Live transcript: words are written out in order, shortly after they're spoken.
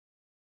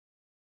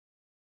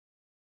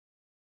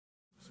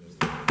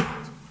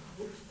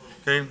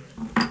Okay,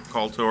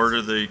 call to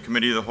order the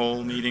Committee of the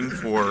Whole meeting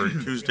for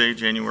Tuesday,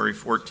 January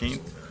 14th,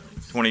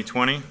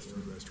 2020.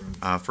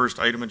 First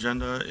item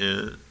agenda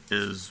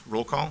is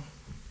roll call.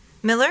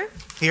 Miller?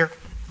 Here.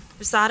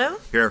 Rosado?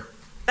 Here.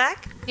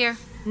 Beck? Here.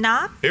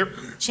 Knopp? Here.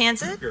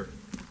 Chanzit? Here.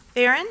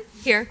 Barron?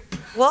 Here.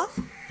 Wolf?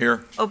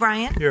 Here.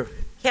 O'Brien? Here.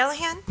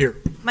 Callahan? Here.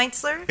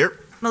 Meitzler? Here.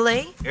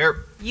 Millay?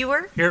 Here.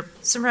 Ewer? Here.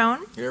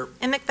 Cerrone? Here.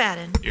 And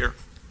McFadden? Here.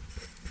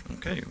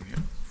 Okay, we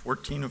have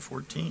 14 of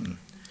 14.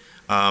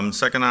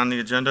 Second on the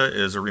agenda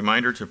is a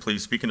reminder to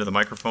please speak into the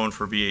microphone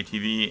for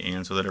BATV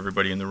and so that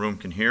everybody in the room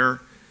can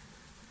hear.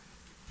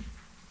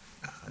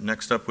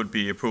 Next up would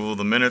be approval of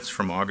the minutes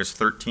from August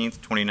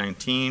 13th,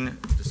 2019,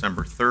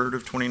 December 3rd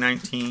of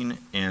 2019,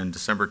 and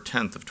December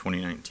 10th of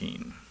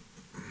 2019.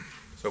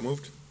 So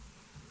moved.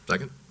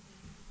 Second.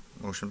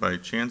 Motion by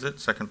Chanzit,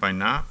 second by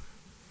Knopp.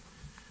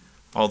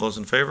 All those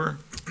in favor?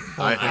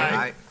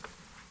 Aye.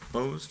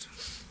 Opposed?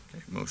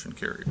 Okay, motion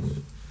carries.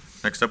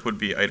 Next up would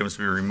be items to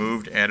be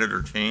removed, added,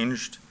 or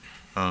changed.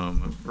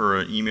 Per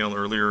an email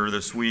earlier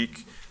this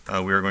week,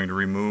 we are going to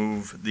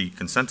remove the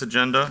consent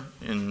agenda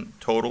in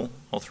total.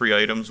 All three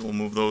items, we'll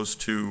move those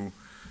to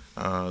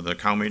the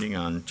COW meeting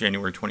on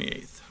January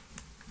 28th.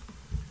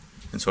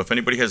 And so if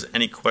anybody has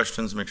any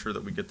questions, make sure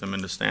that we get them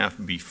into staff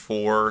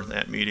before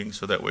that meeting,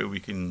 so that way we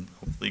can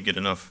hopefully get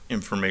enough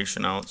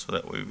information out, so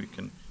that way we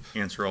can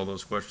answer all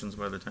those questions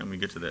by the time we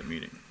get to that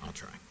meeting. I'll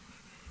try.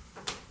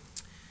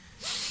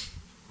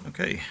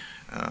 Okay,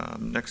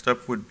 next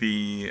up would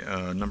be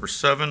number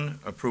 7,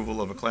 approval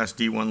of a Class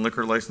D1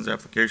 liquor license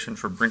application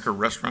for Brinker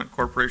Restaurant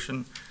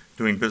Corporation,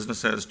 doing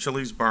business as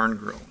Chili's Bar and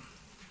Grill.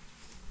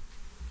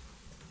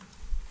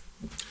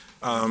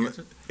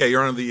 Yeah,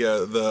 Your Honor,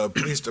 the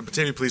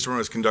Batavia Police Department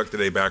has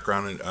conducted a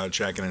background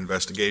check and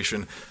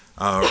investigation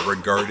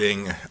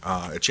regarding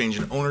a change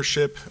in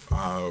ownership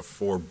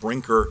for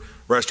Brinker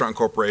Restaurant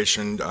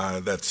Corporation.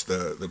 That's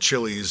the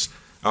Chili's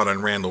out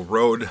on Randall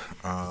Road.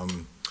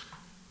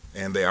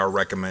 And they are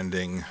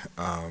recommending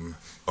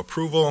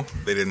approval.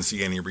 They didn't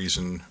see any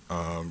reason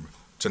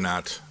to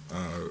not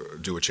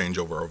do a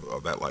changeover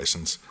of that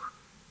license.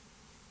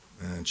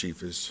 And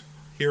Chief is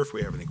here if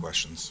we have any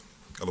questions.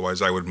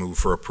 Otherwise, I would move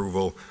for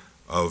approval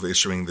of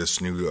issuing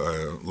this new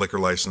liquor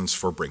license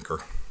for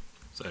Brinker.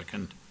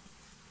 Second.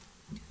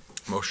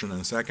 Motion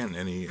and a second.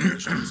 Any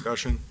additional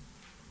discussion?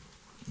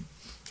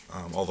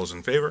 All those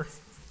in favor?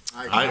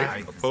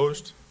 Aye.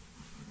 Opposed?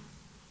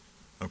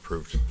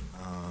 Approved.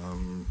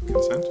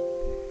 Consent?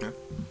 Yeah.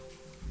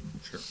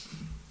 Sure.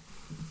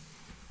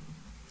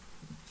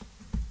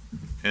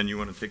 And you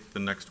want to take the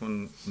next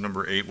one,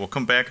 number 8? We'll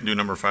come back and do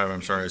number 5.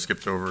 I'm sorry, I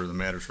skipped over the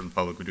matters from the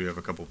public. We do have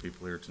a couple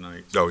people here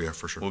tonight. Oh, yeah,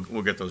 for sure.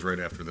 We'll get those right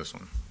after this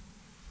one.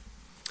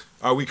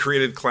 We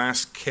created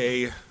Class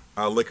K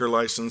liquor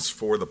license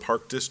for the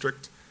Park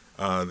District.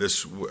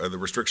 The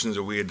restrictions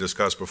that we had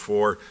discussed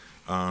before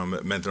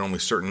meant that only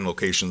certain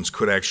locations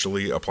could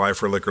actually apply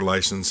for a liquor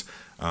license.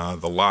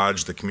 The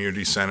Lodge, the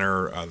Community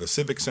Center, the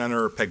Civic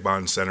Center, Peg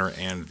Bond Center,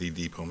 and the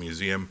Depot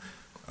Museum.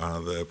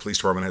 The police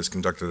department has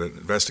conducted an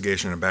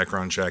investigation and a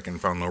background check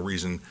and found no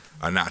reason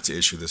not to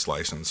issue this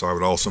license. So I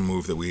would also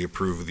move that we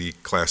approve the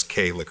Class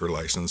K liquor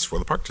license for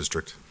the Park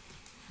District.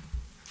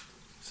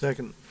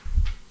 Second.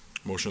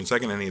 Motion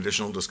second. Any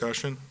additional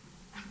discussion?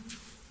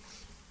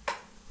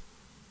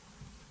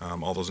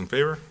 All those in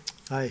favor?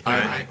 Aye.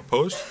 Aye.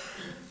 Opposed?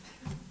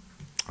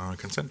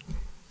 Consent.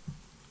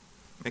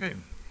 Okay.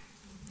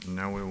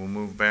 Now we will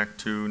move back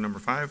to number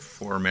 5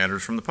 for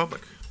matters from the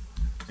public.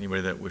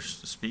 Anybody that wishes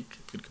to speak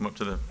could come up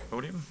to the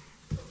podium.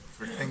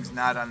 For things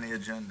not on the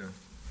agenda.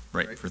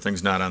 Right, for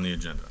things not on the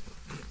agenda.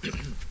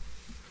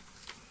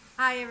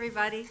 Hi,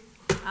 everybody.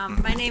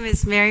 My name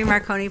is Mary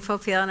Marconi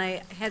Popiel, and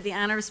I had the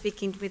honor of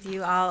speaking with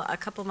you all a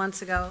couple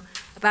months ago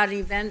about an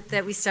event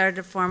that we started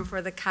to form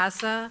for the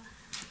CASA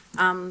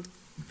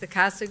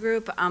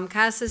group.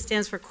 CASA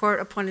stands for Court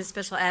Appointed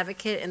Special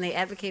Advocate, and they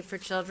advocate for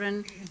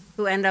children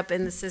who end up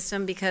in the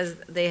system because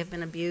they have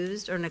been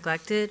abused or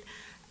neglected.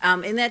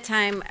 In that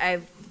time,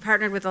 I've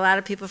partnered with a lot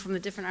of people from the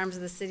different arms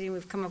of the city, and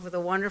we've come up with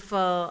a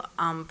wonderful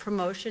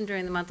promotion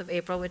during the month of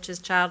April, which is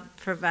Child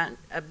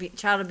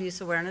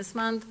Abuse Awareness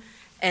Month.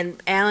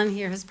 And Alan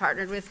here has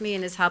partnered with me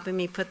and is helping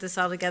me put this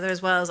all together,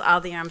 as well as all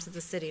the arms of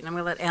the city. And I'm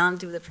going to let Alan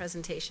do the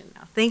presentation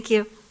now. Thank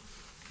you.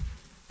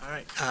 All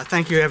right.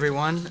 Thank you,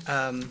 everyone.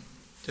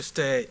 Just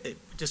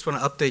want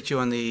to update you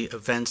on the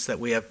events that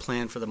we have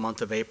planned for the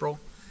month of April.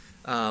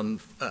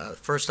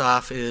 First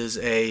off is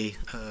a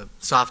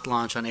soft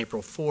launch on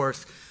April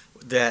 4th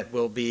that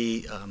will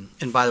be,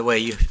 and by the way,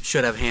 you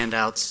should have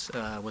handouts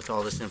with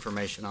all this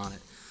information on it.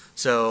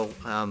 So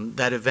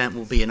that event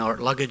will be an art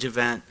luggage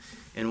event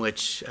in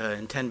which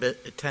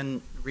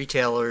 10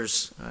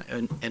 retailers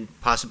and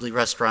possibly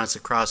restaurants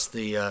across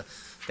the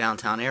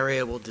downtown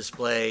area will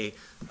display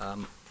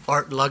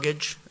art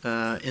luggage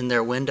in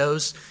their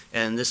windows,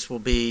 and this will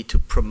be to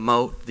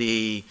promote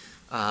the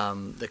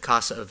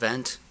CASA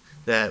event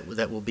that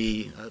we'll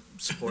be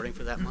supporting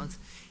for that month.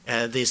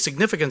 The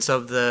significance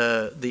of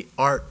the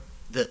art,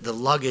 the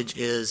luggage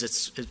is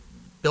it's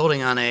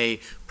building on a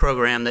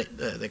program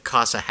that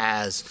CASA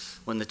has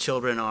when the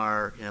children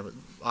are,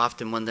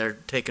 often when they're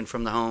taken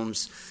from the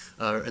homes,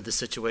 the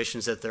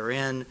situations that they're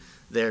in,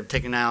 they're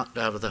taken out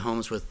of the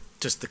homes with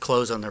just the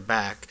clothes on their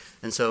back.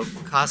 And so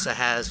CASA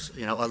has,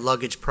 a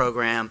luggage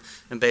program,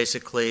 and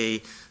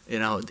basically,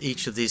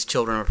 each of these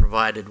children are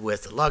provided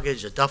with a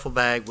luggage, a duffel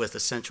bag with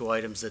essential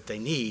items that they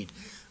need.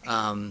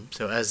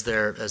 So as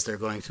they're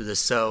going through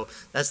this, so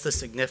that's the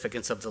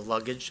significance of the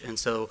luggage. And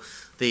so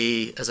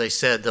as I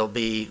said, there'll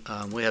be,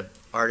 we have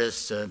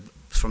artists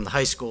from the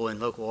high school and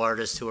local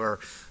artists who are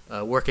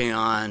working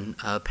on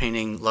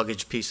painting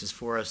luggage pieces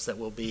for us that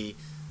will be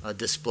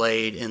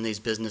displayed in these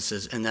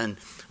businesses. And then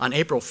on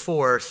April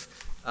 4th,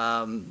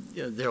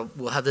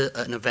 we'll have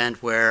an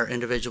event where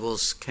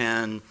individuals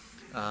can,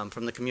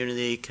 from the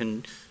community,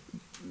 can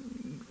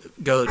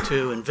go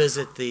to and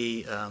visit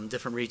the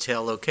different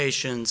retail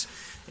locations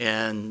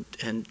and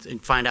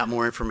find out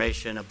more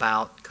information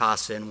about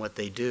CASA and what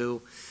they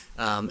do.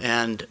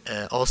 And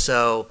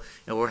also,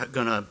 we're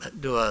going to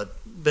do a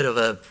bit of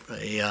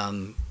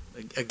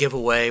a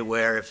giveaway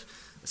where if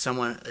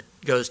someone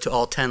goes to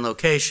all 10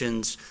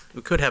 locations,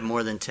 we could have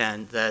more than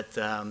 10, that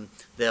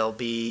they'll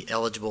be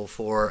eligible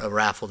for a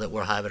raffle that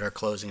we'll have at our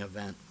closing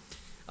event.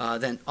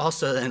 Then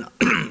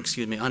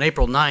excuse me, on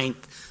April 9th,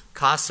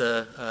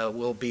 CASA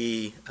will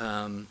be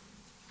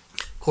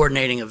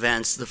coordinating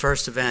events. The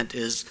first event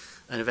is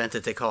an event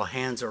that they call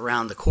Hands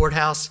Around the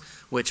Courthouse,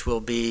 which will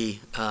be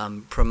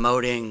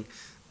promoting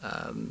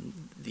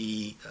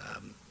the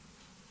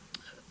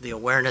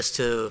awareness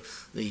to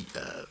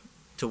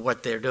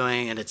what they're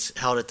doing, and it's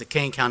held at the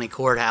Kane County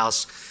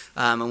Courthouse,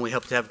 and we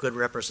hope to have good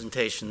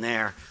representation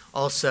there.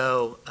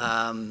 Also,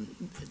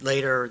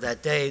 later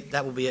that day,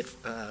 that will be at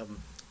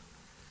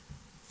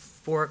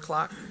 4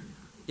 o'clock?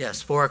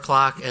 Yes, 4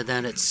 o'clock, and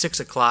then at 6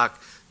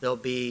 o'clock, there'll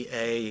be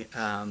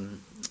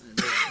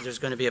there's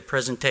going to be a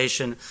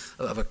presentation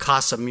of a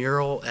CASA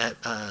mural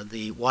at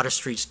the Water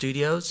Street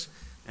Studios,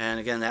 and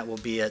again, that will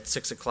be at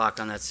 6 o'clock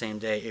on that same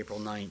day, April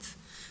 9th.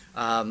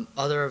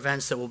 Other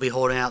events that we'll be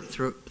holding out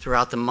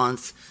throughout the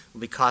month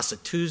will be CASA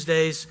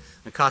Tuesdays.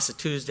 And CASA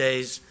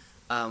Tuesdays,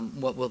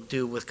 what we'll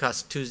do with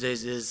CASA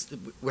Tuesdays is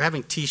we're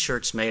having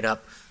T-shirts made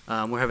up.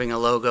 We're having a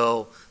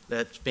logo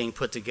that's being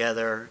put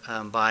together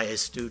by a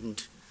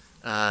student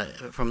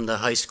from the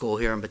high school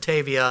here in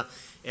Batavia,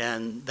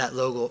 and that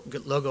logo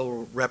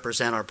will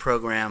represent our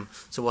program.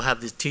 So we'll have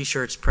the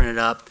T-shirts printed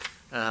up,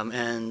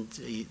 and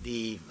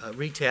the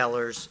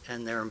retailers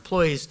and their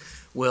employees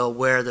will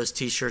wear those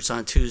T-shirts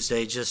on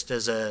Tuesday, just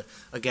as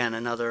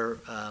another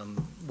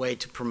way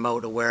to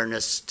promote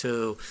awareness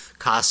to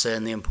CASA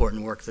and the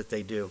important work that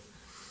they do.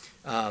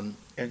 And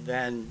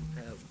then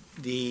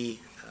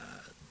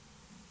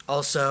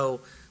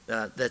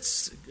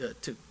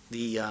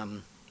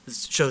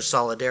shows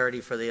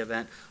solidarity for the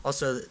event.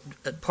 Also,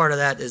 part of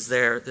that is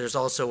there's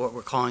also what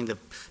we're calling the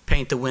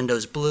Paint the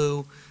Windows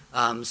Blue.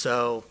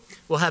 So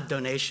we'll have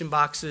donation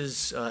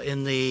boxes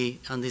on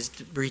these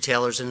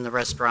retailers and in the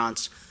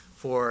restaurants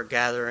for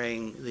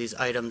gathering these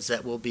items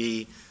that will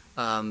be,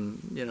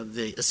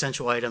 the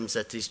essential items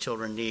that these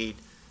children need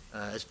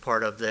as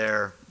part of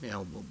their,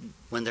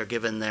 when they're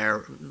given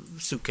their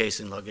suitcase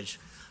and luggage.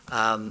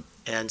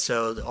 And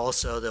so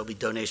also there'll be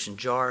donation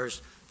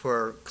jars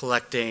for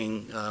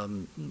collecting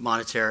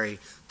monetary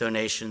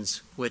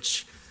donations,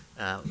 which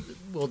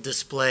will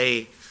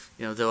display,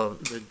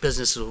 the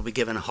businesses will be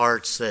given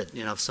hearts that,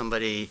 if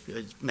somebody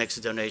makes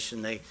a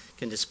donation, they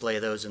can display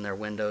those in their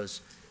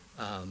windows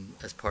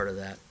as part of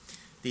that.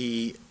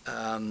 The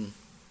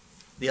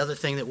other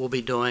thing that we'll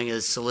be doing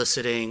is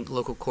soliciting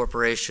local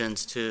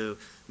corporations to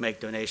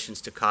make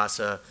donations to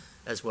CASA,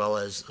 as well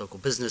as local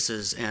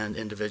businesses and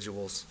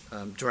individuals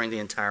during the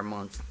entire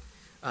month.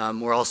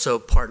 We're also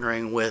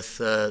partnering with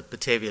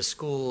Batavia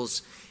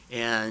schools,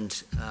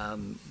 and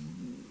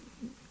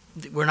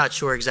we're not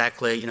sure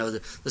exactly,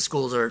 the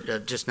schools are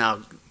just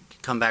now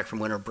come back from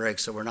winter break,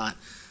 so we're not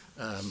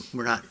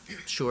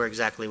sure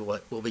exactly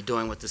what we'll be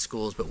doing with the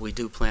schools, but we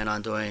do plan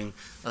on doing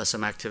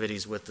some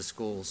activities with the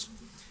schools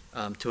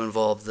to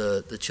involve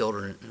the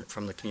children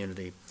from the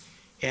community.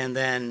 And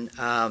then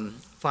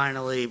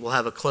finally, we'll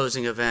have a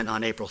closing event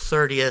on April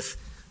 30th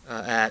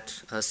at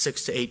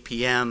 6 to 8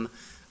 p.m.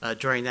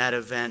 During that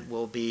event,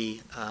 we'll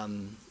be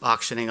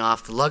auctioning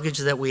off the luggage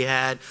that we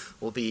had.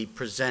 We'll be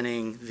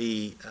presenting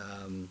the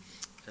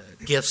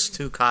gifts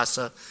to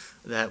CASA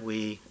that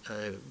we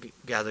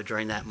gathered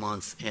during that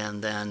month,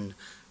 and then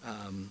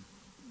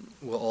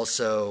we'll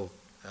also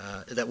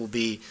that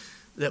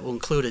will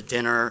include a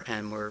dinner,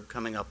 and we're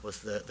coming up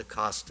with the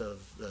cost of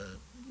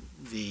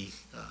the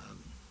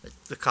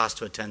cost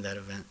to attend that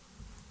event.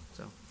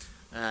 So,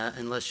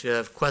 unless you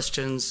have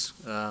questions,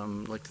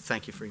 I'd like to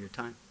thank you for your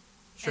time.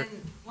 Sure.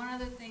 And one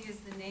other thing is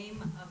the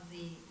name of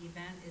the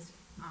event is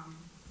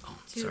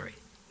Sorry.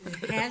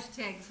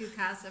 hashtag To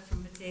CASA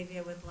from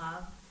Batavia with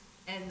Love.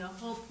 And the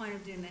whole point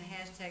of doing the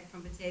hashtag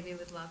from Batavia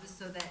with Love is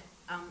so that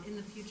in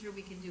the future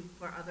we can do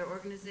for other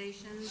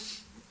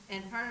organizations.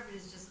 And part of it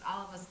is just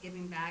all of us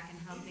giving back and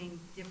helping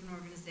different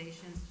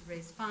organizations to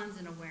raise funds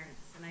and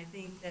awareness. And I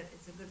think that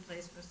it's a good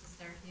place for us to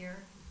start here.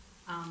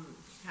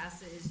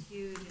 CASA is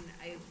huge,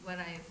 and what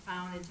I have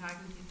found in talking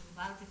to people, a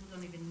lot of people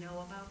don't even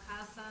know about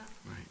CASA.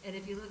 Right. And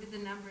if you look at the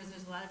numbers,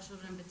 there's a lot of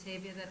children in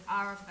Batavia that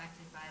are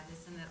affected by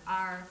this and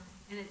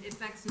it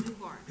affects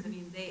newborns. I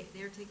mean,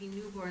 they're taking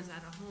newborns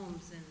out of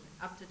homes and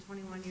up to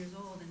 21 years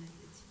old, and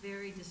it's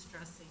very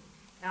distressing.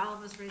 And all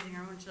of us raising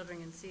our own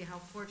children and see how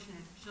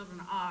fortunate children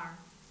are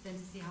than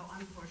to see how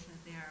unfortunate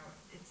they are.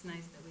 It's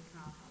nice that we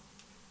can all help.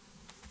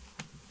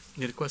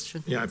 You had a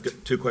question? Yeah, I've got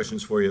two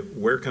questions for you.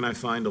 Where can I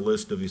find a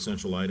list of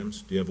essential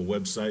items? Do you have a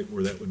website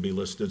where that would be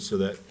listed so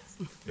that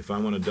if I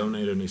want to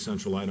donate an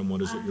essential item,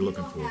 what is it you're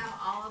looking We for? will have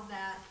all of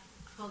that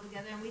pulled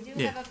together, and we do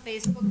Yeah. have a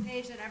Facebook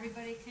page that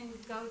everybody can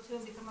go to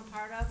and become a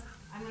part of.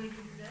 I'm gonna give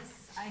you this.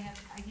 I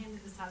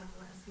handed this out at the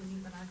last meeting,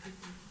 but I'll give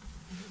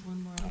you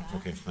one more of that.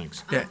 Okay,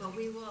 thanks. Yeah. But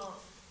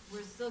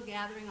we're still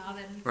gathering all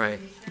that Right.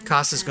 information.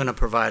 CASA's going to and-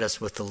 provide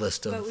us with the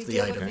list But of we do the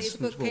have a items.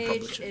 Facebook We'll page.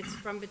 publish it. It's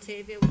from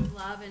Batavia with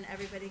Love, and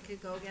everybody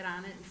could go get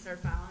on it and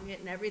start following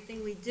it. And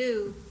everything we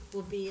do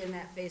will be in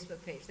that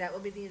Facebook page. That will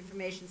be the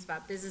information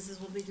spot. Businesses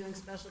will be doing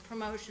special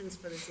promotions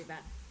for this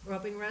event. We're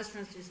hoping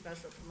restaurants do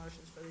special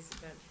promotions for this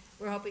event.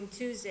 We're hoping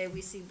Tuesday,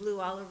 we see blue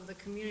all over the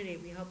community.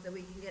 We hope that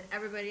we can get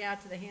everybody out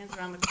to the hands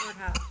around the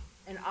courthouse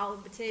and all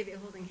of Batavia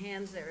holding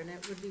hands there, and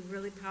it would be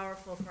really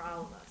powerful for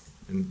all of us.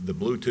 And the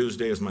Blue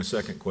Tuesday is my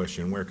second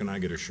question. Where can I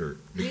get a shirt?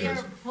 We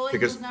are pulling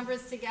because those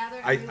numbers together.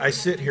 I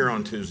sit here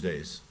on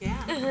Tuesdays,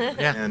 Yeah.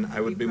 Yeah. and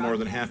I would be more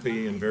than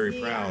happy and very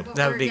We are, proud. but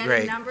That we're would be getting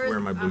great. numbers. Wear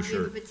my blue We have a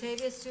shirt.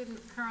 Batavia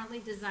student currently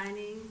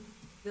designing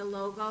the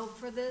logo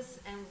for this,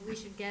 and we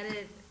should get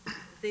it,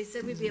 they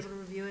said we'd be able to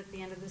review it at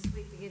the end of this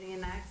week, beginning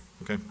of next.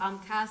 Okay.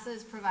 CASA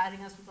is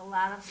providing us with a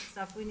lot of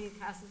stuff we need.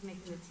 CASA is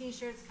making the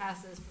T-shirts,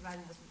 CASA is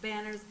providing us with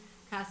banners,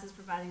 CASA is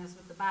providing us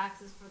with the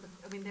boxes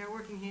they're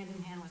working hand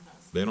in hand with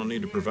us. They don't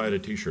need to provide a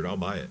T-shirt. I'll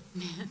buy it.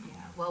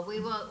 Well,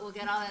 we'll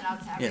get all that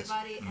out to Yes.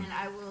 everybody, and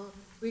I will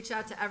reach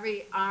out to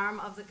every arm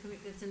of the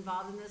committee that's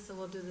involved in this, so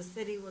we'll do the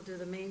city, we'll do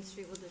the Main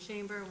Street, we'll do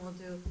Chamber,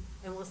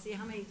 and we'll see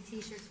how many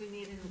T-shirts we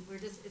need,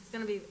 and it's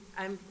gonna be,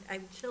 I'm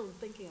chilled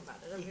thinking about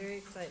it, I'm very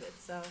excited,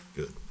 so.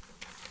 Good.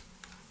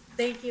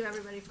 Thank you,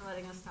 everybody, for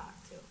letting us talk,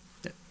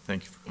 too.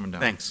 Thank you for coming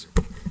down. Thanks.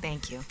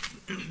 Thank you.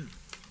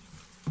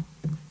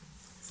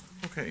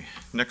 Okay,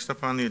 next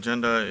up on the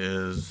agenda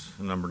is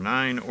number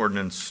 9,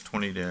 ordinance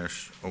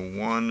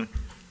 20-01,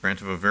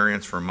 grant of a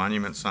variance for a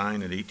monument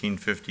sign at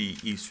 1850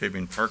 East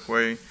Fabian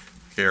Parkway,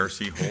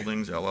 KRC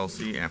Holdings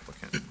LLC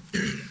applicant.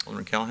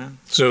 Alderman Callahan?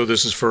 So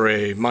this is for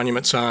a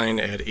monument sign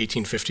at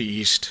 1850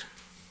 East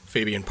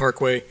Fabian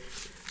Parkway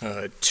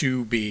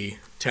to be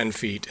 10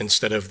 feet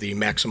instead of the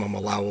maximum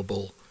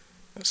allowable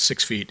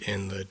 6 feet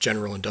in the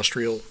general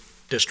industrial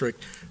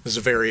district. This is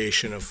a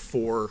variation of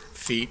 4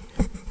 feet.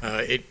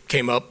 It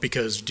came up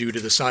because due to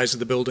the size of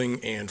the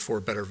building and for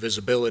better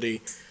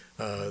visibility,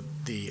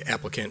 the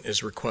applicant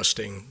is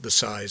requesting the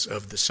size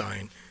of the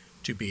sign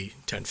to be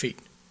 10 feet.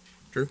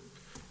 Drew?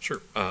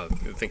 Sure.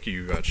 Thank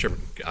you,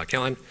 Chairman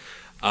Callahan.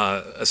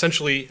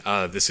 Essentially,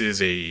 this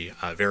is a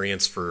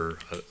variance for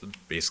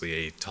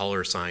basically a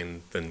taller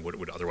sign than what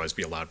would otherwise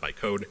be allowed by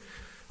code.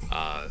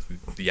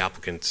 The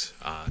applicant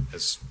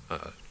has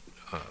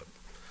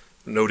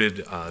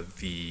noted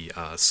the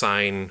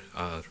sign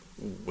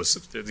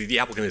the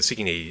applicant is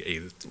seeking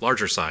a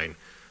larger sign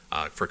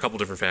for a couple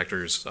different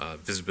factors,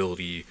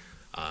 visibility,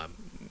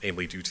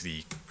 namely due to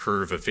the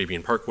curve of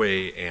Fabian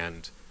Parkway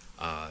and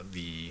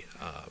the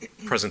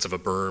presence of a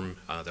berm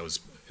that was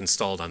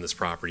installed on this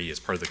property as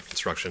part of the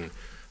construction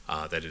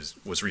that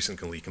was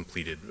recently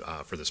completed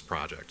for this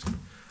project.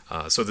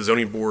 So the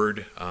Zoning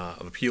Board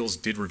of Appeals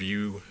did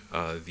review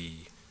the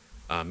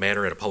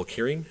matter at a public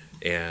hearing,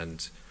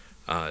 and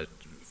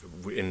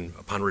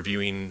upon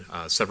reviewing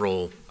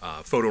several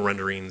photo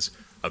renderings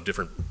of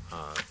different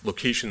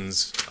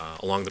locations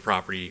along the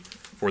property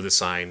for the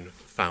sign,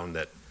 found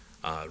that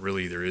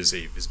really there is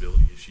a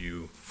visibility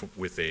issue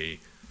with a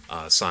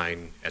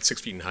sign at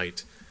 6 feet in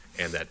height,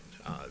 and that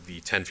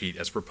the 10 feet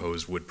as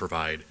proposed would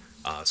provide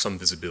some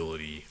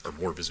visibility or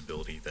more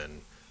visibility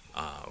than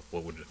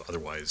what would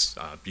otherwise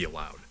be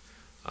allowed.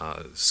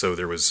 So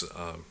there was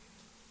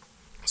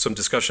some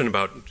discussion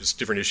about just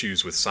different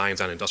issues with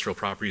signs on industrial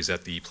properties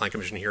at the Plan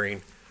Commission hearing,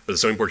 or the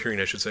Zoning Board hearing,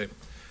 I should say.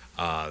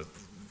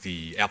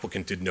 The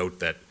applicant did note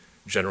that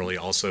generally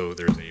also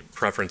there's a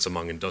preference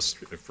among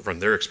from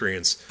their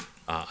experience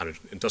on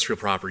industrial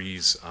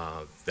properties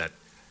that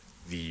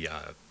the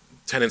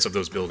tenants of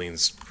those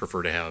buildings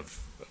prefer to have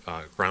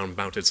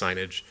ground-mounted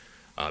signage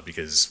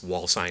because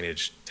wall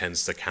signage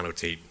tends to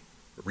connotate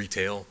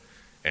retail,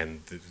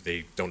 and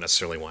they don't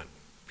necessarily want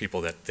people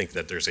that think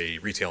that there's a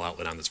retail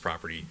outlet on this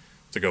property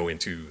to go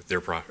into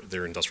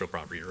their industrial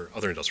property or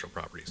other industrial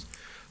properties.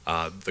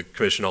 The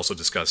commission also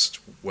discussed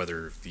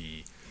whether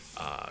the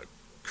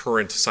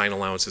current sign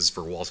allowances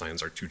for wall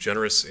signs are too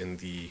generous in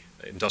the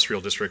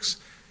industrial districts,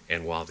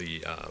 and while the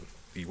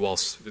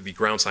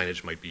ground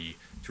signage might be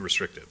too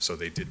restrictive. So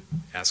they did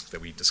ask that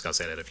we discuss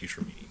that at a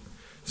future meeting.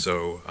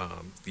 So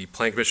the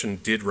Plan Commission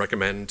did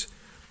recommend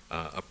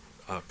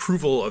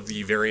approval of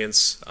the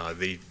variance.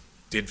 They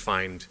did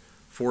find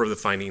 4 of the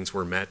findings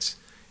were met,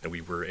 and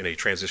we were in a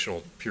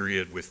transitional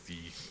period with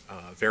the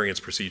variance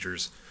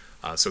procedures.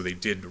 So they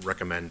did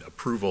recommend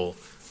approval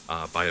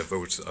by a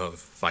vote of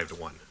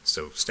 5-1.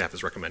 So staff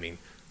is recommending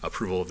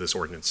approval of this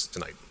ordinance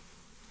tonight.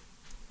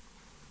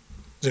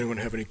 Does anyone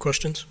have any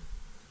questions?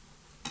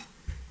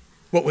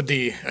 What would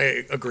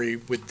I agree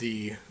with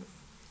the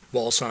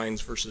wall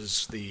signs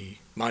versus the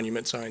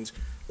monument signs.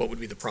 What would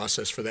be the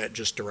process for that,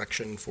 just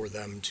direction for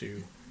them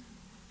to?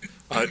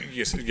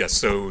 Yes.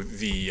 So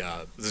the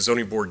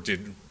zoning board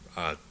did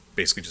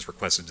basically just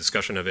request a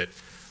discussion of it.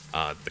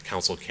 The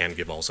council can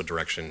give also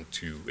direction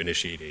to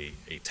initiate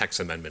a text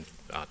amendment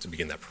to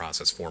begin that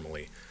process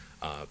formally.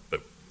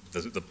 But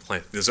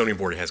the zoning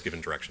board has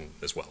given direction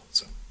as well,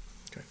 so.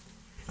 Okay.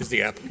 Is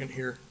the applicant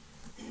here?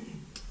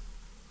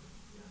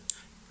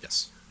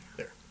 Yes.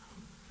 There.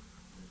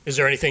 Is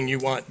there anything you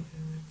want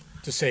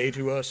to say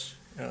to us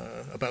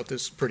about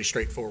this? Pretty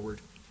straightforward.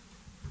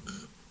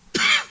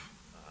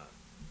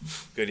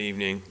 Good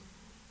evening.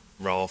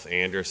 Rolf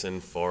Anderson,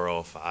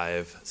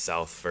 405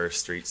 South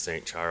First Street,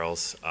 St.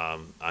 Charles.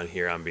 I'm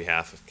here on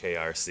behalf of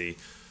KRC.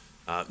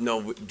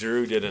 No,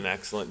 Drew did an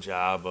excellent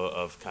job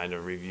of kind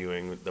of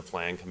reviewing the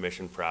Plan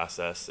Commission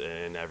process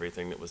and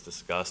everything that was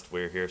discussed.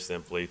 We're here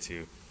simply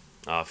to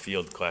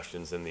field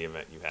questions in the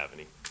event you have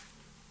any.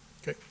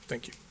 Okay,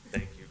 thank you.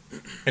 Thank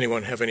you.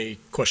 Anyone have any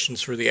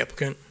questions for the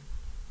applicant?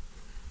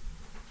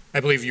 I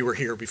believe you were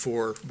here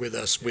before with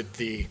us with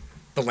the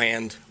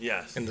land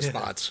Yes. and the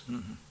spots.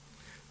 Mm-hmm.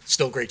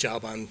 Still great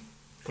job on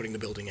putting the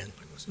building in.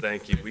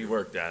 Thank you. We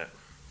worked at it.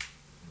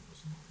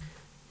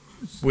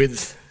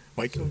 With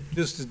Mike, So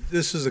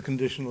this is a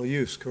conditional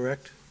use,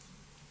 correct?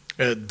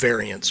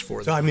 variance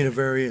for So I them. mean a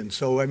variance.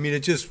 So I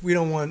mean, we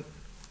don't want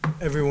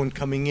everyone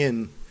coming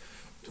in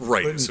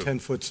Right. putting So,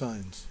 10-foot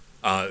signs.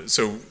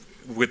 so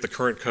with the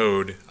current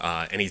code,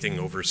 anything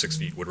over 6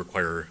 feet would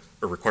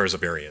requires a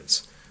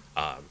variance.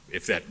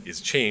 If that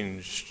is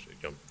changed,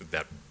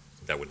 that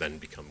would then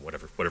become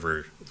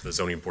whatever the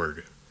zoning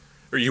board,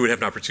 or you would have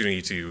an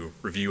opportunity to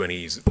review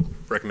any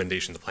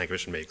recommendation the Plan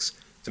Commission makes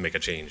to make a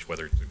change,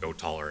 whether to go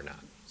taller or not.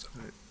 So.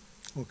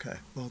 Okay,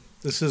 well,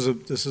 this is a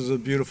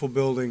beautiful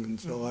building, and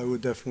so I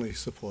would definitely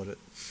support it.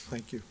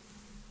 Thank you.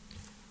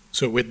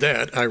 So with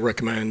that, I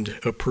recommend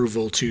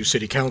approval to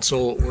City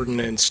Council,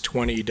 Ordinance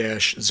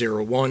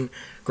 20-01,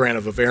 grant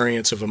of a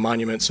variance of a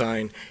monument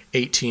sign,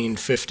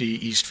 1850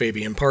 East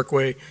Fabian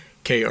Parkway,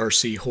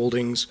 KRC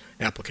Holdings,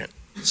 applicant.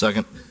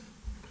 Second.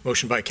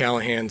 Motion by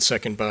Callahan,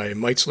 second by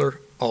Meitzler.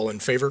 All in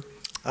favor?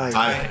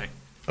 Aye.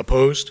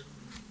 Opposed?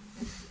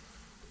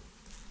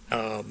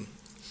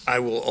 I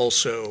will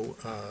also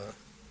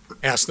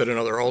ask that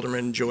another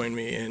alderman join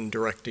me in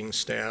directing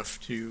staff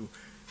to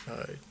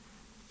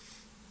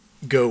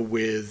go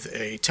with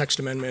a text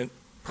amendment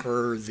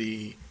per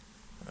the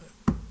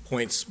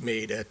points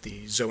made at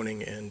the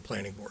zoning and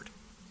planning board.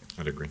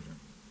 I'd agree.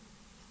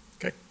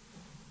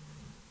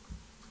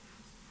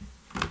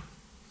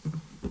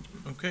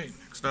 Okay,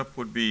 next up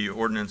would be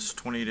ordinance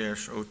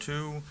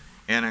 20-02,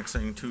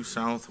 annexing 2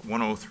 South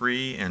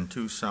 103 and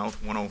 2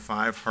 South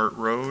 105 Hart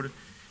Road,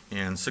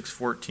 and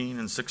 614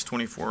 and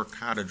 624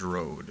 Cottage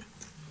Road.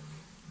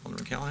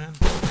 Alderman Callahan?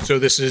 So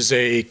this is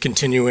a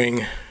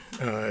continuing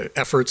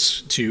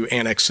efforts to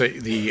annex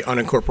the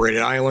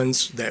unincorporated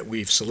islands that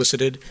we've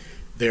solicited.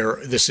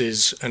 This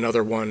is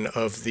another one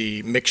of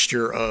the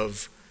mixture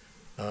of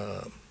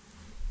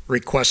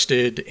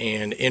requested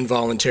and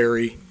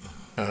involuntary,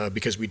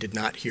 because we did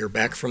not hear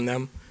back from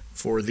them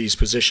for these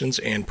positions,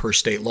 and per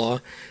state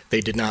law,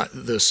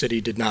 the city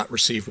did not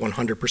receive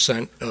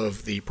 100%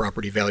 of the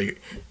property value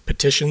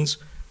petitions.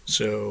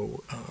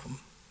 So,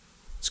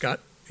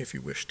 Scott, if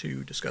you wish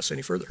to discuss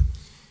any further.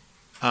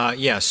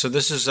 Yeah, so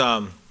this is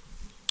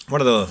one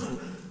of the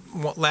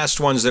last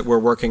ones that we're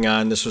working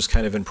on. This was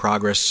kind of in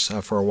progress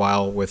for a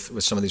while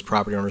with some of these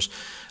property owners.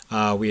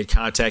 We had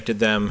contacted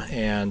them,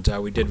 and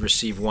we did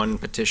receive one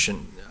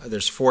petition.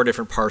 There's 4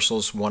 different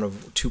parcels.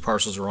 2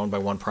 parcels are owned by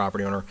one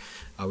property owner.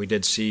 We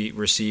did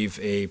receive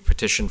a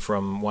petition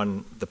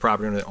from the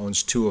property owner that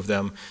owns 2 of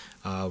them.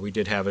 We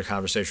did have a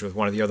conversation with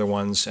one of the other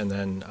ones, and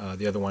then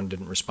the other one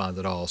didn't respond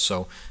at all.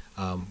 So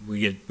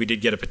we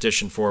did get a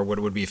petition for what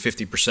would be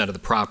 50% of the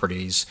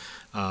properties.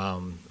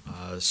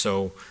 As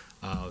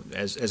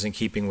in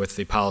keeping with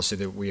the policy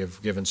that we have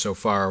given so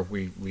far,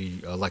 we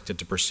elected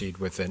to proceed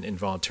with an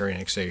involuntary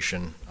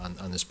annexation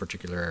on this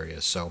particular area.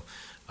 So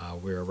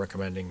we are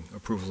recommending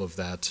approval of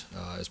that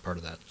as part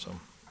of that. So,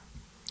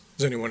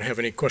 Does anyone have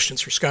any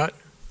questions for Scott?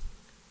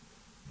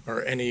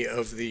 Are any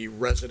of the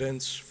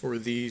residents for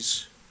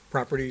these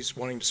properties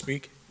wanting to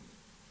speak?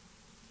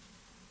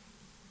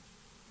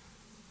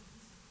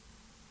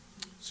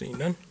 Seeing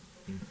none?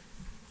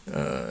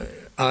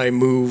 I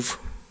move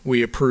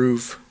we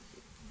approve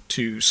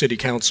to City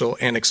Council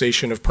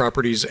annexation of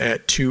properties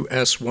at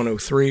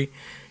 2S103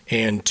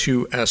 and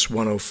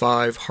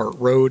 2S105 Hart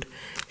Road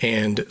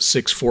and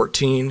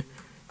 614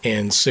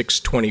 and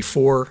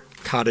 624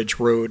 Cottage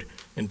Road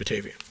in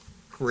Batavia.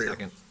 Rear.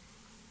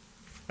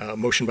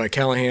 Motion by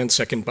Callahan,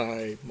 second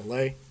by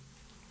Malay.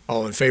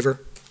 All in favor?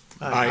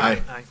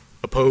 Aye.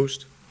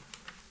 Opposed?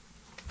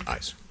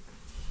 Ayes.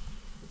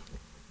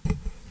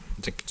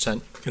 To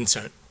consent.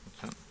 Consent.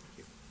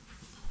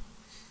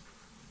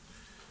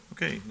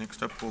 Okay,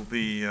 next up will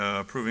be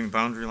approving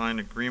boundary line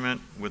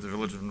agreement with the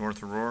Village of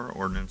North Aurora,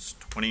 ordinance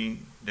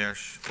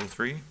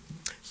 20-03.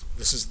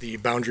 This is the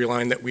boundary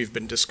line that we've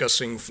been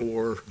discussing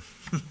for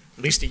at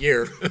least a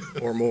year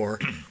or more.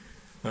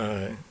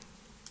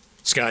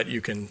 Scott,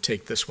 you can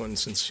take this one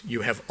since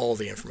you have all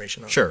the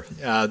information on it. Sure.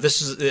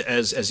 This is,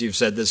 as you've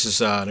said, this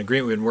is an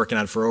agreement we've been working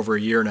on for over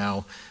a year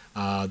now.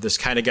 This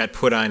kind of got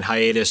put on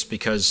hiatus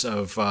because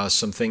of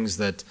some things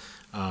that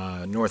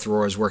North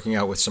Aurora is working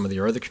out with some of the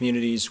other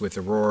communities, with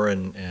Aurora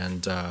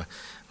and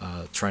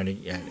trying to,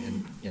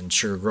 and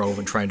Sugar Grove,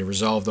 and trying to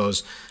resolve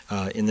those.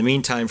 In the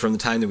meantime, from the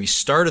time that we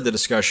started the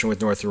discussion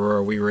with North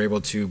Aurora, we were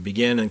able to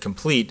begin and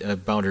complete a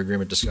boundary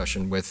agreement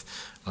discussion with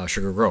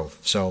Sugar Grove.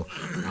 So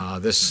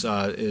this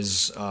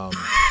is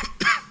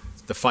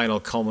the final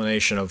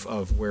culmination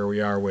of where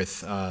we are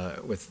with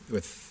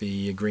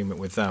the agreement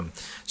with them.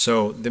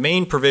 So the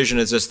main provision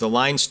is this: the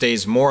line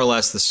stays more or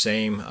less the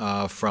same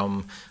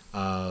from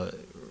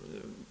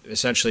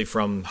essentially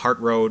from Hart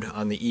Road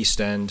on the east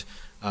end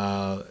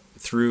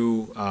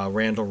through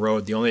Randall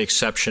Road. The only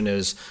exception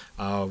is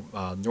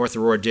North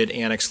Aurora did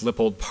annex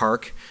Lippold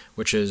Park,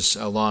 which is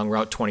along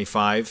Route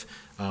 25.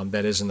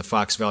 That is in the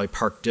Fox Valley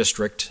Park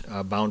District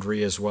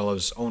boundary, as well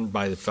as owned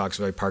by the Fox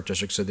Valley Park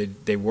District. So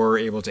they were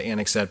able to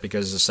annex that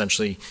because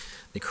essentially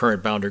the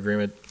current boundary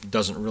agreement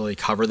doesn't really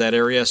cover that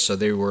area, so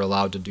they were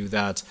allowed to do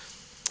that.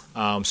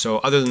 So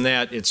other than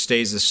that, it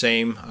stays the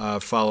same,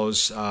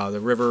 follows the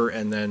river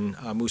and then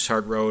Moose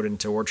Heart Road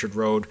into Orchard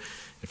Road.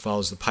 It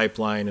follows the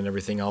pipeline and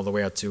everything all the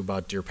way out to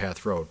about Deer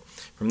Path Road.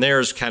 From there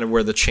is kind of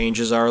where the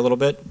changes are a little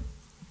bit.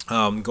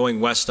 Going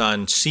west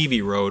on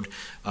Seavey Road,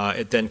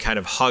 it then kind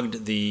of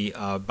hugged the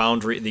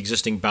boundary, the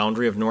existing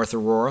boundary of North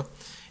Aurora,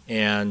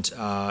 and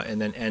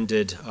then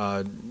ended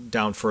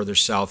down further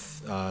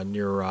south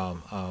near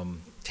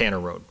Tanner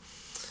Road.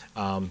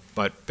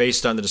 But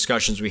based on the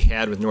discussions we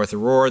had with North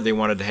Aurora, they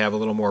wanted to have a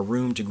little more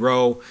room to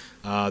grow.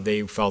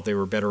 They felt they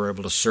were better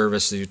able to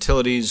service the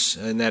utilities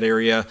in that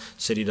area.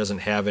 City of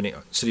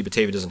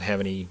Batavia doesn't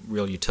have any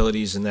real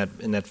utilities in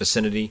that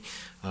vicinity.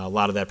 A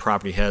lot of that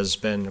property has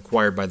been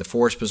acquired by the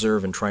Forest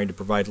Preserve and trying to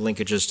provide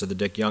linkages to the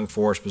Dick Young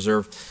Forest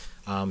Preserve.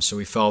 So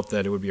we felt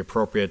that it would be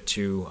appropriate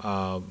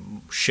to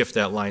shift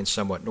that line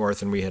somewhat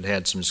north, and we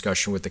had some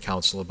discussion with the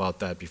council about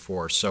that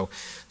before. So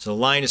the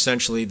line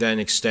essentially then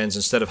extends,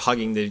 instead of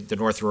hugging the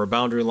North Aurora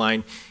boundary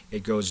line,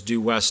 it goes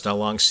due west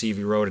along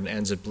Seavey Road and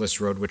ends at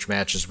Bliss Road, which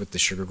matches with the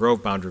Sugar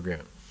Grove boundary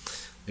agreement.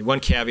 The one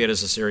caveat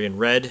is this area in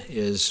red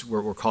is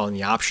what we're calling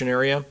the option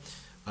area.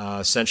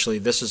 Essentially,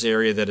 this is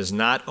area that is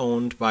not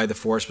owned by the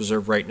Forest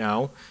Preserve right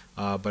now,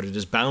 but it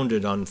is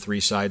bounded on three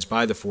sides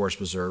by the Forest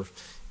Preserve.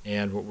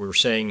 And what we're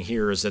saying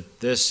here is that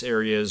this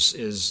area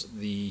is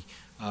the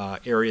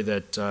area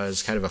that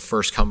is kind of a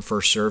first-come,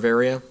 first-serve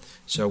area.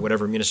 So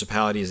whatever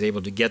municipality is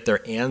able to get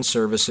there and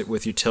service it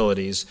with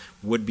utilities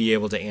would be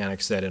able to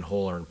annex that in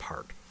whole or in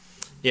part.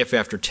 If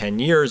after 10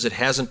 years it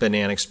hasn't been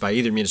annexed by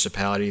either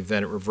municipality,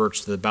 then it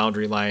reverts to the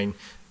boundary line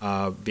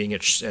being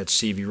at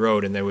Seavey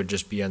Road, and they would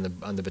just be on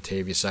the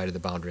Batavia side of the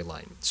boundary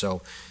line.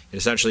 So it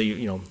essentially,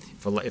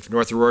 if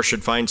North Aurora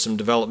should find some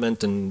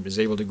development and is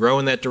able to grow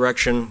in that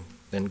direction,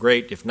 then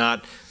great. If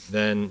not,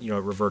 then it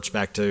reverts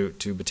back to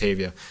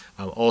Batavia.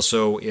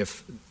 Also,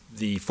 if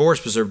the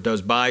Forest Preserve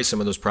does buy some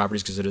of those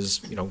properties, because it is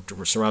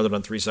surrounded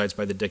on three sides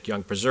by the Dick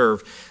Young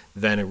Preserve,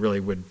 then it really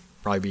would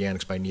probably be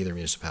annexed by neither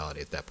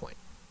municipality at that point.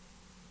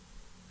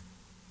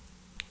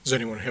 Does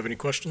anyone have any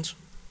questions?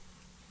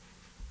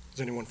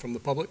 Is anyone from the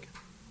public?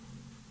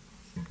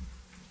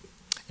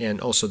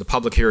 And also, the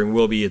public hearing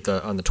will be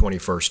on the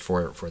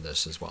 21st for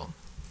this as well.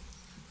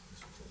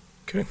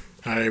 Okay.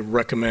 I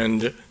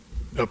recommend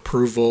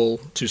approval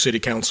to City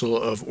Council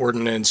of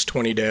Ordinance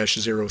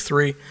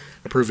 20-03,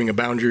 approving a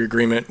boundary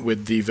agreement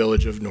with the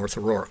Village of North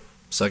Aurora.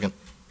 Second.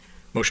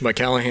 Motion by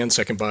Callahan,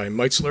 second by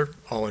Meitzler.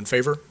 All in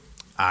favor?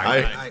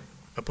 Aye.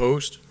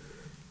 Opposed?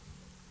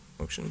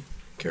 Motion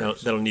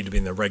carries. That'll need to be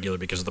in the regular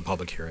because of the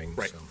public hearing.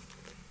 Right. So.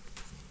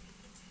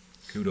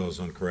 Kudos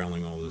on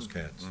corralling all those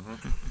cats.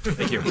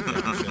 Thank you.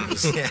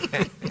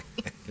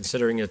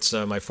 Considering it's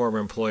my former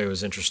employee, it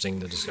was interesting,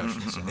 the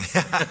discussion. So.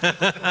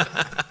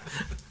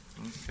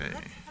 Okay.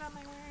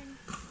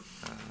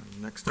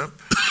 Next up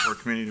for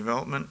community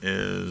development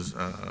is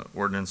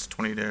ordinance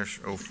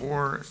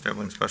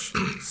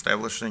 20-04,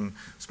 establishing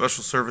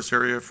special service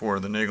area for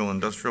the Nagel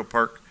Industrial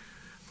Park,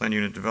 Plan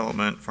Unit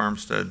Development,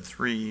 Farmstead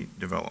 3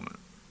 Development.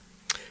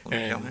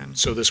 And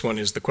so this one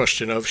is the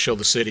question of, shall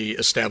the city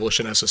establish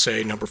an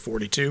SSA number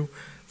 42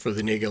 for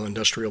the Nagel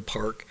Industrial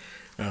Park?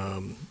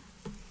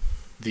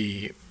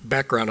 The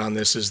background on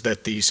this is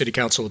that the City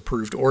Council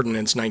approved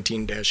Ordinance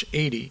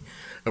 19-80,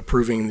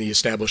 approving the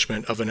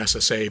establishment of an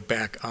SSA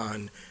back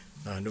on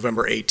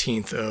November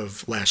 18th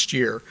of last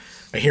year.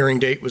 A hearing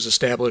date was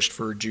established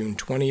for June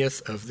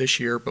 20th of this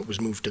year, but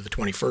was moved to the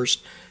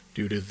 21st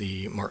due to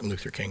the Martin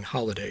Luther King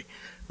holiday.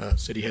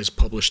 City has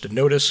published a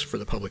notice for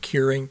the public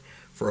hearing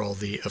for all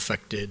the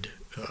affected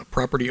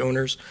property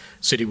owners.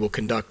 City will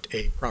conduct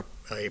a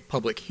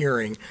public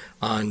hearing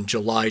on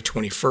July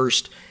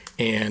 21st,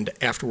 and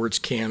afterwards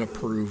can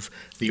approve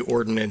the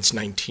ordinance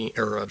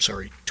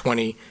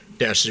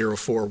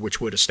 20-04,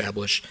 which would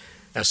establish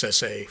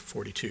SSA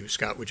 42.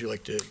 Scott, would you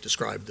like to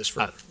describe this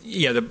for?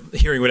 Yeah, the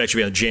hearing would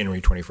actually be on January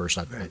 21st,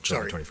 not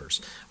July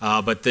 21st.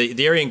 But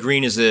the area in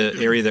green is the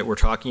area that we're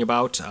talking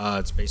about.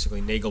 It's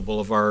basically Nagel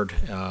Boulevard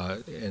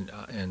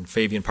and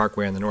Fabian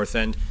Parkway on the north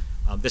end.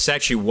 This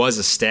actually was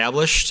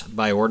established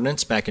by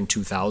ordinance back in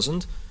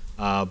 2000,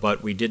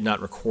 but we did not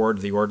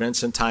record the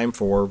ordinance in time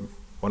for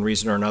one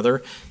reason or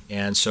another.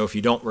 And so if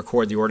you don't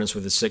record the ordinance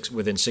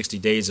within 60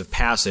 days of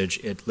passage,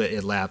 it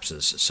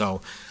lapses.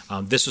 So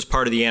this was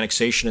part of the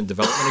annexation and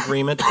development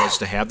agreement, was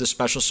to have this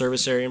special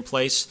service area in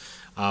place.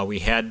 We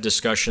had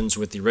discussions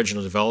with the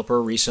original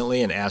developer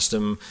recently and asked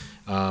him,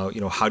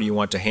 how do you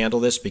want to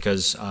handle this?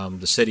 Because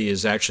the city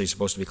is actually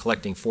supposed to be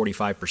collecting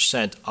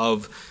 45%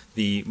 of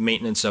the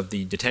maintenance of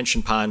the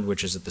detention pond,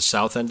 which is at the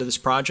south end of this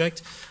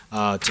project,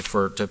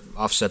 to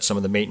offset some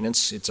of the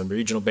maintenance. It's a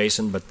regional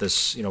basin, but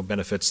this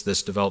benefits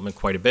this development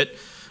quite a bit.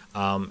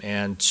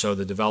 And so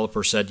the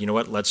developer said, you know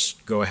what, let's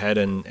go ahead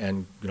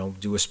and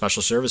do a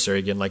special service area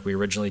again like we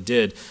originally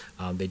did.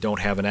 They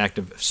don't have an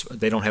active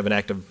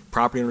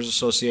property owners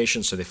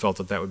association, so they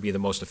felt that would be the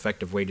most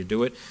effective way to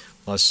do it.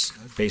 Plus,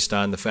 based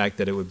on the fact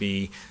that it would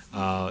be,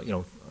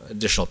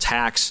 additional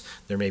tax,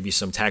 there may be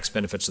some tax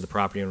benefits to the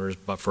property owners,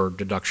 but for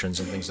deductions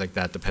and things like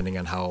that, depending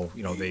on how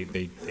they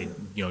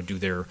do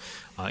their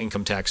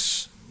income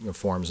tax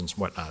forms and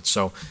whatnot.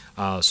 So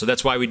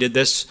that's why we did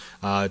this.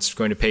 It's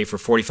going to pay for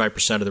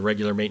 45% of the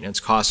regular maintenance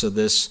costs of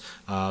this.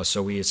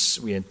 So we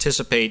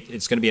anticipate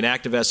it's going to be an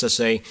active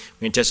SSA.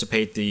 We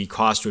anticipate the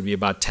cost would be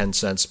about 10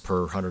 cents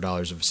per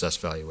 $100 of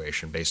assessed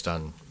valuation based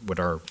on what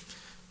our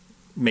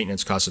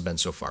maintenance costs have been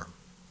so far.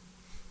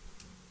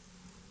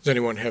 Does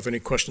anyone have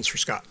any questions for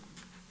Scott?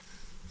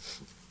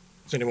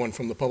 Does anyone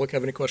from the public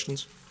have any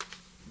questions?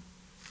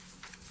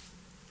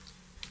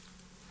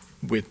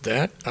 With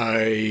that,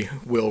 I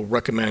will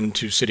recommend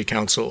to City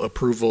Council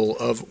approval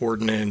of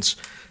Ordinance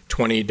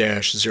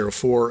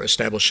 20-04,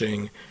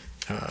 establishing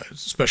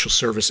Special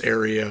Service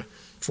Area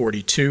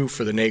 42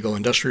 for the Nagel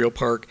Industrial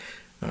Park,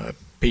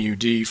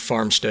 PUD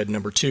Farmstead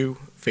Number 2,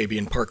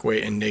 Fabian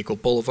Parkway and Nagel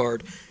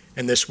Boulevard,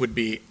 and this would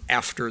be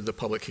after the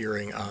public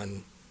hearing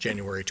on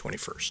January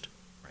 21st.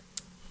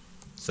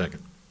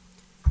 Second.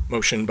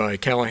 Motion by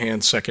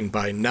Callahan, second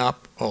by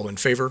Knopp. All in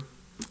favor?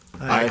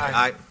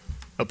 Aye.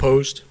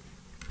 Opposed?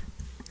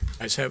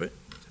 Ayes have it.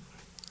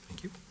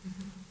 Thank you.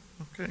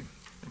 Okay,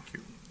 thank you.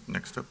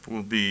 Next up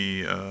will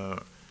be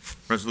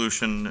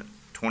Resolution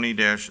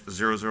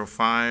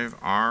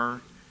 20-005R,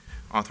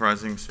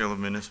 authorizing sale of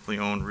municipally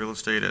owned real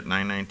estate at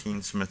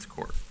 919 Smith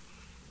Court.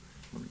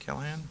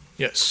 Callahan?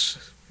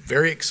 Yes,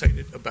 very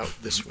excited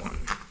about this one.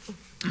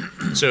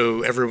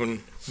 So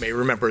everyone may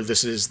remember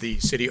this is the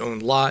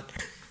city-owned lot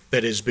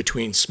that is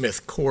between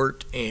Smith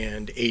Court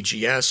and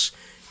AGS.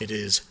 It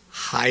is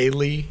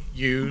highly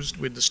used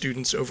with the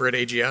students over at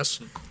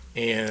AGS,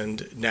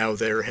 and now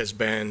there has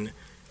been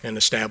an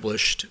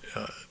established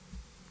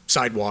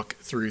sidewalk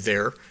through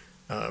there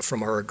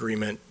from our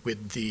agreement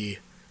with the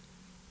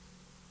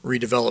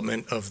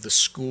redevelopment of the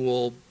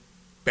school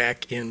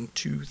back in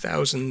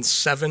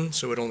 2007,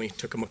 so it only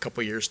took them a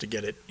couple years to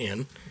get it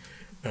in.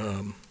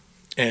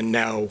 And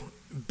now,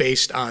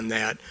 based on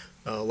that,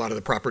 a lot of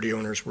the property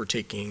owners were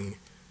taking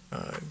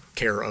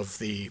care of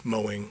the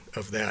mowing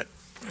of that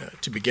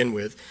to begin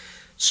with.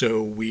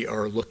 So we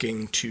are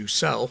looking to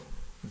sell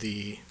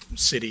the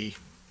city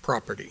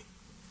property.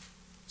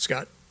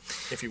 Scott,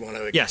 if you want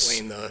to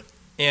explain the...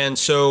 And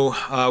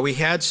so we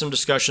had some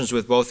discussions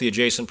with both the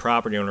adjacent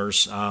property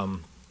owners.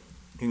 You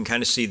can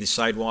kind of see the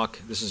sidewalk.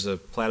 This is a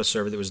plat of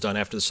survey that was done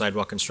after the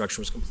sidewalk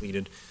construction was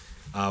completed.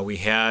 We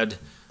had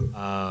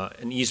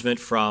an easement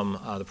from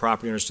the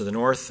property owners to the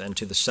north and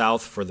to the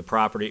south for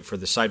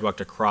the sidewalk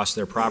to cross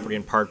their property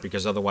in part,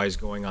 because otherwise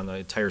going on the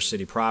entire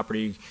city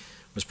property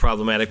was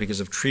problematic because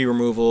of tree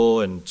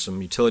removal and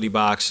some utility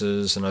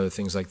boxes and other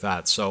things like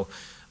that. So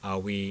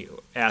we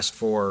asked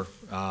for,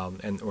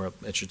 or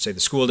I should say the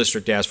school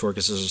district asked for,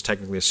 because this is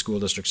technically a school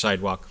district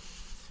sidewalk,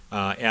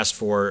 asked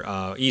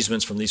for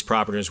easements from these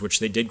property owners, which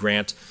they did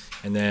grant.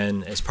 And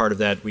then as part of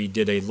that, we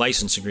did a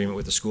license agreement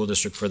with the school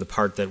district for the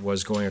part that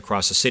was going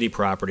across the city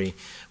property.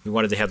 We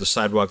wanted to have the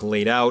sidewalk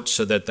laid out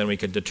so that then we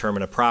could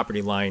determine a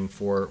property line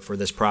for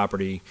this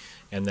property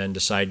and then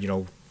decide,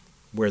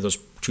 where those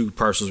two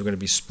parcels were going to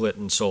be split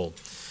and sold.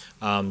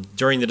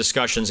 During the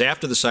discussions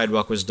after the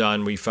sidewalk was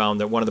done, we found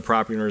that one of the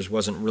property owners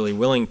wasn't really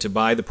willing to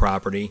buy the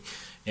property,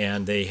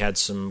 and they had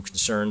some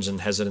concerns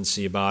and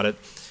hesitancy about it.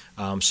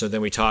 So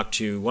then we talked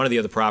to one of the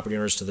other property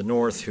owners to the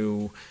north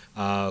who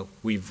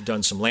we've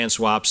done some land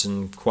swaps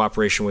in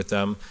cooperation with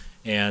them,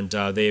 and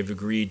they've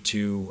agreed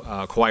to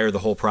acquire the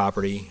whole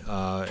property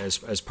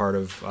as part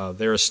of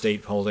their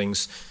estate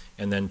holdings,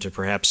 and then to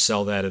perhaps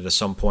sell that at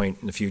some point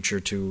in the future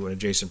to an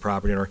adjacent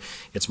property owner.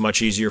 It's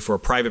much easier for a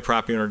private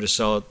property owner to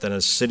sell it than a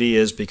city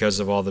is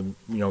because of all the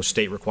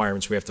state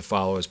requirements we have to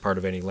follow as part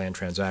of any land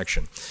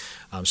transaction.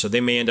 So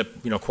they may end up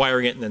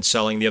acquiring it and then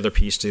selling the other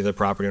piece to the other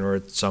property owner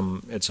at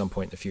some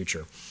point in the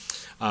future.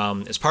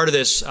 As part of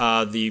this,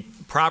 the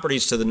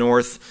properties to the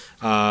north,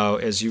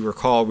 as you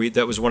recall,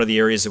 that was one of the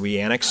areas that we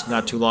annexed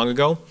not too long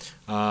ago.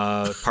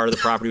 Part of the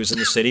property was in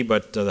the city,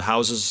 but the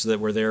houses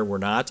that were there were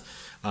not.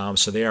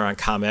 So they are on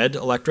ComEd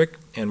Electric,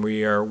 and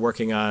we are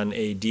working on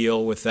a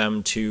deal with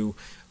them to,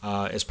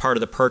 as part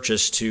of the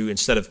purchase, to,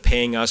 instead of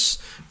paying us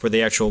for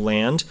the actual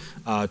land,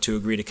 to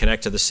agree to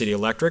connect to the city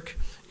electric.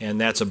 And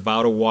that's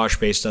about a wash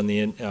based on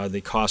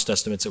the cost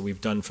estimates that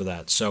we've done for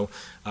that. So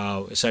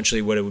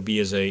essentially what it would be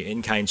is a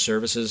in-kind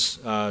services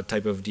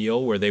type of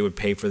deal where they would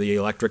pay for the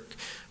electric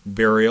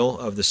burial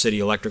of the city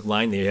electric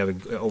line. They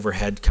have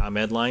overhead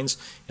ComEd lines,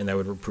 and that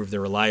would improve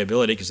their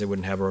reliability because they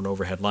wouldn't have an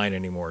overhead line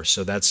anymore.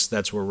 So that's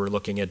what we're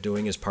looking at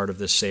doing as part of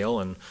this sale,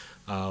 and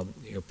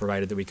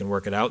provided that we can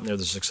work it out and they're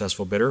the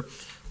successful bidder,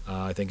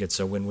 I think it's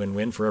a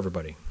win-win-win for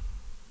everybody.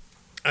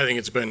 I think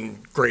it's been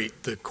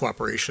great, the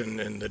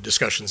cooperation and the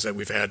discussions that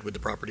we've had with the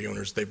property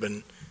owners. They've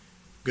been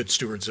good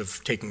stewards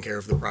of taking care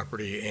of the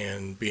property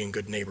and being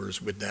good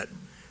neighbors with that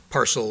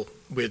parcel,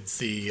 with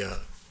the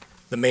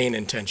main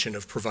intention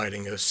of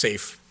providing a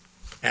safe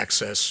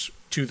access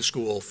to the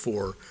school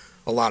for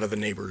a lot of the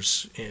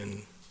neighbors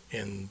in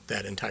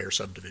that entire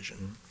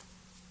subdivision.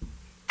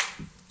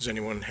 Does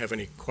anyone have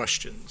any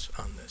questions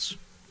on this?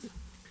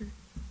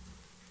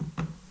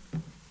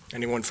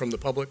 Anyone from the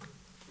public?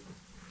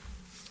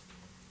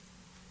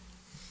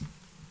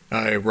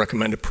 I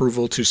recommend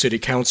approval to City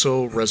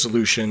Council,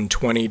 Resolution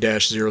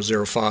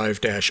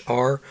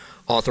 20-005-R,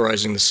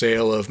 authorizing the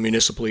sale of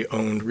municipally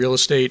owned real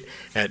estate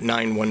at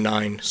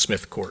 919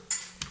 Smith Court.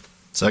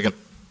 Second.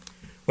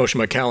 Motion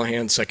by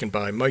Callahan, second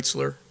by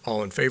Meitzler.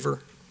 All in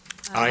favor?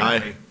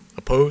 Aye.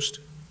 Opposed?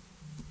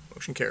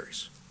 Motion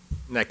carries.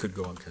 And that could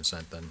go on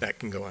consent then. That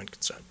can go on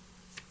consent.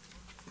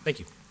 Thank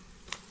you.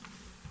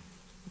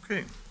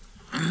 Okay.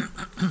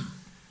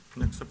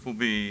 Next up will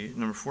be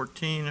number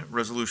 14,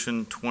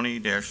 Resolution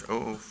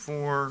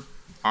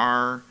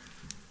 20-004R,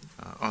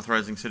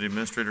 authorizing city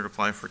administrator to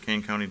apply for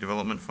Kane County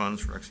Development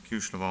Funds for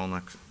execution of all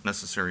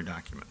necessary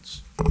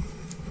documents. So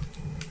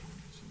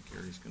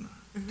Gary's going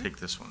to take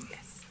this one.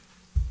 Yes.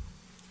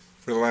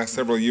 For the last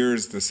several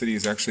years, the city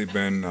has actually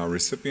been a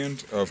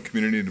recipient of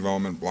community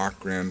development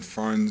block grant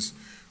funds.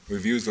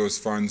 We've used those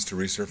funds to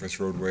resurface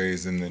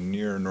roadways in the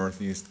near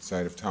northeast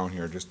side of town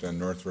here, just on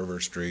North River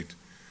Street.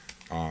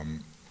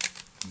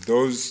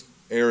 Those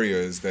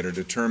areas that are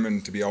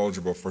determined to be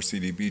eligible for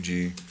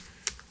CDBG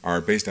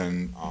are based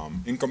on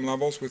income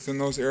levels within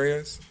those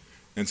areas.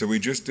 And so we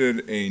just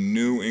did a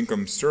new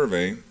income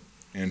survey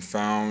and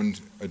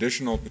found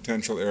additional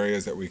potential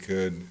areas that we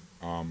could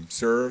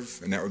serve,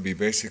 and that would be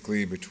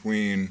basically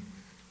between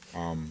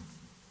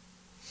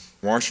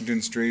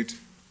Washington Street,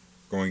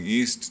 going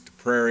east to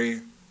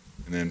Prairie,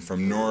 and then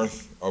from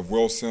north of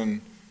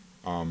Wilson,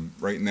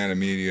 right in that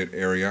immediate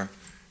area.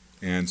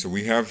 And so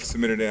we have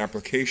submitted an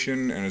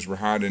application, and as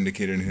Rahad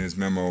indicated in his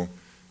memo,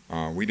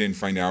 we didn't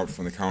find out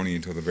from the county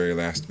until the very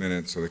last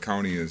minute. So the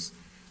county is,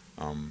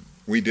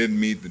 we did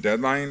meet the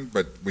deadline,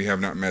 but we have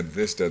not met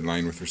this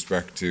deadline with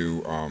respect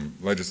to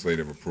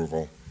legislative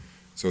approval.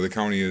 So the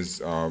county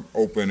is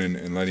open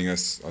and letting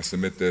us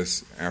submit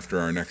this after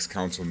our next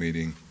council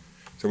meeting.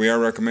 So we are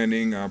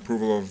recommending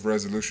approval of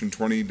Resolution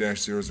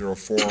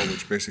 20-004,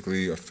 which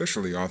basically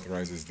officially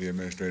authorizes the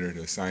administrator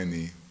to sign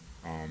the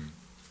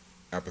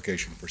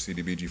application for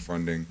CDBG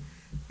funding,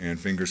 and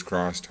fingers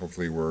crossed,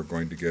 hopefully we're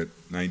going to get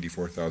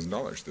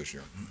 $94,000 this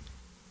year.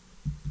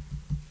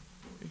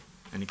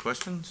 Any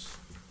questions?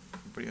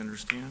 Everybody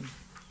understand?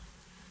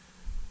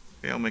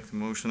 Okay, I'll make the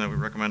motion that we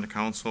recommend to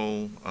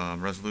council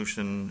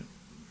Resolution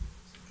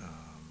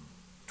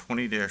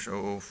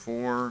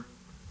 20-004,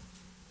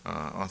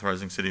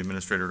 authorizing city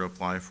administrator to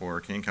apply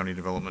for Kane County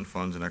Development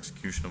Funds and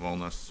execution of all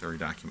necessary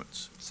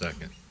documents.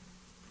 Second.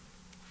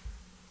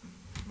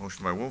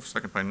 Motion by Wolf,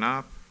 second by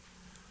Knopp.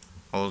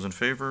 All those in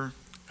favor?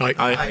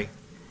 Aye.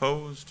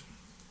 Opposed?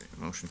 Okay,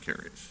 motion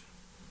carries.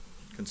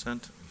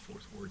 Consent?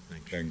 Fourth word,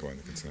 thank you. Can go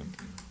into consent.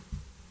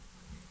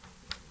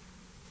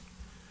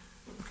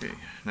 Okay,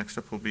 next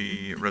up will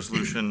be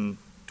Resolution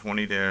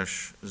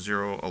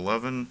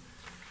 20-011R,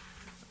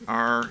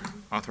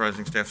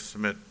 authorizing staff to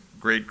submit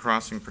grade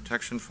crossing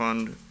protection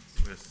fund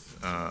with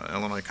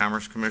Illinois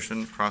Commerce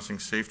Commission Crossing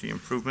Safety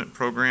Improvement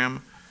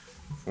Program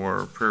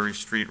for Prairie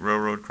Street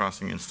Railroad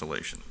crossing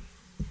installation.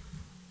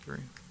 Gary?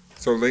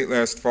 So late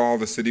last fall,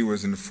 the city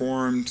was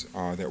informed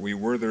that we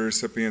were the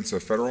recipients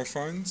of federal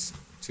funds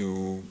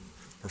to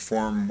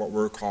perform what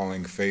we're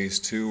calling Phase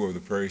 2 of the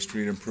Prairie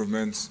Street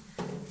improvements.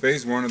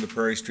 Phase 1 of the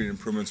Prairie Street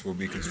improvements will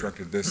be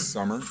constructed this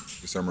summer,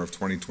 the summer of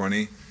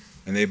 2020,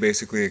 and they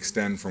basically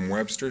extend from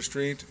Webster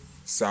Street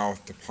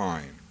south to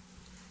Pine.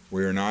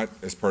 we are not,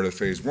 as part of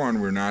Phase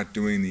 1, we're not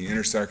doing the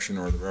intersection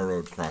or the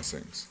railroad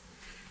crossings.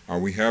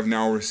 We have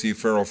now received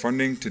federal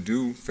funding to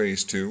do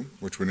Phase 2,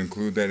 which would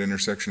include that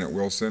intersection at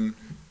Wilson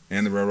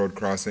and the railroad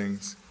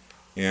crossings.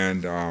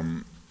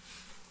 And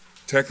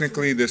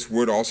technically, this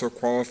would also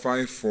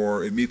qualify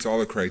for, it meets all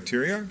the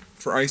criteria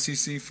for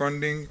ICC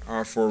funding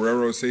for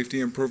railroad safety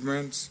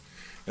improvements.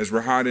 As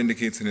Rahad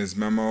indicates in his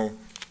memo,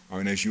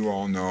 and as you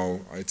all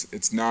know,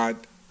 it's not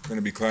going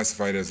to be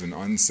classified as an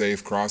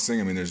unsafe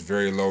crossing. I mean, there's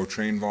very low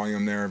train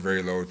volume there,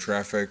 very low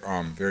traffic,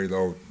 very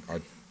low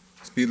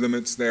speed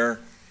limits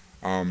there.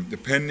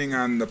 Depending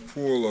on the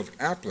pool of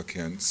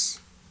applicants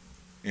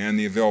and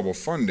the available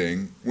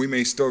funding, we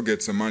may still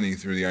get some money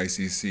through the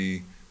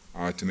ICC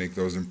to make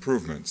those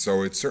improvements.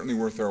 So it's certainly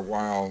worth our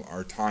while,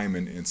 our time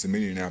in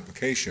submitting an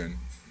application.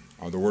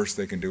 The worst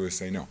they can do is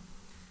say no.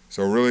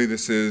 So really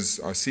this is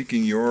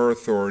seeking your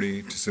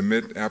authority to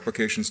submit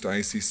applications to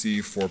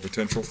ICC for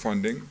potential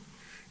funding,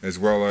 as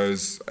well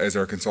as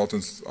our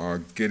consultants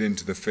get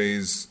into the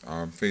phase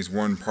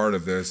 1 part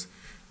of this,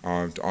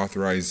 to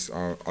authorize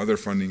other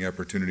funding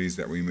opportunities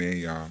that we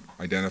may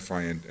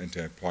identify and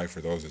to apply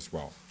for those as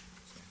well.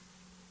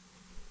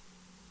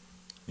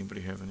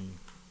 Anybody have any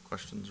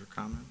questions or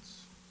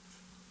comments?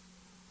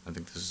 I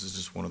think this is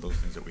just one of those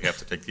things that we have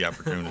to take the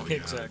opportunity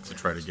to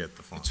try to get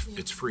the funds.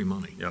 It's free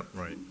money. Yep,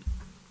 right.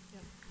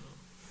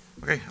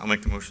 Okay, I'll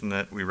make the motion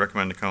that we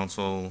recommend to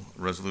council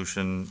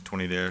resolution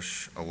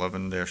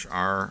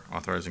 20-11-R,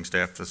 authorizing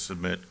staff to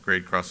submit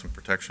grade crossing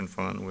protection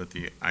fund with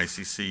the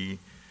ICC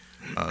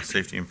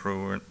safety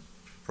improvement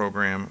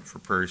program for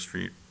Prairie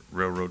Street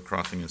Railroad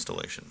crossing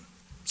installation.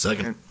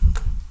 Second.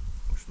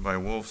 Motion by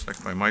Wolf,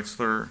 second by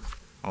Meitzler.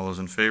 All those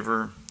in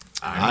favor?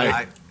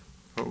 Aye.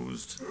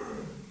 Opposed?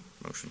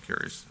 Motion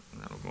carries,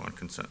 and that'll go on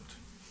consent.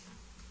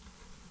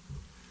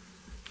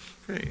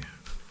 Okay,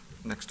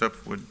 next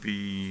up would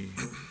be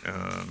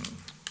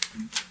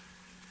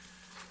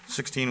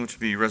 16, which would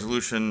be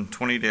resolution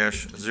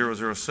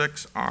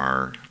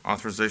 20-006R,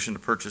 authorization to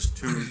purchase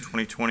two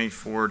 2020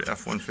 Ford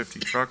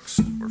F-150 trucks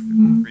for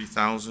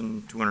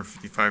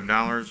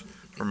 $53,255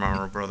 from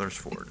Morrow Brothers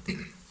Ford.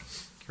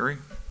 Kerry?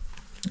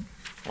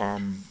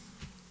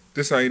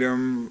 This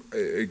item,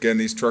 again,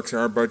 these trucks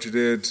are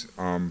budgeted.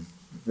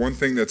 One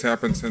thing that's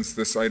happened since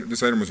this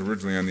item was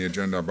originally on the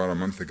agenda about a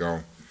month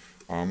ago,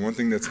 one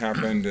thing that's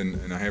happened,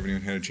 and I haven't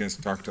even had a chance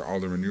to talk to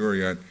Alderman Ure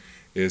yet,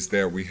 is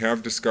that we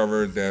have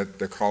discovered that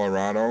the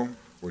Colorado,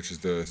 which is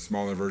the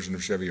smaller version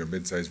of Chevy or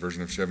mid-sized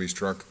version of Chevy's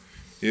truck,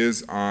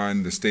 is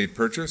on the state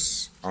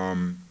purchase,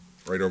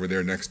 right over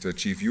there next to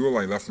Chief Ewell.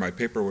 I left my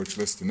paper which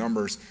lists the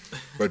numbers,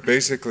 but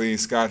basically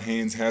Scott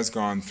Haynes has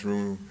gone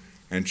through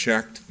and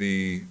checked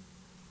the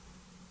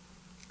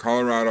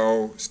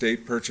Colorado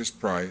state purchase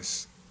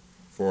price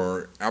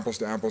for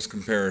apples-to-apples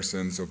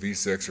comparisons, so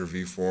V6 or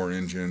V4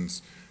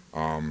 engines,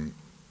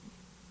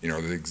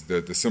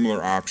 the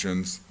similar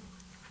options,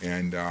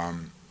 and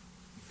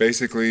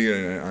basically,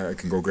 I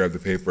can go grab the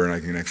paper and I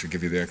can actually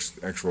give you the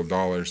actual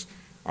dollars,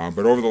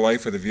 but over the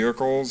life of the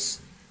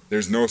vehicles,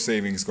 there's no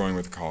savings going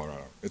with the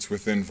Colorado. It's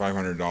within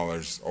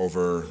 $500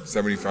 over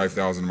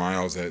 75,000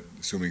 miles at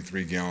assuming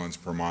 3 gallons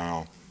per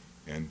mile,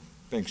 and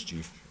thanks,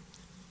 Chief.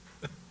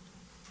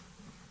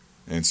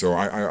 And so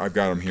I've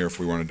got them here if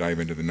we want to dive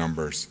into the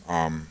numbers.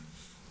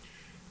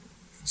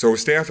 So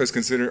staff has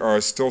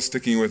still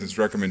sticking with its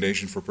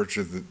recommendation for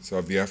purchase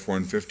of the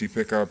F-150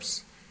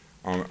 pickups.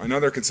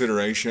 Another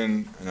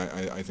consideration, and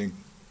I think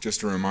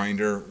just a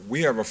reminder,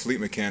 we have a fleet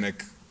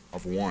mechanic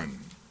of one,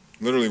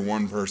 literally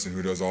one person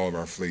who does all of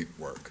our fleet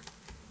work.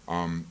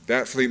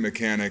 That fleet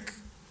mechanic,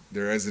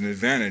 there is an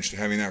advantage to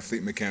having that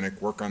fleet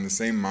mechanic work on the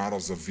same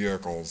models of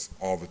vehicles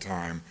all the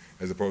time,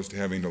 as opposed to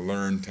having to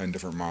learn 10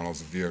 different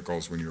models of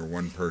vehicles when you're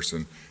one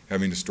person,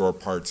 having to store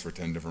parts for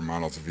 10 different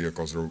models of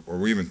vehicles,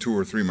 or even 2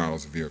 or 3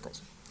 models of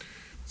vehicles.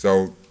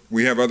 So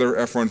we have other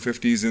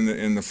F-150s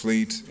in the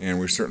fleet, and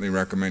we're certainly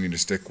recommending to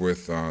stick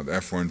with the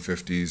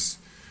F-150s.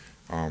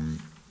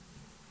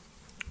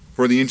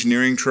 For the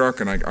engineering truck,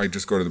 and I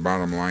just go to the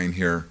bottom line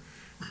here,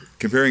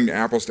 comparing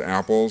apples to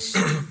apples,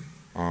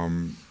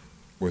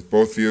 with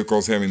both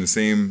vehicles having the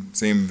same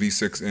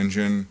V6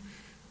 engine,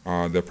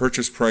 the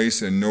purchase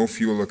price and no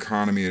fuel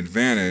economy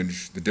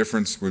advantage, the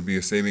difference would be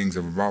a savings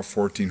of about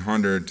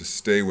 $1,400 to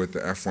stay with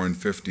the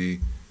F-150.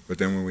 But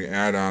then when we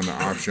add on the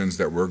options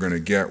that we're going to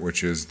get,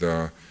 which is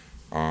the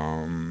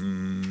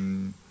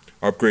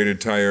upgraded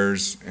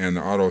tires and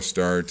the auto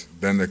start,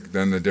 then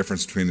the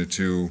difference between the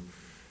two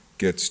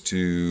gets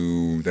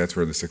to, that's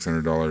where the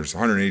 $600,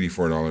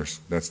 $184,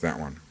 that's that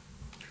one.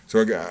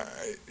 So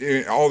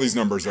all these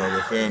numbers are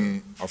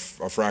within a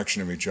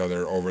fraction of each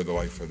other over the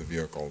life of the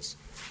vehicles.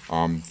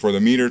 For the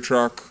meter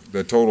truck,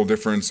 the total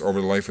difference over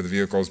the life of the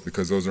vehicles,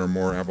 because those are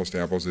more apples to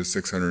apples, is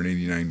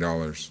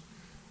 $689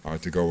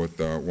 to go with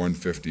the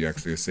 150,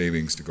 actually a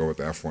savings to go with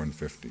the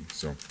F-150.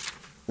 So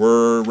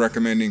we're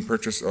recommending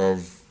purchase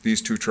of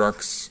these two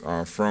trucks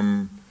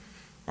from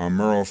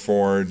Merle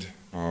Ford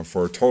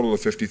for a total of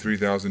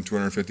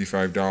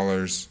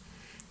 $53,255,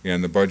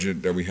 and the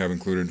budget that we have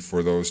included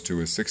for those two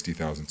is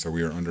 $60,000, so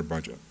we are under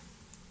budget.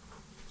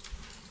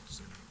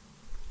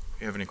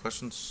 You have any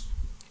questions?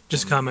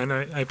 Just comment,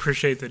 I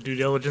appreciate the due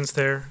diligence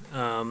there.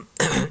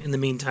 In the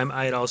meantime,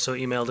 I had also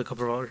emailed a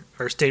couple of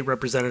our state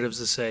representatives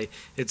to say,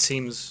 it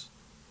seems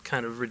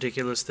kind of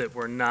ridiculous that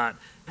we're not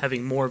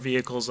having more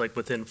vehicles like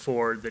within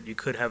Ford, that you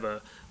could have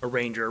a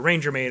Ranger. A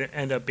Ranger may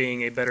end up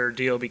being a better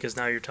deal because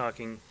now you're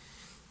talking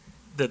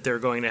that they're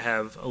going to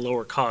have a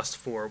lower cost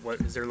for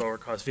what is their lower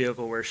cost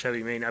vehicle, where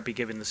Chevy may not be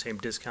giving the same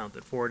discount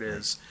that Ford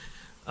is.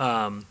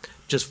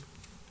 Just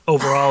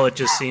overall, it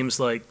just seems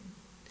like,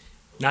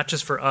 not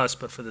just for us,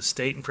 but for the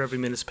state and for every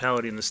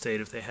municipality in the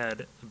state, if they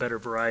had a better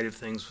variety of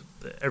things,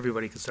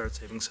 everybody could start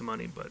saving some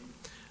money. But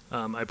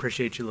I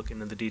appreciate you looking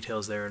into the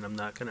details there, and I'm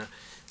not going to,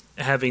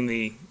 having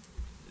the,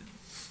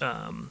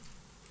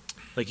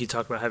 like you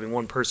talked about, having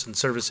one person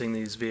servicing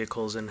these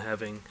vehicles and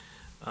having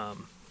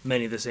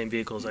many of the same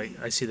vehicles,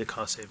 I see the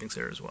cost savings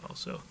there as well.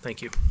 So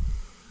thank you.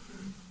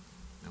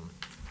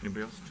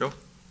 Anybody else? Joe?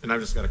 And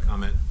I've just got a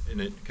comment, and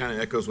it kind of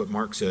echoes what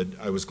Mark said.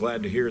 I was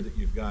glad to hear that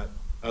you've got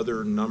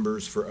other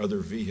numbers for other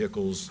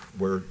vehicles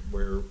where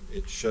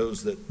it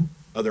shows that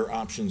other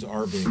options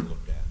are being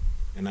looked at.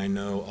 And I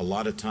know a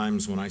lot of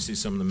times when I see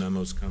some of the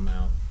memos come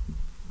out,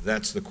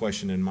 that's the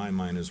question in my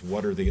mind is,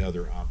 what are the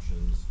other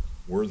options?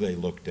 Were they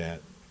looked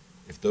at?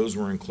 If those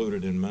were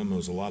included in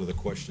memos, a lot of the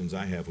questions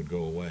I have would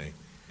go away.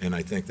 And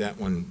I think that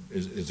one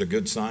is a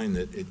good sign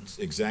that it's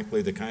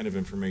exactly the kind of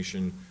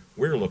information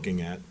we're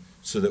looking at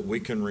so that we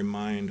can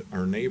remind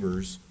our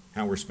neighbors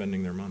how we're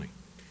spending their money.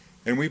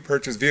 And we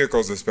purchase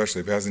vehicles,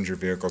 especially passenger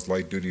vehicles,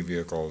 light-duty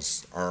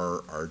vehicles,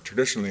 are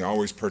traditionally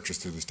always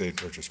purchased through the state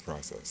purchase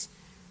process.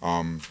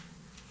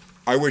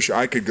 I wish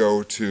I could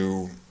go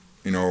to,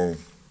 the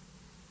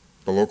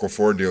local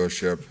Ford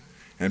dealership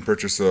and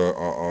purchase an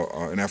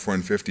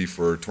F-150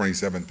 for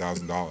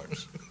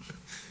 $27,000.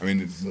 I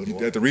mean,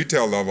 at the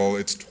retail level,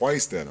 it's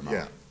twice that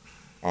amount.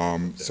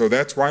 Yeah. So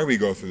that's why we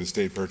go through the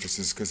state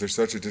purchases, because there's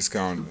such a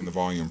discount in the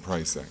volume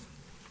pricing.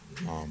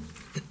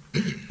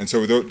 And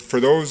so for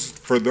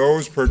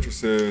those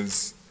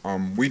purchases,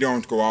 we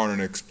don't go out and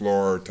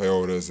explore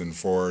Toyotas and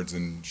Fords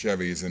and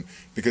Chevys, and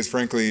because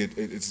frankly,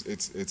 it's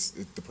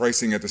the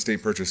pricing at the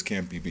state purchase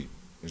can't be beat.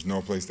 There's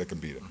no place that can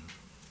beat it.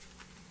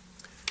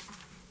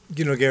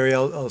 Gary,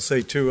 I'll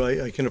say too,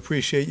 I can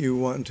appreciate you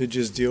wanting to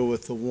just deal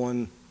with the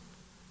one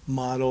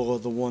model or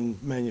the one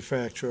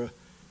manufacturer.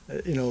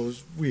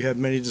 We have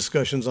many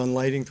discussions on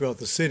lighting throughout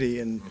the city,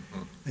 and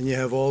you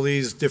have all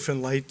these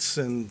different lights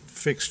and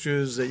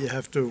fixtures that you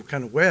have to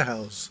kind of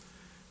warehouse,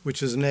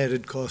 which is an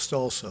added cost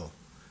also.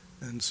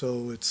 And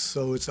so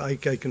I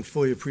can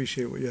fully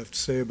appreciate what you have to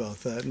say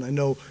about that. And I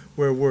know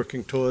we're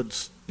working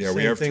towards Yeah,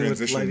 we have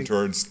transitioned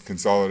towards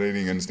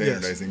consolidating and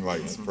standardizing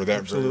lights for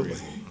that very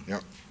reason.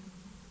 Yep.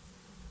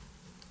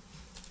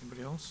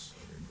 Anybody else?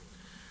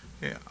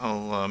 Okay,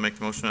 I'll make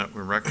the motion that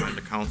we recommend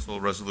to council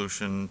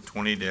resolution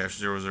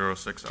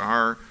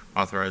 20-006R,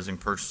 authorizing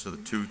purchase of the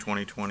two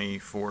 2020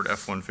 Ford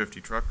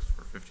F-150 trucks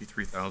for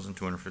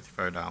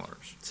 $53,255.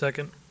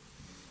 Second.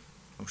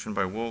 Motion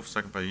by Wolf,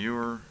 second by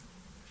Ewer.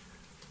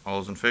 All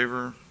those in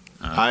favor?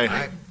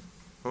 Aye.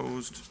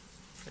 Opposed?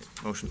 Okay,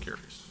 motion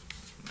carries.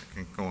 That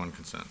can go on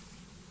consent.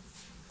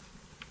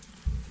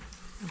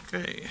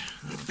 Okay,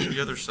 the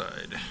other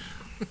side.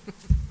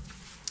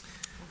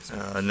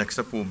 Next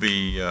up will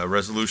be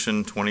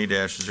Resolution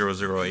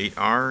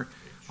 20-008R,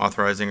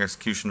 authorizing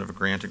execution of a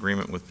grant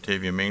agreement with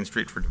Batavia Main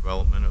Street for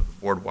development of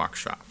boardwalk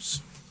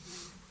shops.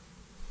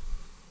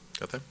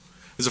 Got that?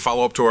 As a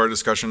follow-up to our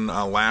discussion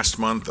last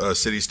month,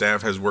 city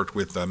staff has worked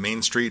with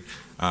Main Street,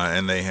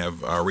 and they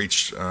have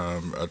reached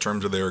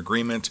terms of their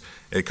agreement.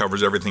 It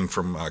covers everything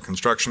from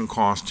construction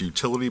costs to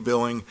utility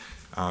billing,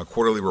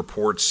 quarterly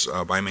reports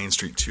by Main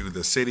Street to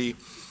the city.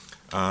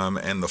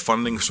 And the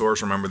funding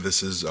source, remember,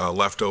 this is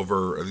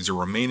leftover, these are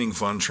remaining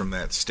funds from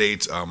that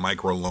state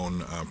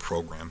microloan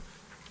program.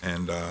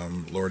 And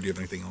Laura, do you have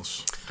anything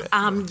else?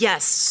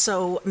 Yes,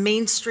 so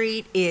Main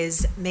Street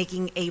is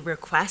making a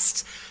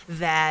request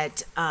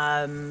that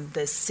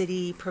the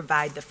city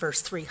provide the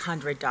first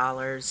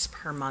 $300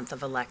 per month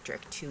of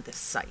electric to the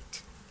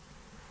site.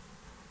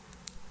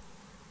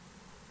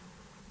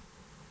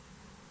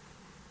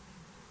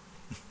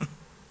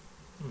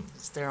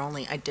 It's their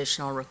only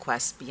additional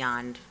request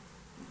beyond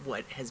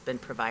what has been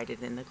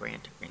provided in the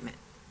grant agreement.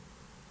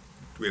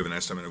 Do we have an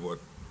estimate of what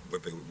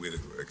we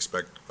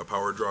expect a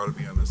power draw to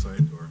be on the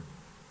site, or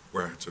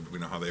where, so do we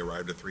know how they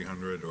arrived at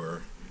 300,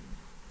 or?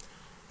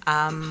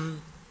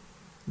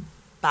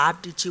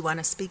 Bob, did you want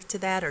to speak to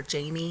that, or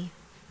Jamie?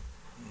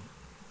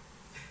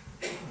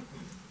 The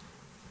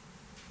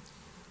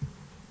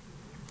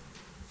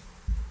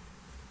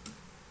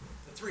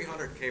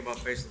 300 came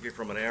up basically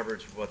from an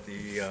average of what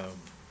the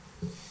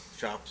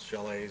shops,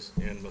 chalets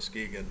in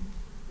Muskegon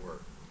were.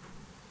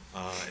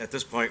 At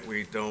this point,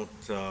 we don't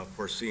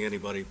foresee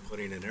anybody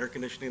putting in air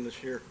conditioning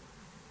this year.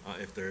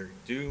 If they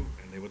do,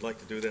 and they would like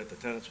to do that, the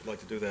tenants would like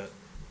to do that,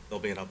 there'll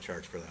be an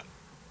upcharge for that.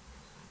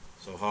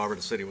 So however,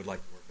 the city would like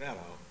to work that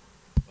out,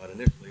 but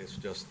initially it's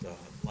just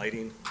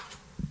lighting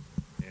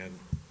and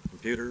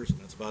computers, and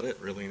that's about it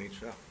really in each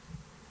shop.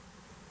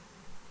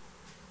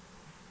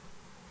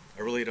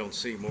 I really don't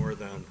see more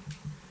than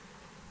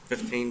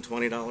 $15,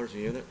 $20 a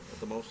unit at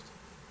the most.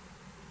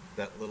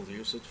 That little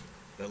usage,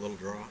 that little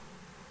draw.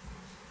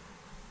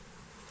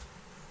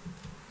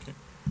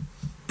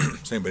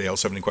 Does anybody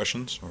else have any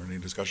questions or any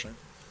discussion?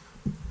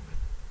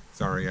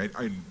 Sorry,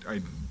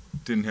 I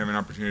didn't have an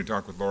opportunity to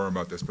talk with Laura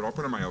about this, but I'll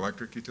put on my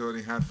electric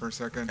utility hat for a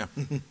second.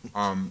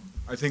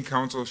 I think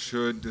council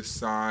should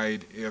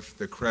decide if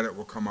the credit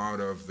will come out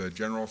of the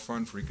general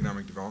fund for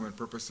economic development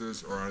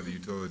purposes or out of the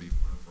utility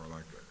fund for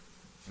electric.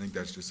 I think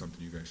that's just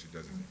something you guys should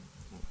designate.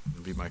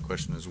 That'd be my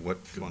question is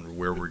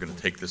where we're gonna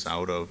take this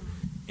out of.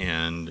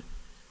 And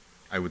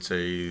I would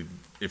say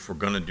if we're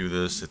gonna do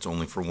this, it's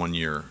only for 1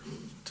 year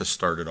to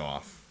start it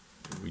off.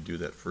 We do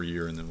that for a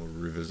year and then we'll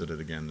revisit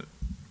it again at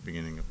the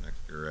beginning of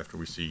next year after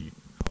we see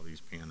how these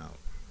pan out.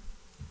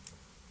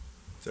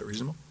 Is that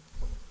reasonable?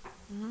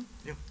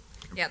 Yeah.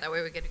 Yeah, that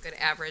way we get a good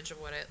average of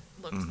what it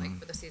looks like Mhm.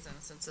 for the season,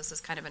 since this is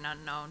kind of an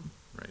unknown.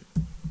 Right.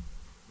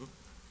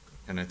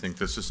 And I think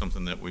this is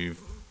something that we've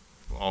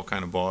all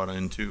kind of bought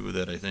into,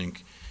 that I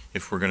think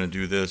if we're gonna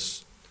do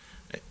this,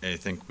 I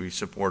think we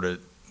support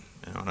it.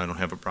 You know, and I don't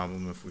have a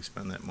problem if we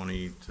spend that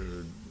money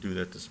to do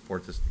that, to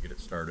support this, to get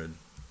it started.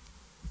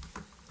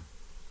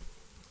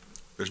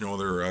 There's no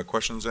other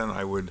questions then,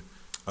 I would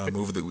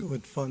move that we,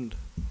 Would fund.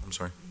 I'm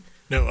sorry.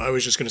 No, I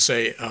was just going to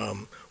say,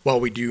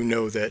 while we do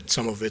know that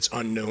some of it's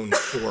unknown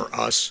for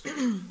us,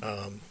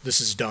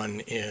 this is done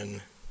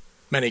in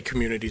many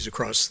communities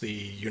across the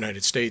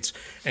United States.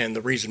 And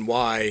the reason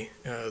why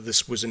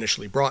this was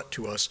initially brought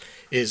to us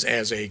is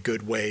as a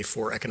good way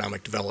for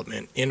economic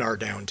development in our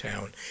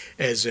downtown,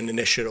 as an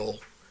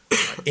initial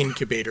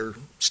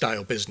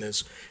incubator-style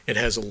business. It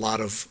has a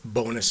lot of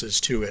bonuses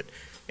to it.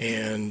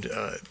 And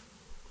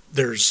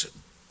there's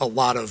a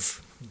lot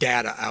of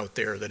data out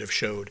there that have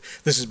showed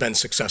this has been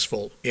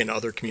successful in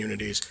other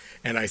communities.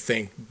 And I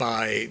think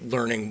by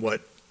learning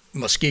what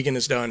Muskegon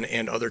has done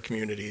and other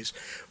communities,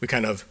 we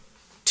kind of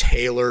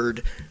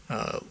tailored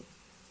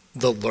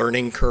the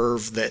learning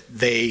curve that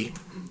they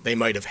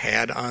might have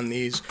had on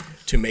these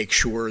to make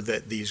sure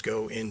that these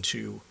go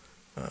into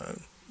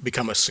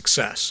become a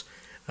success,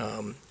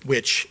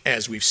 which,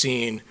 as we've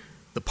seen,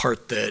 the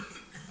part that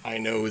I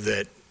know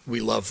that we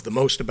love the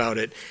most about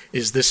it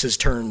is this has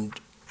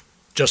turned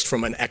just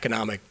from an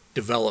economic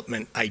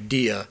development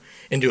idea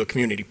into a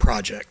community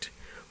project,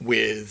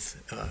 with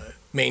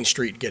Main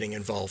Street getting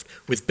involved,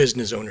 with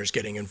business owners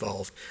getting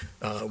involved,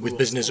 with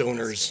business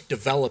owners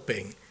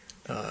developing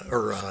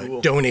or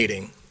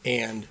donating,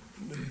 and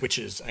which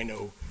is, I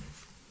know,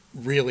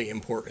 really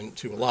important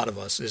to a lot of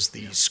us, is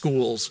the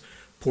schools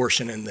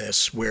portion in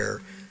this,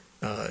 where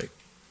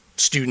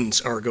students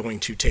are going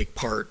to take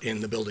part in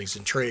the buildings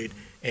and trade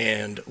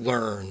and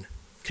learn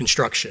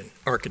construction,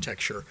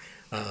 architecture.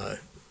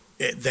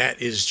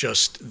 That is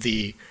just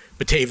the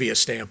Batavia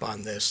stamp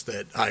on this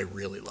that I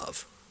really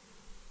love.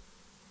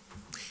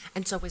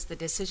 And so was the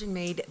decision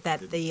made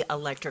that the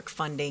electric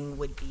funding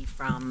would be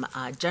from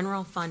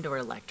general fund or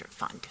electric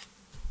fund?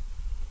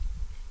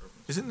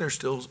 Isn't there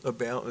still a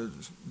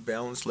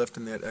balance left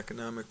in that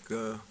economic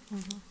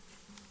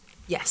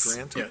Yes.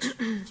 grant? Yes.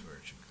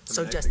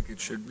 So I just think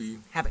it should be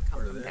have it come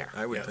part of from that, there.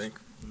 I would Yes. think.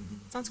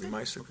 Sounds Be good.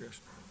 my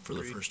suggestion. For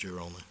the first year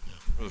only.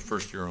 For the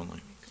first year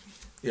only.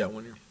 Yeah,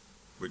 1 year.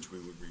 Which we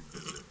would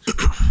revisit.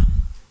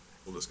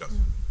 We'll discuss.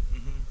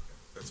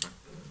 That's fine.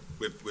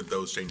 With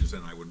those changes,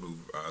 then I would move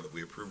that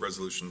we approve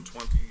Resolution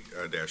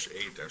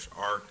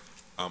 20-8-R,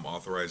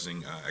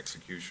 authorizing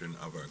execution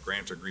of a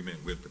grant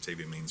agreement with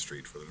Batavia Main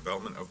Street for the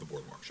development of the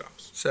boardwalk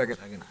shops. Second.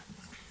 A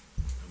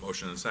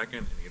motion and a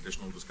second. Any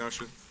additional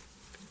discussion?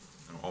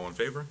 All in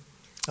favor?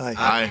 Aye.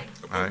 Aye.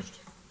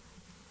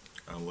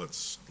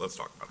 Opposed? Let's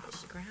talk about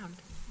this. Ground.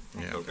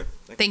 Yeah. Okay.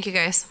 Thank you,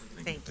 guys.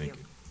 Thank you.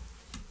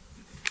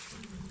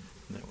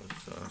 That was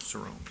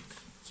Saron.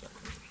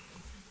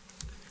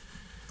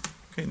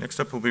 Okay, next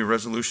up will be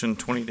Resolution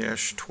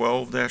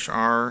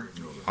 20-12-R,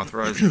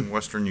 authorizing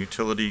Western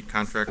Utility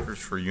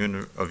Contractors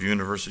of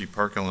University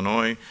Park,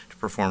 Illinois, to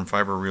perform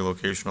fiber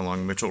relocation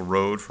along Mitchell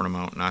Road for an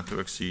amount not to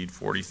exceed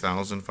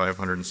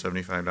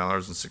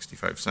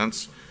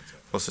 $40,575.65,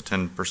 plus a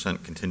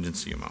 10%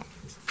 contingency amount.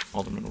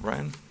 Alderman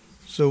O'Brien?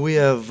 So we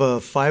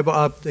have fiber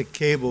optic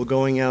cable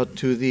going out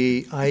to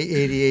the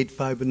I-88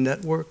 fiber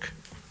network,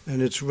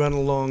 and it's run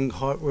along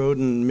Hart Road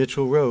and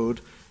Mitchell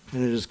Road,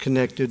 and it is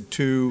connected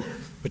to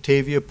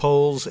Batavia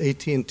poles,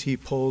 AT&T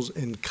poles,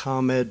 and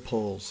ComEd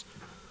poles.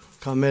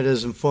 ComEd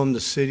has informed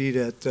the city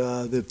that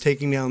they're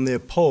taking down their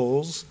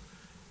poles,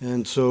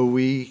 and so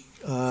we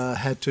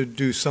had to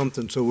do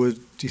something. So we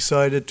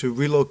decided to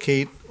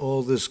relocate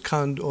all this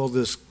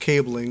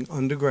cabling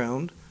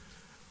underground.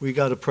 We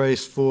got a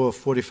price for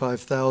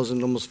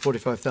 $45,000, almost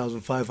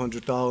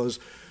 $45,500,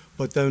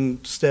 but then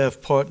staff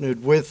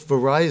partnered with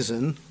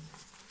Verizon,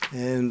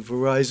 and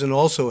Verizon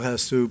also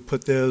has to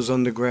put theirs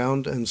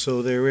underground, and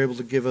so they were able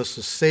to give us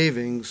a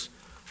savings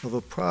of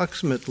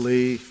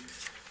approximately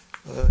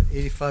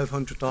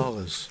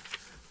 $8,500,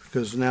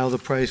 because now the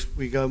price,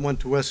 went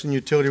to Western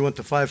Utility, went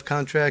to 5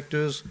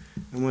 contractors,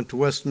 and went to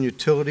Western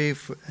Utility,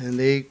 and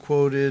they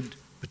quoted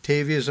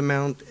Batavia's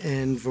amount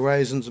and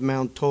Verizon's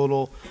amount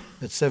total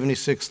at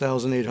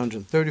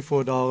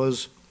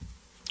 $76,834,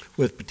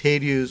 with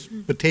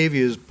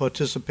Batavia's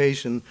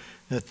participation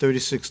at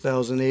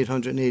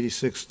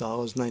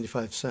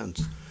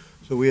 $36,886.95.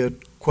 So we had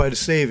quite a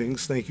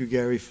savings. Thank you,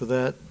 Gary, for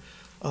that.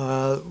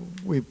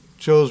 We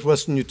chose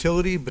Western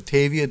Utility.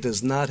 Batavia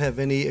does not have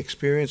any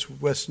experience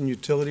with Western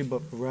Utility,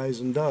 but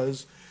Verizon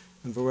does,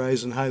 and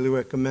Verizon highly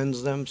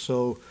recommends them,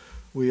 so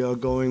we are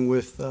going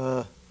with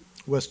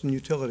Western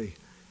Utility.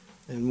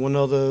 And one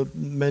other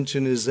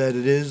mention is that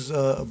it is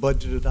a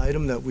budgeted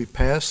item that we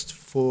passed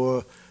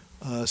for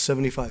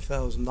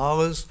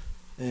 $75,000,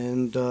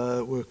 and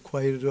we're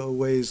quite a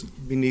ways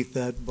beneath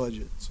that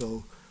budget.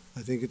 So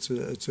I think it's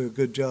a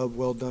good job,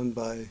 well done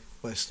by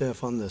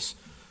staff on this.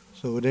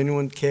 So would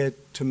anyone care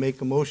to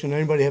make a motion?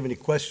 Anybody have any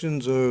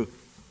questions or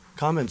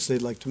comments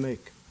they'd like to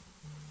make?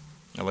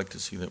 I'd like to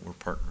see that we're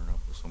partnering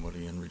up with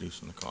somebody and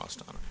reducing the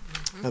cost on it.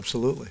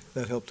 Absolutely.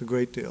 That helped a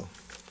great deal.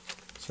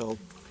 So,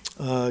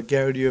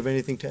 Gary, do you have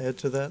anything to add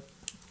to that?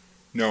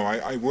 No,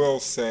 I will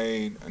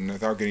say, and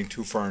without getting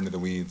too far into the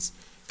weeds,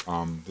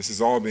 this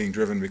is all being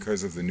driven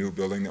because of the new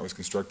building that was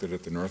constructed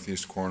at the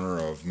northeast corner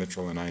of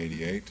Mitchell and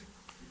I-88.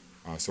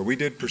 So we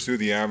did pursue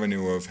the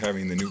avenue of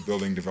having the new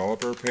building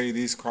developer pay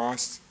these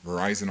costs.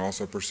 Verizon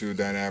also pursued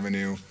that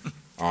avenue.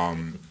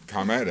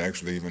 ComEd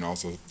actually even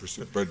also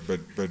pursued, but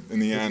in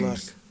the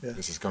end,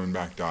 this is coming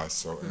back to us.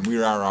 So, and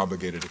we are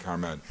obligated to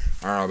ComEd.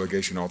 Our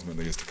obligation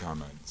ultimately is to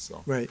ComEd,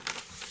 so. Right.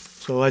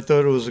 So I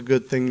thought it was a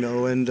good thing,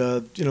 though, and,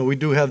 you know, we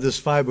do have this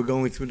fiber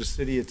going through the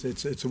city.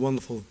 It's a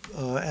wonderful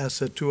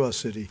asset to our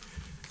city.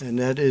 And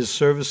that is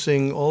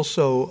servicing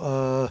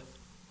also,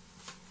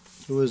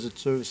 who is it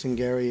servicing,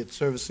 Gary? It's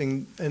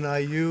servicing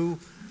NIU.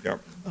 Yep.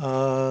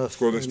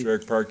 School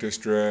district, park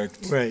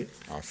district. Right.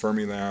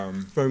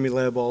 Fermilab.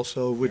 Fermilab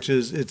also, which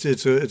is,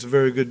 it's a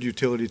very good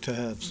utility to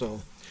have,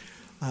 so.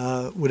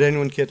 Would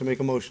anyone care to make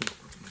a motion?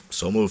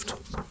 So moved.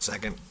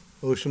 Second.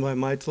 Motion by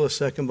Mitra,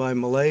 second by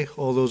Malay.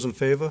 All those in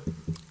favor?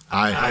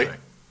 Aye.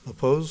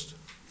 Opposed?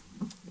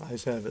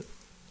 Ayes have it.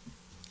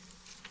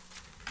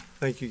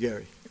 Thank you,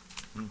 Gary.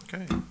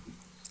 Okay.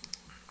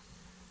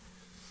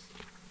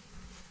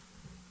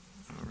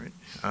 All right,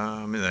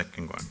 that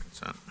can go on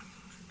consent.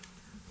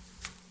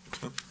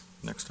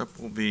 Next up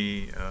will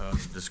be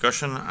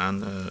discussion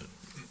on the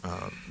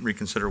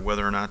reconsider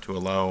whether or not to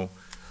allow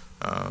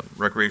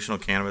recreational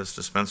cannabis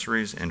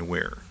dispensaries and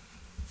where.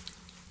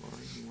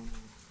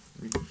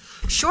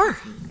 Sure.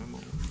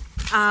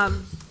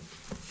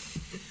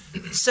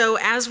 So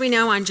as we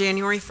know, on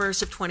January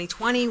 1st of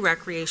 2020,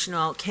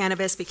 recreational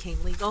cannabis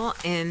became legal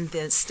in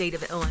the state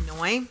of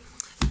Illinois.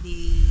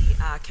 The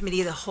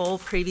Committee of the Whole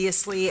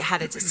previously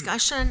had a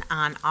discussion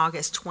on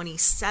August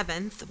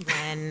 27th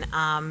when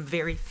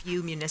very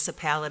few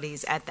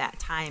municipalities at that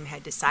time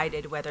had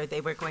decided whether they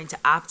were going to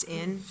opt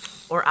in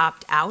or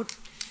opt out.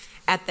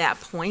 At that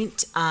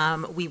point,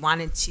 we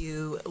wanted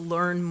to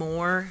learn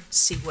more,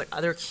 see what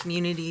other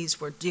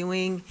communities were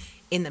doing.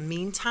 In the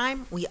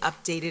meantime, we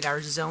updated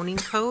our zoning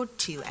code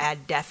to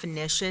add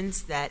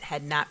definitions that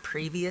had not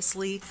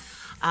previously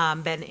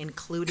been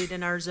included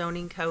in our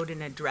zoning code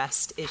and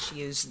addressed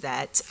issues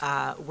that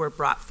were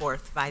brought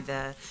forth by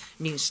the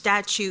new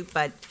statute,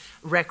 but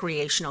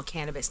recreational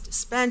cannabis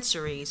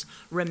dispensaries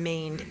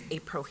remained a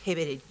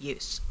prohibited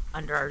use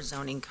under our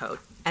zoning code.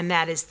 And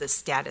that is the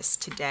status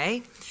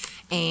today.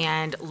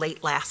 And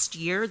late last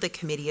year, the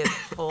Committee of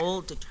the Whole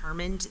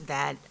determined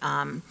that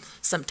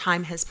some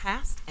time has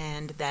passed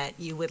and that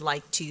you would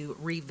like to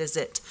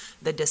revisit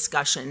the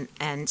discussion.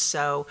 And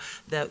so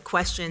the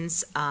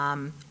questions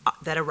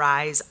that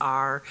arise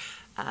are,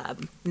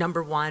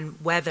 number one,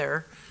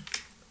 whether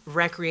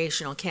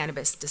recreational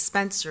cannabis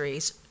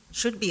dispensaries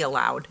should be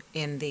allowed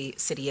in the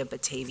city of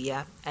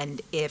Batavia,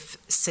 and if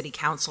City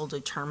Council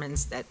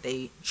determines that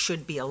they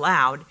should be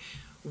allowed,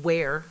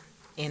 where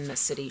in the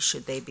city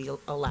should they be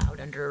allowed,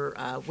 under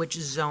which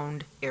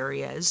zoned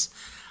areas?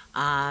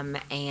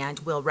 And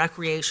will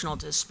recreational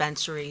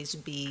dispensaries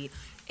be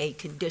a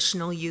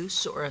conditional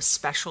use or a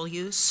special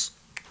use?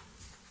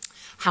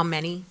 How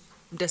many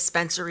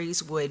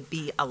dispensaries would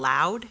be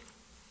allowed?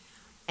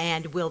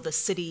 And will the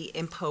city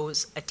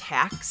impose a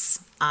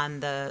tax on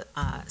the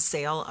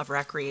sale of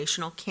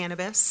recreational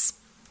cannabis?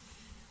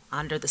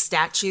 Under the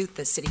statute,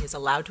 the city is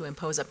allowed to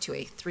impose up to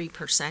a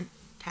 3%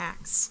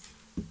 tax.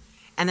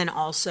 And then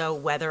also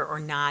whether or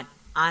not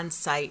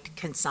on-site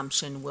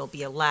consumption will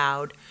be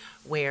allowed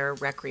where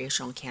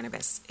recreational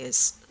cannabis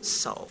is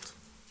sold.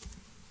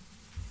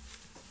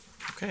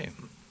 Okay.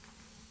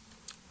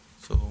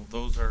 So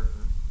those are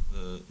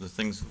the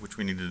things which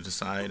we need to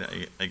decide.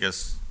 I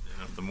guess,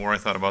 you know, the more I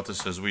thought about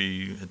this, as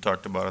we had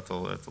talked about at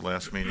the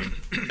last meeting,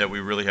 that we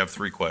really have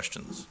three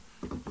questions.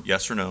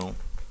 Yes or no,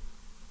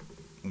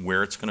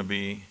 where it's going to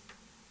be,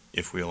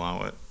 if we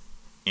allow it,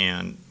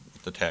 and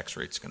what the tax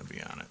rate's going to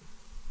be on it.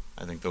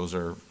 I think those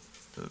are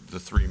the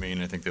three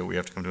main, I think, that we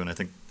have to come to. And I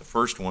think the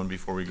first one,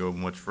 before we go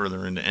much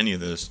further into any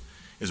of this,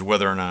 is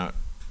whether or not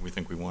we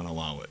think we want to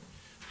allow it.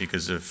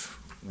 Because if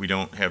we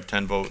don't have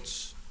 10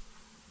 votes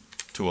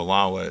to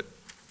allow it,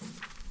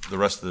 the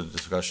rest of the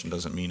discussion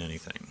doesn't mean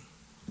anything.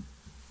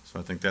 So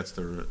I think that's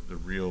the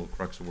real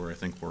crux of where I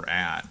think we're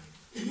at.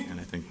 And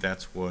I think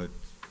that's what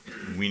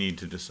we need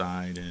to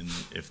decide. And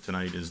if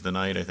tonight is the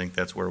night, I think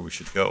that's where we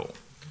should go.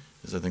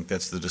 I think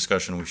that's the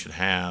discussion we should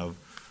have,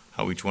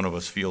 how each one of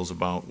us feels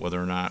about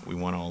whether or not we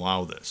want to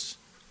allow this.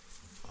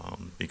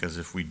 Because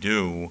if we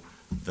do,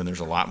 then there's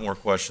a lot more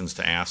questions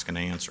to ask and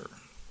answer.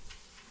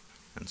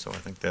 And so I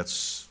think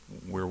that's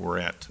where we're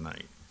at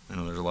tonight. I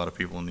know there's a lot of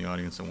people in the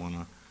audience that want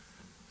to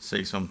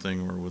say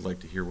something or would like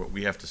to hear what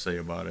we have to say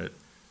about it.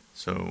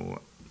 So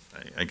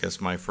I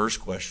guess my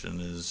first question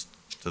is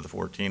to the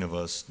 14 of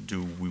us,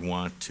 do we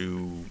want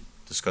to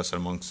discuss it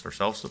amongst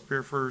ourselves up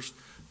here first?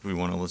 Do we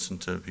want to listen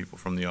to people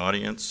from the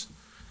audience,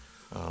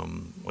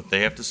 what they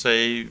have to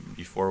say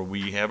before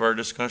we have our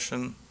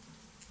discussion?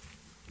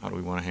 How do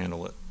we want to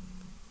handle it?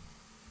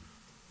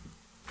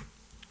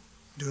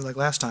 Do it like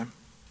last time.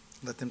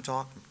 Let them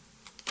talk,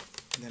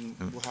 and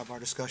then we'll have our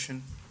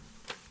discussion,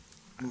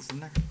 move from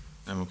there.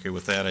 I'm okay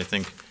with that. I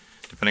think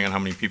depending on how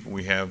many people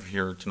we have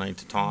here tonight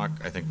to talk,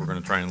 I think we're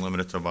going to try and limit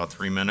it to about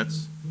 3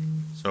 minutes.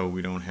 So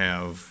we don't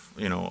have,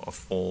 a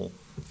full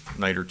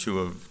night or two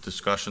of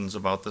discussions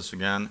about this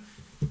again.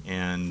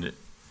 And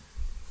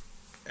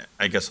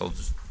I guess I'll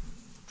just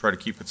try to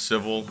keep it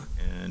civil,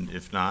 and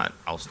if not,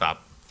 I'll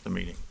stop the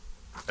meeting.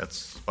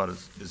 That's about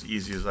as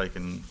easy as I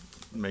can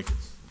make it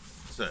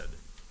said.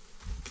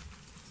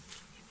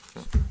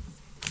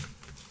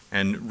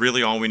 And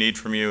really, all we need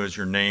from you is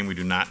your name. We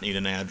do not need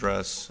an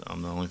address. The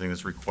only thing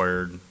that's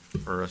required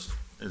for us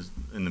is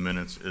in the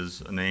minutes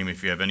is a name.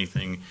 If you have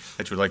anything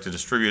that you would like to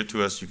distribute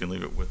to us, you can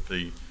leave it with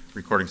the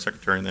recording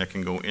secretary, and that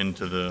can go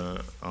into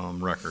the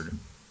record.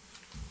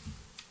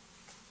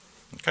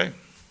 Okay.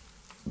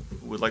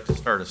 Who would like to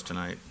start us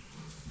tonight?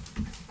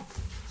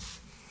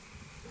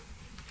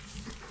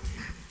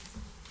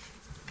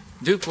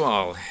 Duke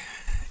Wall,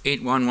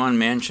 811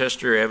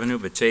 Manchester Avenue,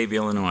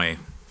 Batavia, Illinois.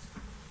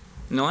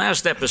 In the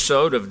last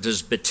episode of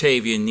Does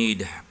Batavia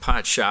Need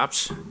Pot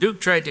Shops,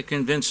 Duke tried to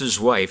convince his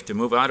wife to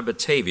move out of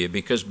Batavia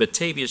because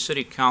Batavia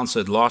City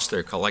Council had lost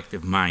their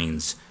collective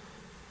minds.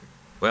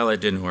 Well, it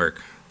didn't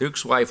work.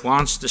 Duke's wife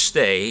wants to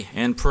stay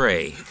and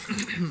pray.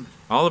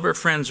 All of her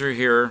friends are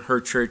here,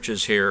 her church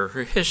is here,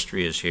 her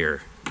history is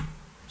here.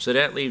 So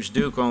that leaves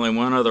Duke only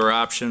one other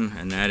option,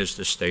 and that is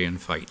to stay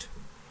and fight.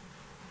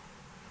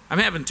 I'm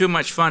having too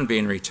much fun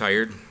being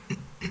retired.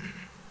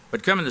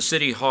 But coming to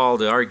City Hall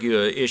to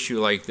argue an issue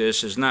like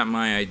this is not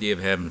my idea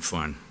of having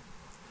fun.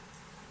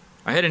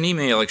 I had an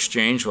email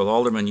exchange with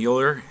Alderman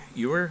Ewer,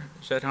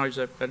 is that how is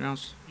that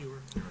pronounced? Ewer,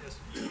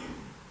 yes.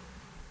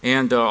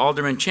 And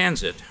Alderman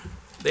Chanzit.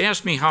 They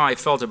asked me how I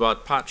felt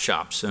about pot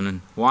shops and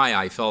why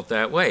I felt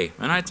that way.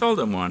 And I told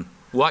them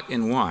what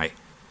and why.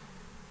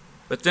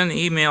 But then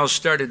the emails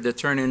started to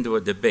turn into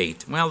a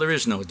debate. Well, there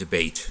is no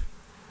debate.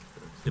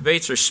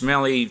 Debates are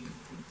smelly,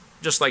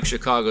 just like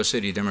Chicago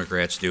City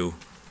Democrats do.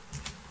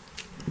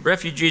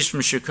 Refugees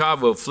from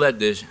Chicago fled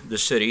the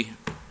city,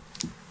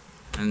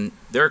 and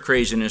their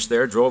craziness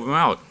there drove them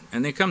out.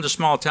 And they come to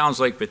small towns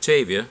like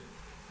Batavia,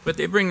 but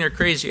they bring their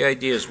crazy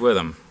ideas with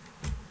them.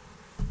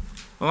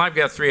 Well, I've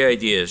got 3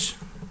 ideas.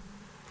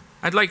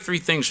 I'd like 3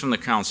 things from the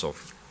council.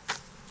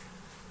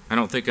 I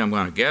don't think I'm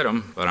going to get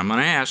them, but I'm going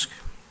to ask.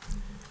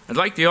 I'd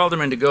like the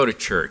aldermen to go to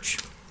church.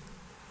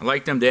 I'd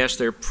like them to ask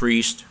their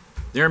priest,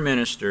 their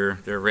minister,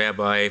 their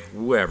rabbi,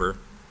 whoever,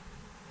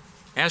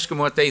 ask them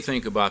what they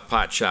think about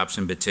pot shops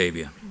in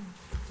Batavia.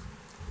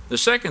 The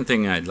second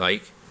thing I'd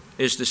like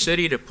is the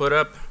city to put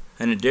up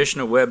an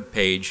additional web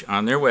page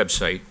on their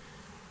website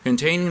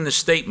containing the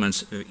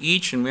statements of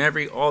each and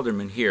every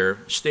alderman here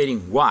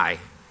stating why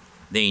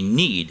they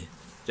need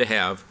to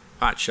have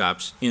pot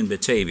shops in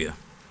Batavia.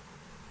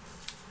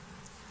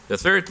 The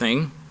third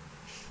thing,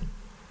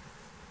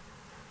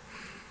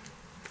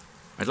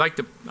 I'd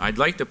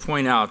like to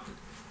point out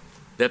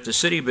that the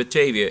city of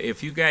Batavia,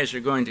 if you guys are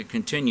going to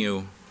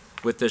continue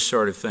with this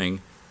sort of thing,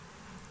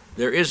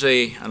 there is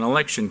an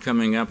election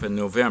coming up in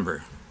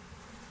November,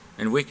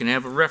 and we can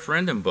have a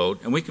referendum vote,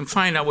 and we can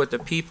find out what the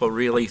people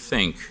really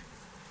think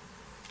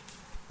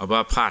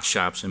about pot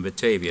shops in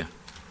Batavia.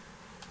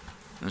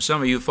 Now,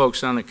 some of you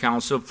folks on the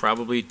council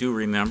probably do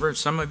remember,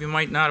 some of you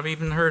might not have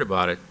even heard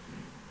about it,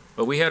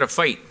 but we had a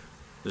fight.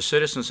 The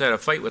citizens had a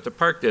fight with the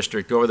Park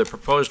District over the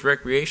proposed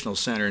recreational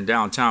center in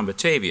downtown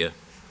Batavia.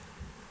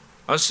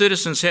 Us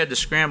citizens had to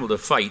scramble to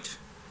fight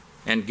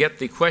and get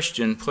the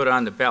question put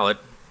on the ballot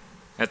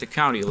at the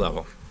county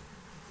level.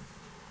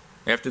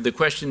 After the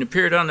question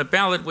appeared on the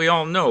ballot, we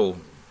all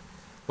know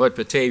what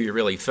Batavia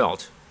really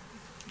felt.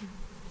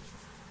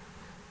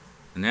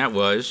 And that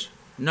was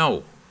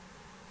no.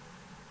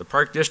 The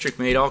Park District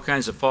made all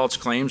kinds of false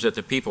claims that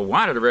the people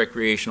wanted a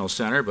recreational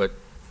center, but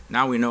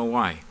now we know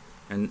why,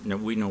 and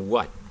we know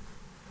what.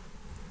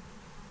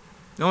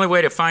 The only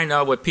way to find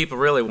out what people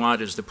really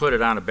want is to put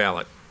it on a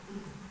ballot.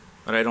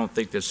 But I don't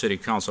think the city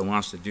council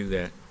wants to do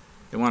that.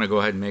 They want to go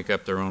ahead and make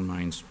up their own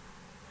minds.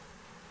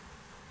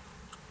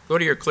 Go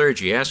to your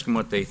clergy, ask them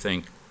what they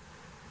think.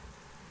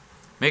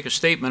 make a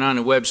statement on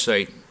the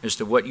website as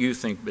to what you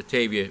think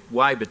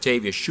why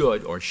Batavia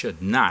should or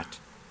should not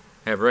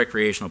have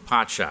recreational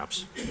pot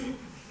shops,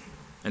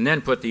 and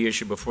then put the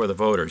issue before the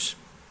voters.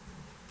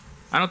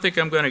 I don't think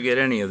I'm going to get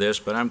any of this,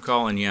 but I'm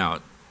calling you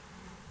out.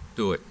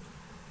 Do it.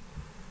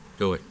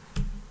 Do it.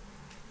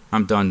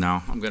 I'm done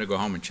now. I'm going to go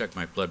home and check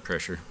my blood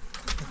pressure.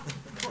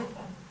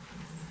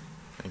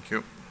 Thank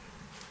you.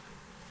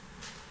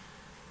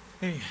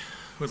 Hey,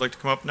 who would like to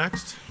come up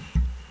next?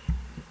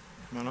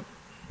 Come on up.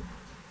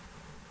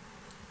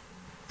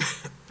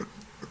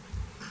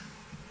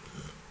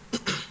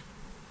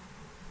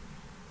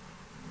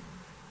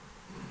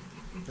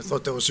 I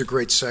thought that was a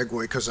great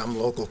segue because I'm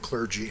local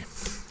clergy.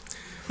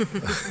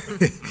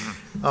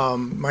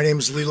 My name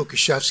is Lee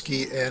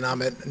Lukashevsky, and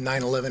I'm at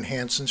 911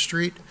 Hanson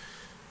Street.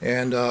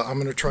 And I'm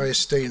going to try to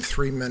stay in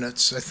 3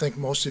 minutes. I think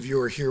most of you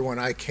are here when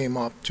I came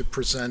up to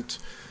present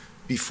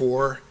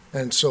before.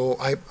 And so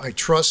I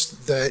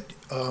trust that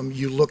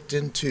you looked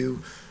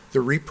into the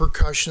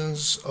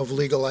repercussions of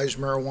legalized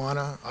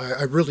marijuana.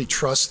 I really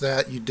trust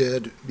that you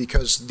did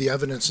because the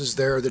evidence is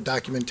there, the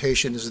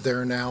documentation is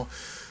there now.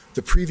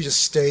 The previous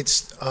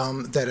states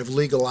that have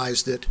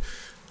legalized it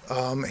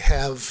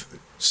have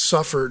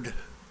suffered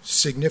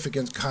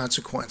significant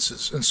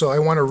consequences. And so I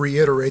want to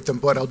reiterate them,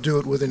 but I'll do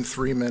it within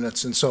 3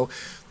 minutes. And so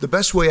the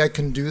best way I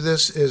can do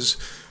this is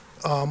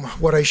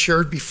what I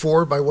shared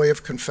before by way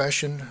of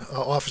confession.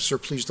 Officer,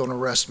 please don't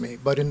arrest me.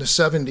 But in the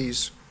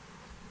 70s,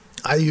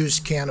 I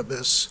used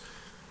cannabis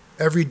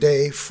every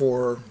day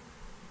for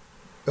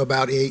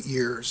about 8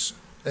 years.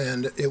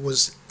 And it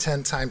was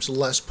 10 times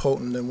less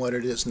potent than what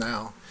it is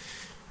now.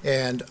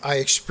 And I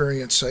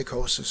experienced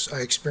psychosis.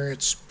 I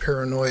experienced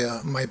paranoia.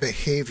 My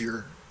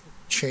behavior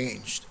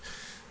changed.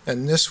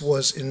 And this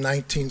was in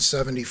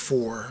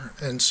 1974.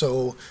 And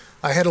so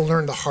I had to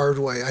learn the hard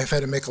way. I've had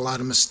to make a lot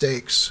of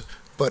mistakes,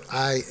 but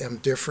I am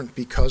different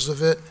because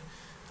of it.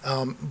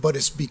 But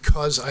it's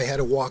because I had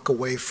to walk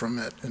away from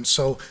it. And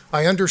so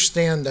I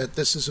understand that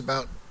this is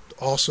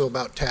also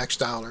about tax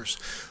dollars.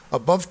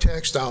 Above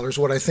tax dollars,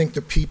 what I think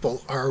the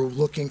people are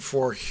looking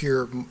for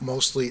here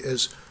mostly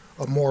is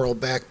a moral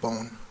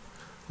backbone,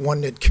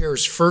 one that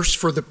cares first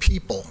for the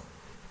people,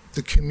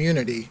 the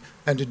community,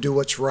 and to do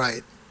what's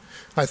right.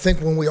 I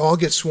think when we all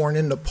get sworn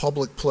into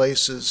public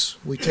places,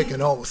 we take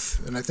an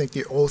oath, and I think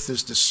the oath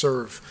is to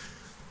serve.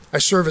 I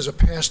serve as a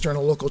pastor in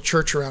a local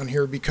church around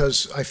here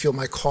because I feel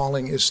my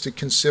calling is to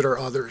consider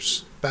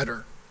others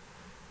better,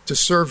 to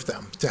serve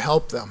them, to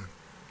help them.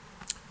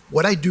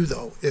 What I do,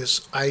 though,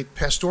 is I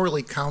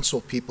pastorally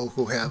counsel people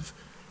who have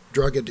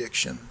drug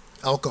addiction,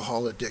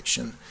 alcohol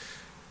addiction.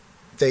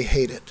 They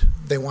hate it.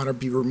 They want to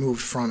be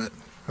removed from it.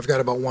 I've got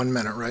about 1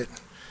 minute, right?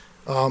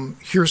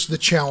 Here's the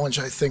challenge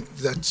I think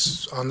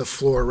that's on the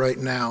floor right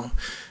now,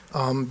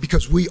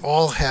 because we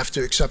all have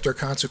to accept our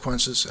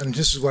consequences, and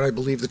this is what I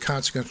believe the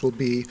consequence will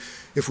be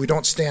if we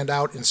don't stand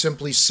out and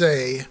simply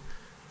say,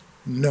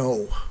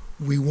 no,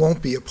 we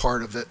won't be a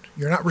part of it.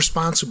 You're not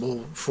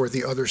responsible for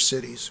the other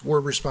cities. We're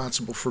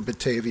responsible for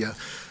Batavia.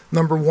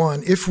 Number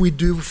one, if we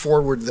do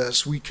forward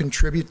this, we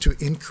contribute to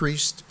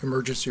increased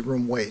emergency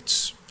room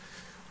waits.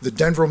 The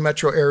Denver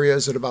metro area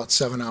is at about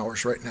 7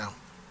 hours right now.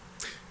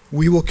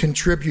 We will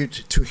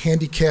contribute to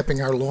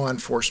handicapping our law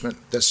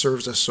enforcement that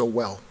serves us so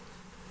well.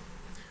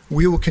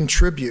 We will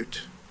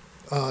contribute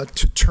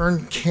to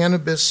turn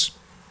cannabis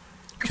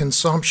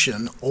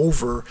consumption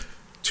over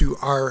to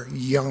our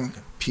young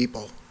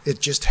people. It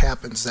just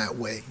happens that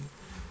way.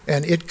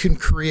 And it can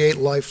create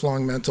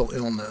lifelong mental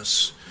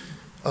illness.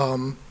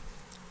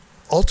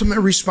 Ultimate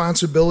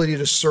responsibility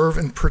to serve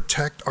and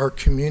protect our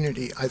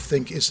community, I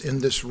think, is in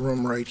this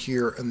room right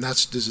here, and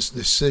that's the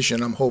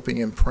decision I'm hoping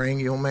and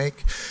praying you'll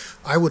make.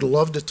 I would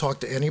love to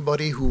talk to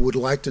anybody who would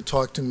like to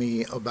talk to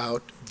me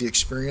about the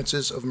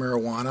experiences of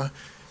marijuana.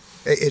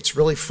 It's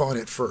really fun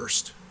at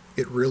first.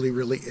 It really,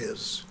 really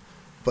is.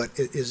 But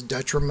it is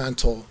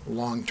detrimental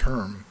long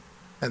term,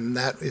 and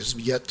that is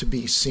yet to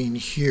be seen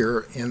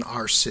here in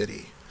our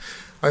city.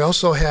 I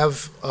also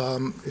have,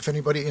 if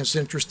anybody is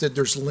interested,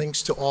 there's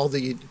links to all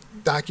the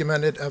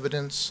documented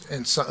evidence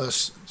and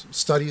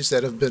studies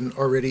that have been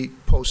already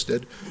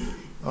posted.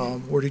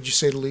 Where did you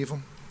say to leave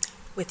them?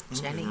 With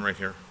Jenny. Right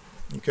here.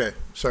 Okay,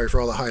 sorry for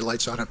all the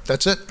highlights on it.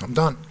 That's it, I'm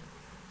done.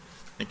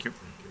 Thank you.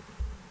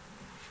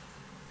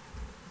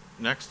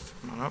 Next,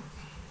 come on up.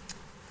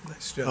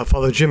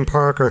 Father Jim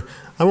Parker.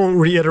 I won't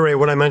reiterate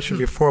what I mentioned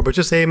before, but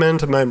just amen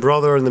to my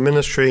brother in the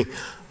ministry,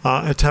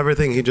 to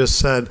everything he just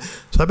said.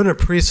 So I've been a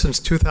priest since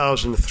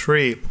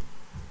 2003,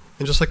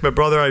 and just like my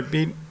brother, I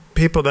meet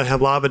people that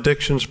have a lot of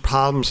addictions,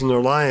 problems in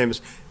their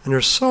lives, and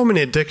there's so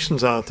many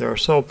addictions out there.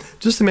 So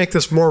just to make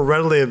this more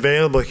readily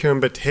available here in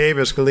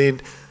Batavia is going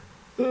to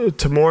lead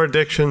to more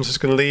addictions. It's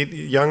going to lead,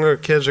 younger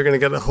kids are going to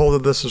get a hold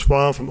of this as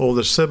well, from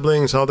older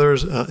siblings,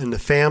 others in the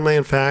family,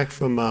 in fact,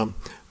 from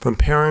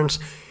parents.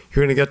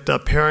 You're going to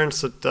get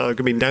parents that are going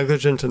to be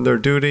negligent in their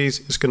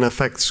duties. It's going to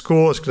affect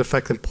school. It's going to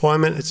affect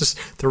employment. It's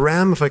just, the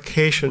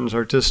ramifications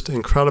are just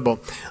incredible.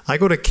 I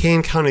go to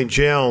Kane County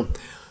Jail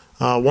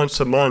once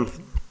a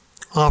month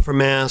offer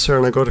mass there,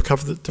 and I go to a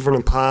couple of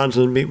different pods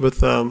and meet with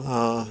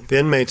the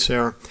inmates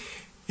there.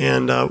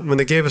 And when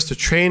they gave us the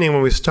training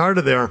when we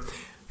started there,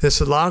 they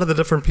said a lot of the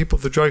different people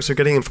with the drugs are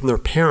getting them from their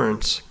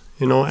parents,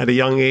 at a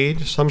young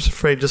age. So I'm just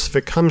afraid just if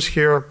it comes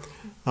here,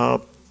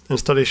 and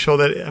studies show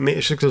that,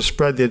 it's just going to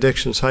spread the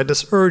addiction. So I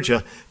just urge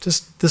you,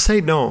 just to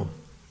say no.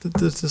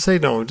 To say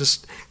no.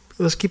 Just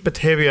let's keep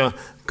Batavia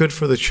good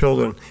for the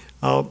children.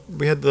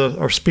 We had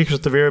our speakers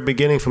at the very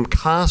beginning from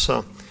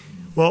CASA.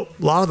 Well,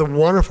 a lot of the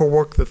wonderful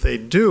work that they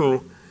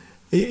do,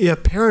 you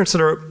have parents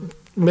that are,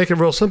 make it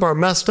real simple, are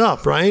messed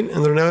up, right?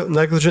 And they're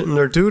negligent in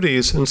their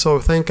duties. And so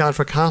thank God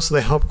for CASA,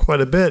 they help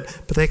quite a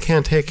bit, but they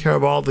can't take care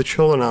of all the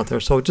children out there.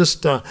 So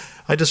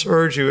I just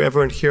urge you,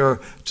 everyone here,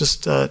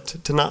 just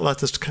to not let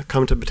this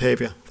come to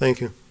Batavia.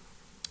 Thank you.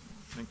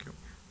 Thank you.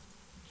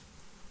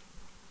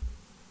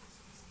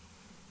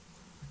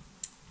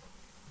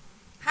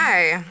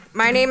 Hi,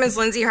 my name is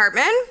Lindsay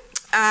Hartman.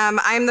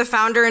 I'm the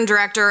founder and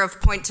director of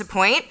Point to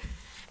Point,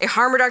 a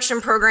harm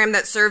reduction program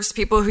that serves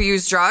people who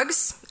use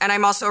drugs, and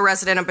I'm also a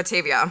resident of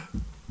Batavia.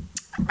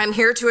 I'm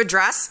here to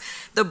address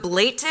the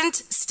blatant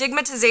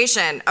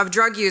stigmatization of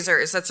drug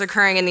users that's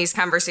occurring in these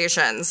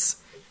conversations.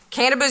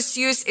 Cannabis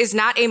use is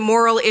not a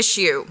moral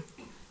issue.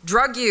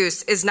 Drug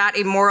use is not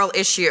a moral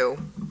issue.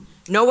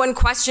 No one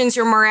questions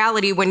your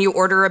morality when you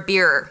order a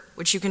beer,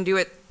 which you can do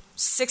at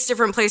 6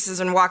 different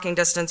places in walking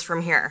distance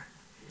from here.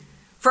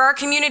 For our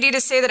community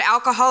to say that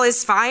alcohol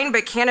is fine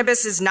but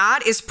cannabis is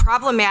not is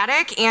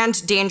problematic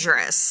and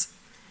dangerous.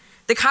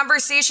 The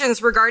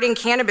conversations regarding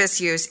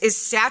cannabis use is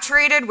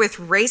saturated with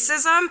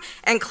racism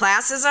and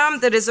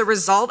classism that is a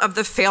result of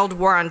the failed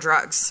war on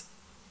drugs.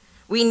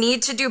 We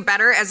need to do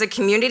better as a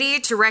community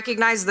to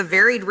recognize the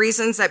varied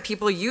reasons that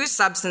people use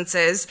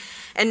substances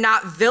and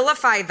not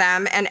vilify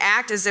them and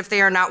act as if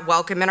they are not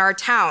welcome in our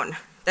town.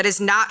 That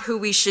is not who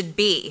we should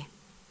be.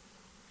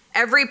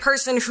 Every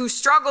person who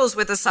struggles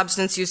with a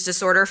substance use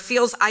disorder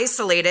feels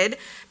isolated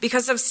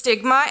because of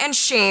stigma and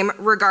shame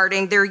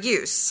regarding their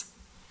use.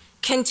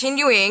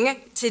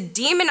 Continuing to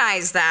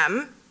demonize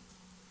them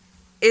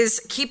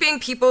is keeping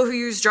people who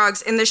use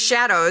drugs in the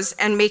shadows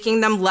and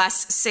making them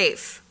less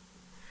safe.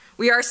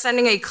 We are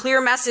sending a clear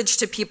message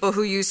to people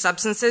who use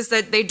substances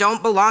that they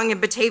don't belong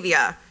in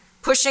Batavia,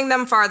 pushing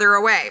them farther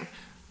away.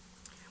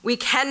 We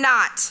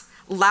cannot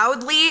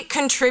loudly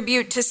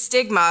contribute to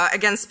stigma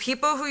against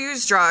people who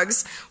use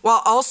drugs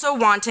while also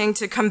wanting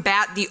to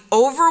combat the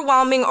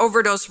overwhelming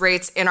overdose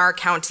rates in our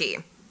county.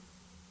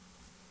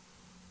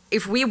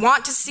 If we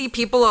want to see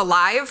people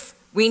alive,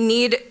 we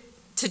need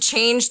to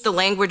change the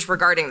language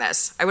regarding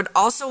this. I would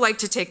also like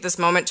to take this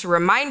moment to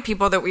remind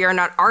people that we are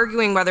not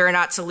arguing whether or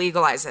not to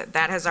legalize it.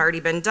 That has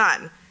already been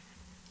done.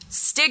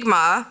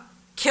 Stigma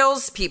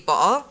kills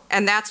people,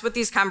 and that's what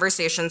these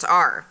conversations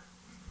are.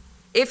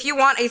 If you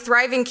want a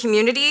thriving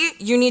community,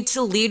 you need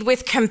to lead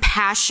with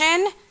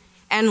compassion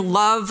and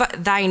love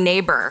thy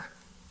neighbor.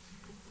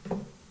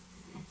 Thank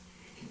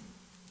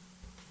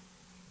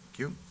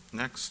you.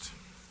 Next.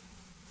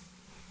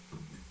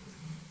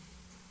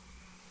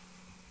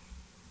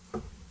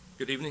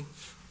 Good evening.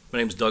 My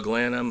name is Doug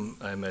Lanham.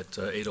 I'm at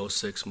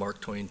 806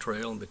 Mark Twain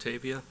Trail in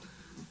Batavia.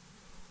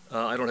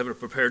 I don't have a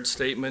prepared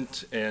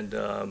statement, and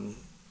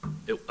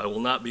I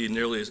will not be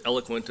nearly as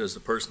eloquent as the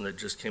person that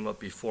just came up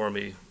before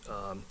me.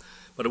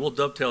 But I will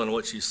dovetail on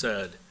what she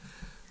said.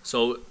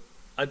 So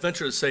I'd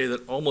venture to say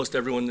that almost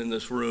everyone in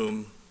this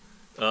room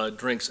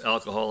drinks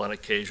alcohol on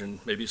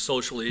occasion, maybe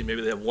socially,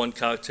 maybe they have one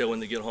cocktail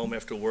when they get home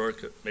after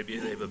work, maybe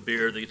they have a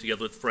beer, they get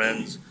together with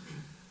friends,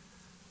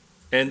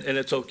 and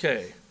it's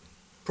okay.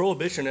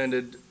 Prohibition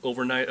ended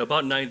overnight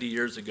about 90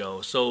 years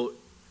ago, so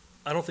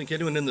I don't think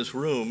anyone in this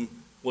room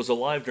was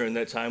alive during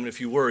that time, and if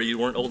you were, you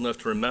weren't old enough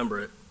to remember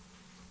it.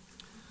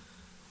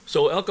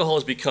 So alcohol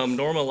has become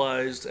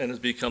normalized and has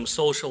become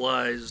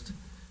socialized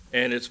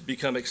and it's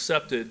become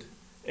accepted.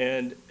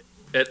 And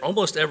at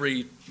almost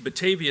every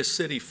Batavia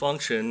City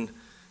function,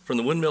 from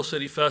the Windmill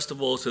City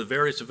Festival to the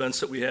various events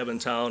that we have in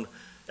town,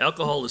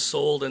 alcohol is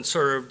sold and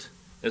served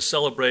and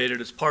celebrated.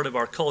 It's part of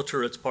our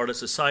culture. It's part of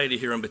society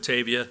here in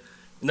Batavia.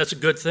 And that's a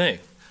good thing.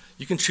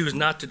 You can choose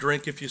not to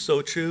drink if you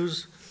so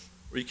choose,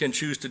 or you can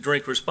choose to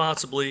drink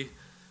responsibly.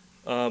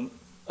 I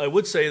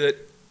would say that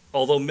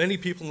although many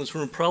people in this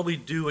room probably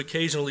do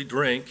occasionally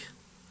drink,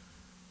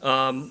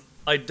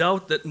 I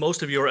doubt that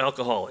most of you are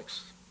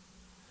alcoholics.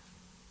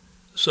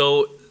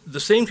 So the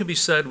same can be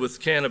said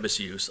with cannabis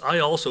use. I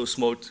also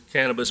smoked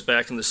cannabis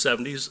back in the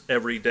 70s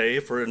every day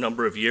for a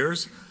number of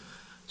years,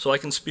 so I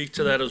can speak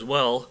to that as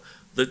well.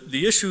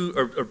 The issue,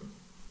 or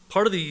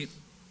part of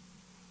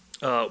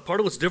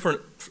what's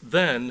different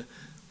then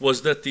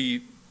was that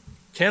the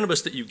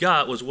cannabis that you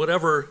got was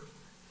whatever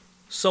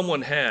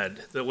someone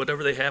had, that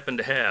whatever they happened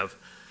to have,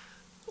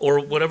 or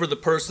whatever the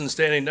person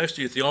standing next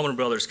to you at the Allman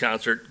Brothers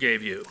concert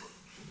gave you.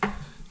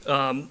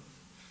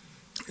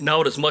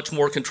 Now it is much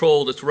more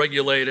controlled, it's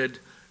regulated,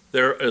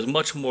 there is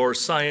much more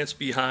science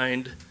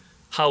behind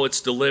how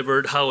it's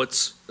delivered, how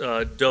it's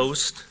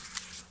dosed.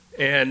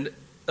 And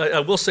I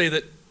will say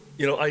that,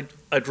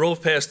 I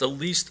drove past at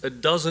least a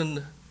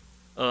dozen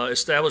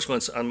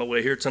establishments on my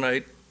way here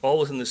tonight, all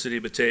within the city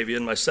of Batavia,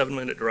 in my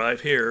 7-minute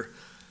drive here,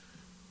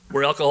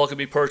 where alcohol can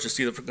be purchased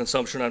either for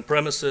consumption on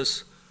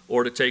premises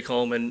or to take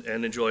home and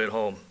enjoy at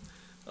home.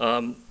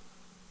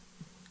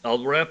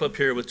 I'll wrap up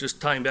here with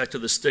just tying back to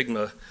the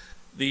stigma.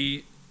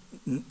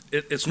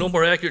 It's no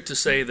more accurate to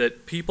say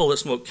that people that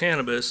smoke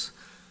cannabis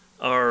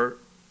are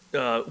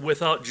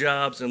without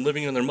jobs and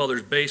living in their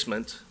mother's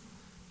basement,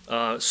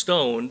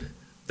 stoned,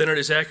 than it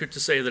is accurate to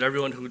say that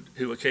everyone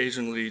who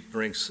occasionally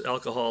drinks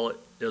alcohol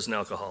is an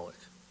alcoholic.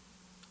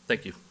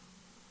 Thank you.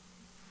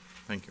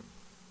 Thank you.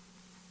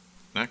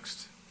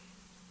 Next.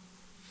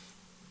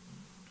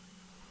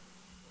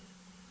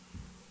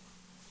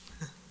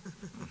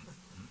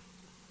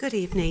 Good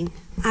evening.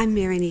 I'm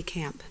Mary Nee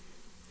Camp.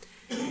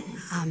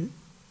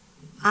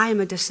 I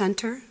am a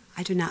dissenter.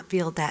 I do not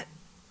feel that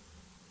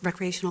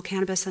recreational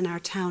cannabis in our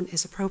town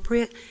is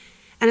appropriate,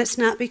 and it's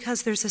not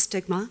because there's a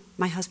stigma.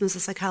 My husband's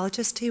a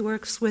psychologist. He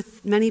works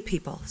with many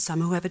people,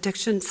 some who have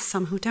addictions,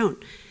 some who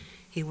don't.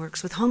 He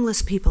works with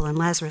homeless people in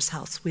Lazarus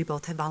House. We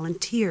both have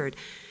volunteered.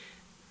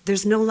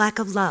 There's no lack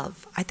of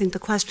love. I think the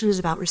question is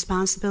about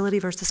responsibility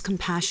versus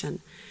compassion.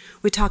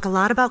 We talk a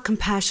lot about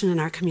compassion in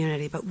our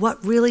community, but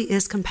what really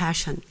is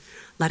compassion?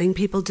 Letting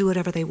people do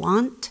whatever they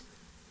want?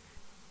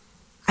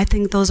 I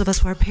think those of us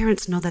who are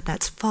parents know that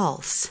that's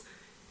false.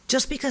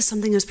 Just because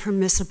something is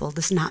permissible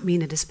does not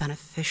mean it is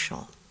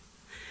beneficial.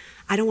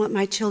 I don't want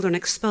my children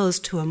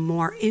exposed to a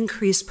more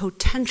increased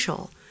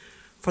potential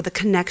for the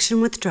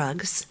connection with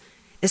drugs,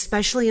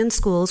 especially in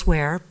schools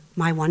where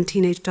my one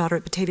teenage daughter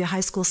at Batavia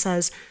High School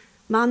says,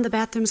 "Mom, the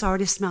bathrooms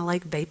already smell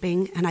like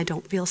vaping and I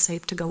don't feel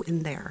safe to go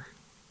in there."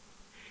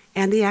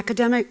 And the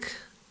academic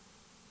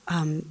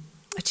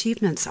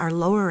achievements are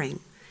lowering.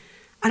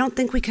 I don't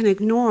think we can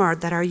ignore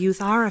that our youth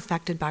are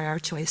affected by our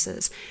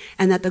choices,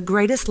 and that the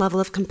greatest level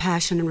of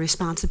compassion and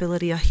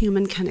responsibility a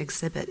human can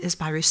exhibit is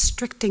by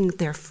restricting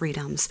their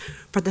freedoms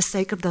for the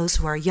sake of those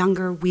who are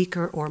younger,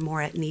 weaker, or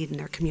more at need in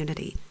their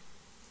community.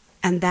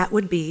 And that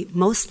would be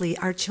mostly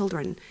our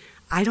children.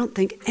 I don't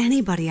think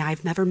anybody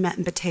I've never met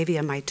in Batavia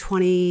in my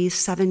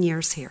 27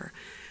 years here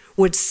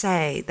would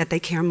say that they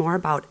care more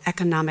about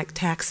economic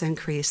tax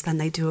increase than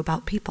they do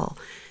about people.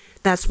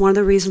 That's one of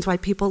the reasons why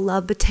people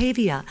love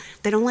Batavia.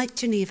 They don't like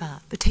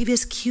Geneva.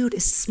 Batavia's cute,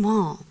 is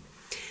small.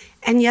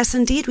 And yes,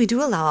 indeed, we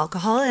do allow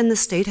alcohol, and the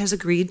state has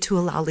agreed to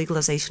allow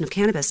legalization of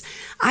cannabis.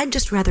 I'd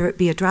just rather it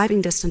be a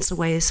driving distance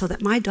away so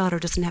that my daughter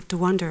doesn't have to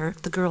wonder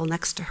if the girl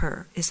next to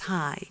her is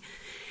high.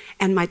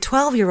 And my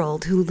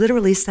 12-year-old, who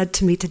literally said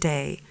to me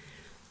today,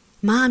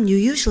 "Mom, you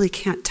usually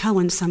can't tell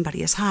when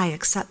somebody is high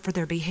except for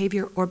their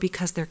behavior or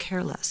because they're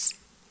careless."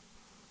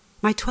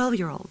 My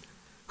 12-year-old,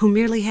 who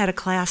merely had a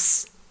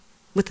class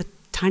with a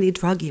tiny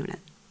drug unit.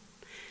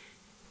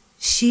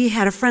 She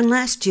had a friend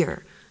last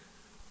year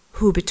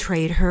who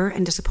betrayed her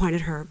and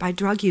disappointed her by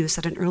drug use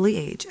at an early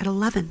age, at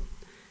 11.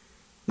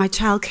 My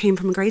child came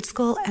from grade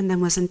school and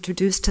then was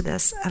introduced to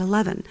this at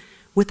 11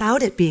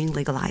 without it being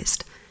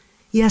legalized.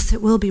 Yes,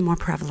 it will be more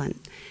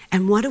prevalent.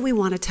 And what do we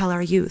want to tell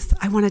our youth?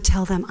 I want to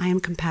tell them I am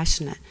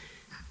compassionate.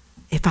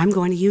 If I'm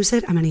going to use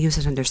it, I'm going to use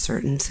it under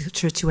certain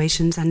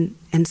situations and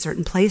in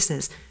certain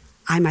places.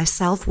 I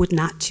myself would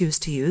not choose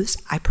to use.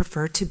 I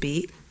prefer to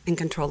be in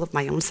control of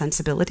my own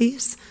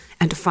sensibilities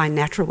and to find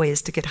natural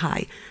ways to get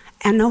high.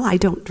 And no, I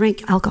don't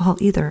drink alcohol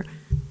either.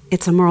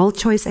 It's a moral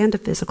choice and a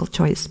physical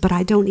choice, but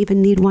I don't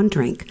even need one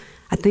drink.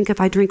 I think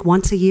if I drink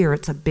once a year,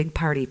 it's a big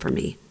party for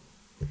me.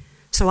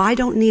 So I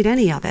don't need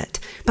any of it,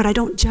 but I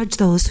don't judge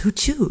those who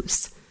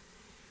choose.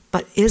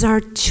 But is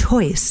our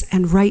choice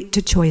and right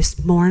to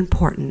choice more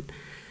important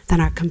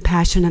than our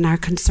compassion and our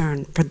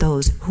concern for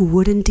those who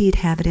would indeed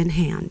have it in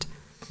hand?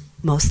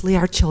 Mostly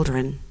our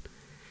children.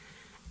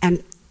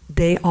 And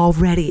they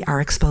already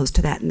are exposed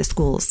to that in the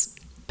schools.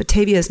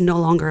 Batavia is no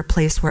longer a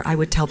place where I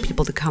would tell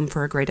people to come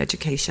for a great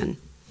education.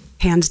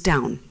 Hands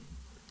down.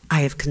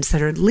 I have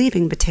considered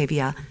leaving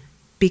Batavia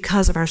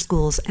because of our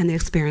schools and the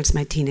experience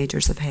my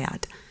teenagers have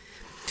had.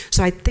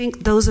 So I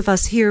think those of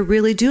us here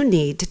really do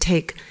need to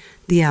take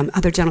the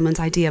other gentleman's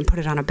idea and put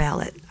it on a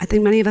ballot. I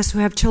think many of us who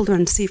have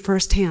children see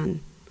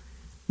firsthand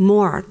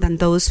more than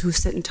those who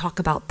sit and talk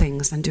about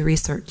things and do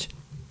research.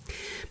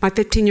 My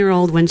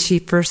 15-year-old, when she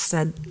first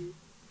said,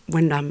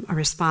 when a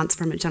response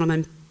from a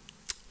gentleman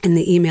in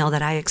the email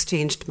that I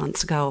exchanged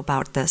months ago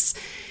about this,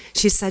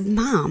 she said,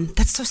 "Mom,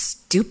 that's so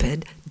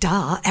stupid.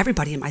 Duh,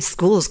 everybody in my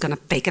school is going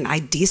to fake an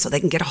ID so they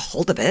can get a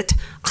hold of it."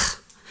 Ugh.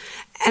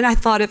 And I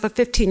thought, if a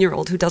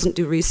 15-year-old who doesn't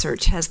do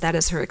research has that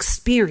as her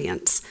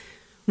experience,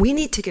 we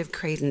need to give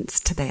credence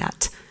to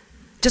that.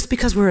 Just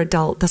because we're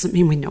adult doesn't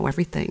mean we know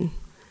everything.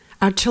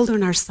 Our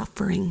children are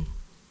suffering,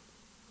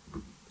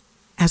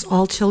 as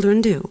all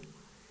children do.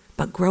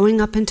 But growing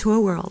up into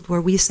a world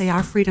where we say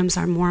our freedoms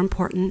are more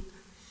important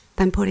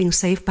than putting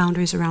safe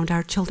boundaries around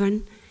our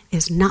children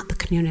is not the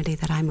community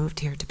that I moved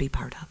here to be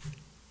part of.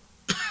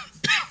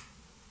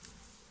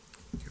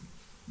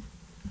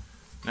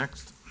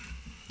 Next.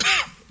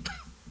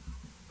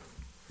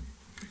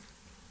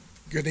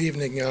 Good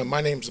evening. My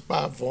name's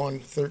Bob Vaughn,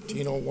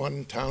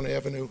 1301 Town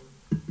Avenue.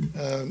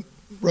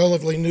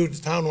 relatively new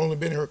to town, only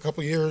been here a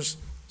couple of years,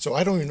 so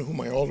I don't even know who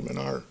my aldermen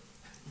are.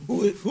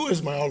 Who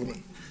is my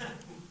alderman?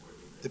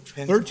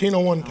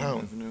 1301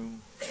 Town.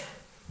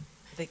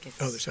 I think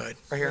it's Other side.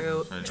 right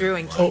here. Drew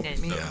and Oh,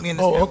 Keenan.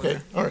 oh, okay,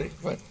 all right,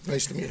 well,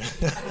 nice to meet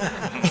you.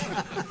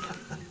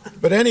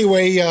 But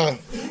anyway,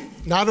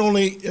 not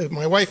only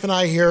my wife and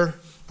I here,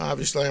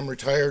 obviously I'm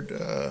retired,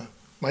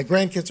 my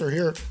grandkids are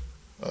here,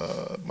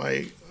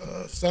 my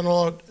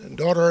son-in-law and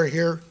daughter are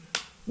here.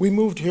 We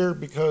moved here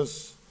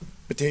because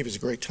Batavia's a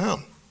great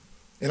town,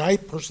 and I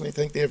personally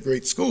think they have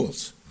great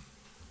schools.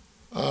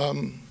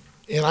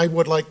 And I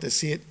would like to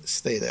see it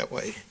stay that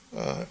way.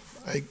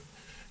 I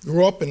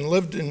grew up and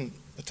lived in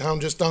a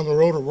town just down the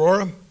road,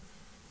 Aurora,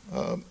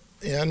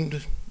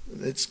 and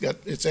it's got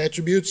its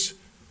attributes.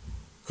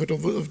 Could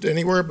have lived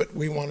anywhere, but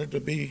we wanted to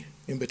be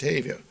in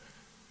Batavia.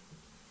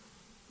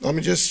 Let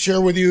me just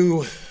share with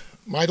you,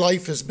 my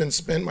life has been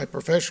spent, my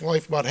professional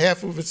life, about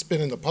half of it's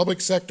been in the public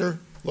sector,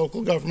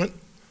 local government,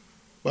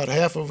 about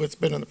half of it's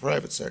been in the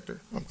private sector.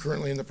 I'm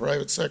currently in the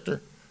private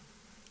sector.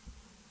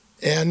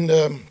 And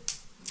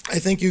I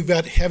think you've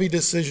got heavy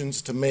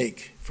decisions to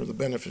make for the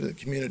benefit of the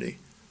community.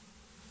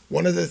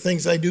 One of the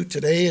things I do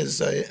today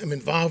is I am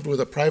involved with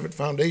a private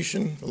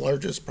foundation, the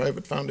largest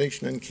private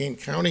foundation in Kane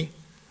County,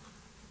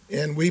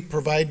 and we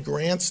provide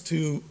grants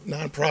to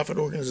nonprofit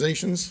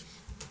organizations,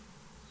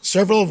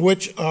 several of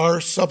which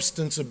are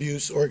substance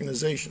abuse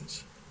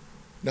organizations.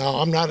 Now,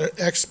 I'm not an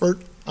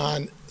expert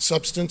on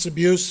substance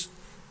abuse,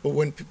 but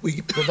when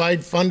we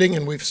provide funding,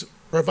 and we've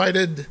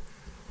provided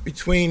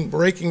between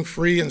Breaking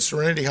Free and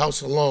Serenity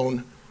House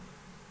alone,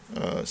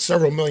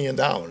 several $1 million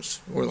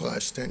over the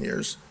last 10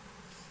 years.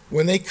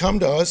 When they come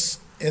to us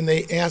and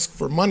they ask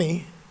for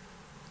money,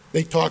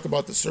 they talk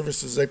about the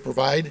services they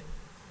provide,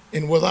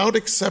 and without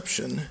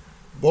exception,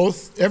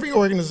 every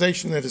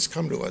organization that has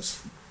come to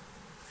us,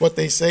 what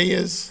they say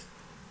is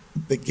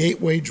the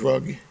gateway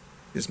drug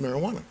is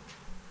marijuana.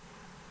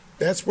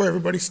 That's where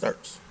everybody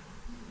starts.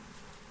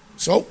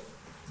 So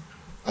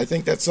I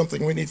think that's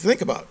something we need to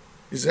think about.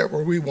 Is that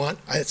where we want?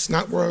 It's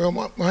not where I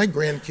want my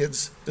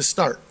grandkids to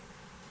start.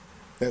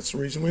 That's the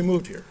reason we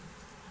moved here.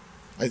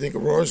 I think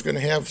Aurora's going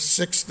to have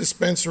 6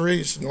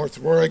 dispensaries.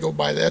 North Aurora, I go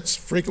by that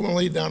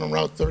frequently down on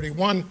Route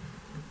 31.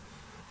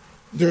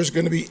 There's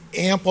going to be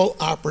ample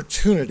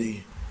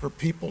opportunity for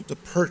people to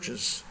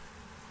purchase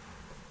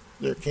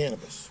their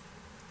cannabis.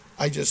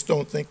 I just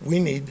don't think we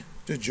need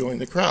to join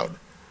the crowd.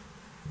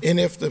 And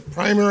if the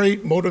primary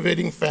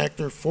motivating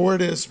factor for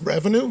it is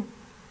revenue,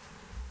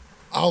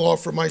 I'll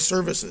offer my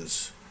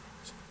services.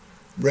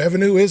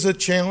 Revenue is a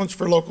challenge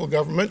for local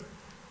government,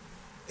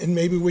 and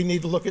maybe we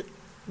need to look at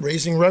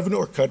raising revenue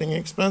or cutting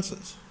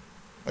expenses.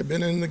 I've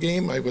been in the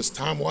game. I was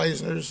Tom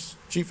Weisner's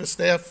chief of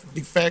staff,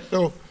 de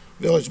facto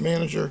village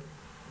manager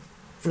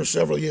for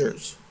several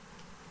years.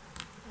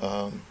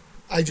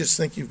 I just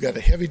think you've got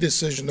a heavy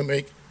decision to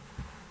make.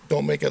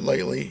 Don't make it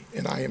lightly,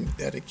 and I am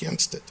dead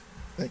against it.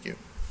 Thank you.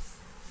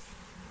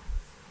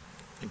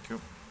 Thank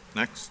you.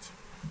 Next.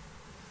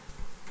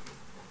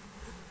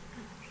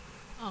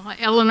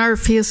 Eleanor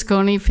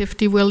Fiasconi,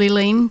 50 Willie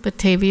Lane,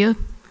 Batavia.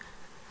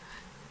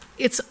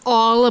 It's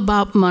all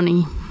about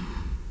money.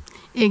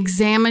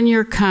 Examine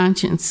your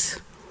conscience.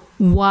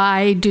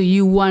 Why do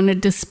you want a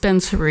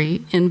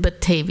dispensary in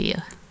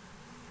Batavia?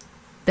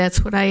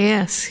 That's what I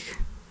ask.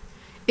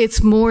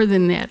 It's more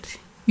than that.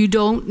 You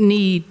don't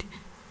need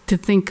to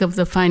think of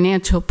the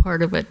financial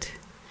part of it.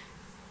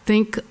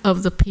 Think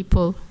of the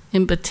people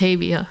in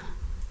Batavia.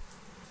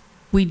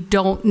 We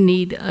don't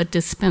need a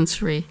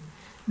dispensary.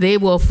 They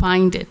will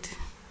find it.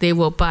 They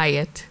will buy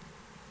it.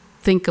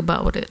 Think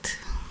about it.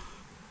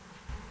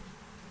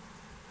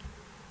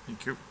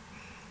 Thank you.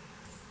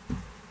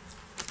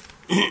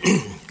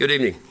 Good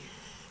evening.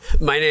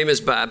 My name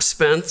is Bob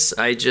Spence.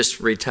 I just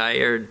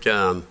retired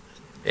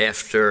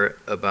after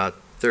about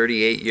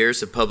 38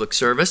 years of public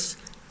service.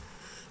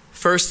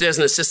 First as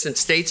an assistant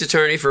state's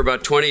attorney for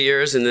about 20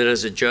 years, and then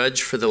as a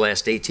judge for the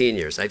last 18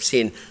 years. I've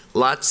seen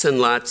lots and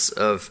lots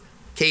of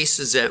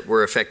cases that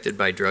were affected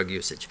by drug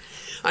usage.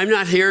 I'm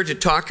not here to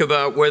talk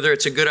about whether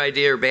it's a good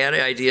idea or bad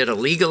idea to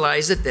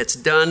legalize it. That's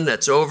done,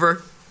 that's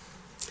over.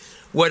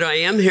 What I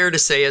am here to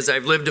say is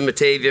I've lived in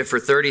Batavia for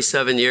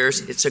 37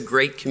 years. It's a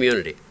great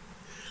community.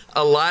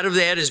 A lot of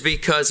that is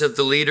because of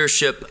the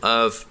leadership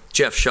of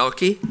Jeff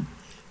Schalke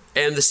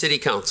and the city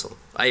council.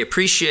 I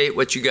appreciate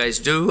what you guys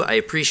do. I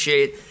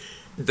appreciate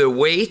the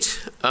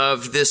weight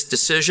of this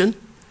decision.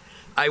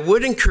 I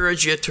would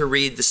encourage you to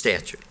read the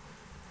statute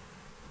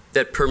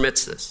that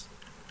permits this.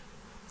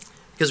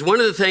 Because one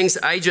of the things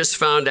I just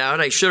found out,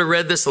 I should have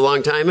read this a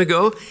long time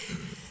ago.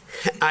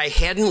 I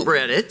hadn't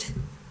read it.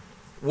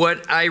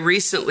 What I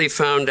recently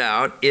found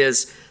out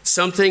is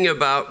something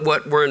about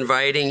what we're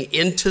inviting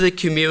into the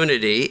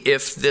community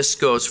if this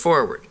goes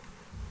forward.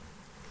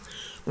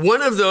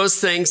 One of those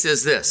things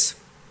is this.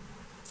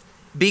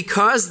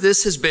 Because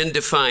this has been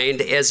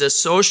defined as a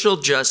social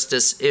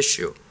justice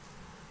issue,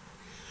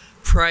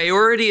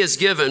 priority is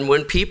given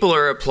when people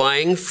are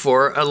applying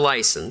for a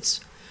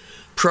license.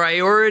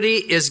 Priority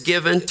is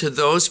given to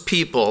those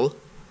people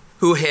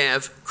who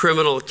have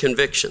criminal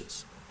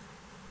convictions.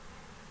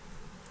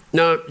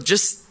 Now,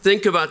 just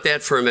think about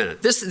that for a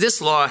minute.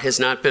 This law has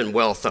not been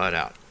well thought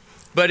out,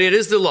 but it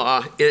is the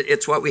law.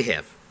 It's what we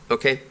have,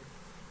 okay?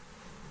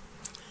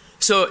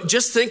 So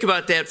just think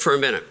about that for a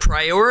minute.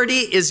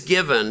 Priority is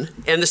given,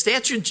 and the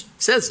statute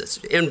says this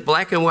in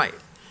black and white.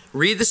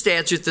 Read the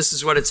statute, this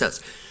is what it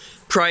says.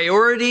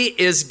 Priority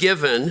is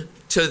given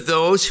to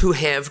those who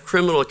have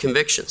criminal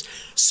convictions.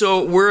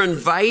 So we're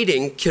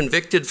inviting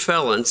convicted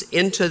felons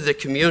into the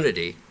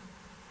community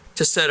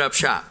to set up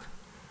shop.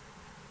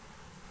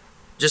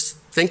 Just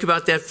think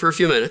about that for a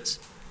few minutes,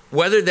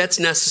 whether that's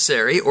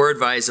necessary or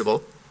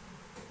advisable.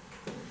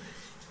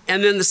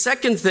 And then the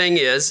second thing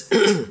is,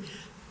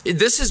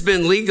 this has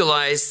been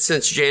legalized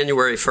since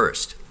January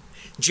 1st.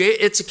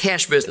 It's a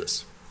cash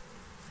business.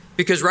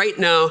 Because right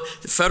now,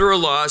 the federal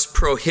laws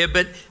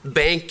prohibit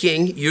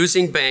banking,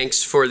 using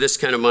banks for this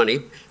kind of money,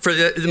 for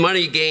the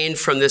money gained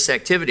from this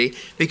activity,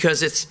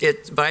 because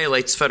it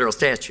violates federal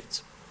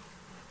statutes.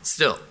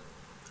 Still.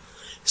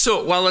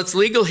 So while it's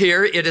legal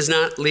here, it is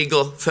not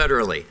legal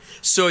federally.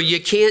 So you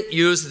can't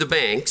use the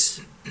banks.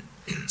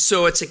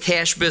 So it's a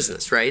cash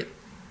business, right?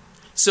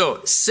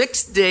 So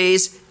 6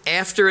 days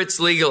after it's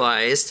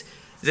legalized,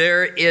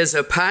 there is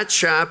a pot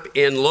shop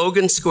in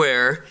Logan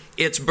Square.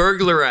 It's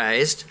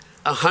burglarized.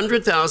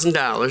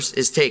 $100,000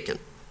 is taken.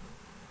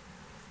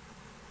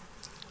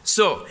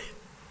 So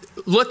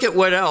look at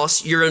what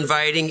else you're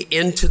inviting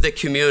into the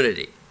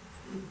community.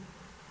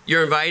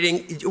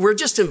 We're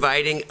just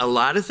inviting a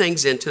lot of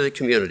things into the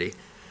community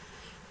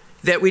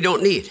that we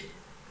don't need.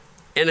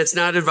 And it's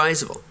not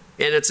advisable,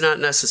 and it's not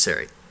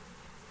necessary.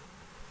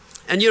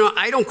 And you know,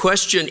 I don't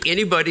question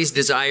anybody's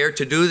desire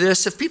to do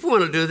this. If people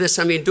want to do this,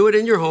 I mean, do it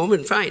in your home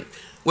and fine,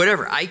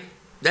 whatever.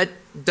 That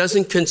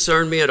doesn't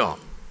concern me at all.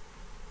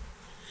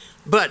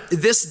 But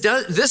this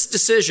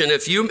decision,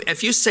 if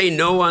you say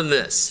no on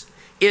this,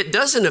 it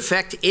doesn't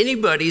affect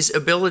anybody's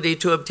ability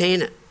to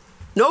obtain it.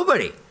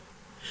 Nobody.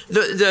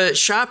 The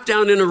shop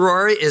down in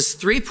Aurora is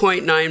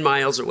 3.9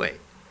 miles away.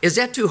 Is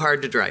that too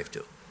hard to drive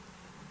to?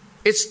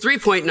 It's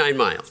 3.9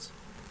 miles.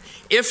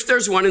 If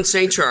there's one in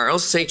St.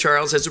 Charles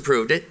has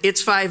approved it,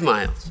 it's 5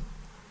 miles.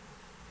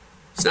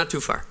 It's not too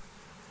far.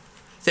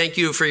 Thank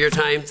you for your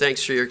time.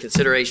 Thanks for your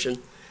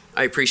consideration.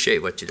 I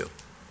appreciate what you do.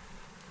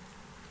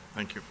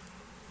 Thank you.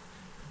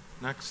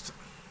 Next.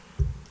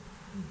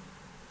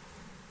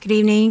 Good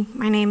evening.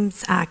 My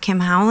name's Kim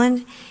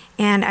Howland,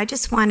 and I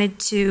just wanted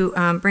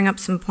to bring up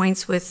some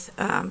points with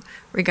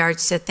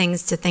regards to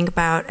things to think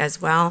about as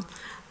well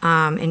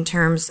in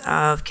terms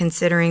of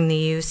considering the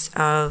use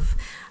of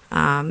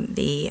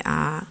the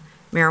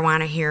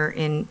marijuana here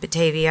in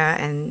Batavia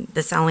and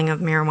the selling of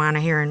marijuana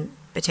here in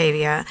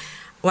Batavia.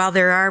 While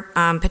there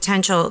are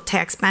potential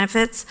tax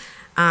benefits,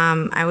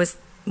 I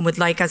would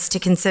like us to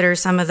consider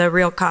some of the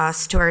real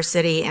costs to our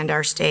city and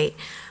our state.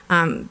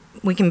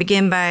 We can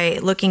begin by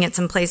looking at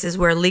some places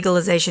where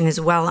legalization is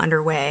well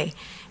underway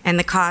and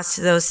the cost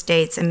to those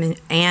states and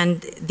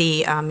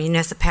the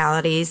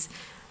municipalities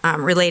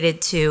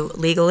related to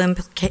legal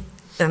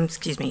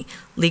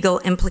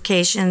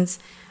implications.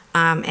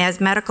 As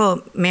medical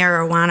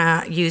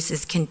marijuana use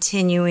is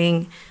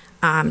continuing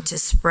to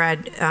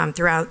spread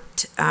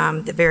throughout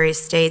the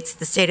various states,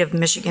 the state of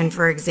Michigan,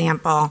 for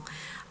example,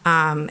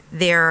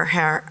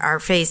 are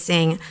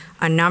facing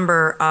a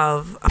number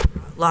of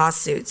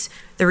lawsuits.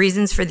 The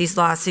reasons for these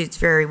lawsuits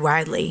vary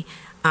widely,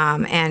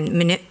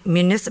 and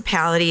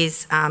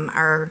municipalities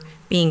are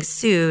being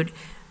sued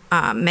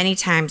many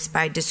times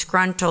by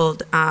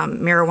disgruntled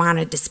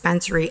marijuana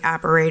dispensary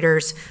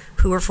operators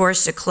who were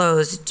forced to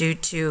close due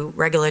to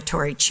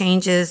regulatory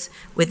changes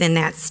within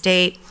that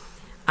state.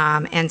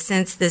 And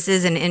since this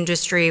is an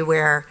industry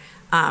where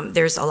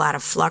there's a lot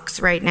of flux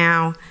right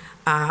now,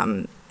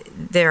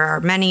 there are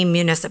many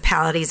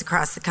municipalities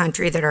across the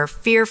country that are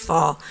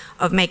fearful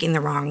of making the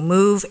wrong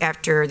move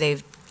after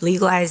they've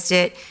legalized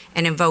it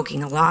and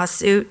invoking a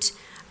lawsuit.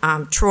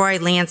 Troy,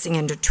 Lansing,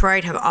 and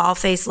Detroit have all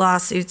faced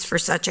lawsuits for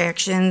such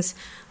actions,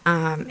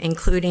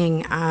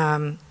 including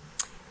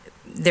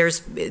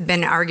there's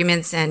been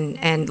arguments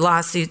and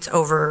lawsuits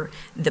over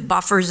the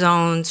buffer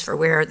zones for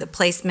where the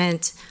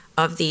placement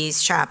of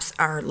these shops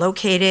are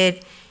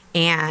located.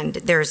 And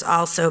there's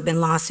also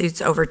been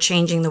lawsuits over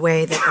changing the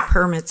way that the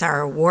permits are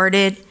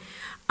awarded.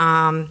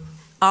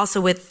 Also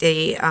with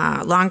the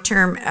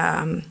long-term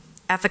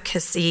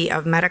efficacy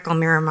of medical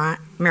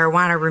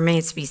marijuana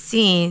remains to be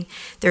seen,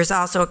 there's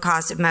also a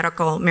cost of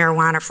medical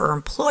marijuana for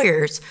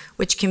employers,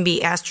 which can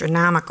be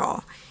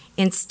astronomical.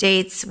 In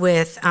states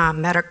with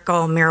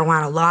medical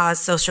marijuana laws,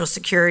 Social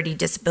Security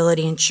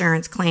disability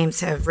insurance claims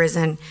have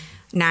risen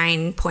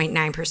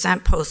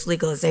 9.9%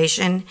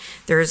 post-legalization.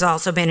 There has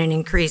also been an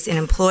increase in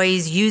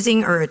employees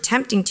using or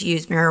attempting to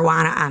use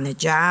marijuana on the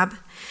job.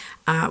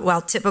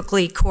 While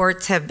typically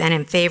courts have been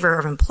in favor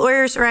of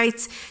employers'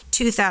 rights,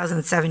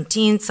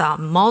 2017 saw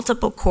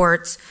multiple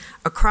courts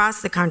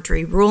across the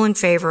country rule in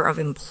favor of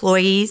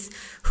employees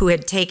who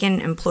had taken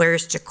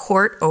employers to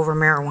court over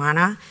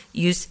marijuana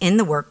use in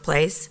the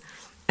workplace.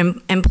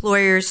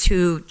 Employers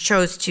who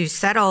chose to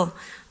settle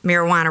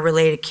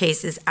marijuana-related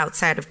cases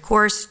outside of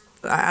court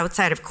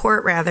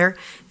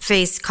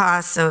face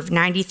costs of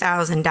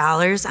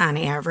 $90,000 on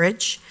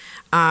average,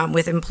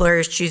 with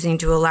employers choosing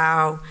to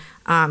allow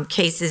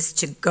cases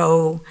to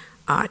go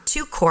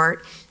to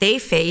court. They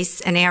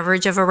face an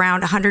average of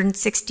around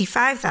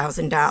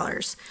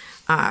 $165,000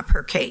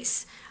 per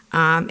case.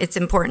 It's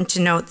important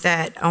to note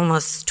that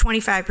almost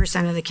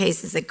 25% of the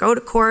cases that go to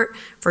court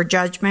for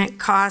judgment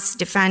cost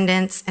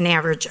defendants an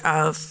average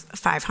of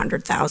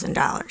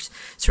 $500,000.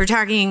 So we're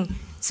talking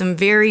some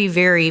very,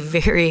 very,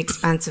 very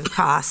expensive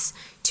costs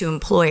to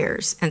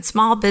employers and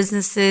small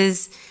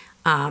businesses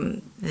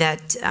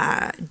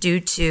that due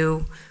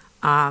to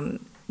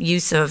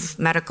use of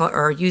medical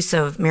or use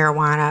of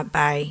marijuana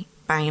by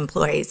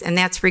employees. And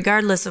that's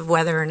regardless of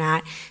whether or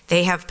not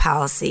they have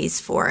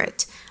policies for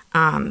it.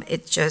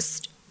 It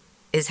just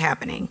is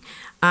happening.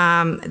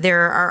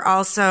 There are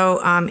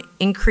also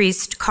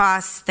increased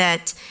costs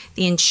that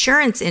the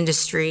insurance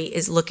industry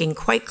is looking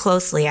quite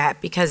closely at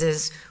because,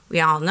 as we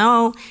all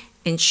know,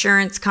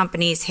 insurance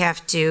companies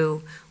have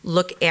to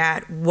look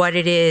at what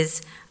it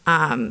is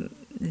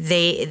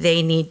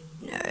they need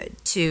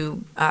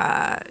to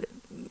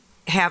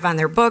have on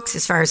their books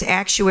as far as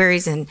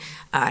actuaries and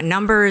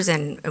numbers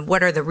and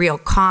what are the real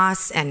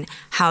costs and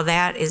how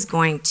that is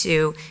going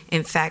to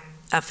in fact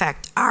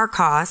affect our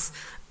costs.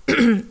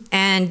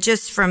 And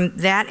just from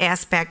that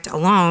aspect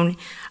alone,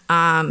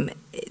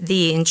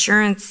 the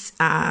insurance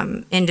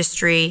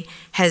industry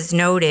has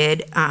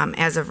noted,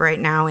 as of right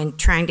now, in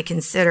trying to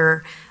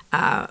consider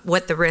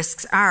what the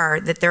risks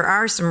are, that there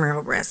are some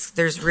real risks.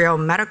 There's real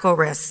medical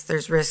risks.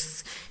 There's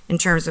risks in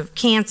terms of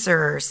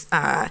cancers.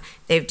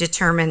 They've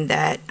determined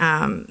that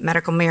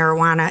medical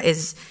marijuana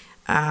is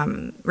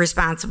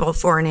responsible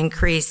for an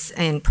increase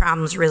in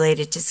problems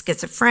related to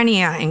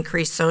schizophrenia,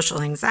 increased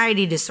social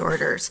anxiety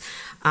disorders.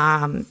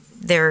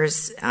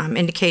 There's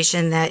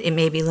indication that it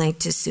may be linked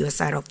to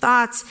suicidal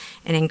thoughts,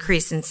 an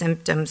increase in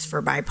symptoms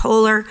for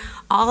bipolar.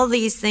 All of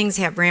these things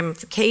have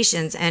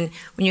ramifications, and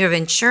when you have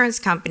insurance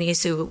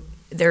companies who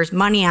there's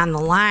money on the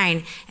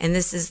line, and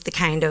this is the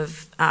kind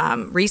of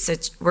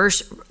research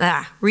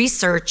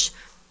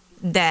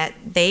that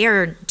they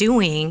are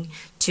doing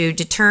to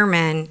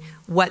determine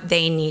what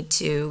they need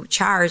to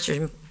charge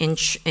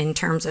in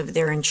terms of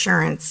their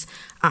insurance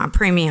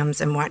premiums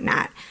and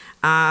whatnot.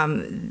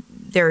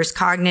 There's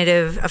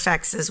cognitive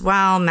effects as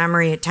well,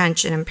 memory,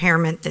 attention,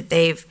 impairment that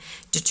they've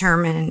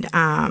determined,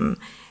 and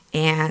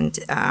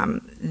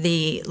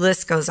the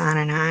list goes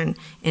on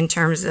in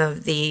terms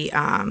of the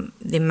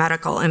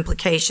medical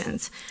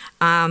implications.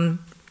 I'll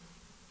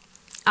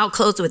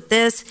close with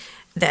this,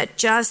 that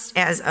just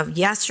as of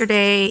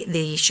yesterday,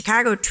 the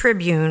Chicago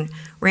Tribune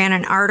ran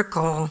an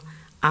article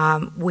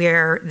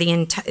where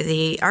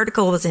the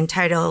article was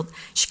entitled,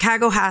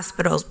 "Chicago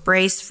Hospitals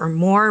Brace for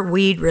More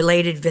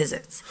Weed-Related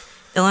Visits.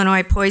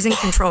 Illinois Poison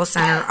Control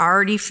Center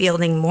already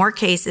fielding more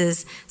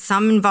cases,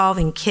 some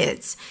involving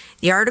kids."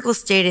 The article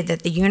stated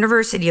that the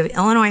University of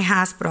Illinois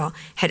Hospital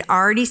had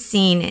already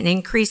seen an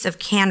increase of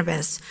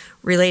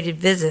cannabis-related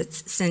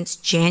visits since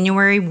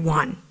January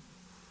 1.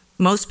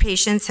 Most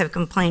patients have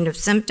complained of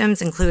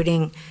symptoms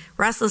including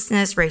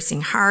restlessness,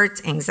 racing hearts,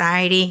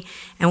 anxiety,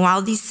 and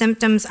while these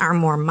symptoms are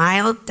more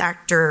mild,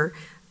 Dr.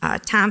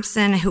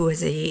 Thompson, who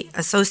is an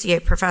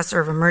associate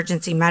professor of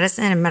emergency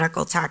medicine and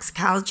medical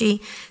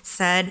toxicology,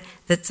 said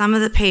that some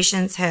of the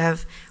patients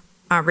have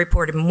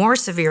reported more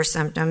severe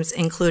symptoms,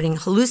 including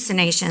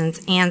hallucinations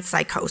and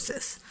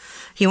psychosis.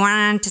 He went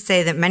on to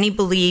say that many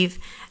believe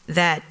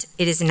that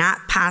it is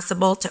not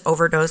possible to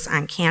overdose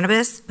on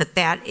cannabis, but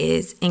that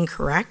is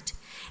incorrect,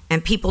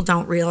 and people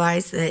don't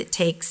realize that it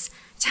takes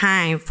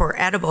time for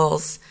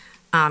edibles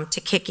to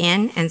kick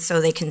in, and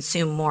so they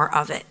consume more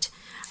of it.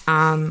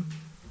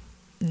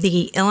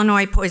 The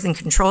Illinois Poison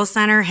Control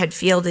Center had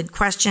fielded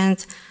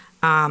questions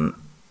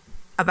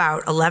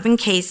about 11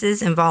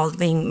 cases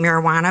involving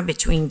marijuana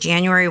between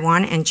January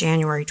 1 and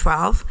January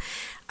 12,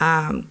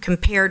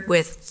 compared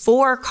with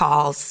 4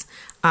 calls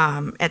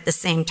at the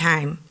same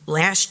time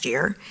last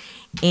year.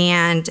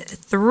 And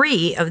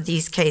 3 of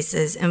these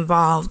cases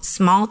involved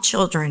small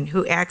children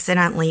who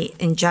accidentally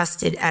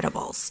ingested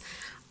edibles,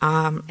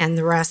 and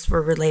the rest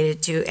were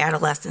related to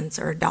adolescents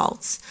or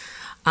adults.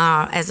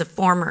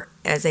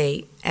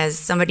 As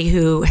somebody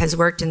who has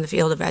worked in the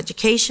field of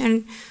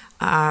education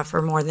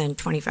for more than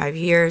 25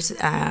 years,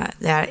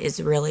 that is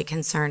really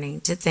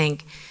concerning to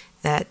think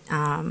that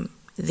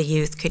the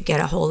youth could get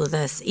a hold of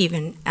this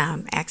even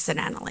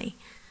accidentally.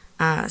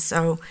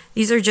 So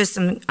these are just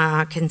some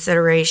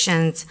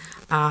considerations,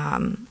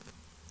 and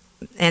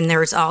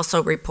there's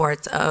also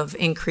reports of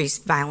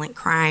increased violent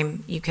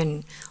crime. You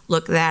can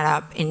look that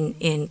up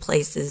in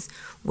places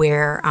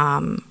where,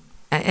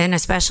 and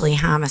especially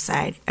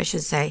homicide, I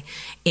should say,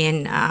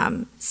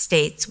 in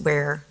states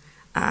where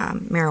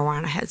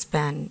marijuana has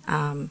been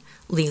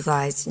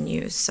legalized and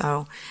used.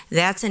 So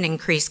that's an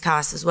increased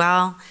cost as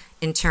well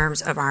in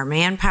terms of our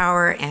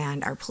manpower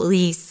and our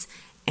police,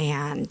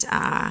 and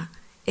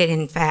it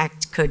in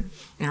fact could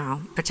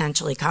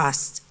potentially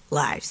cost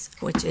lives,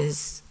 which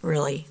is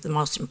really the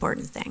most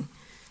important thing.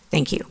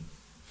 Thank you.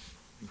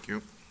 Thank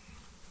you.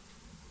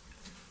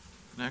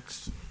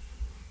 Next.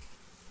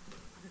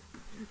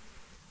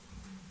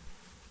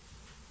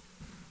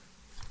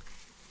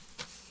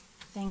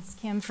 Thanks,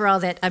 Kim, for all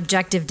that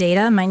objective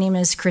data. My name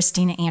is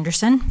Christina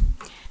Anderson.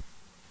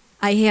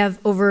 I have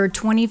over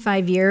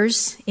 25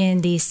 years in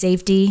the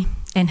safety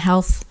and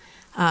health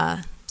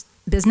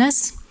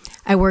business.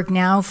 I work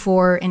now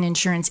for an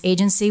insurance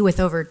agency with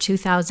over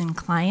 2,000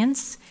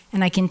 clients,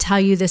 and I can tell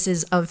you this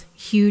is of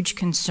huge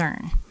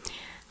concern.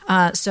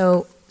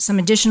 So some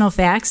additional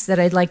facts that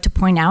I'd like to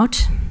point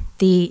out.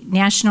 The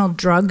National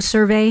Drug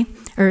Survey,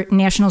 or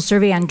National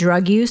Survey on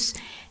Drug Use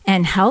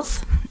and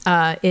Health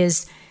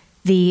is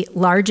the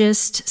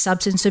largest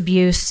substance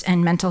abuse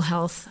and mental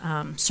health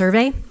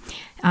survey.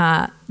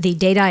 The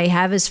data I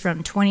have is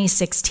from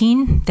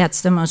 2016.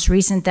 That's the most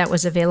recent that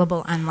was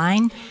available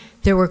online.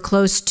 There were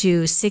close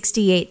to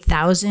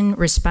 68,000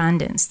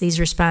 respondents.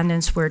 These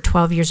respondents were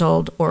 12 years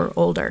old or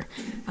older.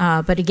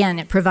 But again,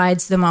 it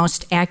provides the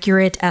most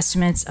accurate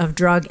estimates of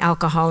drug,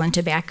 alcohol, and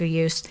tobacco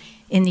use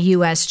in the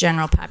U.S.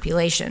 general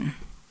population.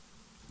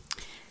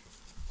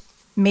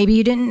 Maybe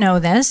you didn't know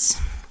this,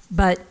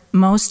 but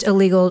most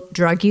illegal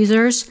drug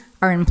users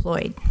are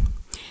employed.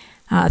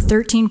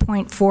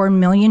 13.4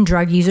 million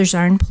drug users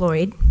are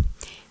employed.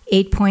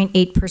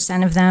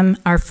 8.8% of them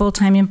are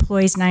full-time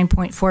employees,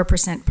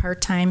 9.4%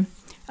 part-time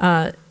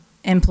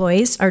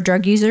employees are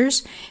drug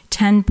users.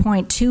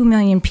 10.2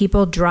 million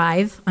people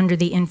drive under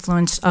the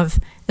influence of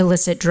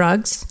illicit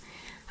drugs.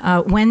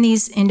 When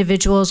these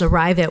individuals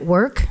arrive at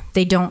work,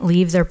 they don't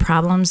leave their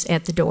problems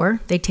at the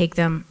door. They take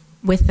them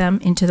with them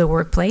into the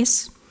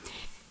workplace.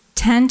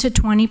 10 to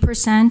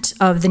 20%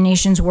 of the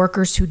nation's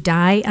workers who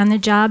die on the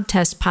job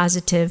test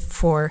positive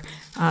for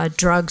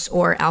drugs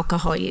or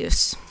alcohol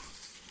use.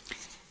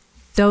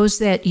 Those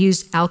that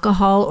use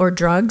alcohol or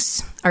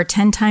drugs are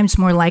 10 times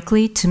more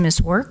likely to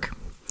miss work,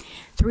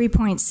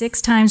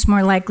 3.6 times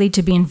more likely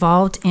to be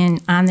involved in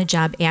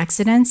on-the-job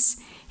accidents,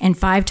 and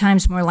 5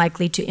 times more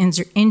likely to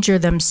injure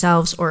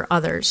themselves or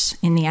others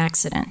in the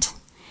accident.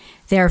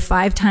 They are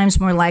 5 times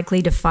more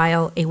likely to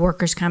file a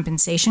workers'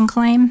 compensation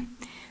claim,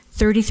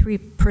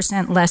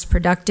 33% less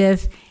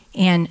productive,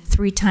 and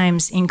 3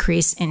 times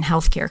increase in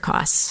healthcare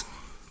costs.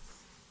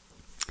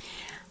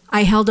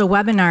 I held a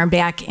webinar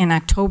back in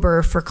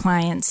October for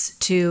clients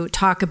to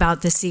talk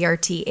about the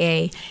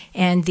CRTA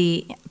and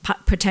the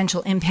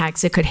potential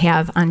impacts it could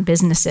have on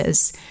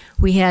businesses.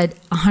 We had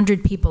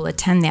 100 people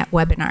attend that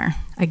webinar.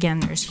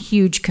 Again, there's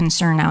huge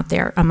concern out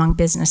there among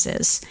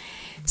businesses.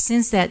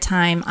 Since that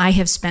time, I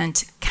have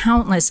spent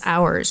countless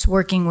hours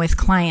working with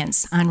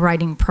clients on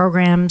writing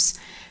programs,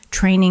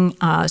 training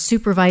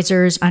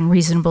supervisors on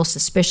reasonable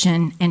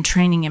suspicion, and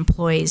training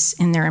employees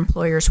in their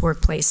employer's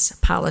workplace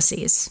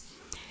policies.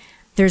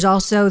 There's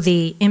also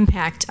the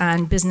impact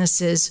on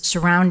businesses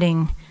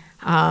surrounding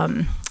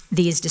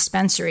these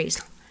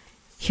dispensaries.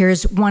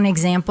 Here's one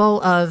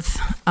example of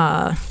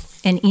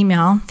an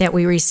email that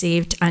we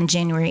received on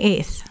January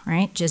 8th,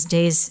 right? Just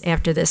days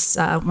after this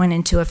went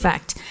into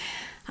effect.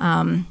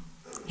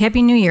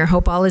 Happy New Year,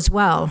 hope all is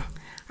well.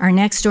 Our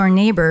next door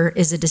neighbor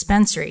is a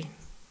dispensary.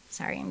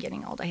 Sorry, I'm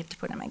getting old, I have to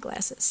put on my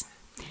glasses.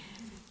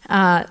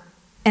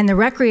 And the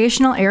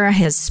recreational era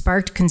has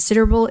sparked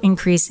considerable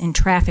increase in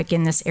traffic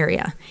in this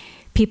area.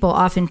 People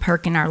often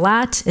park in our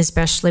lot,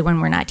 especially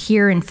when we're not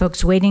here, and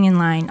folks waiting in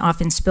line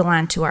often spill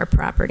onto our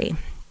property.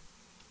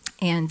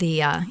 And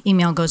the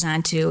email goes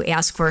on to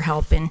ask for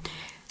help in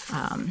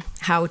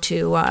how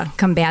to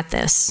combat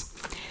this.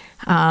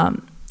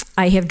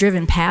 I have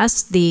driven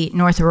past the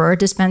North Aurora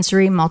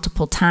dispensary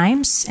multiple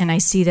times, and I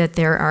see that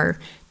there are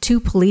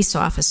 2 police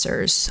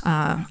officers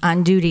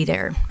on duty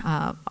there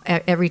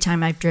every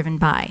time I've driven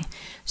by.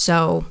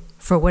 So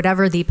for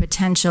whatever the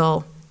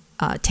potential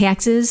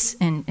taxes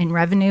and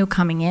revenue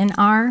coming in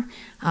are,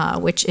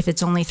 which if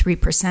it's only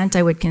 3%,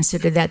 I would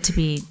consider that to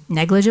be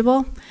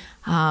negligible,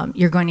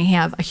 you're going to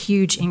have a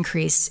huge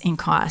increase in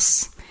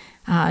costs.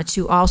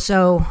 To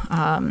also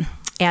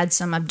add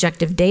some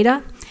objective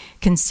data,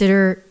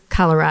 consider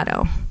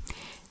Colorado.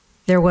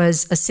 There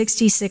was a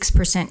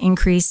 66%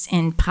 increase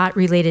in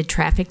pot-related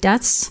traffic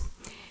deaths,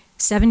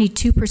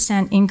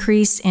 72%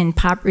 increase in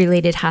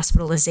pot-related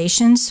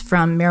hospitalizations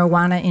from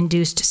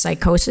marijuana-induced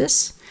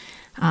psychosis.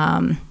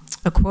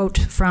 A quote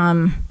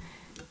from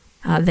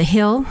The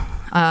Hill,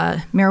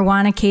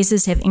 marijuana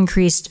cases have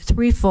increased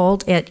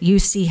threefold at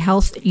UC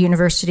Health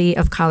University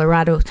of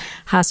Colorado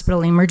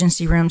Hospital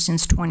emergency room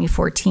since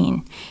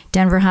 2014.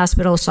 Denver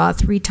Hospital saw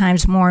 3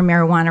 times more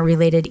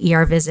marijuana-related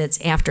ER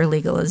visits after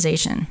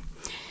legalization.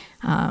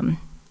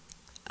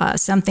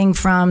 Something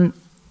from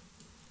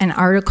an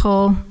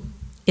article,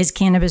 Is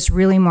Cannabis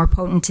Really More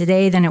Potent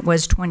Today Than It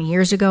Was 20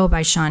 Years Ago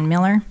by Sean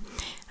Miller,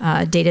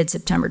 dated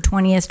September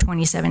 20th,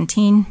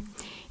 2017.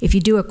 If you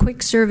do a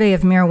quick survey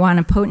of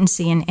marijuana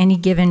potency in any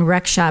given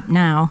rec shop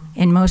now,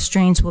 and most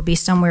strains will be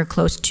somewhere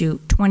close to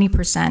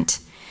 20%,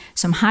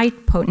 some high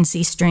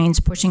potency strains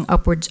pushing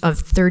upwards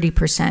of 30%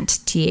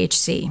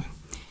 THC.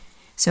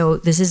 So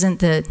this isn't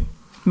the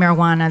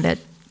marijuana that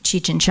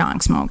Cheech and Chong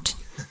smoked.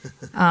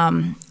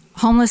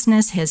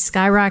 Homelessness has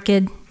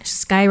skyrocketed,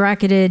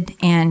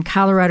 and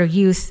Colorado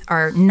youth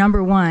are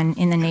 #1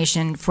 in the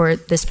nation for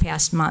this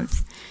past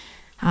month.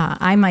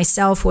 I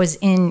myself was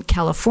in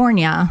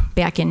California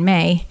back in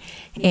May,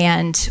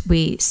 and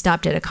we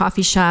stopped at a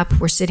coffee shop.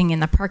 We're sitting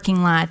in the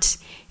parking lot,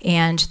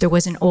 and there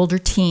was an older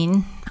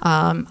teen.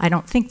 I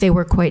don't think they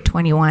were quite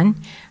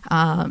 21,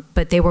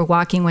 but they were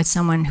walking with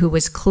someone who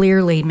was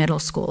clearly middle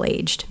school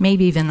aged,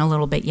 maybe even a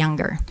little bit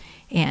younger,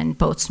 and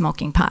both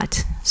smoking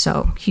pot.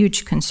 So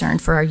huge concern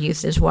for our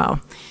youth as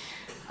well.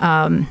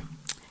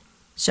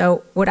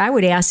 So what I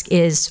would ask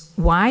is,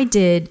 why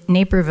did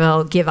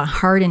Naperville give a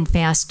hard and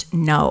fast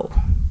no?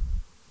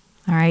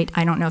 All right,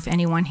 I don't know if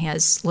anyone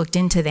has looked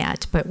into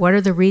that, but what are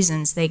the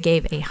reasons they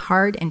gave a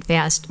hard and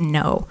fast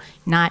no,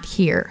 not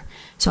here?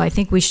 So I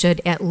think we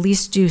should at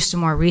least do some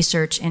more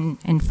research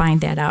and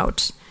find that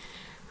out.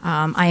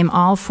 I am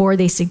all for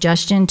the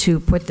suggestion to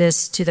put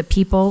this to the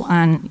people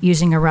on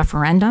using a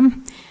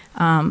referendum,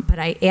 but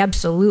I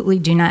absolutely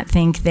do not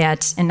think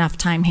that enough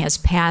time has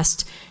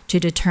passed to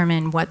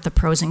determine what the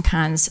pros and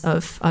cons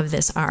of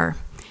this are.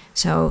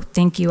 So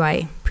thank you,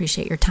 I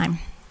appreciate your time.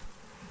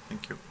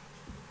 Thank you.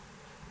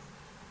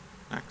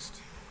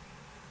 Next.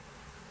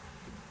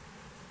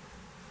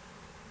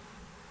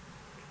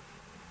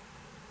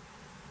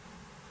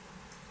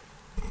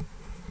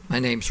 My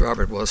name's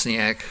Robert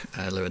Wozniak.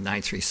 I live at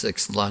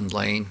 936 Lund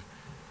Lane.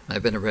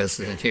 I've been a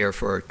resident here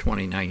for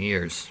 29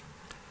 years.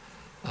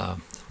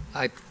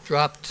 I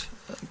dropped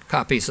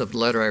copies of the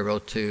letter I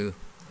wrote to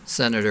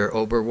Senator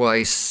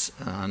Oberweis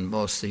on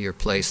most of your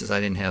places. I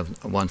didn't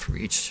have one for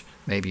each.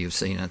 Maybe you've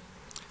seen it,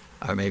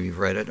 or maybe you've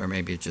read it, or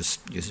maybe you just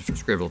use it for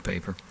scribble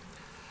paper.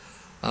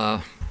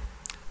 My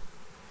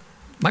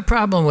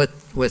problem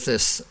with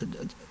this,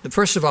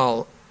 first of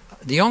all,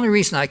 the only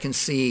reason I can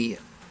see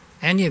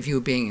any of you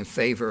being in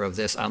favor of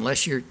this,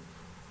 unless you're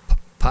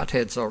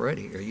potheads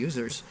already or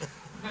users,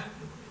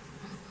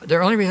 the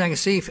only reason I can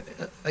see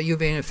you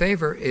being in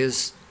favor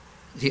is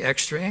the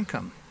extra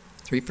income,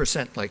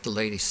 3%, like the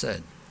lady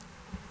said.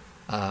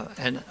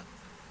 And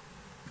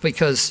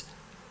because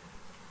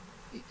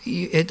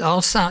it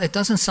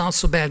doesn't sound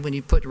so bad when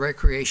you put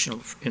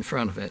recreational in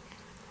front of it.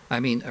 I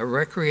mean, a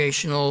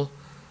recreational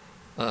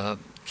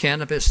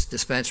cannabis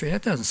dispensary,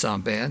 that doesn't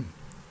sound bad.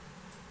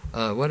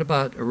 What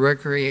about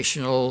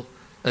recreational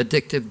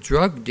addictive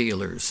drug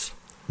dealers?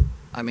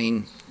 I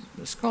mean,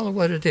 let's call it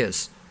what it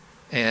is.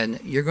 And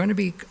you're going to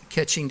be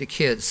catching the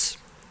kids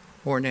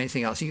more than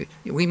anything else.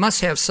 We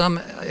must have some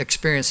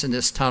experience in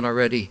this town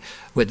already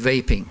with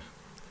vaping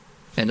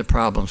and the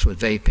problems with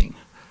vaping.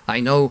 I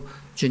know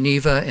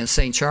Geneva and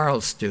St.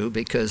 Charles do,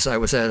 because I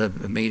was at a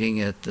meeting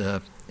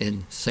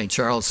in St.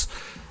 Charles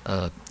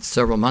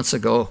several months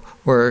ago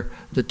where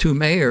the two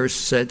mayors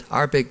said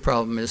our big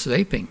problem is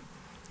vaping.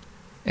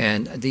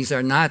 And these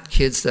are not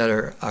kids that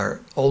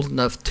are old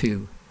enough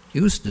to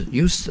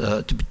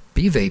to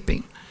be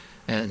vaping,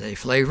 and they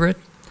flavor it.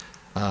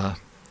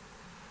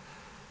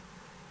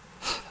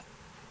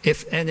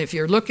 If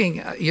you're looking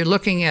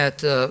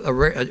at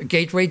a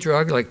gateway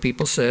drug, like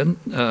people said,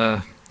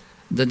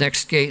 the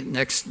next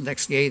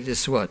gate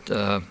is what,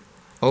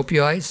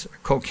 opioids,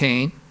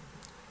 cocaine,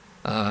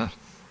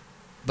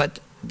 but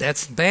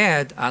that's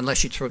bad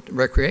unless you throw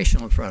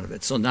recreational in front of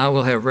it. So now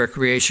we'll have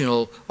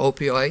recreational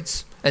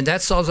opioids, and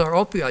that solves our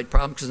opioid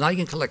problem, because now you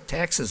can collect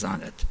taxes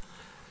on it.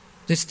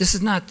 This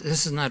is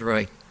not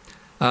right.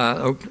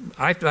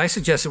 I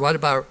suggested, what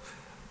about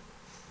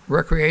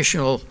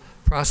recreational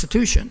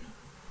prostitution?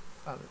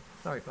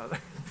 Sorry, Father.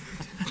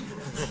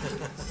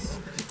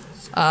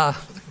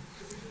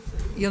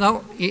 You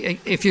know,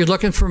 if you're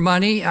looking for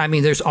money, I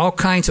mean, there's all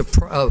kinds of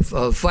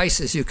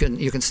vices you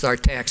can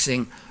start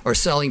taxing or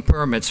selling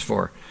permits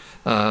for.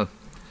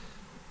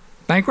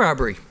 Bank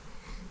robbery,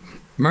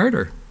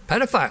 murder,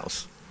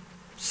 pedophiles.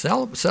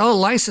 Sell a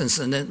license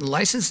and then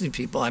licensing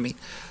people. I mean,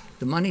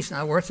 the money's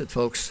not worth it,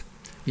 folks.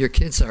 Your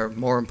kids are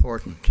more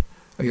important,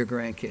 or your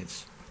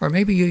grandkids, or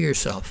maybe you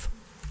yourself.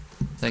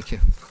 Thank you.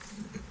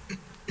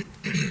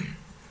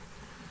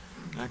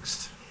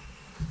 Next.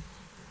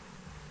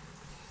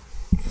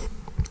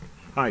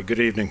 Hi, good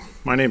evening.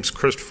 My name's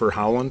Christopher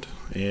Howland,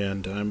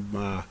 and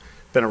I'm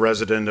been a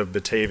resident of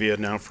Batavia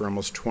now for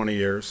almost 20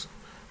 years.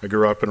 I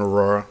grew up in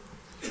Aurora,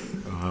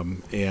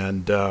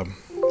 and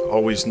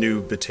always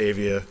knew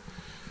Batavia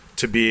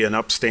to be an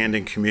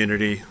upstanding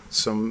community,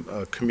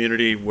 some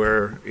community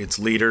where its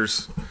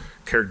leaders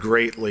cared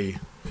greatly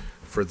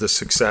for the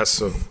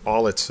success of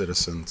all its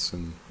citizens.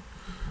 And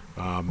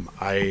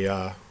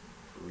I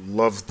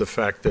love the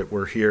fact that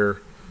we're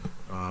here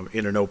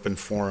in an open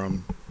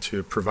forum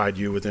to provide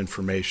you with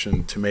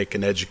information to make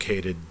an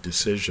educated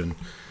decision,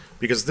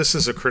 because this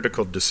is a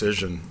critical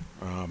decision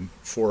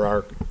for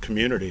our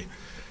community,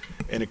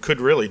 and it could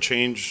really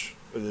change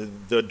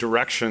the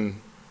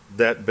direction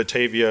that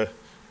Batavia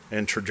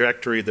and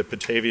trajectory that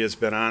Batavia has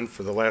been on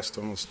for the last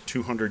almost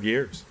 200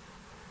 years.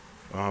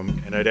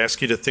 And I'd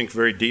ask you to think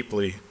very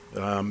deeply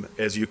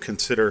as you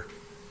consider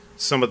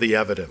some of the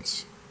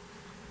evidence.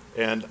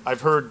 And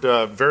I've heard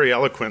very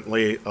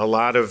eloquently a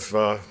lot of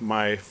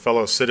my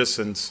fellow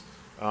citizens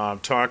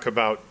talk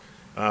about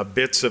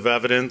bits of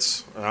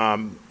evidence.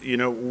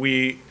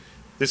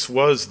 This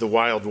was the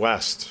Wild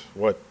West,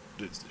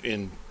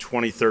 in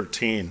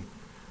 2013.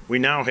 We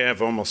now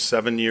have almost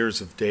 7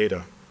 years of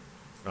data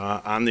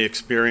on the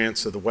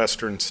experience of the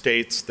western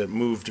states that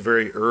moved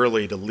very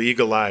early to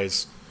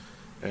legalize,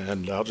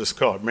 and I'll just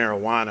call it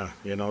marijuana,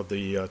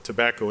 the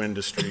tobacco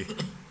industry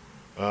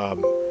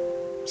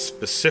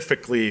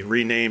specifically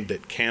renamed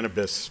it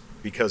cannabis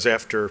because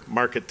after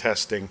market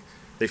testing,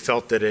 they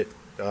felt that it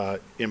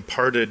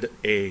imparted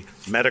a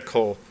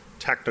medical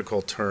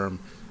technical term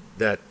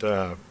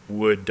that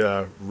would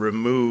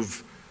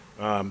remove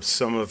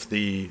some of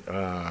the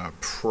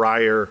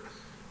prior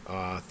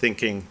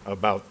thinking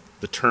about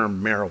the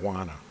term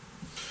marijuana.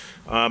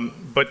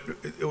 But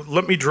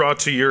let me draw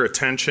to your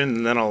attention,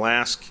 and then I'll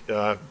ask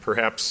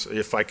perhaps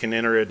if I can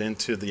enter it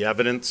into the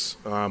evidence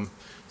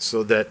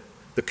so that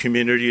the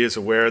community is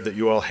aware that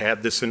you all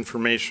had this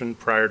information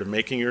prior to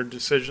making your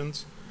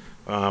decisions,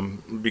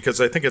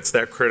 because I think it's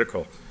that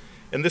critical.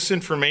 And this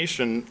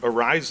information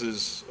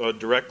arises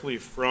directly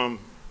from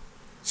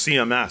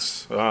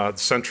CMS,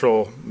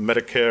 Central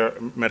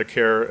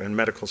Medicare and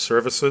Medical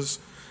Services,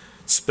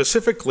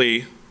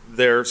 specifically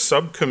their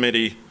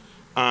subcommittee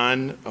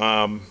on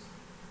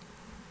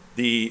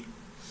the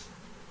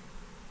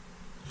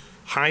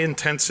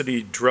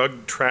high-intensity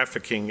drug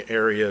trafficking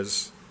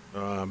areas,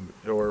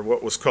 or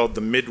what was called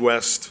the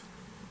Midwest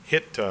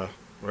HITTA,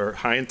 or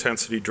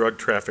high-intensity drug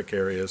traffic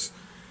areas.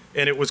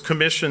 And it was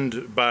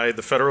commissioned by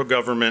the federal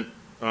government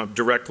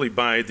directly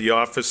by the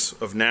Office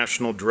of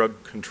National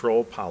Drug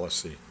Control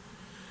Policy.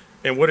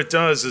 And what it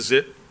does is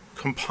it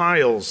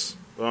compiles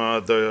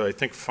I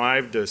think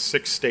 5 to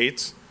 6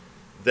 states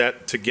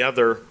that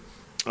together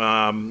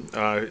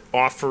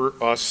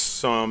offer us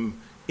some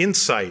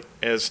insight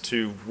as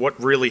to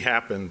what really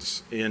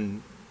happens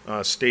in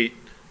state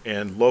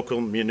and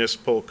local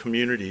municipal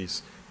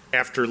communities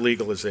after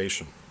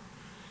legalization.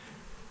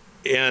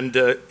 And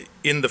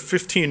in the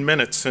 15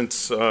 minutes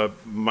since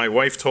my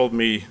wife told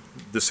me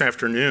this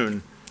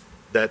afternoon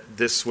that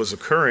this was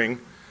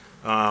occurring,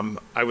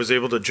 I was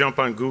able to jump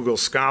on Google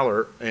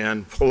Scholar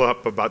and pull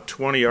up about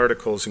 20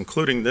 articles,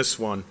 including this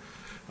one,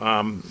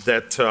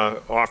 that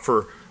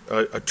offer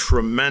a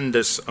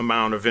tremendous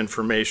amount of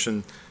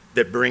information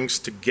that brings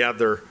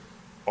together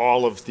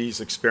all of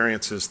these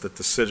experiences that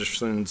the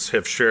citizens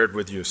have shared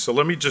with you. So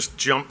let me just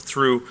jump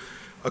through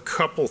a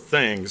couple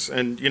things.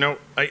 And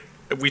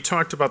we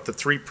talked about the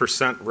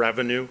 3%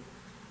 revenue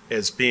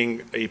as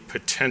being a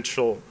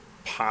potential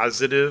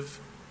positive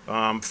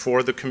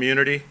for the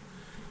community.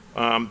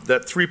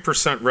 That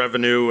 3%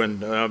 revenue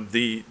and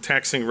the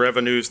taxing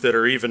revenues that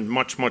are even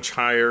much, much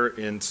higher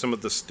in some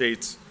of the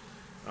states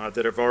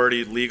that have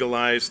already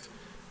legalized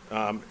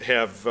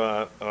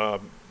have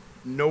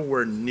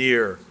nowhere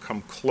near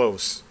come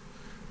close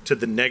to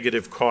the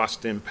negative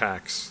cost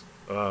impacts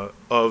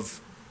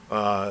of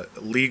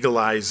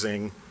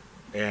legalizing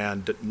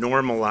and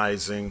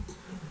normalizing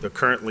the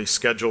currently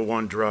Schedule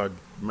I drug,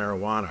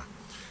 marijuana.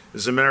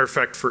 As a matter of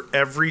fact, for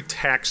every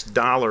tax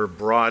dollar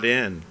brought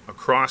in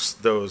across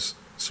those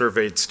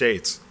surveyed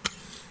states,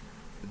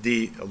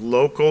 the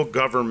local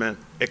government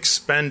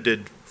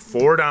expended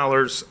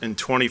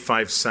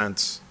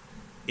 $4.25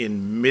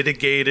 in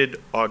mitigated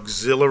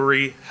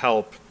auxiliary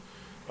help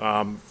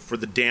for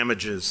the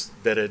damages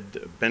that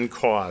had been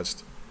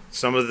caused.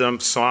 Some of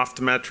them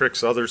soft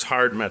metrics, others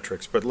hard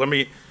metrics. But let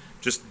me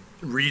just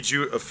read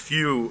you a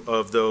few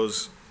of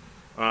those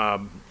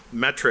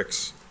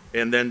metrics,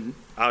 and then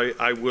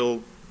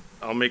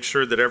I'll make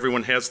sure that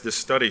everyone has this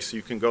study so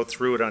you can go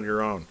through it on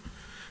your own.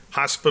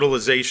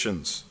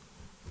 Hospitalizations,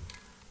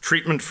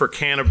 treatment for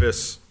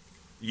cannabis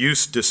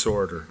use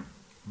disorder,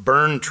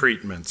 burn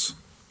treatments,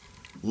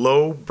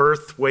 low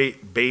birth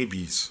weight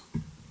babies,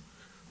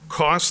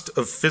 cost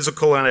of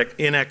physical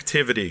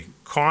inactivity,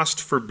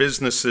 cost for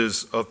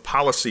businesses of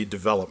policy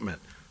development,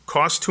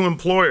 cost to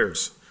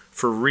employers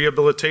for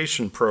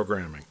rehabilitation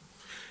programming,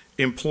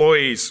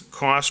 employees'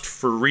 cost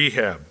for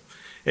rehab.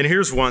 And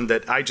here's one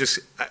that I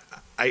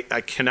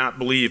cannot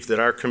believe that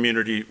our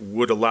community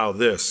would allow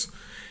this,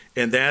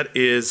 and that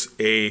is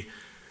a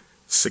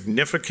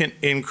significant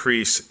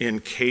increase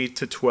in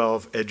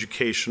K-12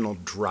 educational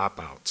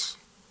dropouts.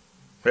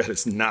 That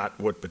is not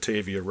what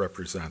Batavia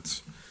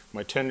represents.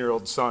 My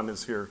 10-year-old son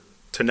is here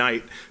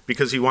tonight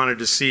because he wanted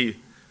to see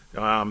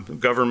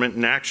government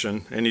in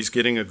action, and he's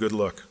getting a good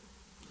look.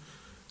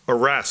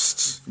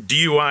 Arrests,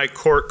 DUI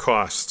court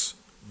costs,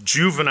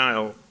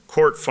 juvenile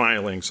court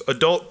filings,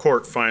 adult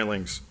court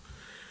filings,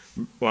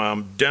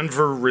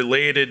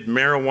 Denver-related,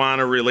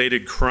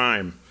 marijuana-related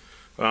crime.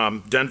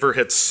 Denver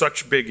had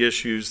such big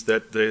issues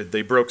that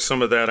they broke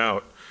some of that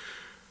out.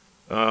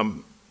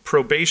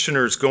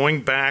 Probationers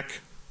going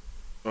back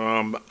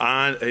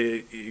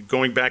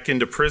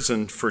into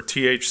prison for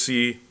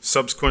THC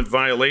subsequent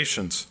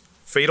violations,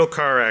 fatal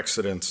car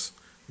accidents,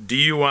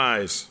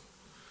 DUIs,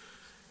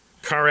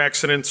 car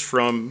accidents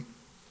from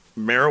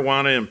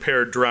marijuana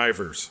impaired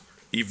drivers,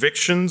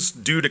 evictions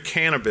due to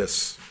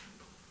cannabis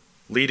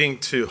leading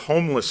to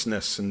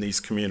homelessness in these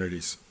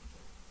communities,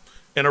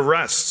 and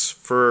arrests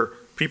for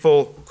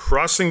people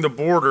crossing the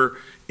border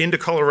into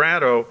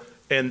Colorado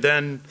and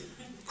then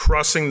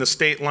crossing the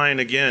state line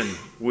again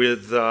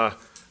with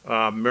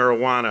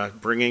marijuana,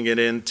 bringing it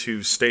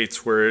into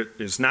states where it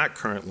is not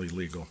currently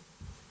legal.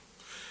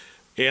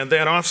 And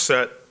that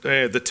offset,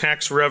 the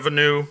tax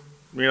revenue,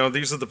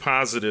 these are the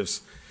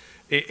positives.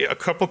 A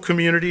couple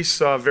communities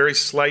saw very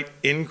slight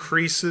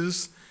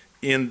increases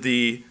in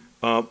the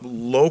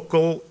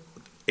local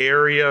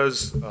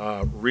areas'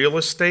 real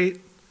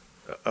estate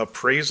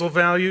appraisal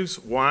values.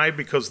 Why?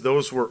 Because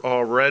those were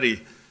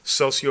already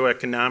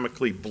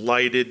socioeconomically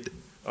blighted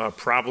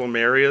problem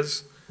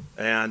areas.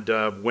 And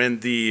when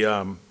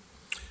the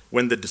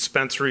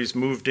dispensaries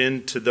moved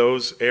into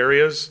those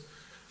areas,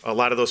 a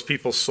lot of those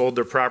people sold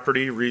their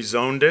property,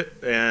 rezoned it,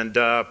 and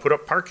put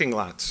up parking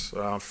lots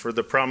for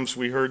the problems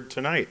we heard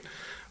tonight.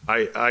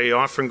 I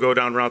often go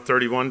down Route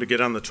 31 to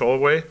get on the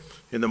tollway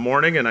in the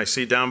morning, and I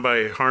see down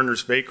by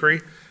Harner's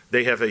Bakery,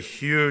 they have a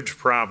huge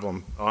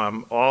problem.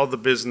 All the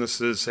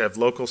businesses have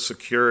local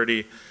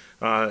security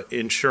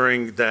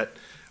ensuring that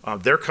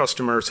their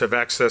customers have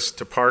access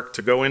to park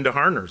to go into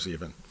Harner's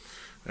even.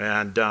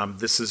 And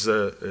this is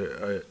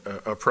a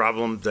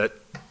problem that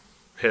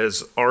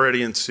has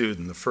already ensued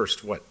in the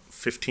first,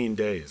 15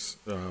 days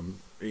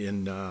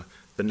in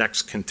the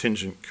next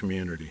contingent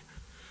community.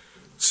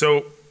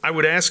 So I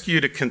would ask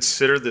you to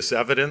consider this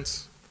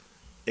evidence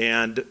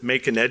and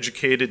make an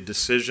educated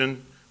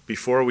decision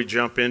before we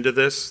jump into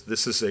this.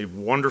 This is a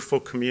wonderful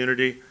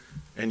community,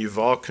 and you've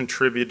all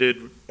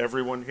contributed,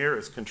 everyone here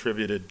has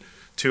contributed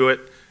to it,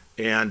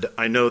 and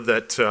I know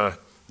that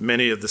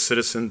many of the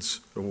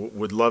citizens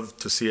would love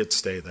to see it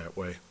stay that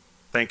way.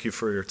 Thank you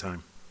for your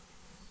time.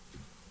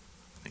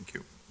 Thank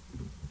you.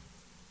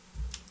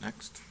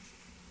 Next.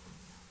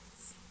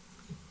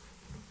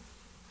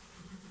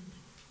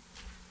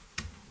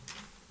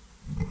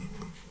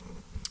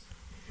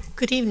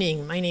 Good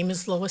evening. My name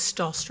is Lois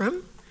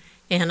Dahlstrom,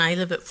 and I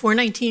live at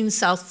 419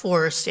 South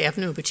Forest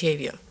Avenue,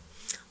 Batavia.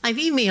 I've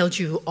emailed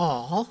you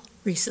all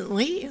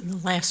recently in the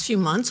last few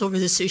months over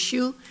this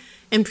issue,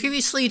 and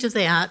previously to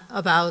that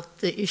about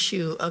the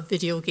issue of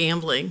video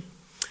gambling.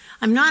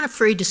 I'm not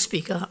afraid to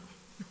speak up.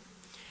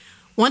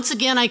 Once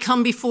again, I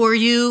come before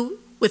you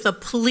with a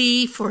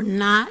plea for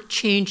not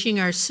changing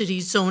our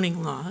city's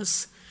zoning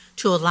laws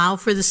to allow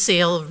for the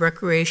sale of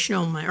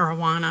recreational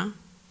marijuana.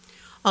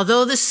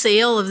 Although the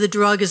sale of the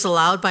drug is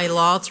allowed by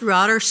law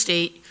throughout our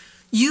state,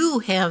 you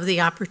have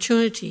the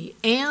opportunity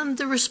and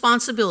the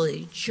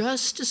responsibility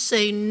just to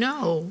say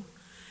no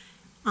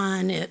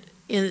on it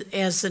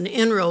as an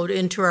inroad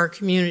into our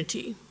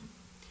community.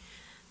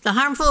 The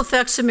harmful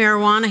effects of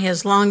marijuana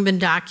has long been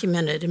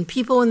documented, and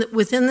people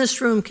within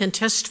this room can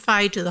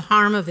testify to the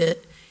harm of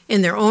it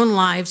in their own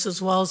lives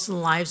as well as in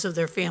the lives of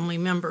their family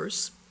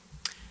members.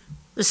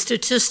 The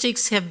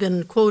statistics have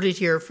been quoted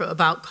here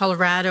about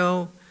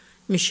Colorado,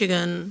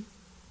 Michigan,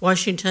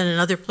 Washington, and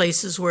other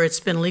places where it's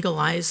been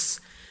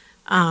legalized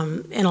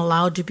and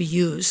allowed to be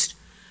used.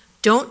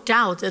 Don't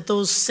doubt that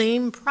those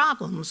same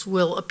problems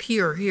will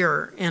appear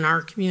here in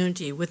our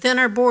community, within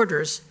our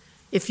borders,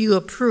 if you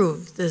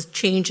approve the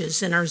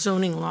changes in our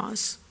zoning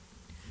laws.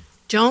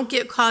 Don't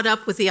get caught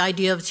up with the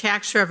idea of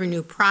tax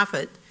revenue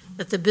profit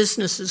that the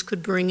businesses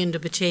could bring into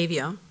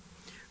Batavia.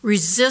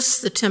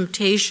 Resist the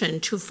temptation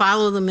to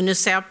follow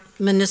the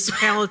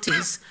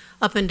municipalities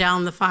up and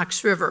down the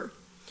Fox River.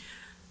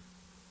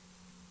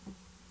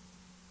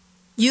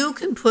 You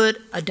can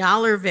put a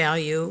dollar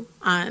value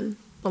on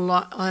the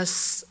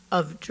loss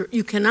of,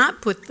 you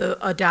cannot put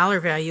a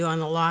dollar value on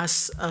the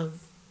loss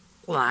of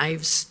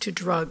lives to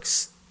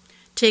drugs.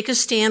 Take a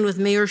stand with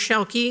Mayor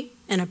Schelke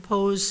and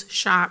oppose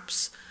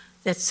shops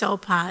that sell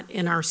pot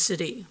in our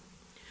city.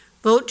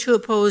 Vote to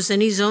oppose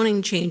any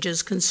zoning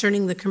changes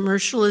concerning the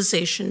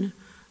commercialization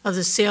of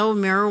the sale of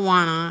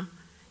marijuana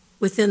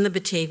within the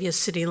Batavia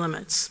city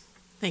limits.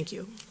 Thank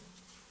you.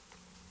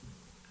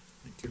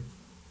 Thank you.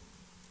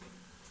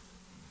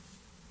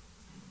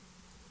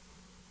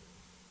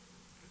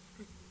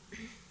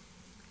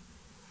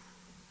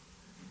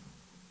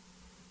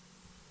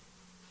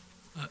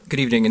 Good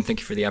evening, and thank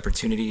you for the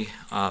opportunity.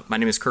 My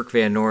name is Kirk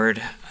Van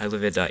Noord. I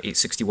live at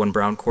 861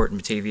 Brown Court in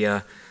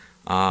Batavia.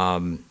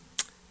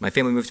 My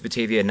family moved to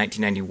Batavia in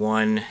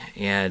 1991,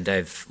 and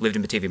I've lived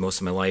in Batavia most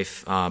of my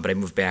life, but I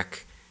moved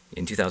back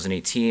in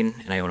 2018,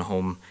 and I own a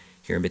home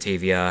here in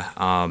Batavia.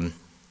 Thank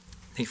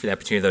you for the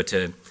opportunity, though,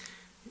 to,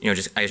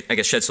 I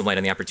guess, shed some light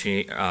on the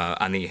opportunity,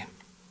 on the,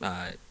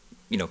 the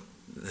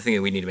thing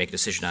that we need to make a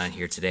decision on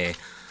here today,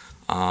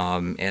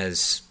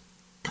 as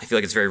I feel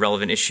like it's a very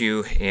relevant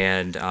issue,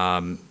 and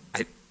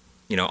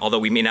although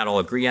we may not all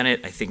agree on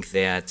it, I think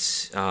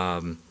that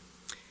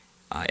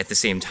at the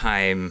same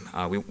time,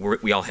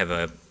 we all have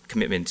a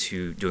commitment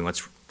to doing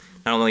not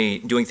only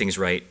doing things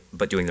right,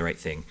 but doing the right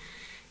thing.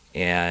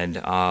 And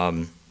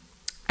I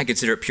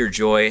consider it pure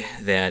joy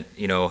that,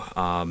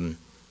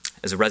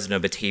 as a resident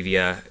of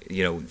Batavia,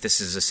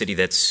 this is a city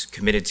that's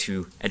committed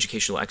to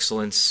educational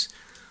excellence.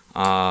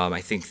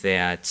 I think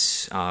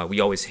that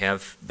we always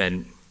have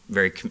been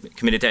very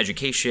committed to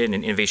education,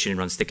 and innovation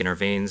runs thick in our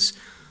veins.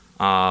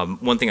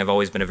 One thing I've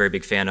always been a very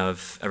big fan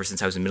of ever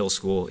since I was in middle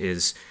school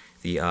is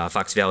the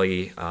Fox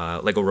Valley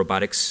Lego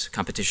Robotics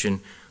competition,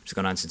 which has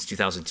gone on since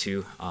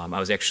 2002. I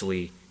was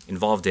actually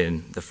involved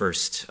in the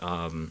first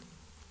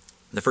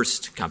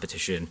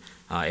competition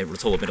at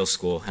Rotolo Middle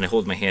School, and I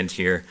hold in my hand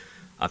here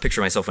a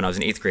picture of myself when I was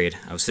in 8th grade.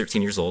 I was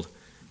 13 years old,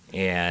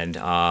 and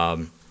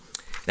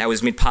that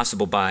was made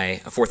possible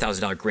by a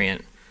 $4,000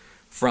 grant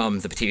from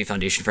the Batavia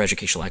Foundation for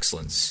Educational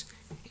Excellence.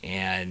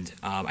 And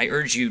I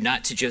urge you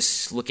not to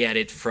just look at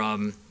it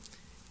to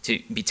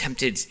be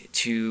tempted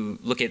to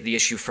look at the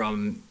issue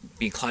from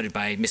being clouded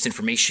by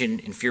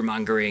misinformation and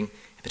fear-mongering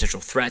and potential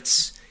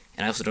threats.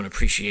 And I also don't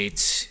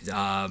appreciate,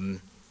 bad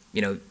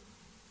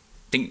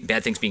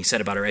things being said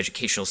about our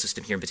educational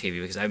system here in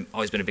Batavia, because I've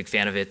always been a big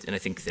fan of it, and I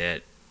think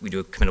that we do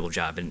a commendable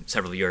job, and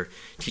several of your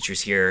teachers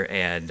here,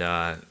 and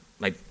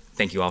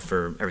thank you all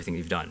for everything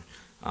you've done.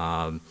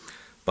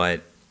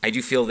 But I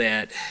do feel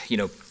that,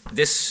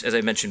 this, as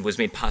I mentioned, was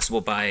made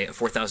possible by a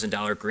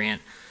 $4,000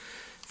 grant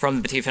from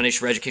the Batavia Foundation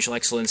for Educational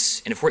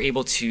Excellence, and if we're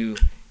able to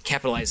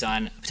capitalize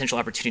on a potential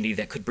opportunity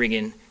that could bring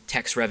in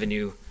tax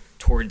revenue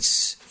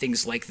towards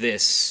things like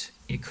this,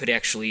 it could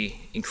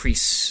actually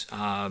increase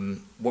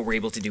what we're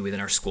able to do within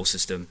our school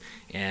system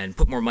and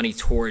put more money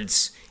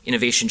towards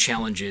innovation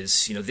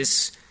challenges.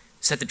 This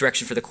set the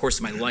direction for the course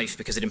of my life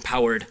because it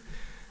empowered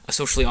a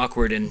socially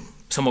awkward and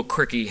somewhat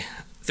quirky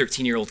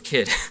 13-year-old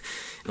kid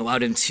and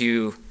allowed him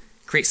to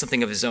create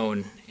something of his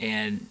own.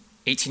 And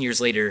 18 years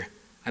later,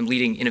 I'm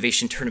leading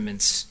innovation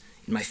tournaments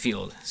in my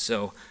field.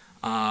 So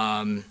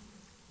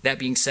that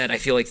being said, I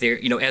feel like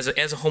as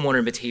a homeowner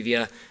in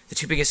Batavia, the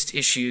two biggest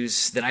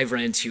issues that I've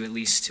run into, at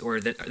least, or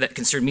that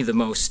concern me the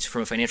most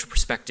from a financial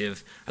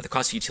perspective, are the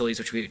cost of utilities,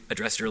 which we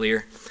addressed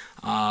earlier.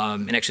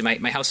 And actually,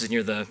 my house is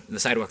near the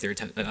sidewalk they were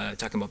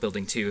talking about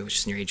building 2, which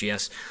is near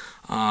AGS.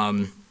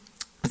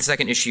 The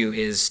second issue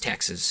is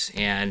taxes.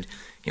 And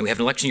we have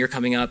an election year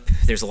coming up.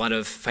 There's a lot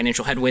of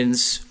financial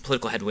headwinds,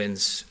 political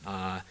headwinds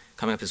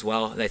coming up as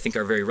well that I think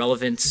are very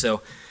relevant.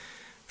 So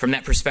from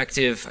that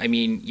perspective, I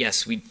mean,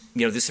 yes,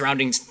 the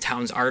surrounding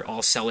towns are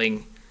all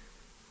selling,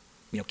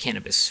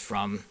 cannabis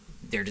from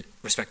their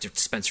respective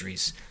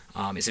dispensaries.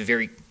 It's a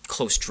very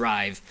close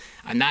drive.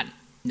 I'm not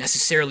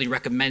necessarily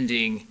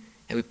recommending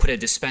that we put a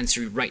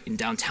dispensary right in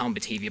downtown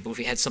Batavia, but if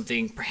we had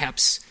something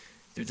perhaps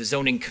through the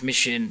zoning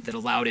commission that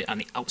allowed it on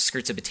the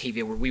outskirts of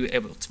Batavia where we were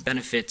able to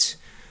benefit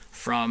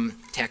from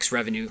tax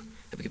revenue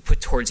that we could put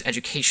towards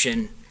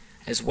education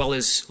as well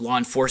as law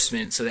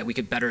enforcement so that we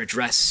could better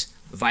address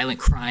violent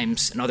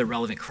crimes and other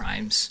relevant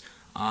crimes,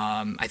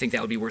 I think that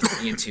would be worth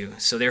looking into.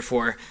 So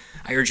therefore,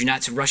 I urge you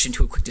not to rush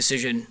into a quick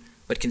decision,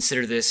 but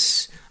consider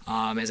this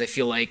as I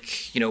feel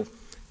like,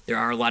 there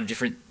are a lot of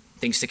different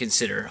things to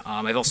consider.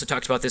 I've also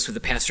talked about this with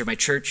the pastor of my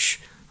church.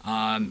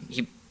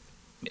 He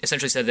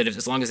essentially said that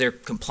as long as they're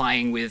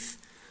complying with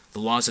the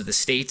laws of the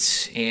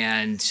state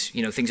and,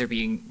 things are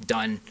being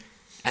done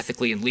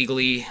ethically and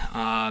legally,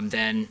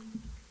 then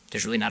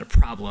there's really not a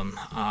problem.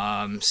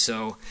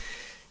 So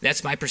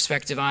that's my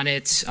perspective on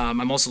it.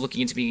 I'm also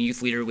looking into being a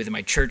youth leader within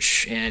my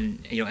church,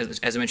 and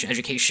as I mentioned,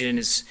 education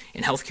is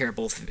and healthcare are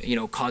both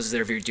causes that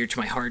are very dear to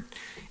my heart.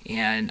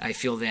 And I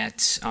feel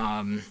that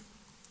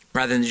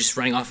rather than just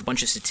running off a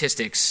bunch of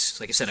statistics,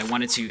 like I said,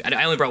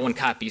 I only brought one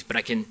copy, but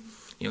I can,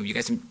 you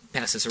guys can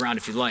pass this around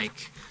if you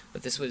like.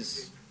 But this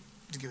was.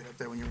 Just give it up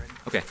there when you're ready.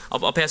 Okay,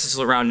 I'll pass this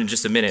around in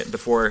just a minute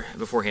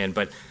beforehand,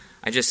 but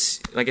I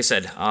just, like I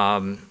said,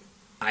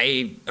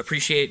 I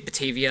appreciate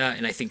Batavia,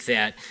 and I think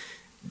that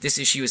this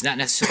issue is not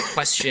necessarily a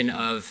question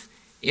of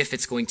if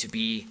it's going to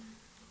be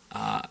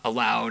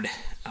allowed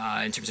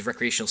in terms of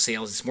recreational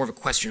sales. It's more of a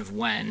question of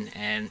when.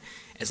 And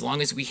as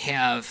long as we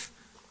have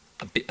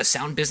a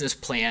sound business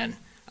plan,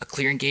 a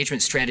clear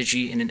engagement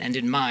strategy, and an end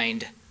in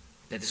mind,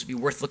 that this would be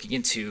worth looking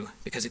into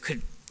because it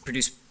could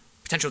produce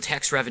potential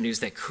tax revenues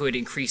that could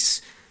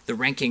increase the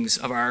rankings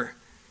of our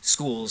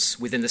schools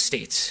within the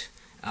state,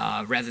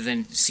 rather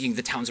than seeing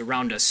the towns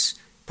around us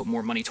put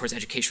more money towards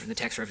education from the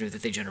tax revenue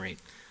that they generate.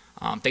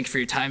 Thank you for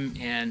your time,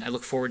 and I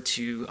look forward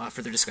to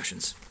further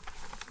discussions.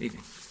 Good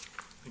evening.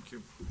 Thank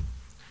you.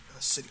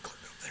 City clerk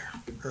up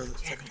there. Or the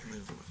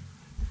secretary.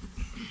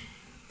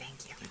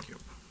 Thank you.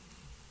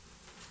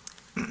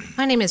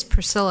 My name is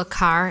Priscilla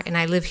Carr, and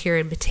I live here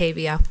in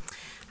Batavia.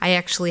 I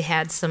actually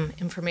had some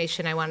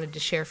information I wanted to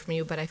share from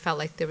you, but I felt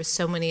like there was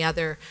so many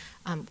other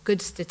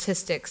good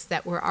statistics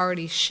that were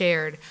already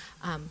shared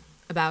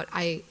about.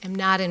 I am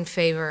not in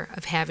favor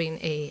of having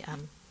a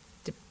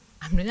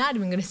I'm not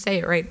even going to say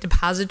it right.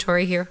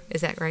 Depository here. Is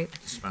that right?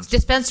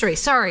 Dispensary.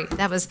 Sorry.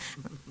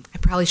 I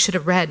probably should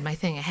have read my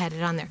thing. I had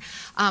it on there.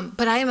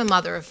 But I am a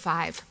mother of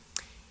 5.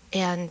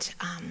 And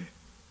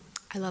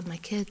I love my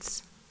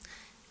kids.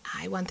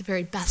 I want the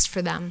very best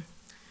for them.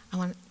 I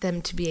want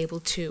them to be able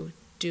to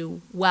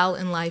do well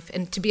in life.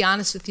 And to be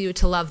honest with you,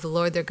 to love the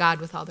Lord their God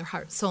with all their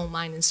heart, soul,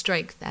 mind, and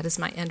strength. That is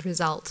my end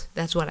result.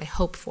 That's what I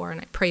hope for and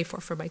I pray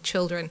for my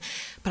children.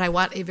 But I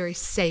want a very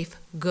safe,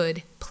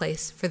 good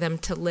place for them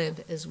to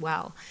live as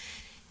well.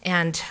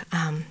 And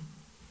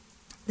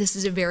this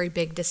is a very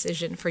big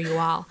decision for you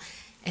all.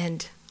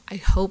 And I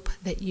hope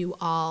that you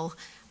all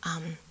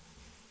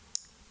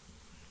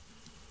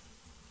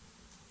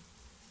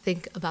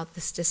think about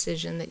this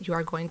decision that you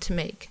are going to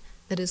make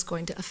that is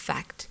going to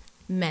affect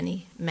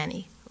many,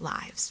 many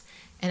lives.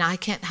 And I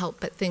can't help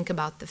but think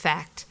about the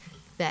fact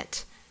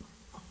that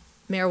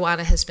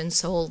marijuana has been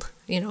sold,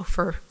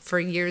 for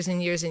years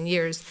and years and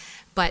years,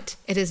 but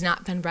it has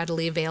not been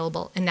readily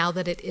available. And now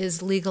that it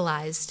is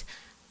legalized,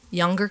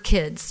 younger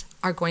kids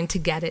are going to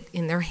get it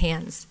in their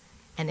hands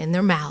and in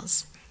their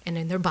mouths and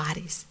in their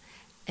bodies.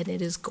 And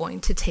it is going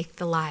to take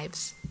the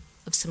lives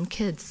of some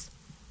kids.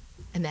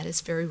 And that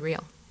is very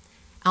real.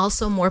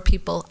 Also, more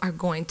people are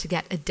going to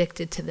get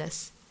addicted to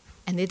this,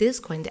 and it is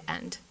going to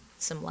end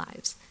some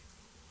lives.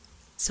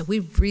 So we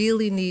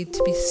really need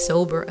to be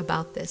sober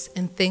about this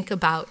and think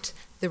about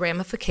the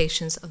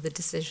ramifications of the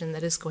decision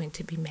that is going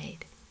to be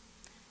made.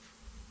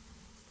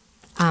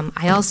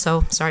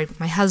 Sorry,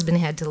 my husband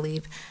had to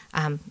leave.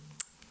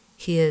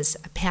 He is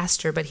a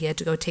pastor, but he had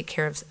to go take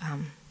care of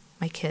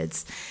my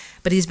kids.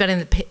 But he's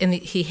been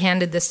he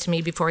handed this to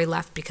me before he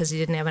left because he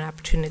didn't have an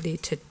opportunity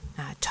to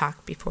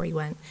talk before he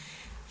went.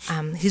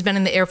 He's been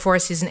in the Air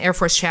Force. He's an Air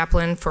Force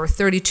chaplain for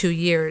 32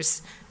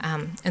 years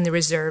in the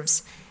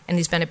reserves, and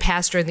he's been a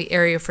pastor in the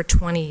area for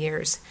 20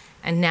 years.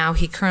 And now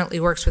he currently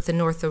works with the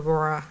North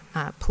Aurora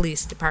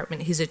Police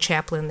Department. He's a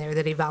chaplain there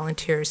that he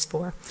volunteers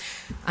for.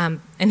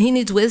 And he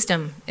needs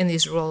wisdom in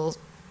these roles.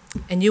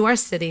 And you are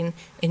sitting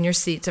in your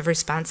seats of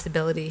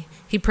responsibility.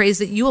 He prays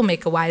that you will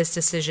make a wise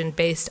decision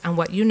based on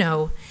what you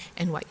know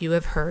and what you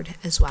have heard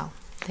as well.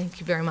 Thank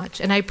you very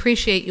much. And I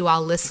appreciate you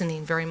all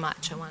listening very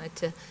much. I wanted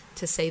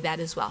to say that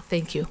as well.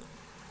 Thank you.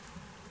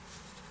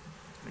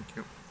 Thank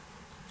you.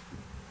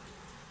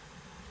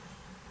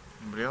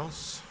 Anybody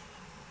else?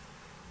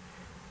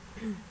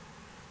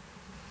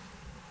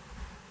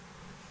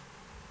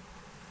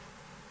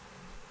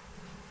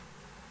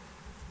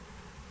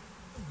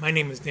 My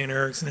name is Dan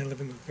Erickson. I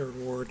live in the 3rd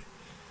Ward.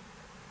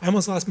 I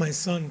almost lost my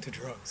son to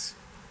drugs.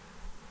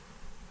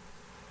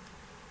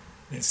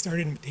 And it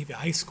started in Batavia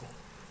High School.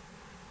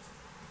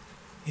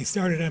 He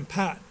started on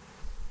pot.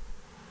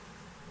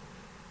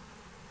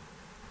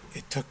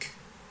 It took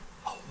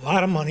a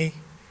lot of money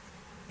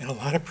and a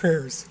lot of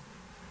prayers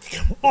to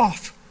get him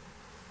off.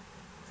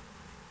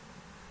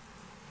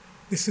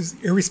 This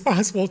is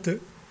irresponsible to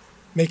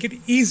make it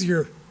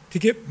easier to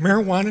get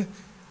marijuana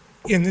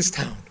in this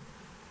town.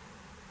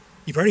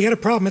 You've already had a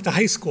problem at the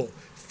high school.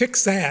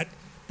 Fix that,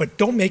 but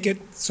don't make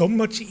it so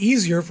much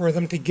easier for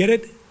them to get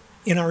it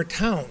in our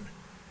town.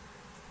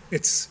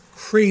 It's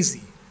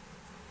crazy.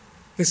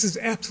 This is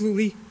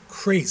absolutely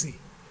crazy.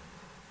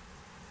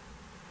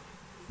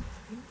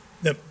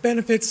 The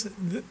benefits,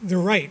 they're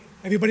right.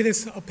 Everybody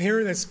that's up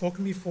here that's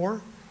spoken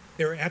before,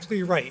 they're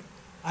absolutely right.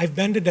 I've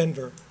been to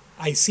Denver.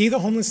 I see the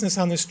homelessness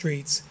on the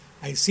streets.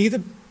 I see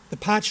the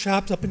pot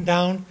shops up and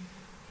down.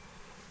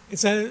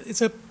 It's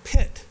a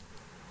pit.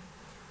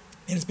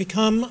 And it's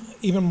become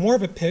even more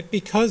of a pit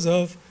because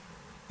of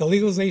the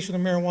legalization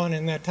of marijuana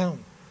in that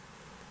town.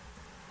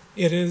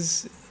 It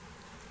is,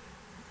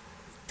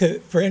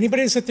 for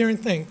anybody to sit there and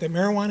think that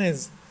marijuana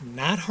is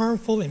not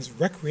harmful and is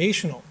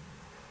recreational,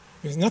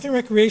 there's nothing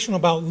recreational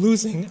about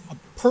losing a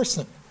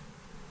person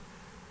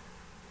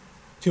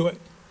to it.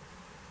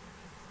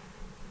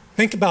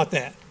 Think about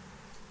that.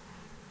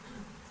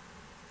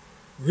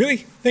 Really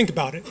think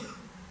about it.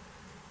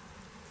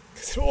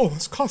 Because it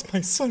almost cost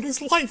my son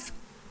his life.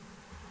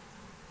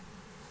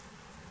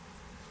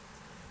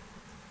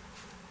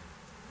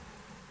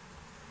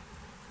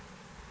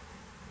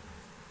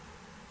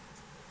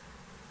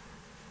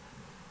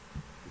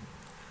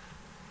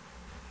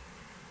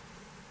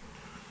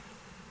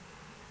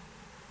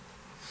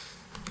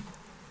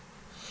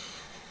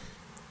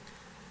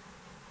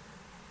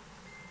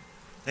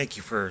 Thank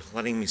you for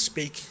letting me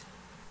speak.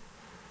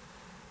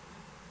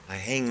 I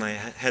hang my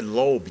head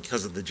low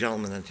because of the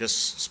gentleman that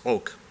just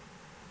spoke.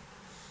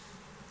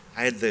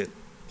 I had the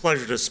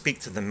pleasure to speak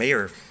to the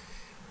mayor,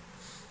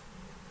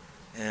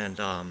 and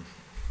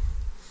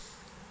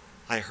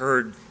I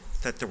heard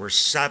that there were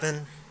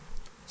 7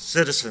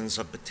 citizens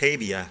of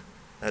Batavia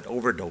that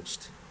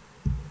overdosed.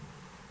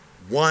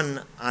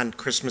 1 on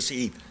Christmas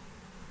Eve.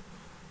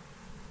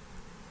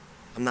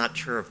 I'm not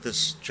sure if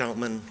this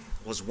gentleman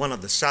was one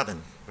of the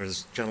 7, or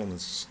this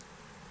gentleman's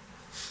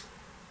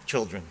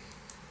children.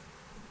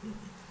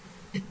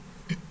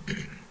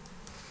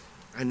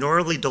 I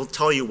normally don't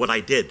tell you what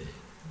I did,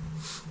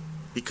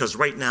 because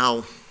right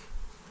now,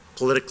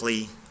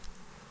 politically,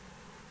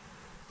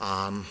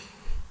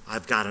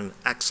 I've got an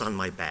X on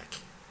my back.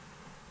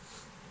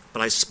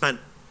 But I spent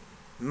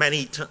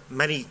many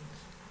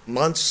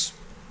months,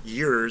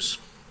 years,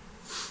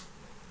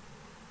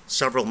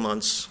 several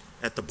months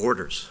at the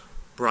borders,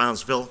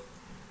 Brownsville,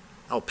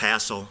 El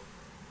Paso,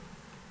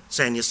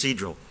 San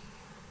Ysidro.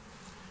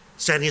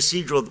 San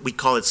Ysidro, we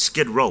call it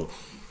Skid Row.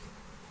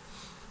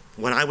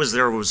 When I was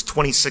there, it was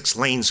 26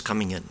 lanes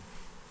coming in.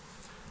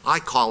 I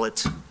call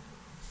it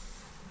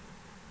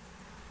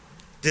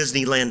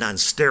Disneyland on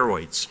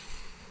steroids.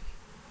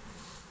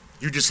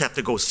 You just have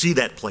to go see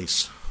that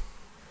place.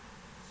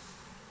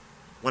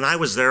 When I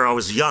was there, I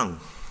was young,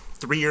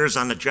 3 years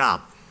on the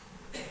job.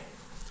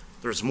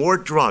 There's more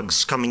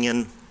drugs coming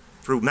in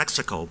through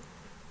Mexico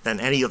than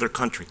any other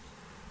country.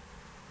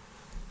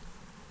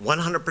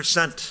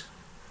 100%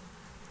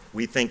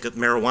 we think of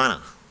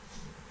marijuana,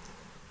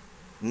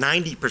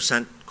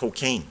 90%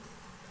 cocaine.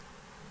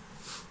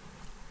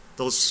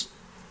 Those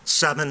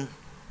 7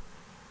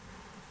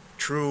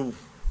 true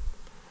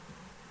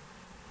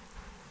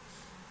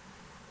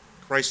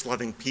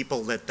Christ-loving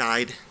people that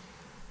died,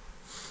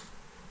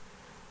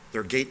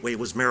 their gateway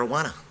was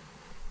marijuana.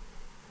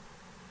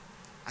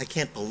 I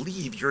can't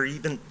believe you're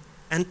even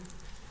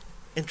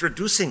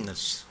introducing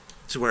this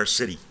to our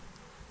city.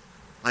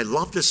 I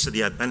love this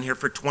city. I've been here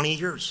for 20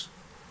 years.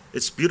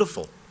 It's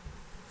beautiful.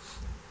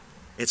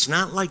 It's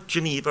not like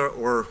Geneva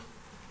or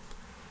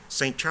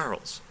St.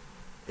 Charles.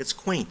 It's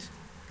quaint.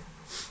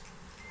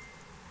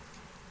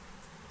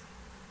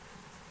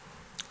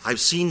 I've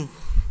seen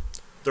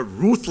the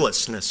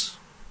ruthlessness,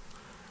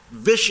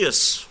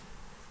 vicious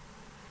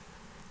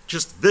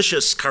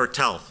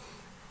cartel.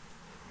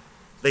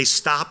 They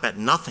stop at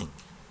nothing.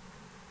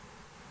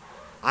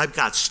 I've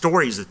got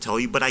stories to tell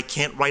you, but I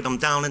can't write them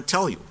down and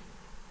tell you.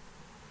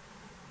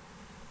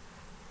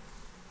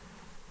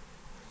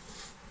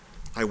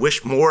 I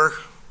wish more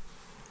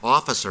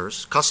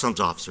officers, customs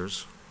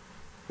officers,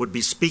 would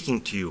be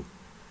speaking to you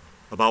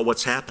about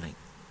what's happening.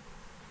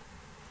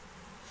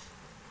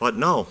 But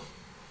no,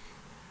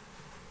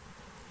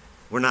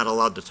 we're not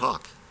allowed to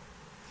talk.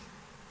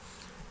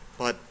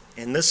 But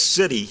in this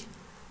city,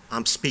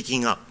 I'm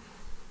speaking up.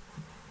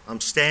 I'm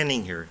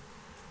standing here.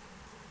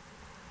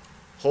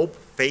 Hope,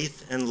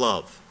 faith, and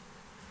love.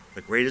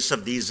 The greatest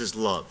of these is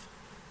love.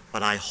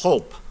 But I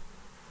hope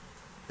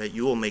that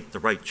you will make the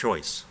right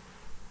choice.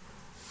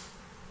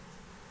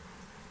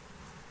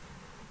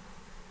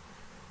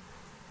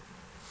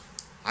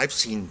 I've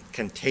seen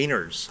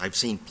containers, I've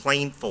seen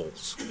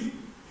planefuls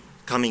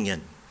coming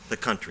in the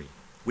country.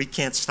 We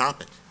can't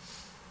stop it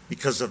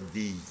because of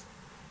the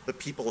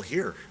people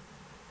here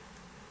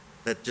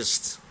that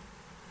just,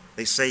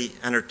 they say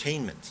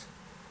entertainment.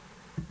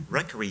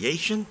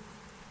 Recreation?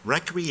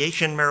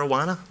 Recreation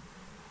marijuana?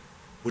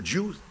 Would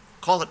you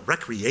call it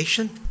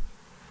recreation?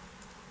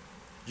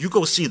 You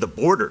go see the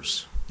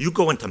borders. You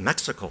go into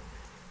Mexico.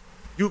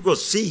 You go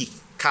see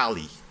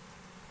Cali.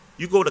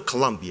 You go to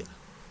Colombia.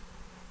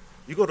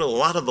 You go to a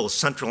lot of those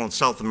Central and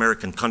South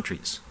American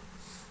countries.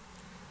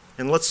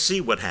 And let's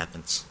see what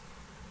happens.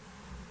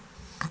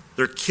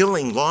 They're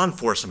killing law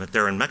enforcement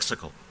there in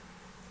Mexico.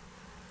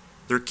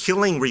 They're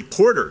killing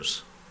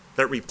reporters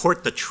that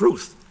report the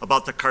truth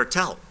about the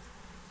cartel.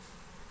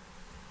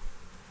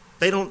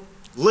 They don't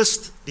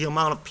list the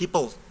amount of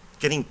people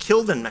getting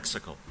killed in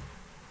Mexico.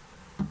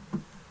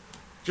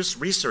 Just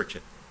research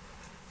it.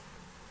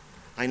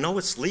 I know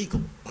it's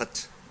legal,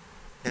 but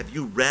have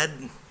you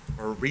read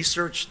or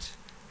researched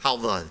how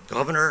the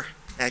governor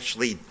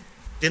actually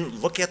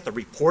didn't look at the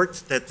report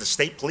that the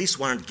state police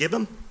wanted to give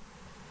him?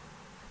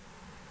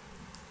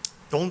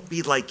 Don't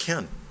be like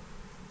him.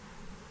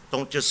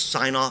 Don't just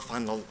sign off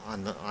on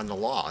the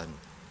law and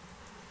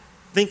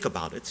think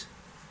about it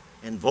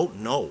and vote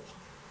no.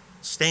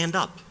 Stand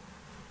up.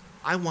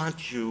 I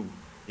want you,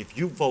 if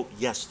you vote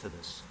yes to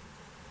this,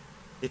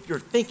 if you're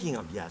thinking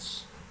of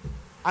yes,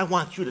 I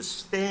want you to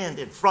stand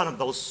in front of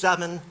those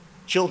 7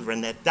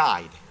 children that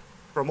died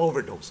from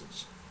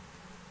overdoses.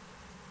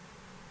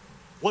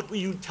 What will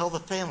you tell the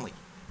family?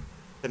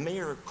 The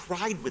mayor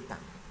cried with them.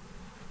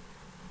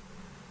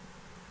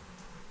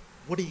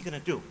 What are you going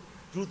to do?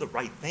 Do the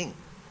right thing.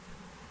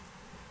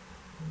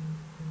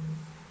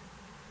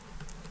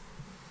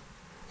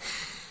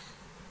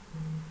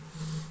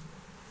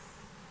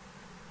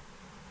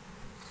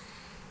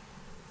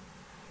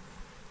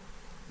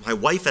 My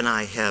wife and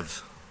I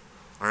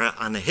are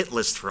on the hit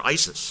list for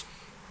ISIS.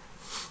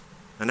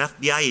 An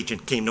FBI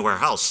agent came to our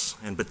house,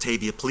 and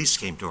Batavia police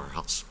came to our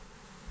house.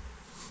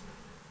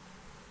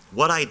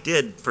 What I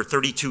did for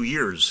 32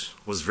 years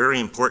was very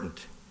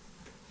important.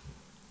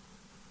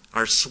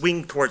 Our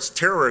swing towards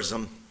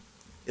terrorism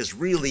is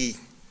really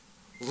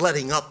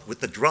letting up with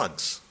the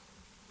drugs.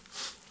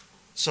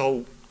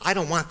 So I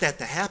don't want that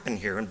to happen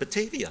here in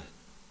Batavia.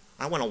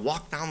 I want to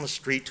walk down the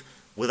street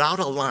without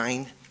a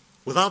line,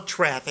 without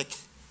traffic,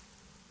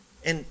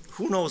 and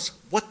who knows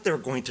what they're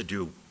going to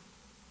do.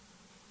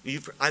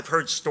 I've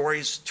heard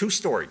stories, 2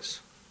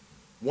 stories.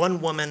 One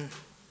woman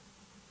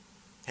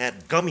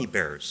had gummy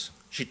bears.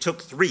 She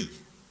took 3.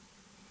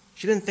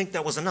 She didn't think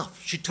that was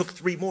enough. She took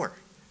 3 more.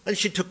 Then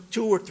she took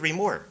 2 or 3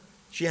 more.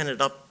 She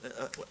ended up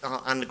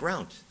on the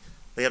ground.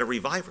 They had a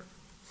reviver.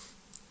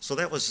 So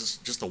that was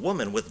just a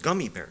woman with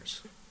gummy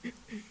bears.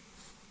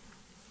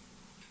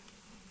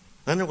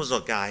 Then there was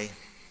a guy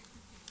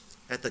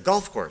at the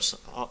golf course.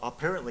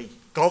 Apparently,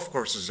 golf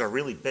courses are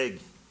really big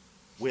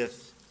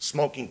with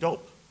smoking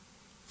dope.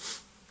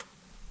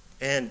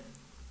 And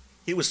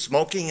he was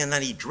smoking and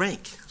then he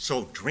drank.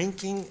 So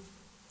drinking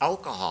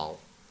alcohol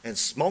and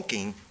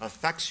smoking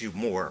affects you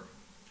more.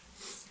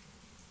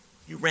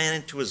 He ran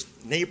into his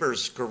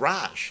neighbor's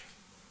garage.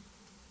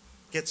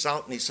 gets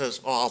out and he says,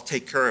 oh, I'll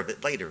take care of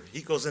it later.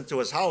 He goes into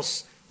his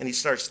house and he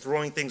starts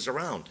throwing things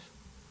around.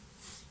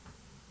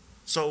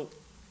 So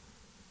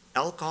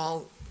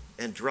alcohol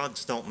and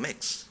drugs don't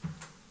mix,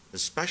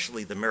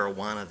 especially the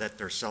marijuana that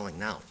they're selling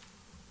now.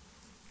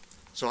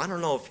 So I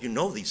don't know if you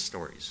know these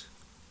stories,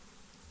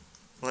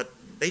 but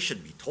they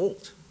should be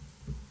told.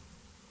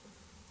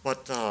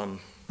 But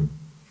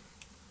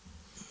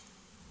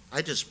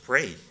I just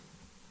pray.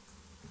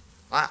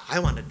 I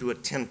want to do a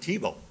Tim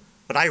Tebow,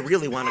 but I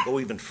really want to go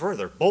even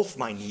further. Both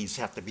my knees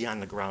have to be on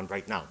the ground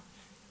right now.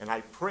 And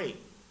I pray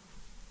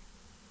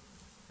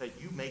that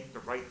you make the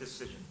right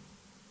decision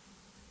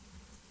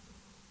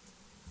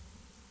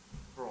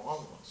for all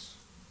of us,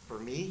 for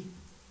me,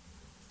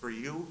 for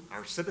you,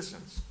 our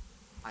citizens.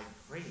 I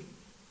pray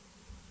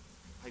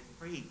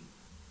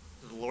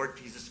to the Lord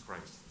Jesus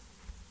Christ.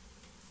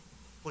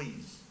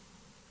 Please.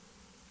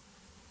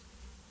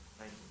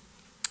 Thank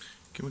you.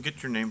 Can we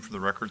get your name for the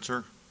record,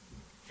 sir?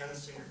 Kenneth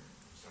Singer.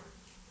 Sorry.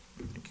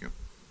 Thank you.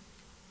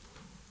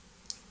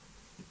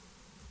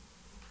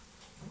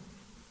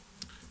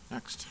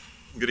 Next.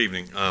 Good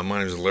evening. My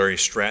name is Larry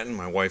Stratton.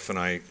 My wife and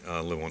I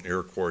live on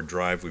Iroquois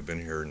Drive. We've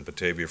been here in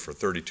Batavia for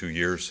 32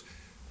 years.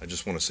 I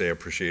just want to say I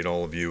appreciate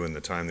all of you and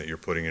the time that you're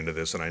putting into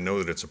this, and I know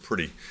that it's a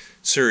pretty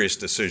serious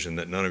decision,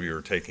 that none of you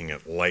are taking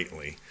it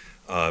lightly.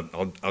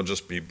 I'll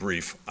just be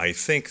brief. I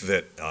think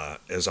that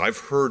as I've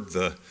heard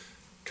the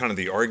kind of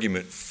the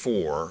argument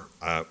for,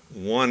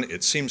 one,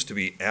 it seems to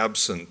be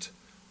absent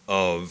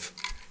of,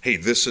 hey,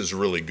 this is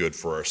really good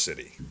for our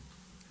city.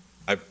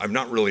 I've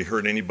not really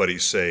heard anybody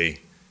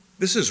say,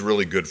 this is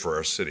really good for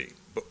our city.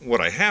 But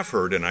what I have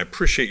heard, and I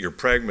appreciate your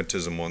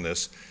pragmatism on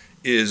this,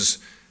 is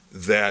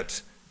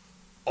that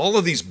all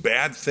of these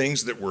bad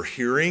things that we're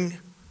hearing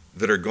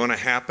that are going to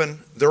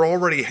happen, they're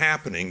already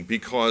happening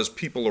because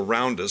people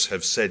around us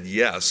have said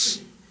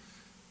yes.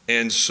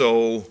 And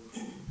so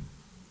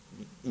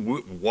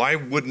why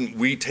wouldn't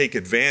we take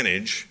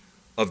advantage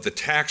of the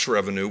tax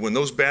revenue when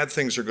those bad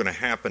things are going to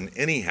happen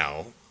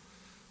anyhow?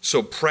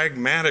 So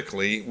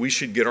pragmatically, we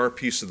should get our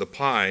piece of the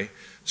pie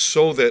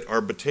so that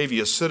our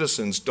Batavia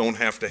citizens don't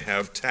have to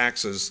have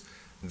taxes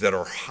that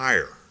are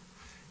higher.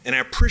 And I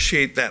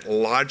appreciate that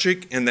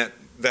logic and that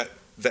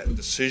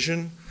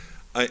decision.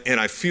 And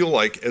I feel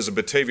like as a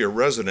Batavia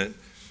resident,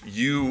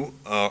 you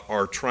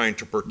are trying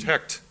to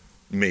protect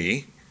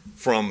me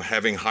from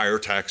having higher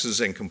taxes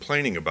and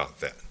complaining about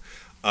that.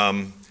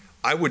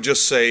 I would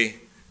just say,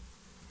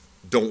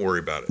 don't worry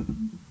about it.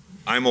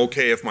 I'm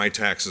okay if my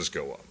taxes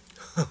go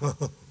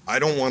up. I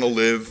don't want to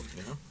live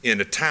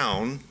in a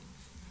town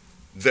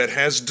that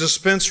has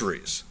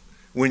dispensaries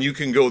when you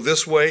can go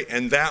this way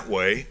and that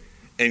way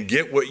and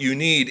get what you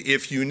need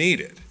if you need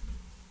it.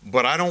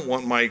 But I don't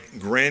want my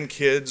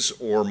grandkids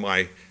or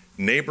my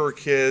neighbor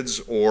kids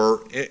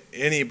or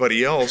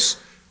anybody else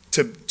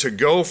to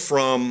go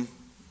from,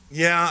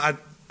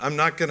 I'm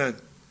not going to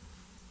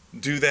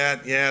do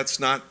that.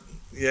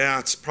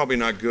 It's probably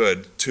not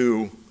good,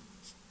 to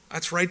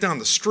that's right down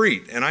the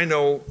street. And I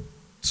know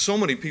so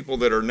many people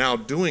that are now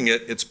doing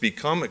it, it's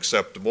become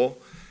acceptable.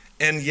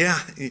 And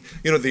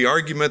the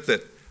argument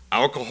that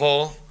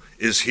alcohol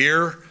is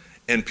here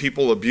and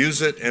people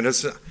abuse it, and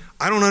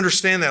I don't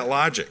understand that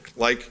logic.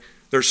 Like,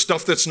 there's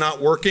stuff that's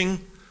not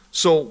working,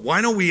 so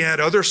why don't we add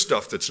other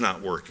stuff that's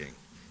not working?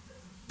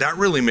 That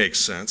really makes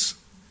sense.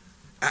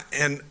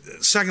 And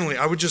secondly,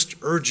 I would just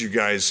urge you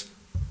guys,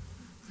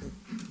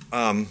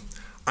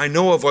 I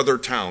know of other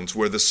towns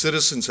where the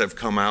citizens have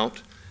come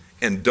out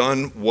and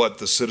done what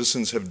the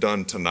citizens have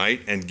done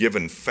tonight and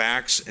given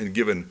facts and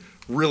given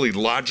really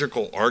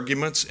logical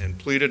arguments and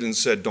pleaded and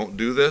said, don't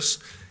do this.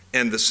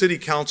 And the city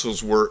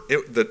councils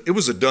it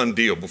was a done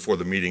deal before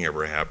the meeting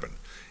ever happened.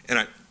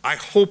 And I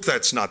hope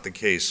that's not the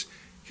case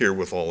here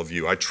with all of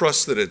you. I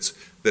trust that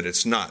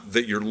it's not,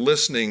 that you're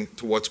listening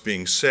to what's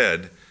being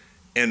said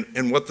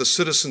and what the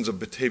citizens of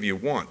Batavia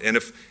want. And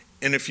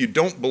if you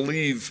don't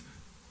believe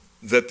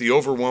that the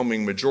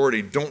overwhelming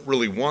majority don't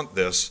really want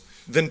this,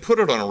 then put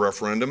it on a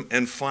referendum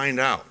and find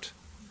out.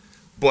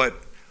 But,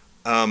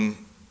 and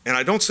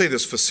I don't say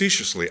this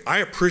facetiously, I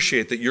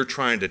appreciate that you're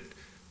trying to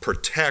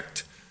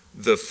protect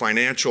the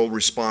financial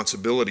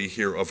responsibility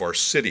here of our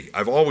city.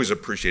 I've always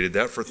appreciated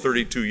that for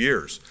 32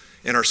 years.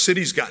 And our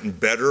city's gotten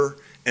better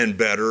and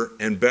better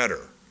and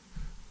better.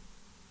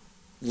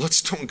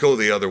 Let's don't go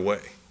the other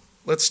way.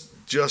 Let's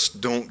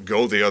just don't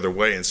go the other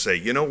way and say,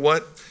 you know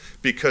what?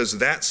 Because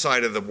that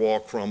side of the wall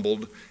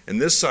crumbled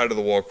and this side of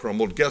the wall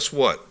crumbled, guess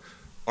what?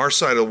 Our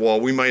side of the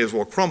wall, we might as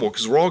well crumble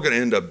because we're all going to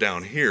end up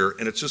down here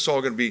and it's just all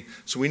going to be,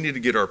 so we need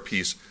to get our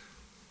piece.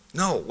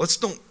 No, let's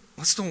don't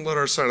let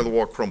our side of the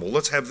wall crumble.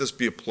 Let's have this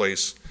be a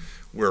place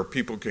where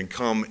people can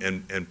come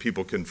and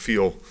people can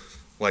feel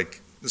like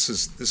this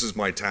is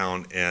my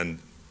town and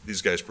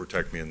these guys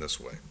protect me in this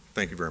way.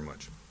 Thank you very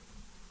much.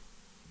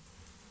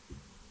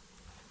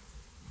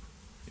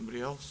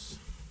 Anybody else?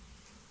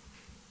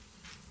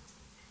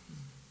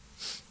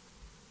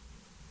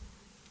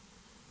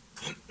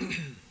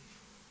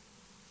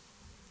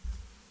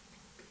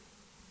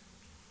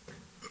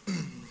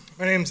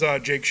 My name's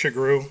Jake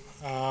Shagru.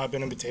 I've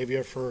been in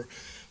Batavia for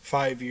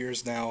 5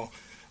 years now.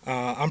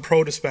 I'm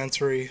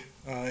pro-dispensary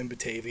in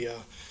Batavia.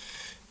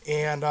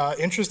 And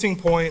interesting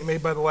point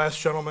made by the last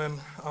gentleman,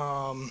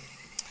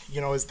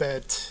 is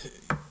that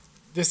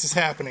this is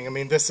happening. I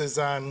mean, this is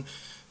on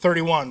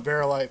 31,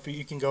 Verilife.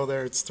 You can go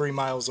there. It's 3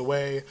 miles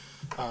away.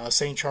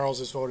 St. Charles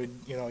has voted,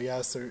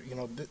 yes.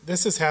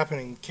 This is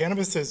happening.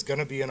 Cannabis is going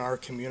to be in our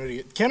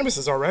community. Cannabis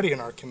is already in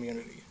our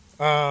community.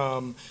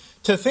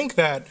 To think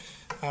that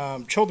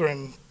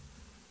children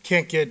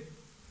can't get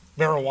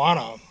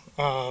marijuana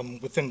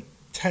within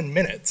 10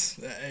 minutes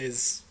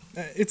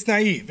it's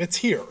naive. It's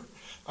here.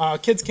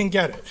 Kids can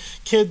get it.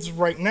 Kids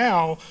right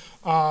now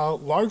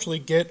largely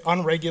get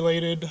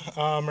unregulated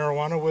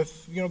marijuana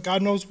with,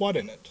 God knows what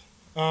in it.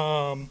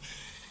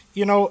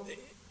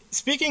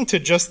 Speaking to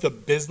just the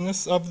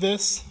business of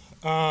this,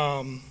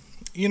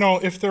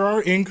 if there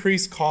are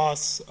increased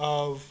costs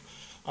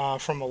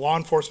from a law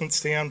enforcement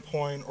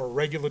standpoint or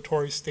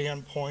regulatory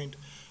standpoint,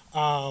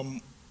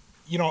 I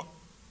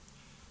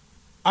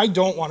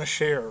don't want to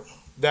share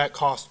that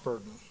cost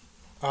burden.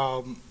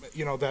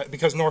 That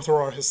because North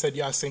Aurora has said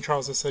yes, St.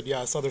 Charles has said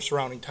yes, other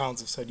surrounding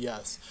towns have said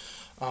yes.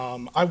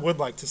 I would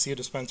like to see a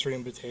dispensary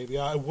in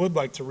Batavia. I would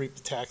like to reap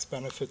the tax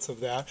benefits of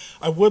that.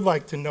 I would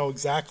like to know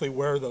exactly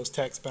where those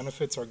tax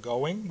benefits are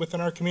going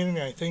within our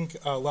community. I think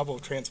a level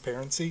of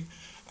transparency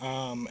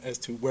as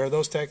to where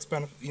those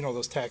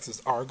those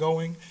taxes are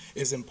going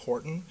is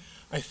important.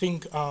 I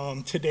think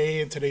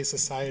today in today's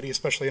society,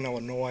 especially in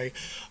Illinois,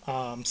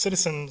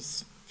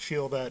 citizens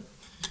feel that,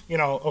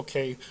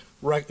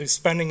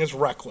 spending is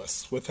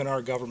reckless within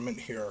our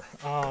government here,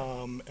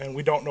 and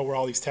we don't know where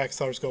all these tax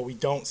dollars go. We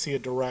don't see a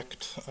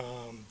direct,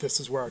 this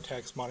is where our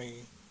tax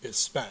money is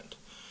spent.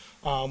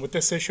 With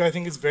this issue, I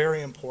think it's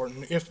very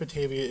important, if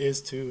Batavia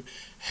is to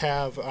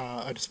have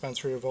a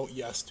dispensary or vote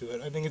yes to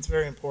it, I think it's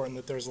very important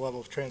that there's a level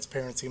of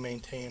transparency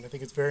maintained. I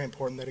think it's very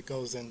important that it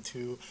goes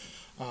into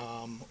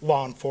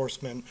law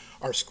enforcement,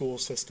 our school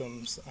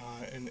systems,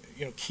 and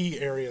key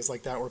areas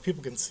like that where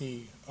people can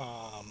see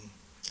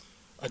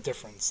a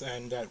difference,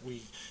 and that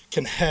we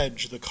can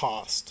hedge the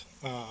cost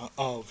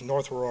of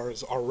North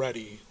Aurora's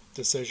already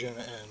decision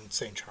and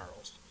St.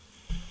 Charles.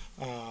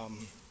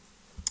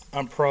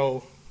 I'm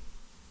pro.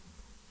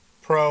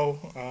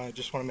 I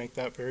just want to make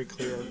that very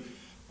clear.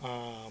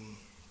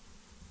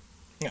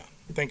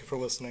 Thank you for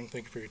listening.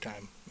 Thank you for your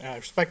time. I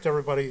respect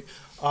everybody.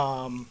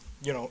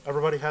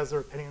 Everybody has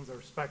their opinions. I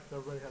respect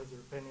everybody has their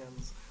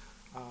opinions.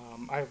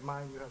 I have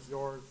mine. You have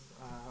yours.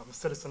 I'm a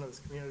citizen of this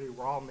community.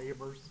 We're all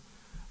neighbors.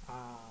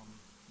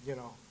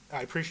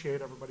 I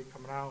appreciate everybody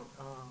coming out,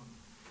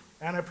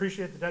 and I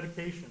appreciate the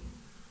dedication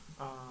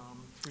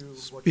to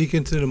what. Speak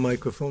into the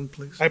microphone,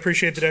 please. I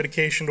appreciate the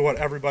dedication to what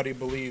everybody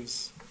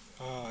believes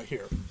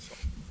here. So,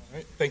 all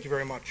right, thank you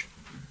very much.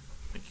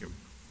 Thank you.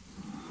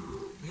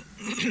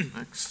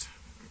 Next.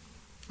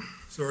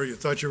 Sorry, you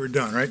thought you were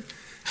done, right?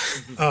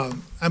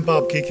 I'm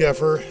Bob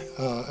Kiekeffer.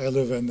 I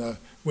live in the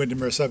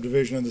Windermere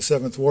subdivision in the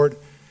 7th Ward.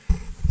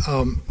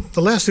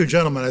 The last two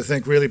gentlemen, I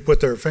think, really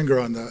put their finger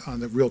on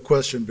the real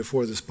question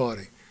before this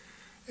body.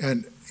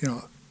 And,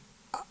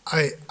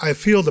 I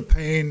feel the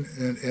pain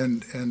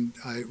and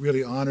I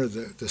really honor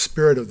the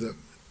spirit of the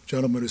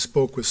gentleman who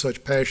spoke with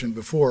such passion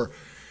before.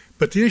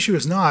 But the issue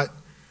is not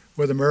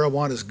whether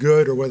marijuana is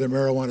good or whether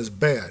marijuana is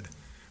bad,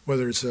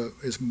 whether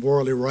it's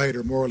morally right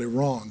or morally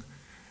wrong.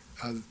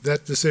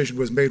 That decision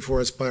was made for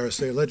us by our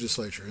state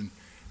legislature. And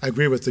I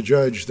agree with the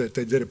judge that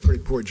they did a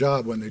pretty poor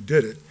job when they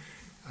did it.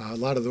 A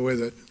lot of the way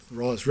that the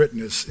law is written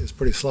is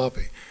pretty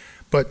sloppy.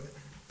 But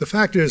the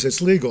fact is,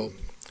 it's legal.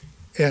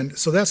 And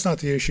so that's not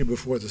the issue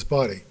before this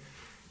body.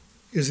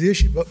 Is the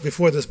issue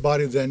before this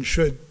body then,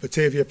 should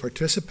Batavia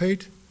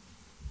participate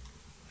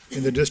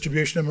in the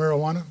distribution of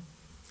marijuana?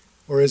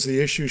 Or is the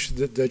issue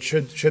that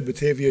should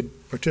Batavia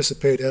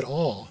participate at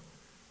all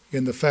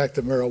in the fact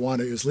that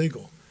marijuana is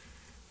legal?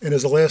 And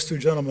as the last two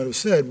gentlemen have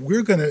said,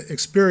 we're going to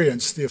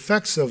experience the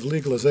effects of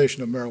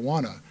legalization of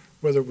marijuana,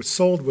 whether it's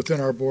sold within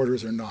our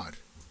borders or not.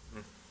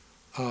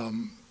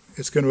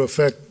 It's going to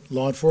affect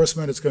law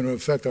enforcement. It's going to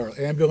affect our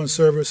ambulance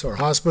service, our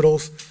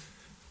hospitals,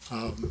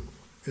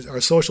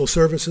 our social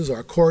services,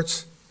 our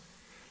courts.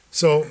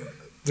 So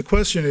the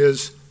question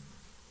is,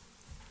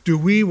 do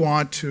we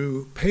want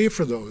to pay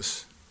for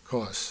those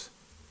costs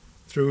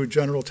through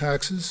general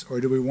taxes, or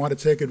do we want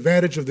to take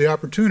advantage of the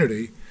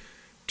opportunity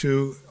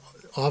to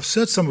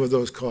offset some of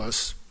those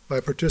costs by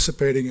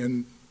participating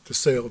in the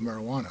sale of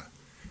marijuana?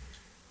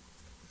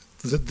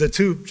 The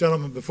two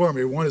gentlemen before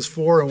me, one is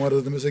for and one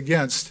of them is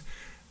against.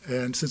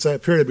 And since I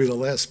appear to be the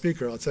last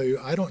speaker, I'll tell you,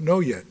 I don't know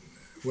yet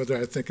whether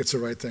I think it's the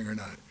right thing or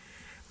not.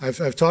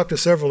 I've talked to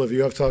several of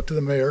you. I've talked to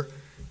the mayor.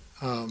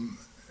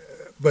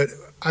 But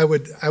I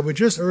would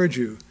just urge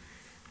you,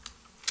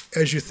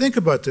 as you think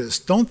about this,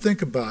 don't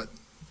think about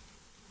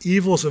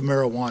evils of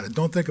marijuana.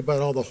 Don't think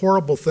about all the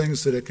horrible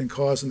things that it can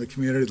cause in the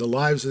community, the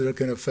lives that it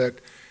can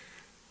affect.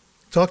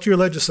 Talk to your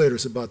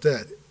legislators about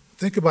that.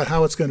 Think about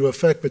how it's going to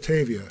affect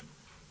Batavia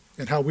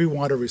and how we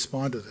want to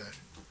respond to that.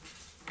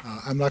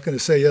 I'm not going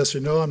to say yes or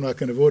no. I'm not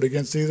going to vote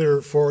against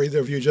for either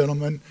of you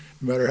gentlemen,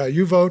 no matter how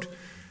you vote.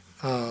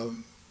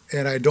 And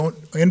I don't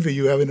envy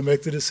you having to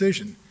make the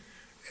decision.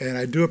 And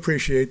I do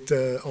appreciate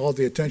all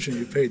the attention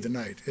you paid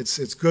tonight.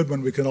 It's good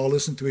when we can all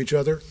listen to each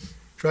other,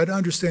 try to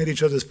understand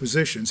each other's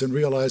positions, and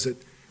realize that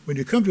when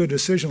you come to a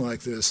decision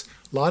like this,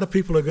 a lot of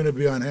people are going to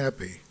be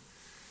unhappy.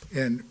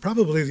 And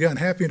probably the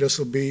unhappiness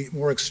will be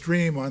more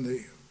extreme on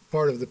the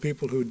part of the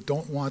people who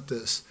don't want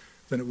this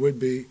than it would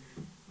be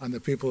on the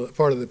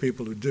part of the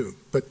people who do.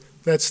 But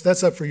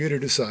that's up for you to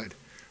decide.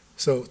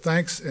 So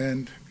thanks,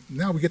 and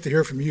now we get to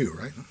hear from you,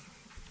 right?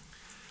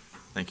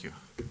 Thank you.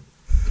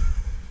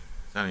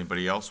 Does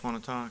anybody else want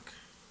to talk?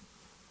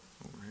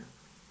 Over here.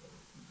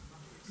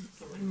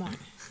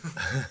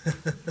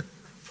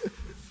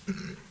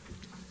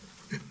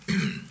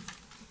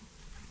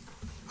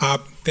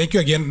 Thank you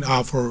again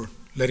for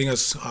letting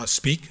us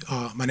speak.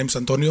 My name is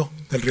Antonio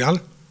Del Real,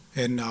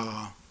 and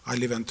I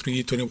live on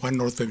 321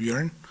 North Van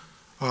Buren.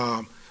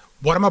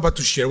 What I'm about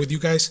to share with you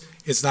guys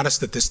is not a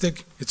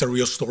statistic, it's a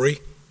real story.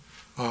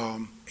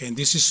 And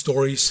this is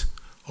stories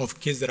of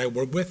kids that I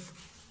work with.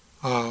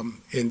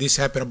 And this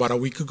happened about a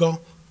week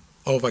ago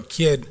of a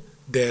kid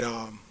that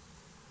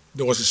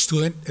there was a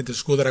student at the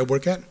school that I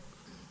work at,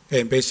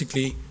 and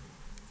basically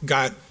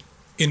got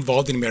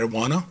involved in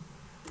marijuana.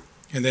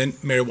 And then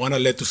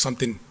marijuana led to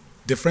something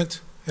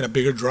different and a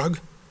bigger drug.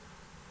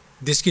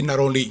 This kid not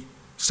only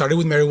started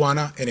with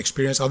marijuana and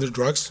experienced other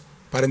drugs,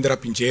 but ended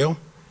up in jail,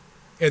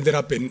 ended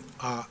up in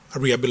a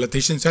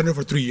rehabilitation center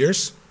for 3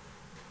 years.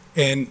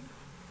 And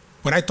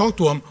when I talked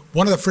to him,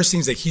 one of the first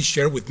things that he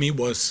shared with me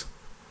was,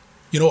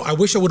 you know, I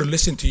wish I would have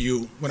listened to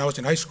you when I was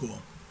in high school.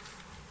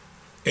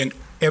 And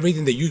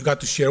everything that you got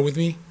to share with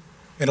me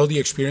and all the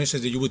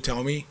experiences that you would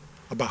tell me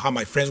about how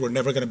my friends were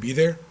never going to be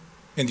there,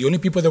 and the only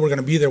people that were going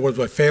to be there was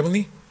my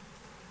family.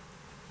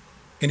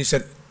 And he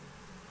said,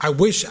 I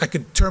wish I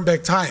could turn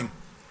back time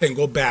and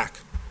go back.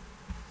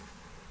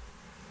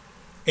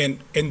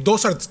 And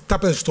those are the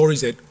type of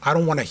stories that I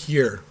don't want to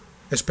hear,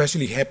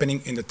 especially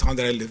happening in the town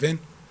that I live in.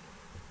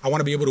 I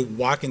want to be able to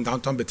walk in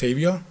downtown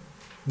Batavia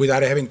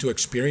without having to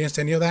experience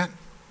any of that.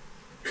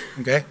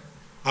 Okay?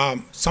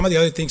 Some of the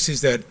other things is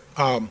that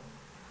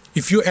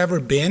if you ever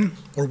been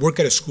or work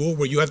at a school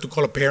where you have to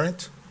call a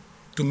parent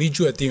to meet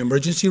you at the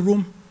emergency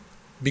room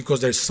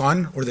because their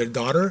son or their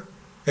daughter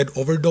had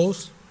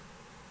overdosed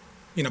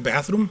in a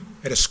bathroom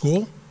at a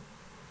school,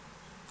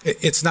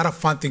 it's not a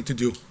fun thing to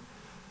do.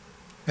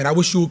 And I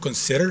wish you would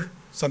consider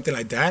something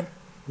like that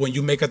when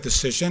you make a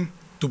decision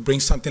to bring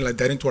something like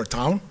that into our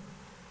town.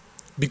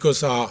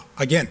 Because,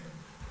 again,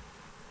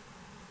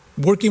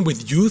 working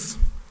with youth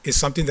is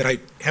something that I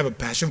have a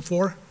passion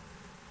for,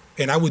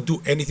 and I would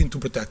do anything to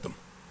protect them.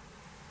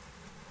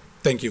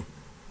 Thank you.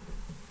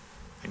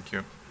 Thank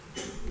you.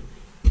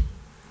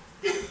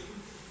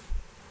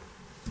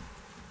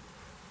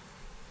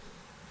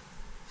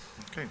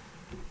 Okay.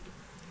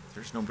 If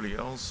there's nobody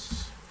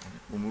else,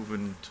 we'll move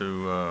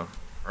into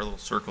our little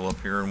circle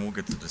up here, and we'll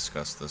get to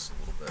discuss this a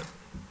little bit.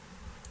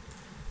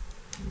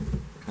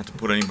 Not to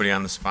put anybody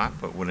on the spot,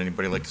 but would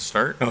anybody like to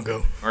start? I'll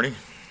go. Marty?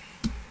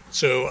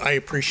 So I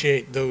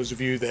appreciate those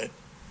of you that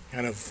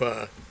kind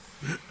of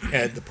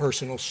had the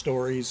personal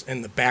stories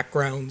and the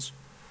backgrounds.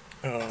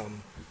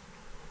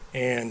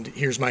 And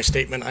here's my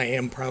statement. I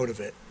am proud of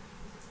it.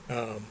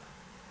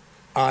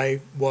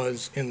 I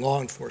was in law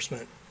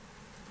enforcement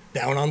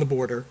down on the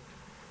border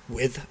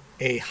with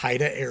a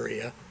HIDTA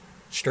area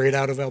straight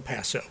out of El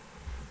Paso.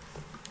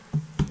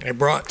 I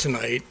brought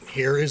tonight,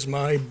 here is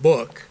my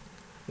book,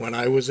 when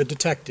I was a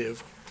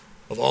detective,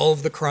 of all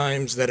of the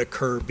crimes that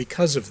occur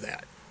because of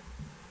that.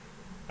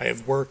 I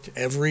have worked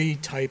every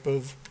type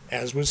of,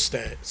 as was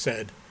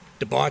said,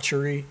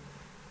 debauchery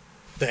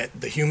that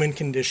the human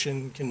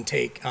condition can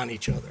take on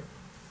each other.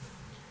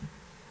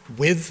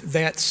 With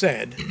that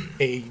said,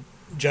 a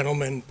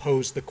gentleman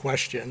posed the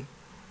question,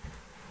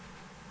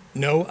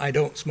 no, I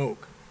don't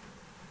smoke,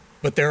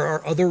 but there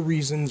are other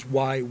reasons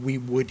why we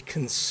would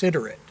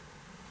consider it.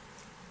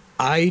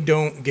 I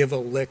don't give a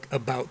lick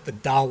about the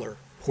dollar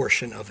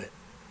portion of it.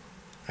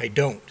 I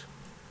don't.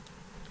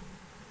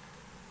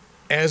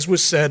 As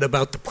was said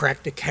about the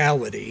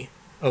practicality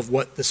of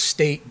what the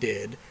state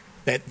did,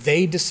 that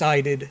they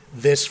decided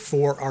this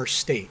for our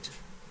state.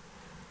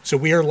 So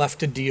we are left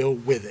to deal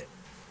with it.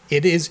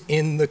 It is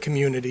in the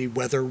community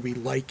whether we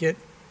like it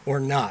or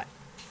not.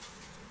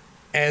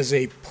 As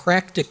a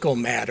practical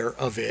matter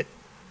of it,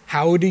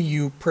 how do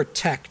you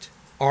protect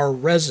our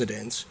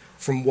residents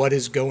from what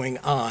is going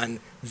on,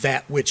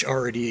 that which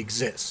already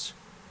exists?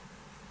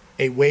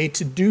 A way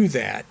to do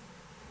that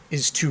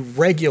is to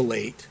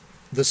regulate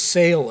the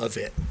sale of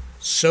it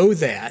so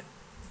that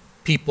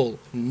people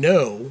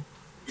know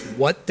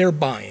what they're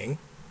buying,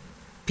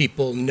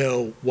 people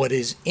know what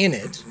is in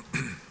it,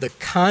 the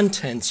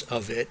contents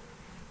of it,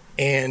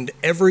 and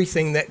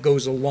everything that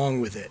goes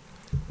along with it.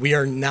 We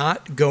are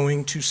not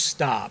going to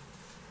stop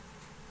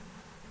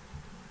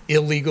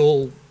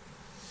illegal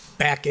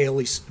back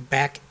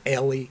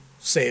alley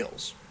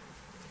sales.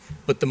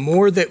 But the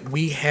more that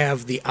we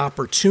have the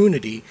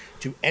opportunity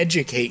to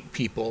educate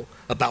people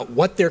about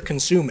what they're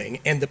consuming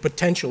and the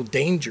potential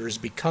dangers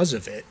because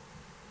of it,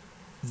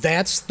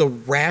 that's the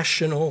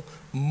rational,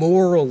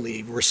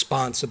 morally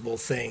responsible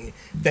thing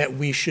that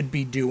we should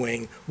be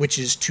doing, which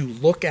is to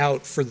look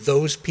out for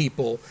those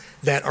people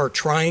that are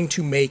trying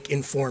to make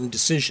informed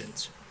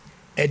decisions.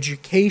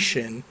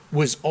 Education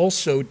was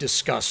also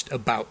discussed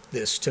about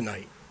this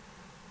tonight.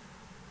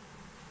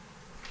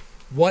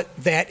 What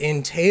that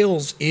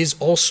entails is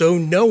also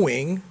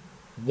knowing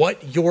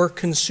what you're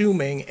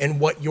consuming and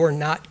what you're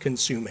not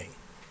consuming.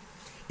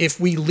 If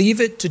we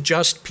leave it to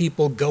just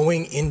people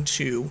going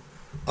into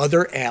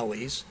other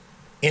alleys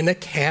in a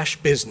cash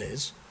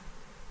business,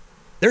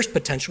 there's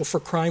potential for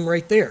crime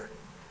right there.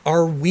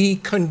 Are we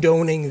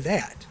condoning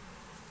that?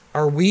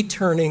 Are we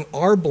turning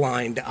our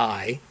blind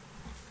eye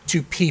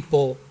to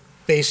people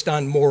based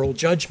on moral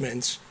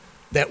judgments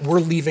that we're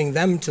leaving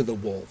them to the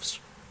wolves?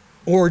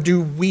 Or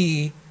do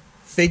we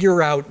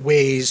figure out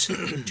ways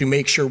to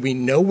make sure we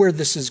know where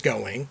this is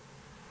going,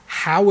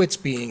 how it's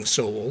being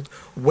sold,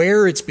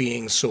 where it's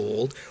being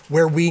sold,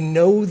 where we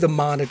know the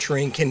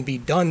monitoring can be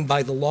done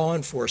by the law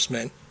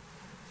enforcement?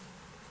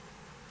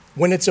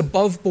 When it's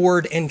above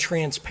board and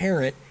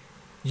transparent,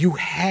 you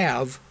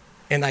have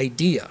an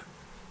idea.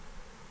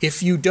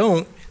 If you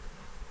don't,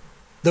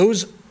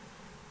 those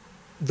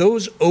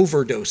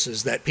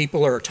overdoses that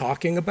people are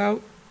talking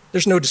about,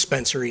 there's no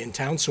dispensary in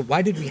town, so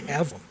why did we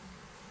have them?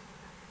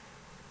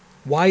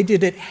 Why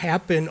did it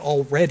happen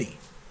already?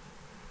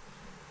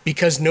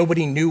 Because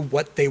nobody knew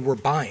what they were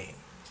buying.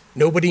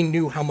 Nobody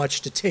knew how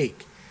much to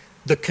take.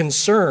 The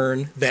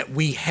concern that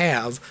we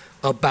have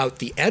about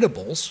the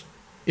edibles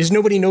is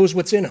nobody knows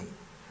what's in them.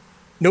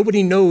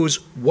 Nobody knows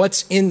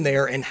what's in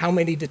there and how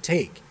many to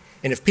take.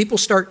 And if people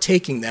start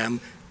taking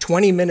them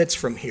 20 minutes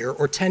from here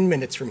or 10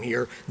 minutes from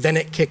here, then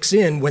it kicks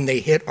in when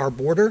they hit our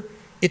border.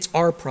 It's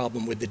our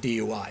problem with the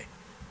DUI.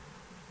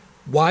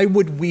 Why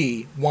would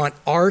we want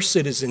our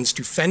citizens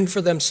to fend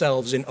for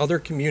themselves in other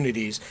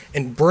communities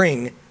and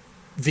bring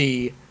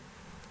the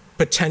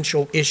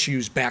potential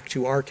issues back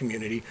to our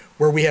community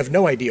where we have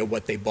no idea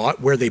what they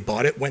bought, where they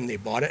bought it, when they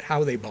bought it,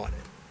 how they bought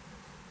it?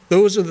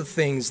 Those are the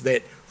things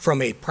that,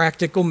 from a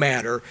practical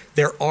matter,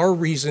 there are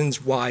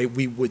reasons why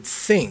we would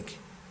think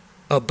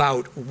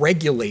about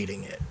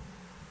regulating it.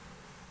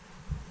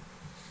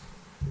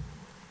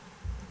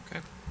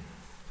 Okay.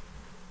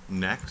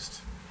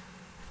 Next.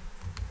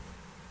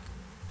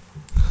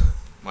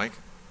 Mike?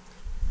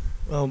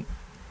 Well,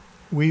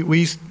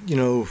 we, you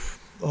know,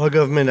 our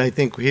government, I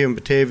think here in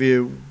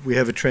Batavia, we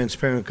have a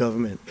transparent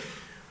government.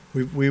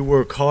 We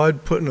work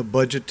hard putting a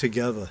budget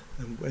together.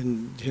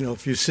 And, you know,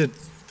 if you sit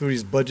through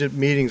these budget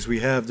meetings we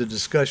have, the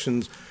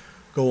discussions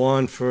go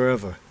on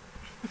forever.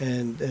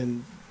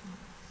 And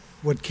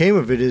what came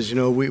of it is, you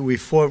know, we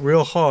fought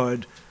real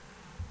hard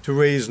to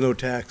raise no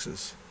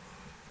taxes.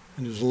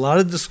 And there was a lot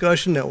of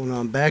discussion that went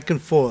on back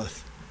and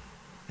forth.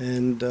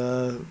 And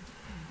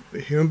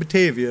here in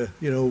Batavia,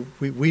 you know,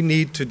 we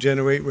need to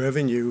generate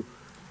revenue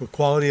for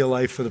quality of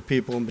life for the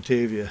people in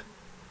Batavia.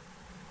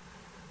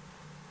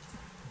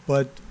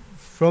 But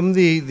from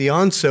the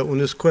onset, when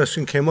this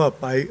question came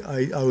up,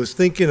 I was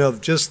thinking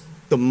of just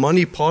the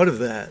money part of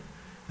that,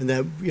 and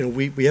that, you know,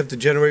 we have to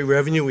generate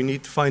revenue, we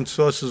need to find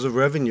sources of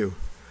revenue.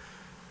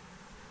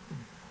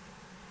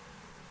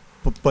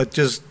 But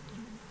just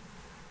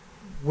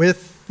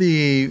with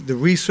the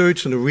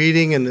research and the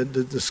reading and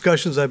the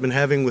discussions I've been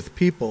having with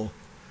people,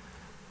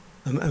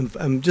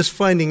 I'm just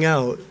finding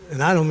out,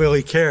 and I don't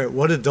really care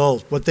what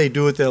adults, what they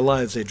do with their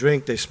lives. They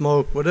drink, they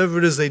smoke, whatever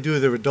it is they do,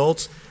 they're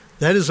adults,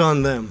 that is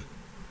on them.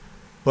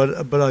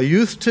 But our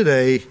youth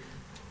today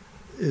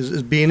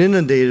is being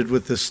inundated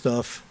with this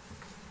stuff.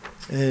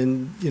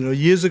 And, you know,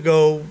 years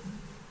ago,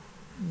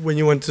 when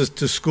you went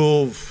to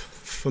school,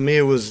 for me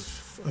it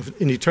was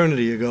an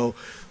eternity ago,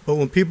 but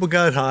when people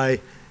got high,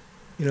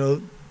 you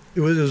know, it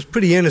was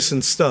pretty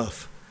innocent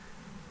stuff.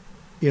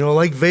 You know,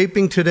 like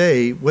vaping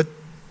today, what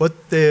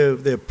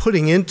they're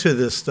putting into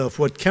this stuff,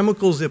 what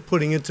chemicals they're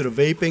putting into the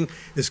vaping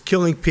is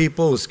killing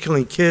people, is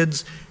killing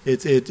kids,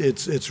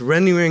 it's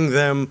rendering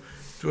them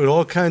with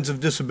all kinds of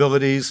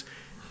disabilities,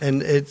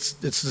 and it's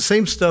the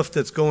same stuff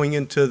that's going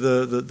into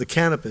the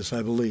cannabis,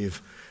 I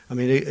believe. I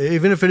mean,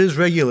 even if it is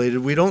regulated,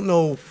 we don't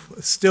know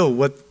still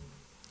what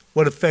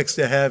effects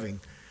they're having.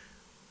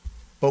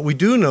 But we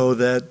do know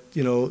that,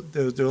 you know,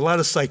 there are a lot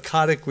of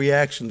psychotic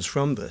reactions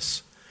from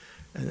this.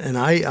 And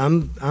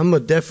I'm a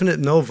definite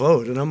no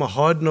vote, and I'm a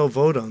hard no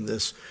vote on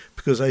this,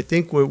 because I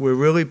think we're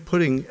really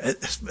putting,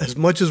 as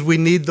much as we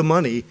need the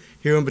money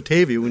here in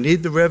Batavia, we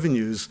need the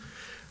revenues,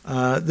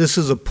 this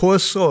is a poor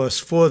source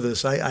for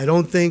this. I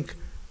don't think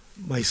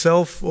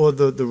myself or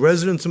the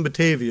residents in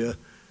Batavia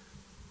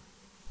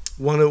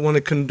want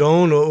to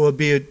condone or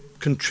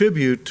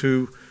contribute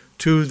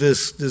to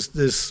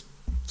this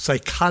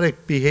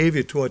psychotic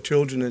behavior to our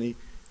children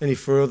any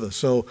further.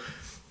 So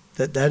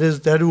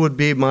that would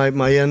be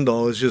my end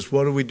all, is just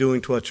what are we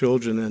doing to our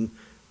children.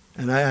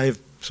 And I have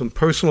some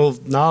personal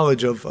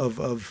knowledge of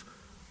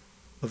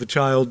a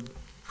child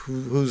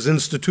who's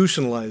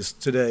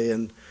institutionalized today,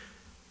 and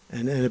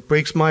it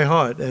breaks my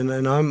heart, and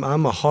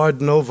I'm a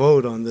hard no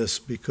vote on this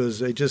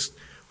because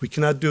we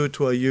cannot do it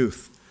to our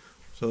youth.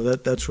 So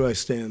that's where I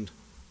stand.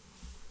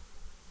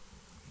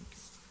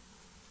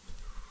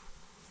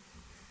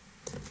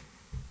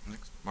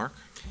 Next, Mark?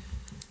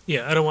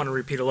 Yeah, I don't want to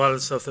repeat a lot of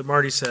the stuff that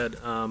Marty said,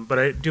 but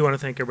I do want to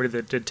thank everybody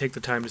that did take the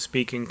time to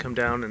speak and come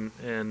down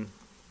and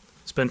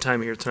spend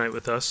time here tonight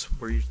with us.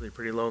 We're usually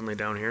pretty lonely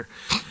down here.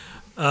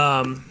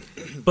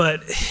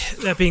 But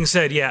that being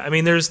said, yeah, I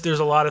mean, there's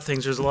a lot of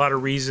things. There's a lot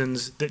of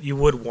reasons that you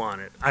would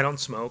want it. I don't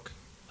smoke.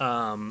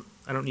 I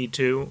don't need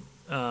to.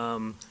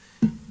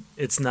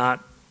 It's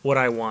not what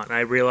I want.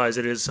 I realize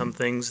it is some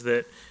things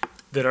that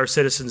our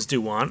citizens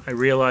do want. I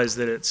realize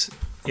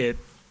that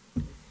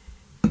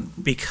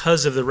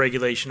because of the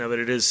regulation of it,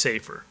 it is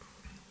safer.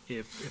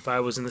 If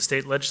I was in the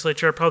state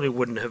legislature, I probably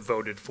wouldn't have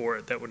voted for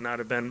it. That would not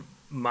have been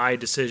my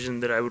decision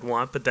that I would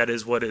want, but that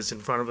is what is in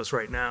front of us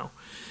right now,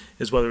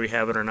 is whether we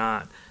have it or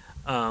not.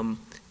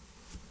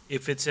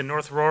 If it's in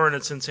North Aurora and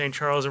it's in St.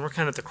 Charles, and we're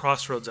kind of at the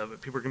crossroads of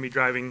it, people are going to be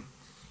driving,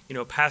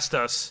 past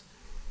us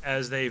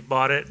as they've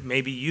bought it,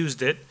 maybe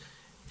used it,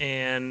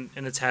 and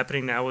it's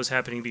happening now, was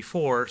happening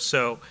before.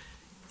 So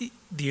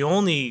the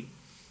only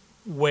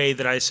way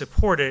that I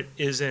support it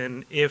is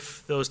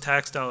if those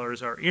tax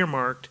dollars are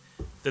earmarked,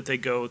 that they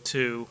go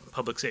to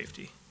public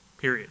safety,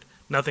 period.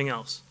 Nothing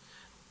else.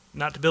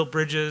 Not to build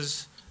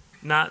bridges,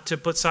 not to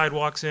put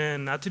sidewalks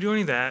in, not to do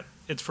any of that.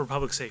 It's for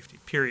public safety,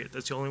 period.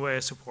 That's the only way I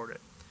support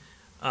it.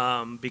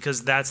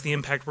 Because that's the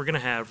impact we're going to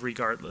have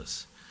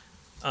regardless.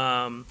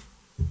 I'm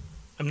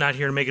not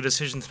here to make a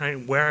decision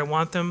tonight where I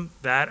want them.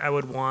 That I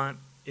would want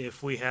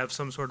if we have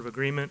some sort of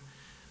agreement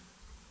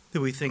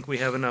that we think we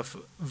have enough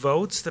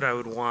votes that I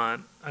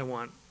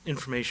want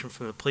information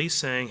from the police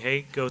saying,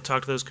 hey, go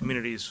talk to those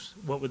communities.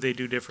 What would they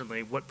do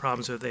differently? What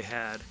problems have they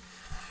had?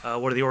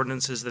 What are the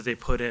ordinances that they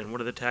put in? What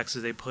are the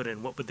taxes they put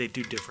in? What would they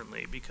do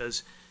differently?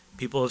 Because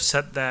people have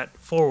set that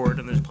forward,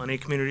 and there's plenty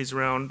of communities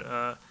around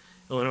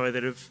Illinois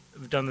that have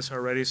done this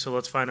already, so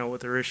let's find out what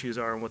their issues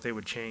are and what they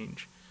would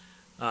change.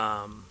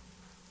 But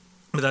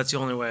that's the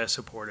only way I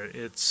support it.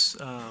 It's,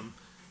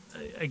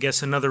 I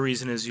guess another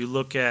reason is you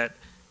look at,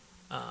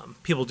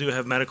 people do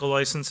have medical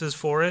licenses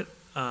for it.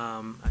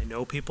 I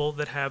know people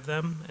that have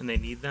them and they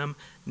need them.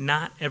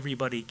 Not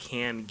everybody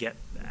can get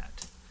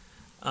that.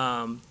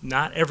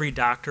 Not every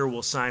doctor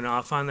will sign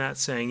off on that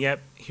saying,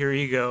 yep, here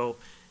you go,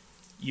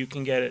 you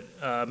can get it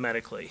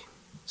medically.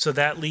 So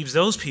that leaves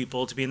those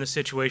people to be in the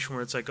situation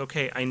where it's like,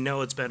 okay, I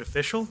know it's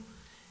beneficial.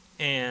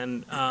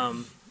 And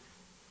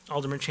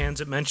Alderman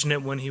Chanzit mentioned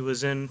it when he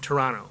was in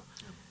Toronto,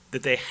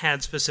 that they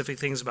had specific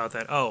things about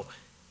that. Oh,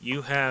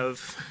 you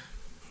have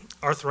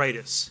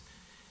arthritis.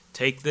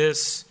 Take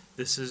this.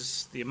 This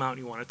is the amount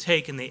you want to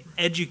take, and they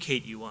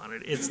educate you on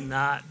it. It's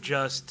not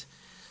just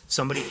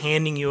somebody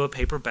handing you a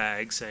paper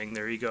bag saying,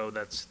 there you go,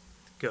 that's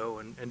go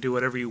and do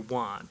whatever you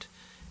want.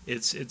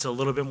 It's a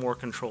little bit more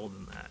controlled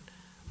than that.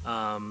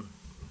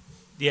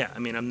 Yeah, I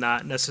mean, I'm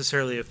not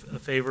necessarily a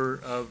favor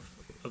of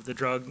the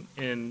drug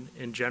in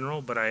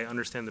general, but I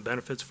understand the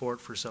benefits for it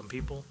for some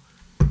people.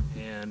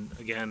 And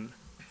again,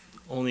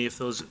 only if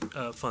those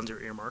funds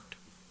are earmarked.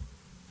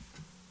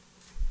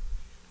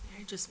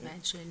 I just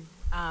mentioned,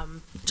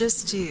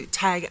 just to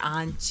tag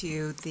on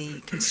to the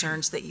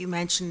concerns that you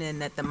mentioned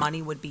and that the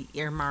money would be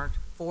earmarked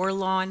for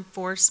law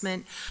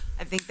enforcement,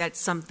 I think that's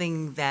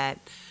something that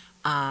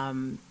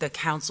the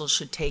council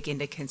should take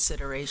into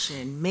consideration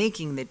in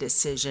making the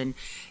decision,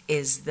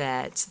 is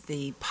that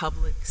the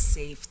public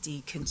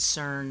safety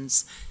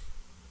concerns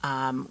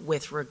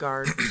with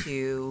regard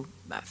to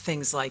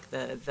things like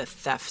the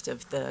theft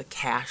of the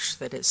cash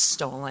that is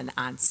stolen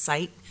on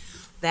site,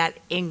 that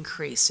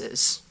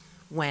increases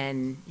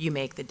when you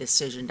make the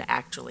decision to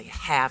actually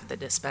have the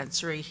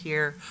dispensary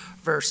here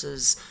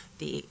versus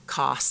the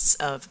costs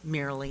of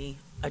merely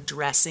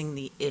addressing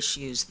the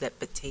issues that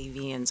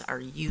Batavians are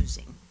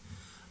using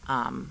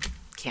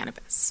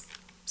cannabis.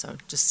 So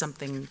just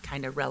something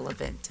kind of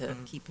relevant to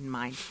keep in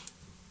mind.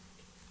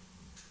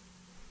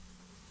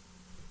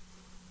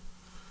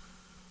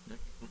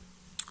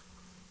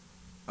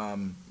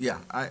 Yeah,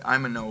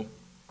 I'm a no,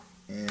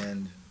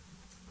 and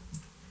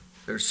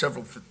there's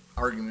several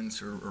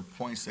arguments or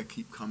points that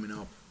keep coming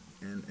up,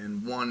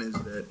 and one is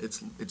that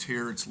it's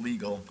here, it's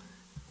legal,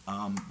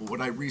 but what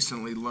I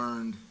recently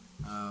learned,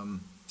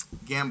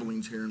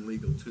 gambling's here and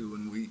legal too,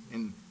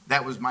 and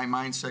that was my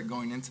mindset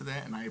going into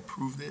that, and I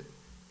approved it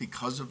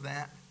because of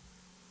that,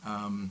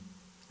 and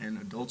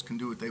adults can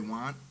do what they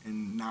want,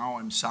 and now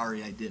I'm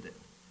sorry I did it,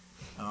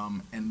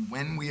 and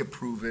when we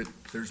approve it,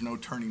 there's no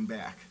turning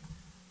back.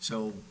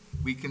 So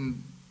we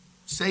can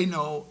say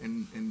no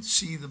and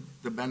see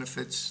the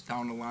benefits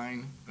down the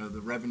line, the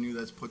revenue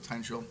that's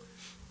potential.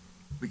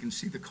 We can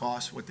see the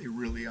costs, what they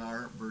really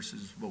are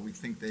versus what we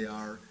think they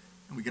are.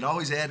 And we could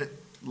always add it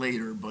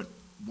later, but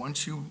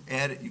once you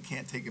add it, you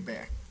can't take it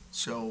back.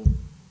 So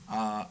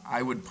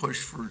I would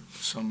push for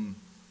some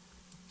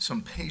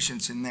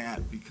patience in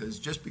that, because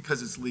just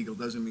because it's legal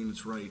doesn't mean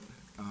it's right.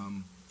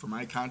 for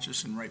my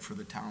conscience and right for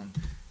the town.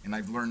 And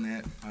I've learned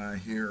that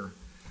here.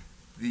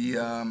 The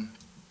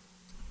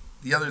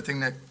other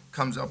thing that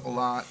comes up a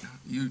lot,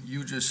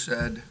 you just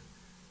said,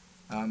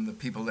 the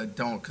people that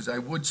don't, because I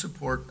would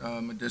support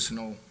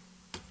medicinal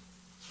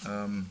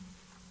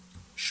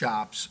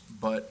shops,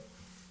 but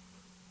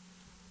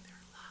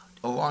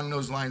along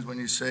those lines, when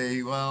you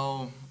say,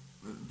 well,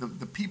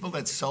 the people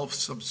that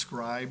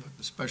self-subscribe,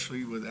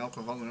 especially with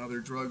alcohol and other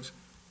drugs,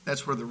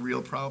 that's where the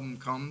real problem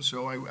comes.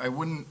 So I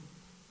wouldn't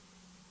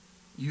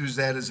use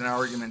that as an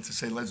argument to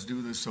say, let's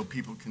do this so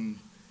people can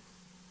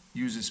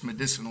use this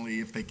medicinally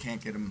if they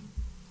can't get them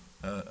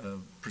a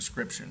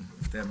prescription,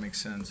 if that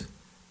makes sense.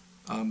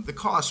 The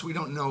cost, we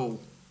don't know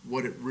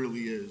what it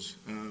really is.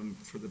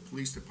 For the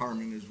police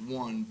department is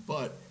one,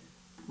 but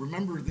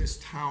remember this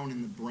town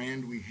and the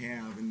brand we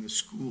have in the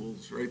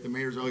schools, right? The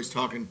mayor's always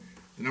talking,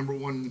 the number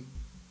one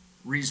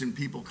reason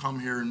people come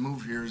here and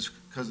move here is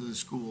because of the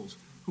schools.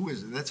 Who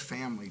is it? That's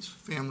families.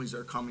 Families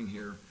are coming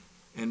here.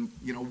 And,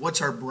 you know,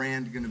 what's our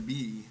brand going to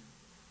be?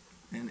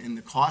 And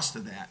the cost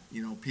of that,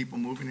 you know, people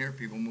moving here,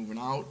 people moving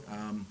out,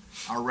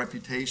 our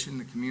reputation,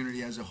 the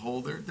community as a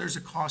whole, there's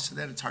a cost to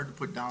that. It's hard to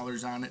put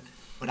dollars on it,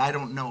 but I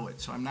don't know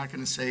it. So I'm not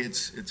going to say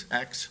it's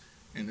X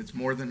and it's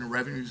more than the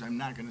revenues. I'm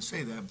not going to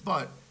say that,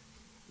 but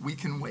we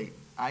can wait.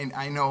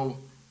 I know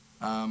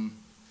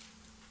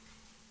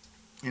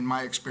in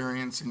my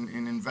experience in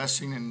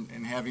investing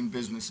and having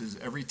businesses,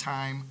 every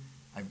time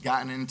I've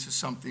gotten into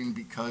something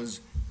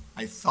because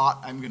I thought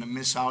I'm going to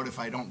miss out if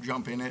I don't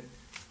jump in it,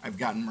 I've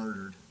gotten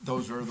murdered.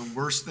 Those are the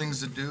worst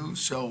things to do.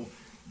 So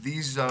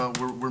these,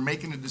 we're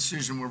making a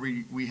decision where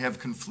we have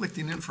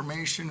conflicting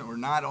information or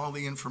not all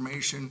the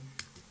information,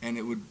 and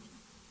it would,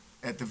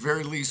 at the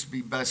very least,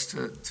 be best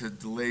to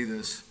delay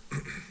this.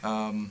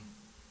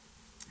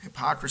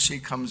 Hypocrisy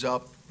comes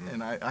up,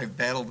 and I've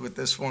battled with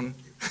this one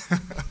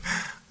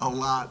a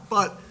lot,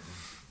 but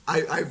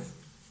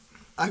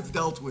I've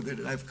dealt with it,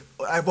 and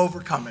I've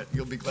overcome it.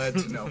 You'll be glad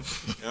to know.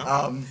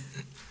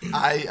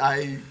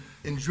 I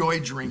enjoy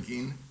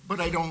drinking,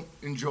 but I don't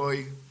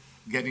enjoy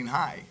getting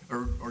high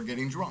or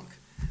getting drunk.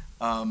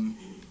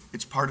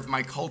 It's part of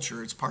my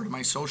culture. It's part of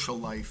my social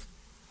life.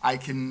 I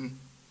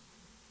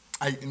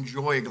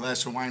enjoy a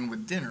glass of wine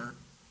with dinner.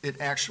 It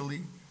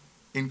actually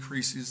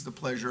increases the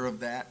pleasure of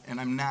that, and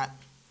I'm not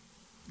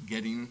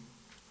getting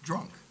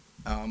drunk.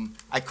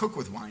 I cook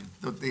with wine.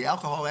 The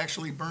alcohol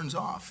actually burns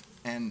off,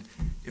 and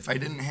if I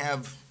didn't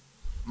have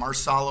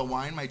Marsala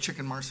wine, my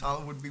chicken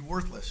Marsala would be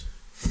worthless.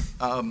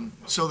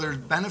 So there's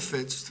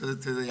benefits to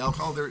the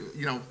alcohol. There,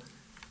 you know,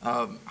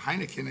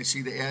 Heineken, I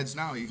see the ads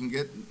now. You can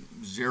get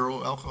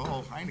 0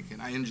 alcohol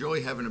Heineken. I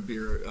enjoy having a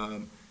beer,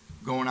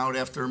 going out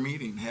after a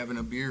meeting, having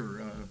a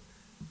beer.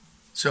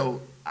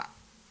 So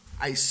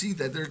I see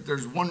that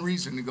there's one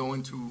reason to go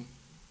into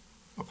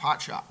a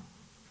pot shop.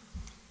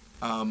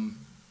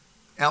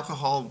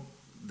 Alcohol,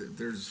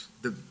 there's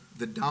the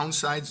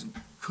downsides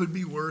could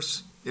be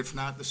worse, if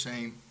not the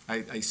same.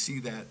 I see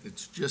that.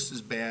 It's just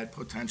as bad,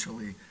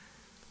 potentially.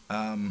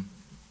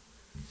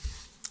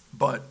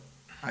 But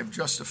I've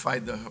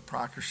justified the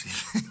hypocrisy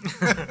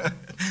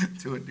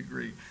to a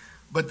degree.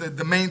 But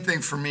the main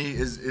thing for me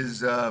is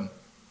the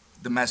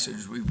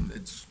message.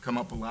 It's come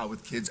up a lot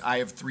with kids. I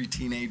have 3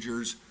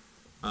 teenagers,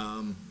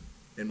 and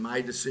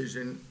my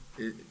decision,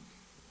 it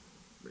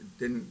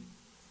didn't,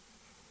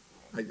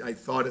 I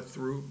thought it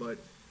through, but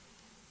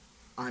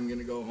I'm going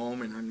to go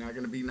home and I'm not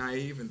going to be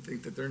naive and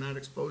think that they're not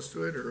exposed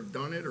to it or have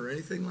done it or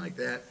anything like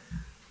that.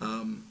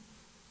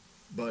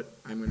 But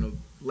I'm going to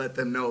let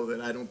them know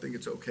that I don't think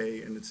it's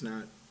okay and it's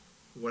not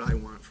what I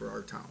want for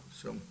our town.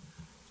 So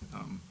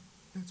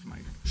that's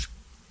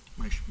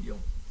my spiel.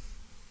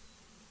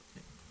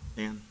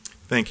 Dan?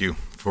 Thank you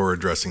for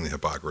addressing the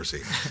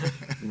hypocrisy.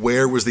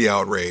 Where was the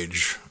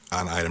outrage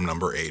on item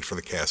number 8 for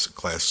the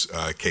Class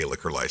K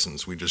liquor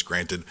license? We just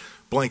granted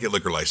blanket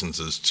liquor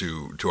licenses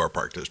to our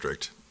park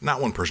district. Not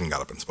one person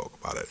got up and spoke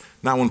about it.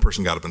 Not one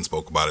person got up and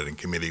spoke about it in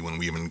committee when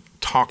we even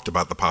talked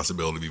about the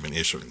possibility of even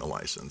issuing the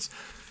license.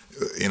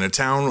 In a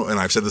town, and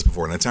I've said this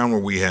before, in a town where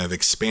we have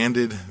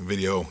expanded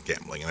video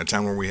gambling, in a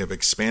town where we have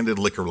expanded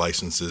liquor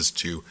licenses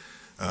to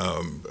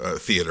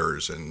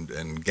theaters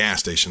and gas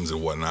stations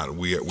and whatnot,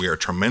 we are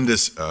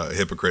tremendous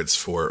hypocrites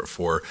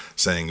for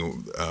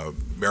saying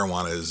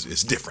marijuana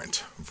is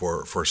different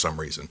for some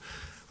reason.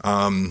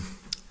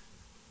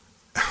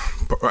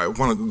 I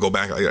want to go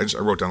back. I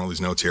wrote down all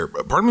these notes here.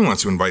 Part of me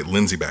wants to invite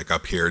Lindsay back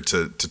up here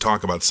to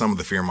talk about some of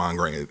the fear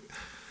mongering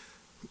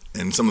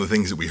and some of the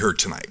things that we heard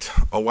tonight.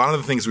 A lot of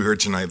the things we heard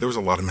tonight, there was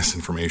a lot of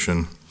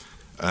misinformation.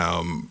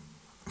 I'm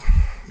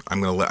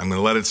gonna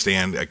let it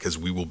stand because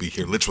we will be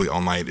here literally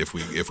all night if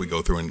we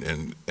go through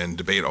and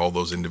debate all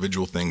those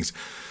individual things.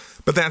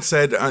 But that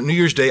said, New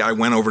Year's Day I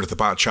went over to the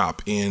pot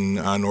shop in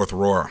North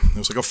Aurora. It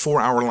was like a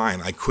 4-hour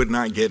line. I could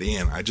not get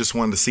in. I just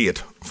wanted to see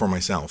it for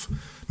myself.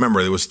 Remember,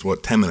 it was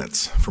 10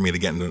 minutes for me to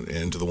get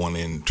into the one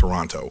in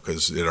Toronto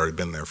because it had already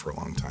been there for a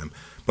long time.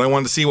 But I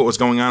wanted to see what was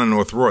going on in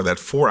North Aurora. That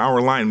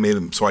 4-hour line made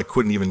it so I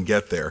couldn't even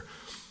get there.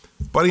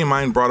 buddy of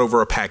mine brought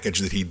over a package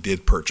that he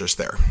did purchase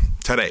there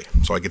today,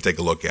 so I could take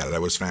a look at it. I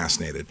was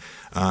fascinated.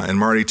 And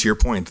Marty, to your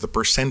point, the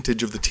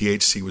percentage of the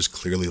THC was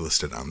clearly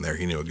listed on there.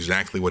 He knew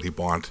exactly what he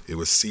bought. It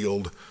was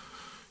sealed.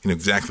 He knew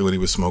exactly what he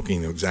was smoking.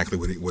 He knew exactly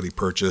what he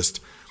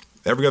purchased.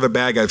 Every other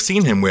bag I've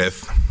seen him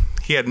with,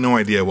 he had no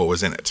idea what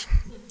was in it.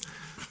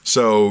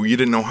 So you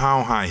didn't know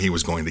how high he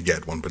was going to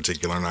get one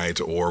particular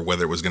night, or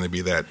whether it was going to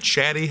be that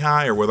chatty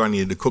high, or whether I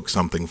needed to cook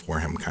something for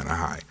him kind of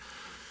high.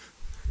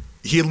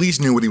 He at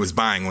least knew what he was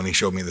buying when he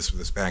showed me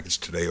this package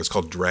today. It was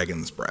called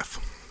Dragon's Breath.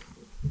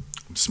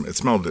 It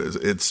smelled,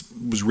 it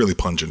was really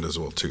pungent as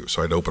well too,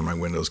 so I had to open my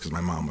windows because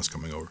my mom was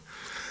coming over.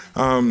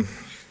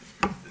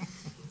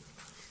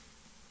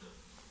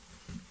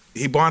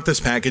 He bought this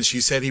package.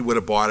 He said he would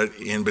have bought it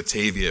in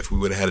Batavia if we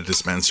would have had a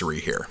dispensary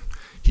here.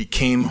 He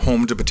came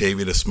home to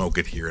Batavia to smoke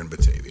it here in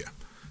Batavia.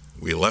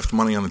 We left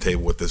money on the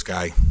table with this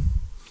guy.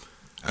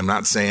 I'm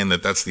not saying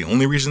that that's the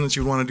only reason that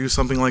you'd want to do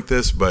something like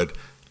this, but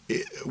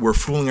we're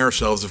fooling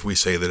ourselves if we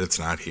say that it's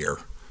not here.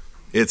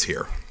 It's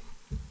here.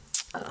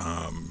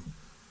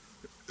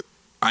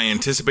 I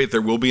anticipate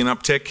there will be an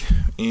uptick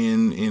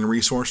in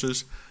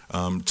resources.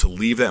 To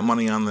leave that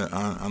money on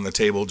the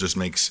table just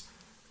makes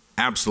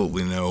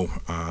absolutely no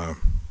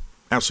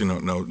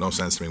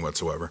sense to me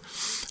whatsoever.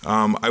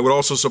 I would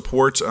also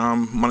support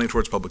money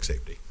towards public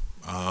safety.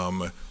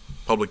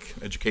 Public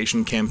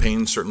education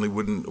campaigns certainly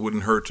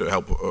wouldn't hurt to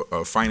help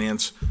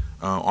finance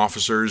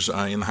officers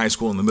in the high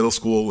school and the middle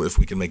school. If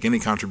we can make any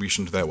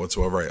contribution to that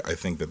whatsoever, I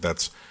think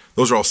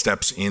those are all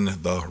steps in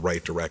the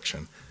right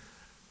direction.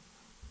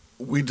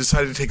 We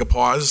decided to take a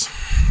pause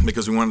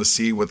because we wanted to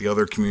see what the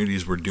other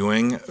communities were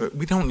doing.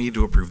 We don't need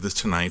to approve this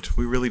tonight.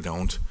 We really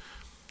don't.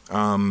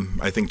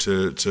 I think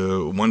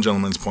to one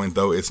gentleman's point,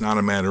 though, it's not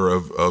a matter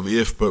of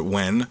if, but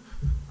when.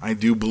 I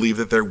do believe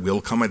that there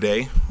will come a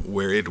day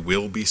where it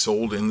will be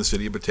sold in the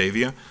city of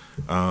Batavia.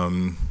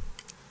 The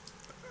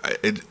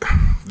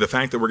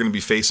fact that we're going to be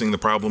facing the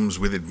problems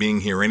with it being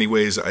here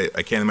anyways,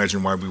 I can't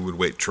imagine why we would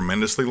wait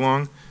tremendously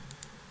long.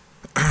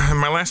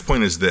 My last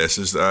point is this,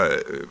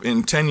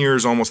 in 10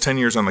 years, almost 10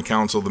 years on the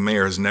council, the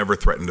mayor has never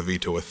threatened to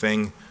veto a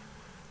thing,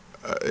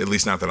 at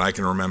least not that I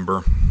can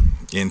remember.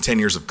 In 10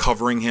 years of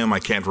covering him, I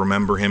can't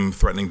remember him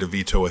threatening to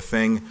veto a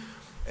thing.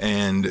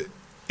 And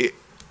it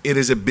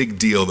is a big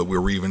deal that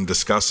we're even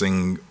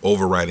discussing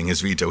overriding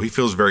his veto. He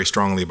feels very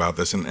strongly about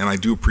this, and I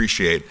do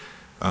appreciate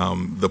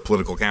the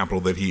political capital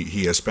that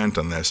he has spent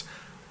on this.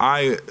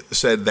 I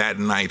said that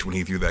night when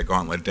he threw that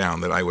gauntlet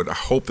down that I would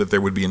hope that there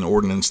would be an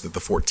ordinance that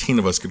the 14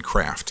 of us could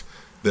craft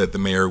that the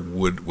mayor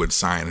would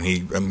sign. And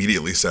he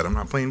immediately said, I'm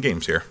not playing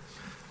games here.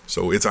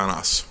 So it's on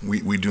us.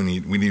 We do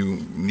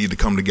need to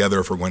come together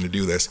if we're going to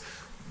do this.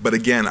 But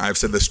again, I've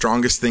said the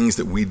strongest things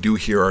that we do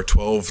here are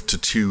 12 to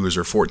 2s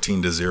or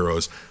 14 to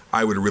 0s.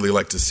 I would really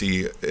like to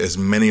see as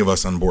many of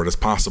us on board as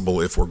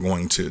possible if we're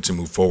going to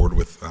move forward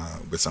with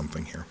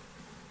something here.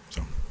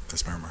 So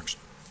that's my remarks.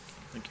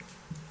 Thank you.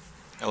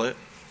 Elliot?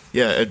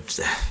 Yeah,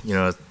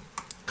 a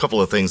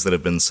couple of things that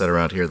have been said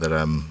around here that I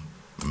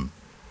don't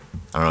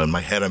know, in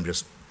my head I'm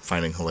just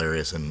finding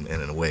hilarious and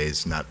in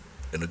ways not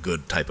in a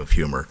good type of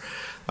humor.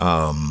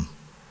 I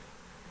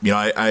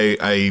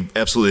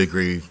absolutely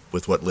agree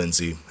with what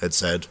Lindsay had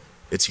said.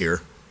 It's here.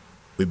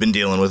 We've been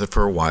dealing with it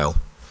for a while.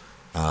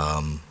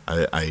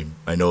 I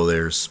know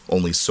there's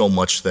only so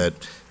much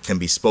that can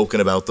be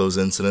spoken about those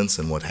incidents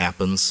and what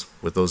happens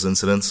with those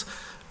incidents,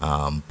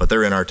 but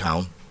they're in our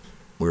town.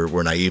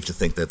 We're naive to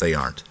think that they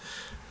aren't.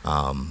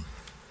 And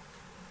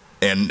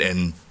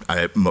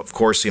of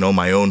course,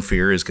 my own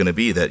fear is going to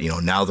be that,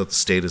 now that the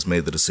state has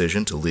made the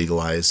decision to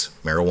legalize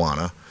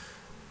marijuana,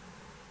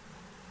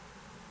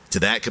 to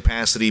that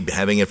capacity,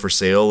 having it for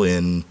sale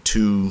in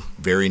 2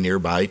 very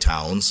nearby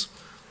towns,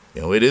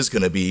 it is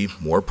going to be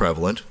more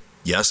prevalent.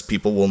 Yes,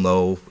 people will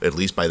know, at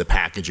least by the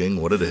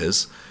packaging, what it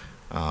is,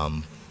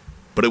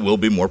 but it will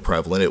be more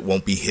prevalent. It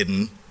won't be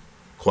hidden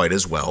quite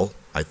as well,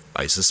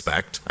 I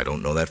suspect. I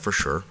don't know that for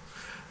sure.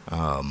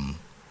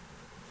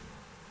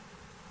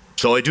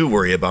 So I do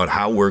worry about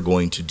how we're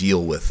going to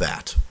deal with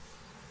that.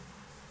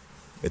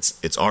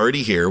 It's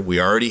already here. We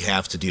already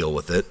have to deal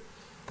with it,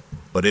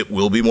 but it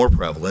will be more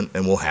prevalent,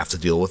 and we'll have to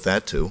deal with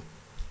that too.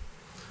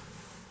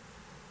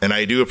 And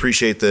I do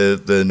appreciate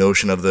the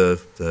notion of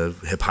the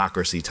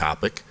hypocrisy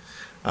topic.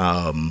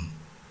 But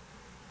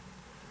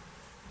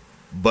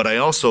I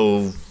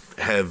also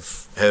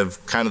have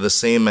kind of the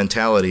same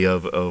mentality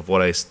of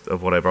what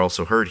I've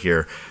also heard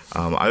here.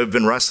 I've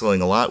been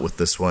wrestling a lot with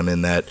this one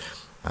in that,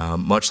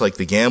 much like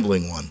the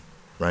gambling one,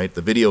 right?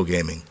 The video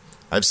gaming.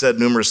 I've said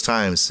numerous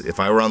times, if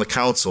I were on the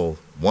council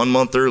 1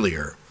 month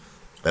earlier,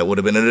 that would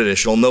have been an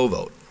additional no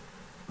vote.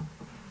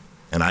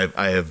 And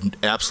I have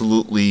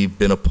absolutely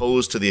been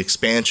opposed to the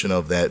expansion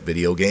of that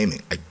video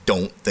gaming. I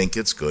don't think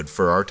it's good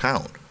for our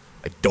town.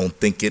 I don't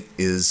think it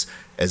is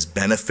as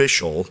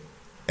beneficial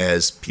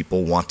as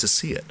people want to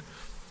see it.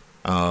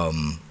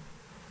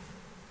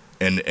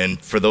 And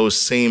for those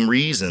same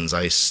reasons,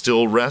 I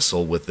still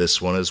wrestle with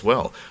this one as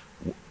well.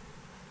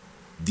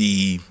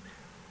 The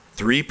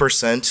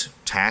 3%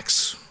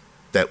 tax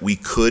that we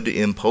could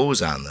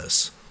impose on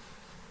this.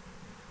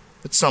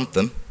 It's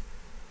something.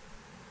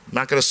 I'm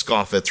not going to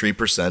scoff at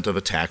 3% of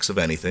a tax of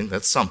anything.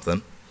 That's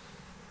something.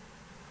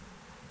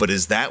 But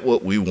is that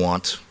what we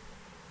want?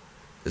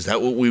 Is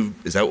that what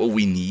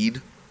we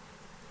need?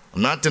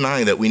 I'm not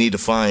denying that we need to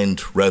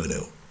find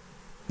revenue.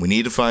 We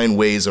need to find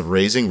ways of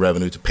raising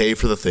revenue to pay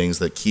for the things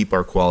that keep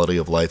our quality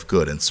of life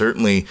good. And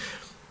certainly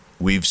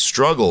we've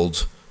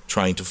struggled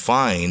trying to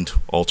find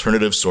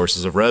alternative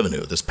sources of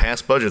revenue. This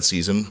past budget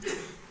season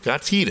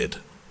got heated.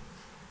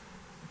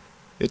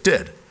 It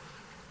did.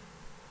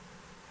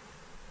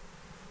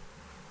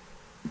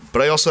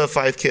 But I also have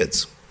 5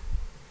 kids.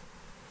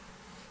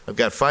 I've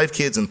got 5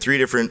 kids in 3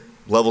 different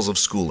levels of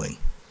schooling: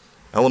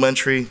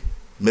 elementary,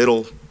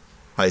 middle,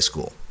 high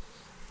school.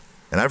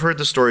 And I've heard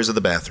the stories of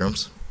the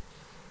bathrooms.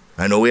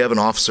 I know we have an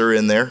officer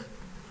in there.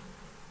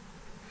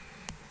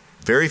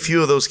 Very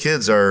few of those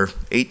kids are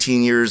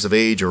 18 years of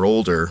age or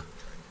older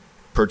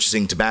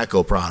purchasing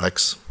tobacco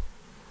products.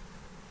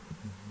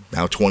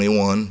 Now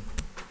 21.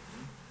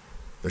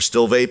 They're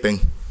still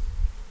vaping.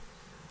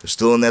 They're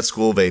still in that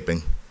school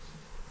vaping.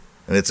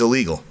 And it's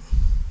illegal.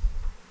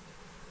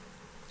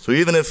 So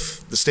even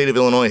if the state of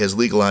Illinois has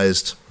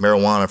legalized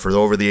marijuana for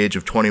over the age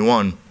of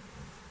 21,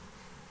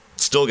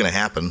 it's still going to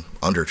happen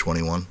under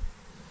 21.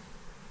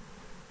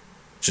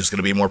 It's just going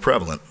to be more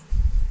prevalent.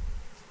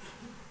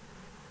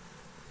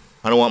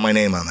 I don't want my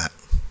name on that.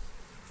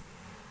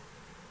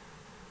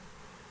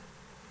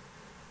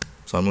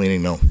 So I'm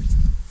leaning no.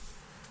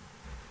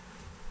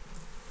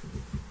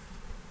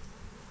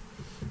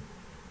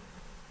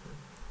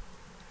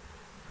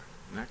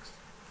 Next.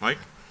 Mike?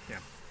 Yeah.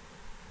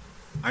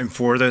 I'm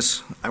for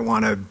this. I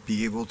want to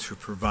be able to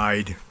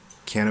provide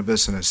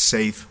cannabis in a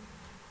safe,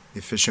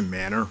 efficient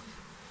manner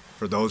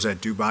for those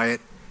that do buy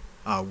it.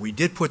 We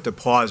did put the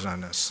pause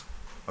on this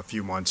a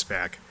few months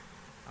back.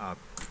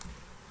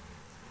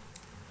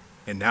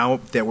 And now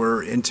that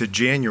we're into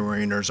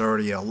January and there's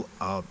already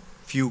a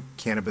few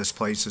cannabis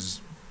places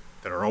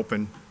that are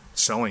open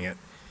selling it,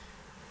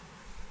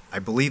 I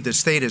believe the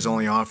state is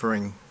only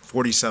offering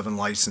 47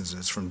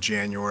 licenses from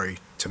January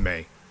to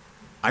May.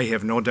 I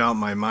have no doubt in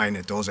my mind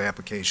that those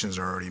applications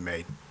are already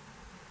made.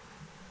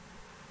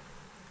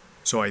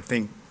 So I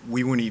think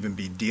we wouldn't even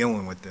be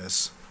dealing with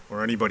this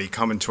or anybody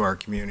coming to our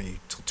community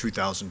till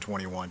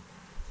 2021,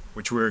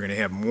 which we're going to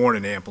have more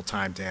than ample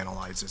time to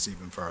analyze this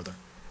even further.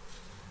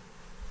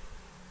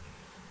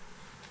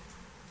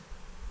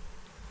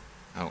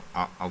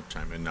 I'll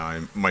chime in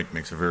now. Mike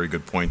makes a very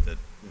good point that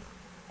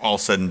all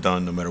said and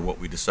done, no matter what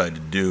we decide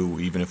to do,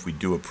 even if we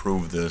do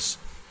approve this,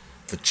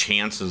 the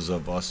chances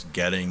of us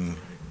getting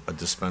a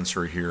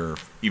dispensary here,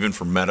 even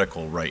for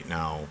medical right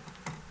now,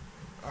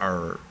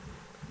 are,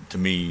 to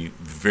me,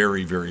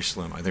 very, very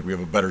slim. I think we have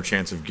a better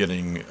chance of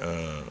getting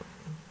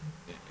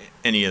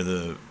any of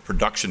the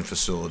production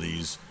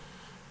facilities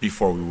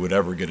before we would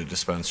ever get a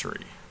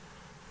dispensary.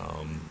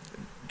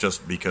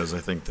 Just because I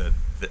think that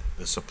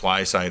the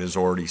supply side has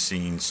already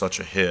seen such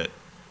a hit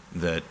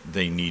that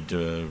they need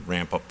to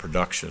ramp up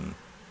production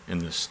in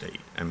this state.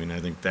 I mean,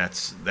 I think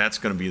that's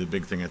going to be the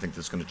big thing I think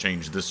that's going to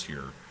change this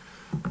year.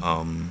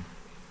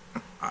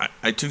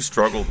 I too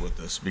struggled with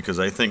this because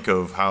I think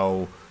of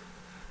how,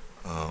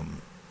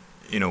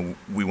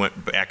 we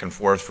went back and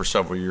forth for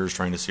several years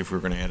trying to see if we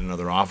were going to add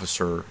another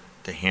officer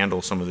to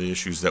handle some of the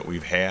issues that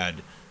we've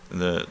had,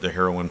 the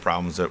heroin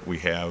problems that we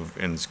have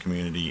in this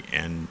community,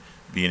 and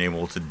being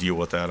able to deal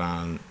with that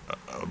on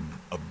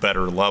a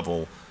better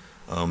level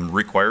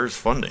requires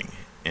funding.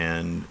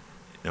 And,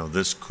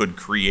 this could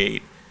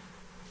create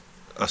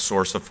a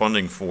source of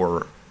funding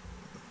for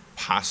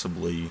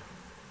possibly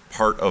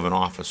part of an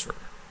officer,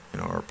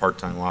 or a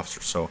part-time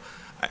officer. So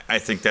I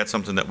think that's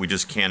something that we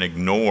just can't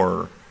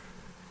ignore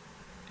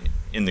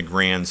in the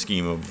grand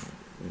scheme of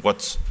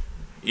what's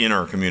in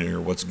our community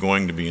or what's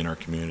going to be in our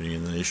community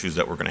and the issues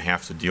that we're going to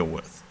have to deal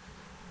with.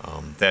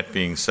 That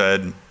being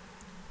said,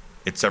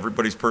 it's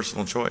everybody's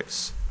personal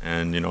choice.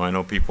 And, I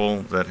know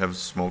people that have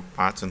smoked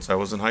pot since I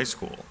was in high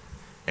school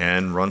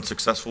and run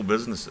successful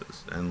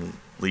businesses and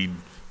lead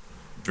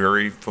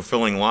very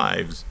fulfilling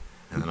lives.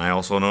 And then I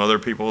also know other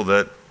people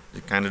that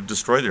kind of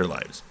destroy their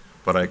lives.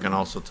 But I can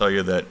also tell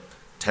you that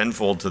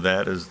tenfold to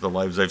that is the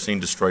lives I've seen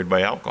destroyed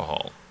by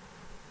alcohol.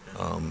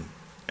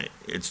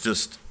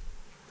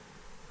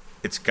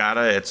 It's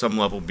gotta at some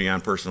level be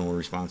on personal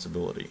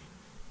responsibility.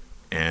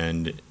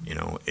 And,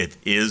 it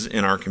is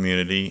in our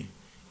community.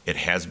 It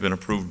has been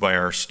approved by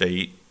our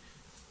state,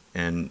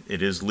 and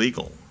it is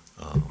legal.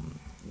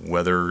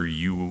 Whether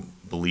you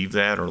believe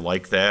that or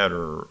like that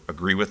or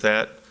agree with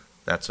that,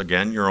 that's,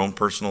 again, your own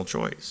personal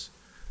choice.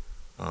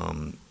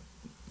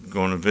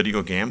 Going to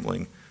video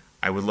gambling,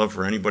 I would love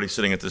for anybody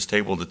sitting at this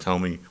table to tell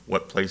me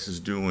what places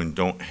do and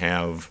don't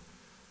have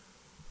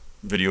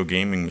video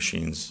gaming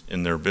machines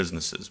in their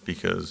businesses,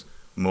 because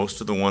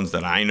most of the ones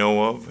that I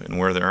know of and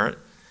where they're at,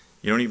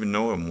 you don't even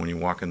know them when you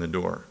walk in the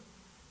door.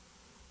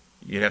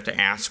 You'd have to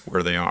ask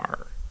where they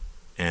are.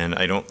 And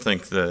I don't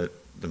think that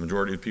the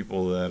majority of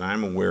people that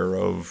I'm aware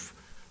of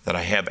that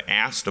I have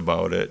asked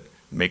about it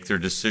make their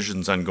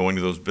decisions on going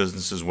to those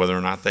businesses, whether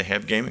or not they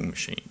have gaming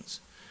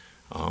machines.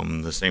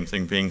 The same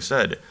thing being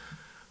said,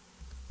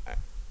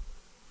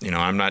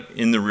 I'm not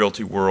in the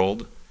realty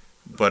world,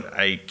 but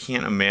I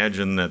can't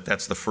imagine that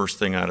that's the first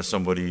thing out of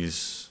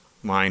somebody's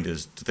mind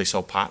is, do they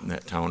sell pot in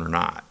that town or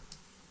not?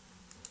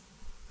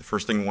 The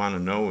first thing we want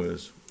to know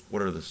is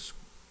what are the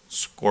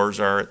scores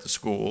are at the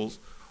schools,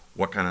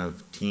 what kind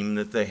of team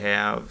that they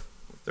have,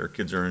 if their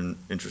kids are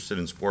interested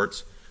in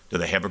sports, do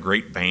they have a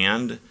great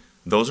band?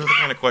 Those are the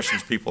kind of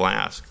questions people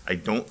ask. I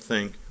don't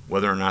think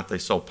whether or not they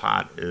sell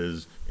pot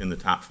is in the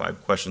top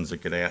 5 questions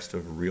that get asked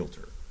of a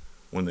realtor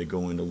when they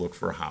go in to look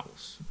for a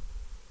house.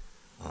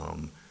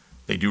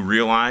 They do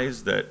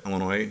realize that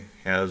Illinois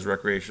has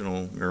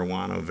recreational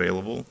marijuana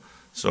available,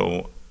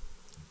 so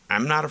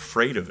I'm not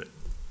afraid of it.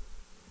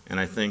 And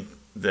I think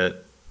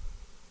that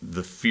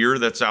the fear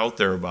that's out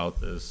there about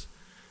this,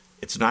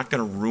 it's not going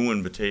to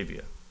ruin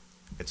Batavia.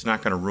 It's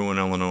not going to ruin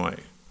Illinois.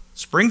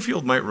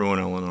 Springfield might ruin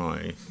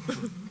Illinois,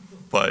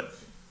 but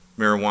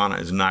marijuana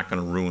is not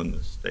going to ruin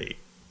the state.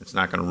 It's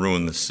not going to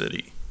ruin the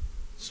city.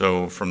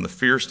 So from the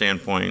fear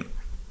standpoint,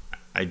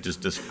 I just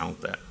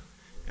discount that.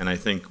 And I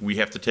think we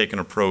have to take an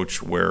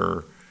approach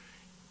where,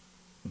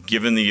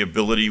 given the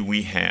ability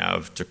we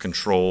have to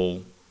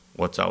control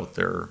what's out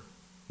there,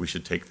 we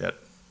should take that,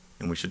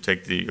 and we should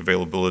take the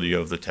availability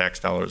of the tax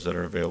dollars that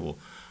are available.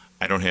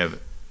 I don't have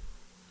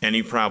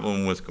any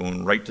problem with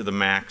going right to the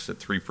max at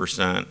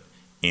 3%,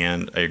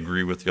 and I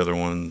agree with the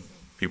other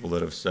people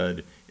that have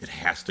said it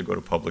has to go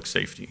to public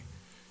safety.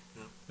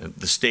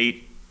 The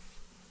state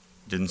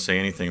didn't say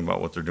anything about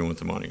what they're doing with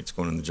the money. It's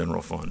going in the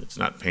general fund. It's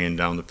not paying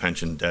down the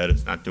pension debt.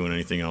 It's not doing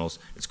anything else.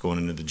 It's going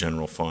into the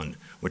general fund,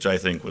 which I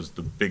think was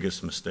the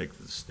biggest mistake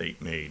that the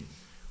state made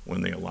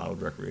when they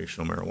allowed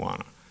recreational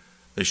marijuana.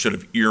 They should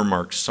have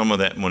earmarked some of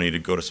that money to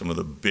go to some of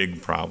the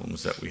big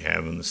problems that we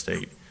have in the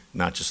state,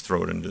 not just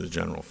throw it into the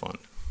general fund.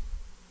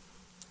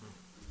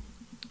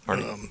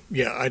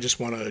 Yeah, I just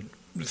want to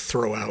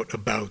throw out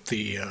about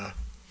the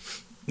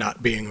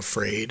not being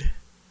afraid.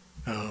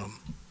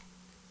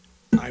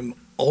 I'm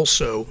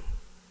also,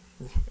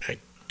 I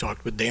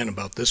talked with Dan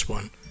about this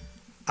one,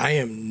 I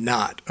am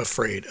not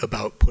afraid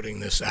about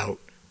putting this out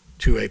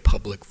to a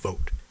public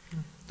vote.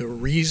 The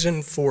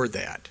reason for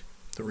that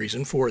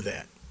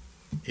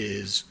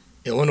is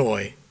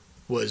Illinois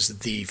was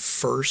the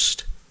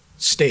first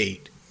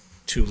state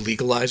to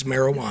legalize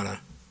marijuana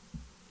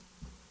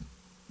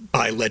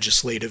by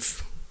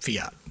legislative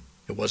fiat.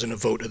 It wasn't a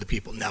vote of the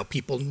people. Now,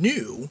 people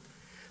knew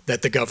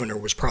that the governor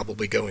was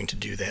probably going to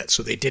do that,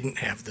 so they didn't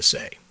have the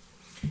say.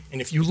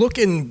 And if you look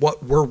in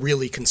what we're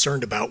really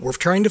concerned about, we're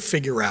trying to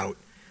figure out,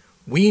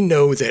 we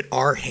know that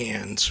our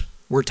hands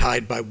were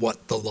tied by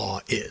what the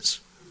law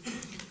is.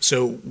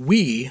 So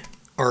we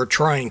are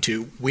trying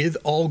to, with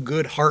all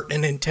good heart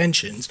and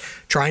intentions,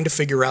 trying to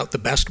figure out the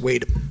best way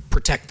to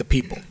protect the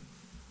people.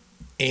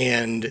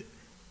 And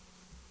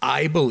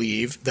I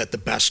believe that the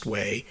best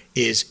way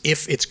is,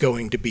 if it's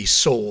going to be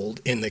sold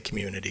in the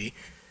community,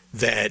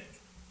 that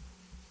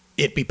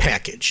it be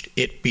packaged,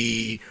 it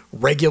be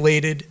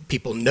regulated,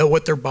 people know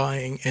what they're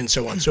buying, and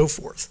so on and so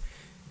forth.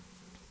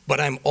 But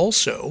I'm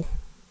also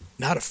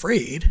not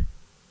afraid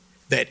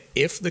that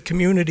if the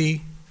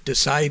community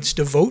decides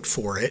to vote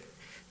for it,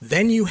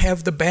 then you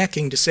have the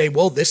backing to say,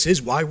 well, this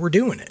is why we're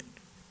doing it.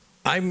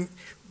 I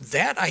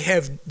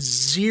have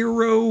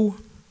zero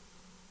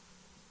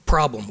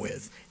problem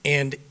with.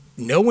 And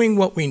knowing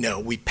what we know,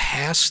 we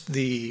passed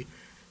the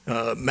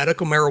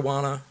medical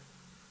marijuana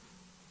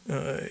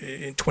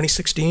in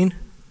 2016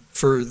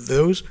 for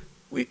those.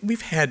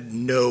 We've had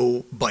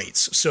no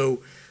bites.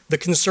 So the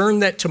concern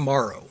that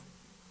tomorrow,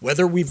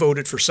 whether we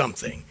voted for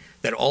something,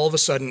 that all of a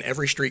sudden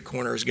every street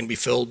corner is going to be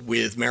filled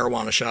with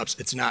marijuana shops,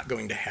 it's not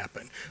going to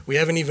happen. We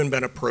haven't even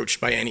been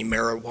approached by any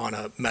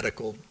marijuana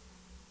medical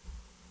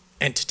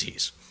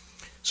entities.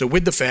 So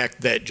with the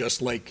fact that,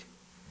 just like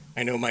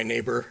I know my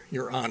neighbor,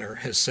 Your Honor,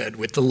 has said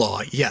with the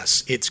law,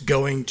 yes, it's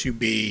going to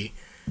be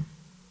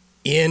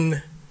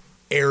in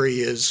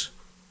areas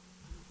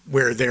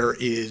where there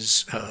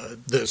is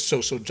the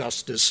social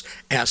justice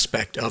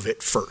aspect of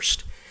it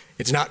first.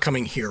 It's not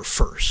coming here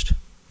first.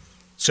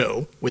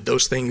 So with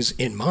those things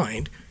in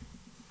mind,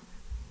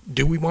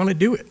 do we want to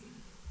do it?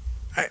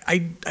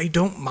 I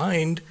don't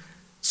mind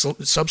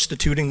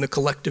substituting the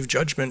collective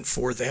judgment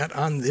for that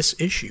on this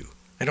issue.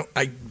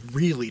 I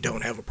really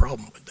don't have a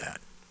problem with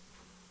that.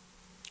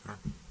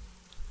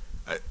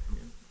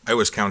 I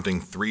was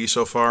counting 3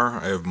 so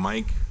far. I have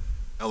Mike,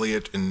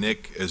 Elliot, and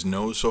Nick as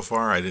no's so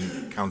far. I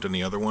didn't count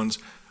any other ones.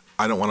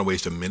 I don't want to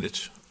waste a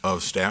minute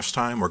of staff's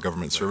time or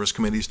government service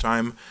committee's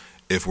time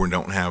if we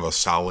don't have a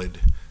solid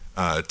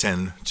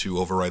 10 to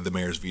override the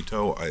mayor's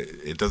veto.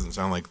 It doesn't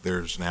sound like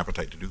there's an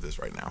appetite to do this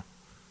right now,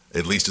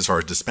 at least as far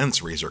as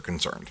dispensaries are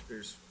concerned.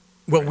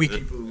 Well,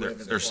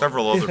 there's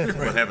several other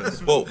people that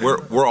haven't. Well,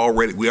 we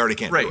already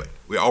can't do it.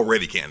 We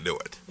already can't do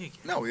it.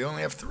 No, we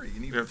only have 3. You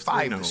need have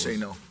 5 3 to say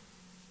no.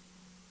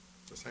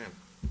 Just saying.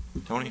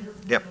 Tony?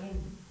 Yep.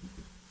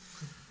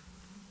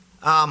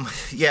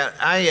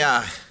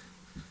 Yeah,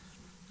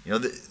 You know,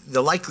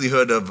 the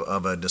likelihood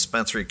of a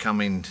dispensary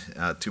coming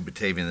to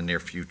Batavia in the near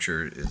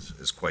future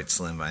is quite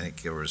slim. I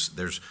think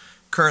there's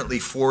currently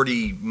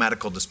 40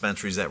 medical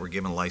dispensaries that were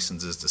given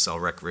licenses to sell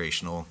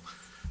recreational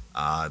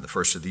the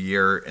first of the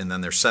year, and then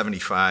there's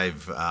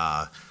 75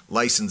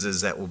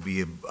 licenses that will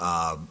be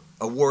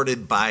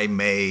awarded by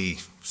May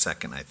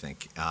 2nd, I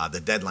think.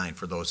 The deadline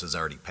for those has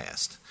already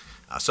passed.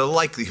 So the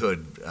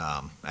likelihood,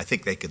 I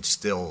think they could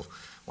still,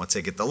 once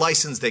they get the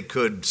license, they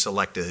could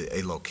select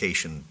a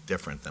location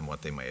different than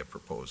what they may have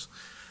proposed.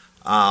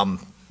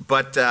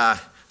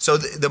 So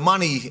the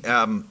money,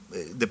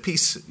 the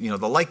piece, the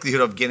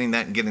likelihood of getting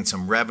that and getting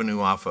some revenue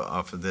off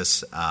of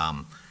this,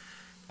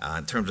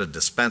 in terms of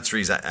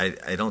dispensaries,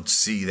 I don't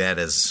see that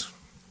as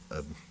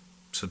a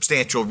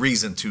substantial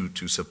reason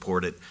to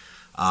support it.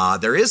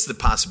 There is the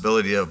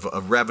possibility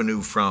of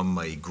revenue from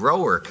a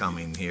grower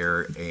coming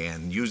here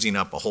and using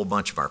up a whole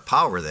bunch of our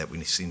power that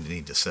we seem to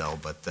need to sell,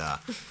 but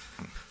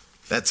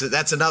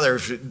that's another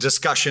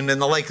discussion,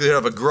 and the likelihood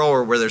of a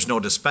grower where there's no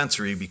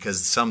dispensary,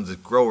 because some of the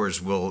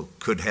growers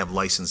could have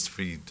licensed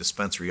free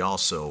dispensary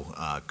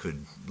also,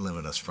 could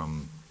limit us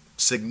from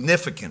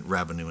significant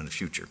revenue in the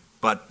future.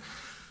 But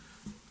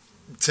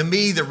to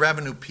me, the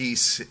revenue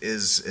piece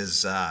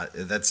is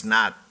that's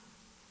not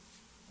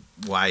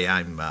why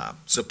I'm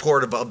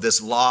supportive of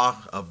this law,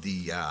 of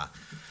the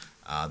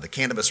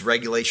Cannabis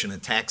Regulation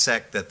and Tax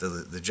Act that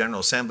the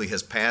General Assembly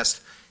has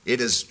passed. It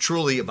is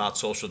truly about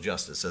social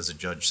justice, as the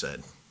judge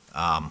said.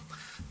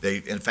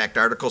 In fact,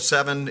 Article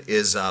 7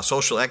 is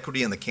social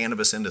equity in the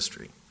cannabis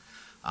industry.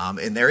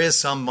 And there is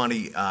some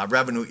money,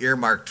 revenue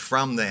earmarked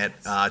from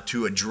that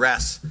to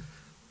address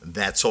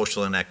that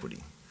social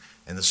inequity.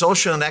 And the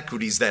social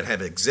inequities that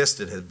have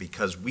existed is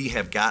because we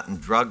have gotten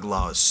drug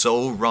laws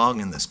so wrong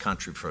in this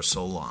country for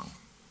so long.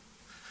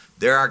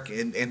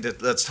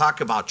 Let's talk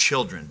about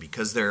children,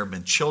 because there have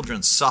been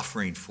children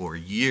suffering for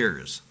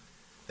years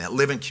that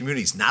live in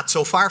communities not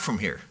so far from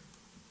here,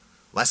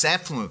 less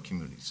affluent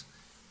communities,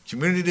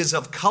 communities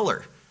of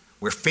color,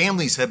 where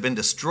families have been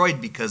destroyed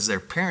because their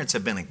parents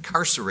have been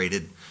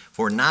incarcerated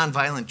for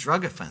nonviolent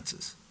drug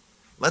offenses.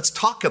 Let's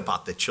talk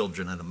about the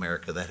children in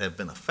America that have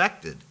been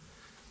affected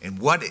and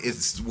what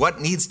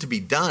needs to be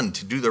done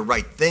to do the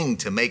right thing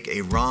to make a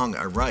wrong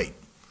a right.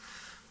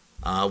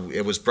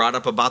 It was brought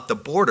up about the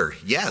border.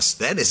 Yes,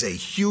 that is a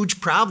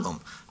huge problem.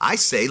 I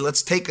say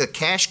let's take a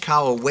cash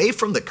cow away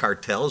from the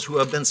cartels who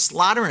have been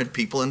slaughtering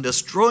people and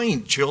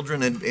destroying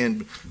children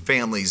and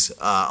families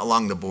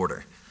along the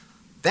border.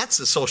 That's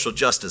the social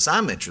justice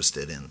I'm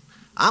interested in.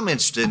 I'm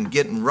interested in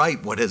getting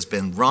right what has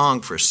been wrong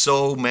for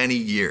so many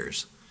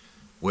years,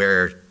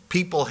 where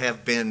people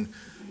have been,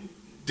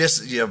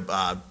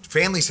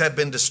 families have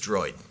been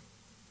destroyed.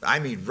 I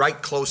mean,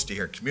 right close to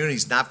here,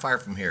 communities not far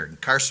from here,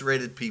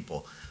 incarcerated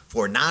people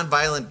for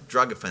nonviolent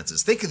drug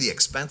offenses. Think of the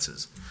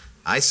expenses.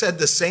 I said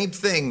the same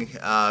thing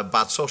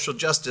about social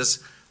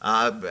justice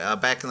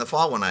back in the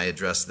fall when I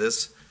addressed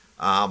this.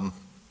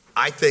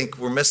 I think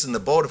we're missing the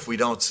boat if we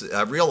don't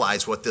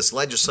realize what this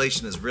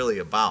legislation is really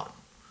about.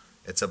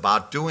 It's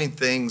about doing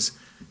things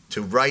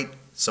to right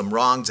some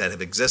wrongs that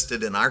have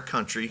existed in our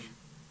country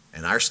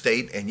and our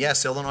state. And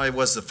yes, Illinois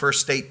was the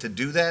first state to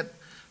do that,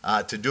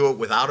 to do it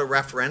without a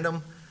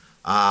referendum.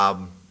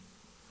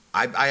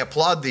 I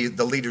applaud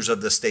the leaders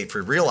of the state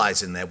for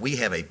realizing that we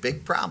have a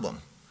big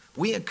problem.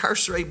 We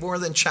incarcerate more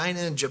than China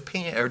and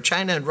Japan, or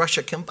China and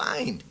Russia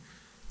combined.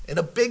 And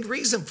a big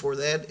reason for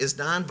that is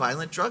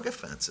nonviolent drug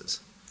offenses.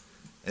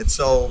 And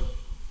so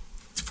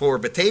for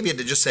Batavia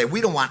to just say,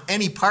 we don't want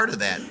any part of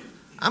that,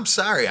 I'm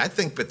sorry. I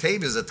think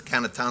Batavia is the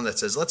kind of town that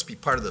says, let's be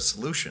part of the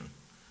solution.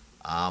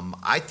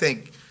 I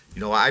think,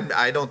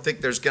 I don't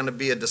think there's going to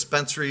be a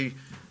dispensary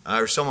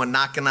or someone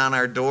knocking on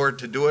our door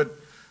to do it.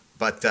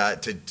 But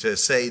to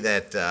say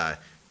that,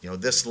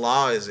 this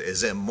law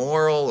is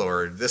immoral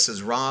or this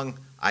is wrong,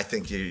 I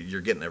think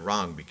you're getting it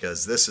wrong,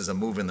 because this is a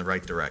move in the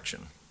right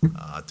direction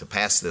to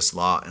pass this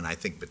law. And I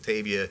think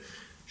Batavia,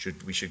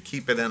 we should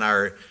keep it in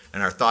our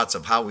thoughts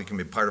of how we can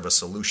be part of a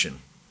solution.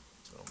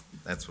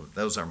 So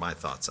those are my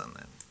thoughts on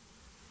that.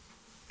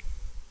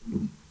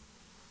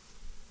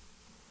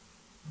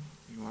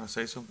 You want to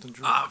say something,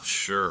 Drew?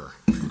 Sure.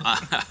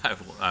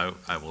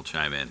 I will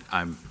chime in.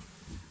 I'm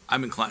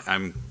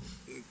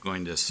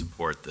going to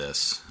support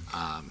this.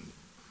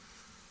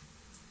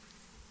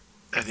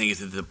 I think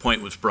the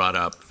point was brought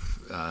up,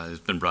 has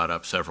been brought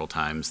up several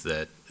times,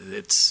 that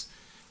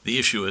the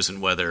issue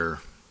isn't whether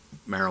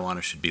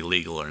marijuana should be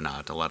legal or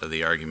not. A lot of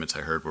the arguments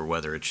I heard were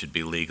whether it should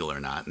be legal or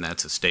not, and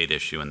that's a state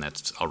issue, and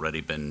that's already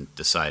been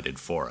decided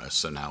for us.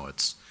 So now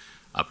it's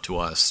up to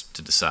us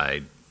to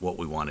decide what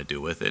we want to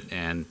do with it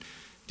and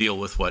deal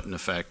with what, in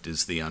effect,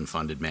 is the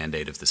unfunded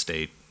mandate of the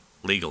state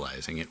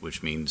legalizing it,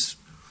 which means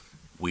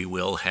we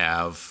will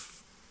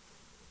have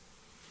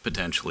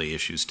potentially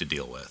issues to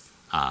deal with.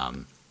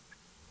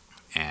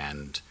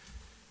 And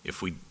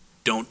if we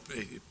don't,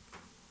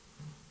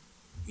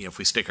 if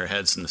we stick our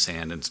heads in the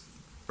sand and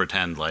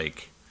pretend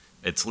like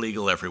it's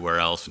legal everywhere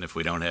else, and if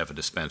we don't have a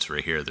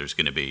dispensary here, there's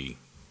going to be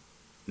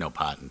no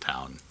pot in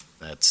town.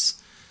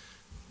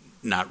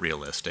 not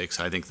realistic.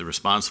 So I think the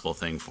responsible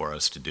thing for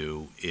us to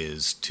do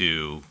is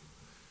to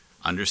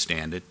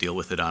understand it, deal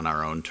with it on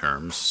our own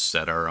terms,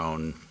 set our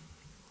own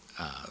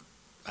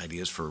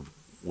ideas for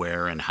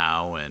where and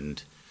how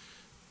and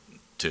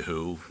to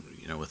who,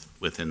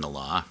 within the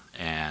law,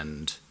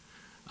 and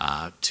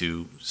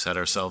to set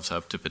ourselves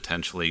up to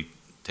potentially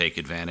take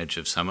advantage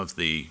of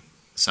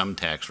some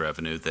tax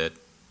revenue that,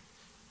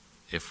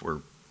 if we're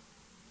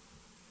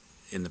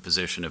in the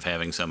position of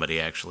having somebody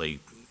actually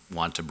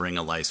want to bring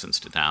a license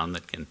to town,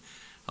 that can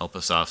help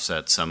us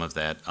offset some of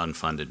that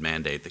unfunded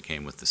mandate that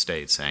came with the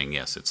state saying,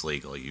 yes, it's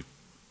legal, you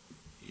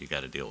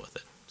got to deal with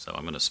it. So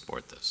I'm going to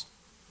support this.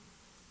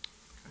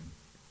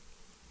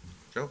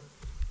 Joe?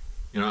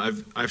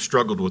 I've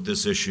struggled with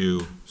this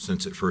issue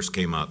since it first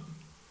came up,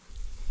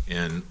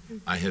 and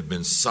I have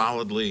been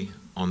solidly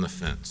on the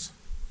fence,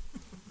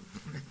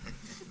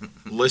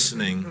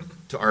 listening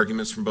to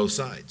arguments from both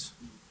sides.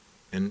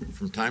 And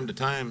from time to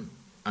time,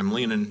 I'm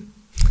leaning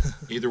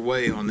either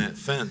way on that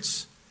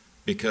fence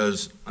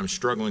because I'm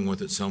struggling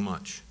with it so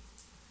much.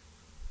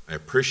 I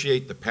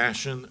appreciate the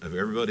passion of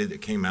everybody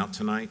that came out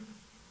tonight,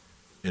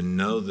 and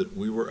know that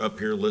we were up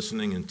here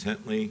listening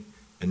intently,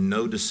 and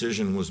no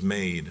decision was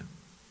made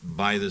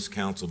by this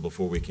council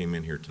before we came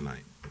in here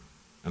tonight.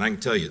 And I can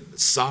tell you,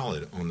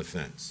 solid on the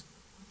fence.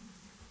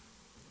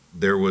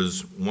 There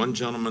was one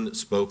gentleman that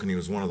spoke, and he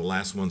was one of the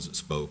last ones that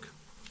spoke.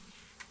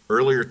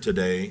 Earlier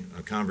today,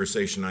 a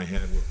conversation I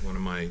had with one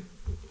of my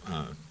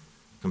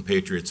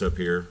compatriots up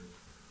here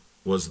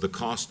was the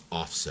cost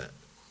offset,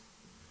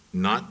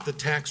 not the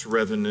tax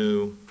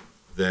revenue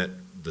that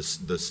the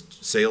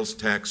sales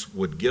tax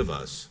would give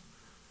us,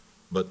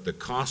 but the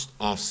cost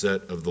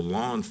offset of the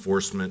law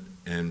enforcement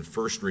and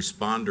first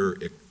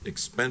responder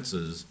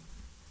expenses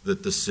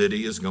that the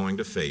city is going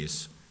to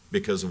face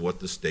because of what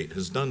the state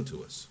has done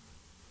to us.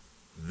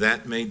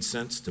 That made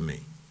sense to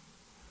me.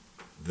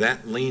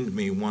 That leaned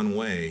me one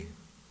way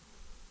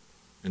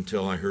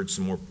until I heard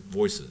some more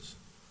voices.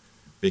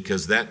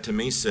 Because that to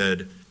me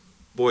said,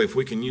 boy, if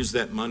we can use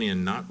that money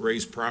and not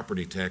raise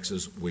property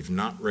taxes, we've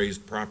not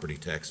raised property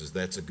taxes.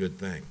 That's a good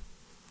thing.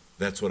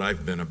 That's what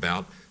I've been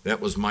about. That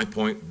was my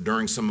point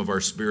during some of our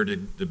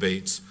spirited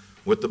debates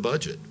with the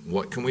budget.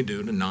 What can we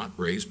do to not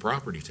raise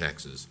property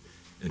taxes?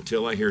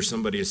 Until I hear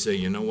somebody say,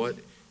 you know what,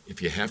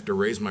 if you have to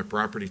raise my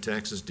property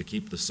taxes to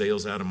keep the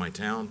sales out of my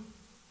town,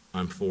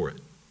 I'm for it.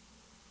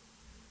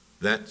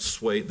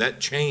 That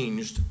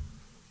changed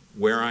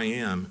where I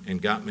am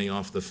and got me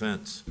off the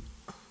fence.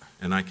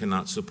 And I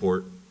cannot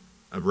support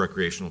a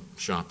recreational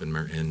shop in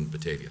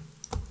Batavia.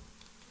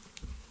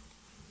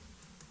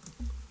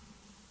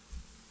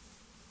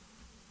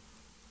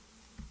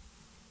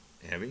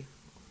 Abby,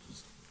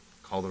 just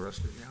call the rest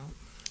of you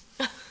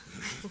out.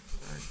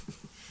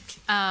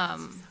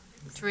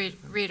 To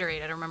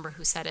reiterate, I don't remember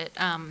who said it.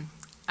 I'm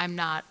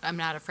not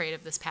afraid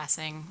of this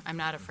passing. I'm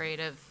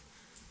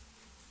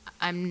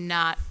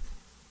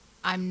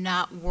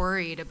not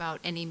worried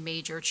about any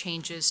major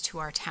changes to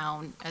our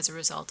town as a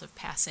result of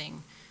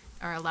passing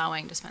or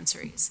allowing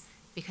dispensaries,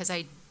 because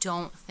I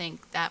don't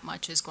think that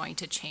much is going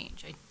to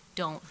change. I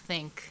don't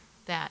think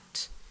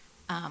that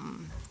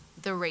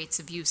the rates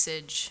of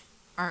usage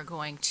are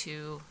going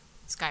to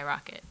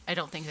skyrocket. I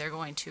don't think they're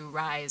going to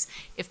rise.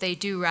 If they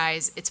do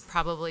rise, it's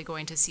probably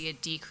going to see a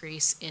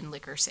decrease in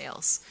liquor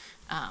sales.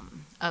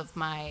 Of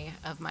my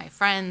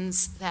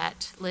friends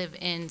that live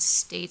in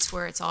states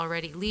where it's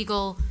already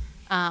legal,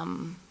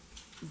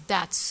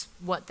 that's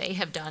what they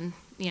have done.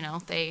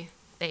 They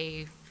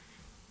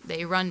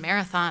run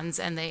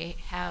marathons and they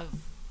have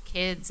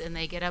kids and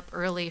they get up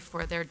early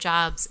for their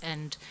jobs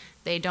and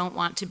they don't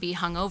want to be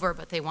hungover,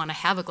 but they want to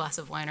have a glass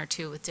of wine or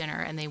two with dinner,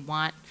 and they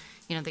want,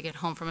 they get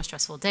home from a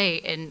stressful day.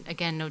 And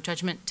again, no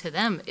judgment to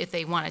them. If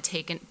they want to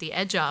take the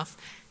edge off,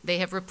 they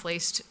have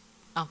replaced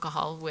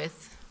alcohol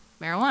with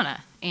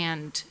marijuana,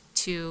 and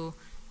to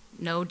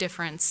no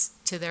difference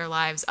to their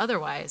lives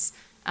otherwise.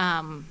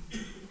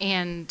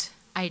 And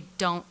I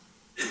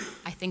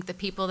think the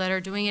people that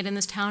are doing it in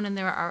this town, and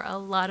there are a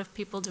lot of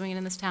people doing it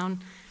in this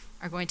town,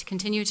 are going to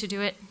continue to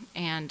do it,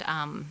 and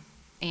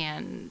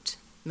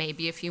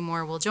maybe a few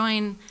more will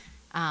join.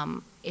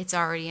 It's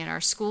already in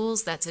our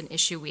schools. That's an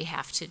issue we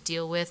have to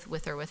deal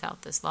with or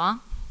without this law.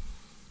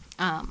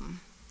 I'm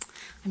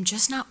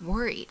just not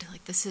worried.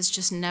 This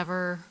has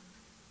never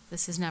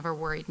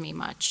worried me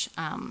much.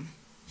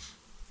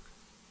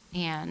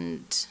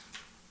 And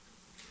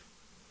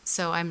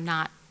so I'm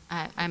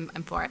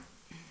for it.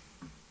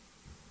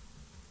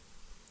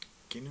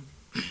 Keenan?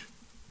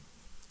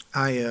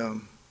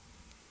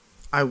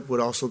 I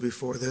would also be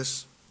for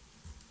this.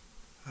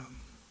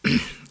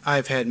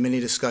 I've had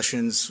many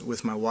discussions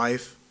with my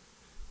wife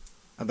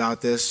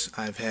about this.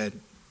 I've had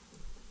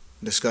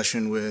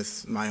discussion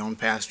with my own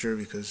pastor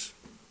because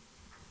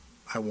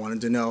I wanted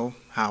to know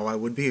how I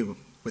would be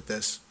with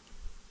this.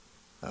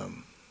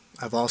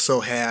 I've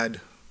also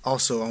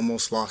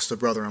almost lost a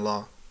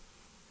brother-in-law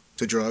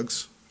to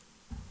drugs.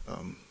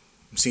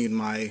 Seeing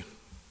my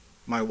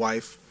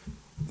wife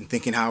and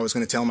thinking how I was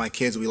going to tell my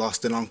kids we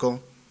lost an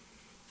uncle.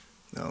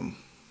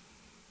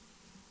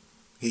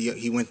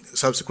 He went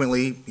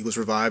subsequently. He was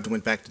revived.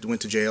 Went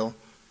to jail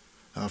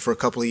for a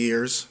couple of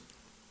years.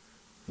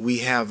 We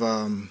have.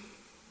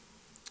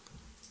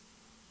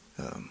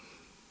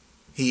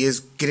 He is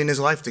getting his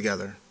life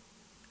together,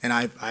 and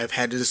I've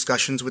had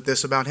discussions with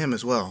this about him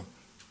as well.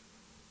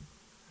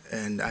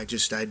 And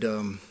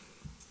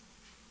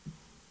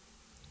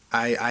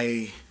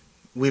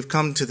we've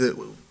come to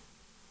the.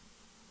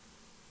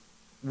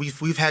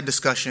 We've had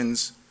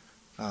discussions.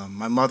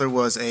 My mother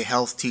was a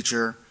health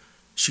teacher.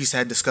 She's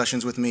had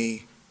discussions with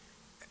me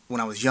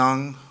when I was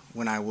young,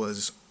 when I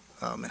was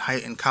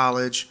in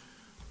college.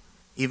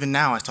 Even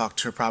now, I talk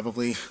to her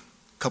probably a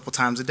couple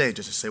times a day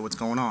just to say what's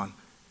going on.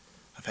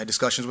 I've had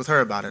discussions with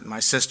her about it, my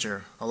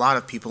sister, a lot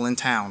of people in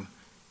town,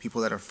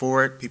 people that are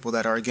for it, people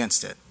that are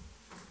against it.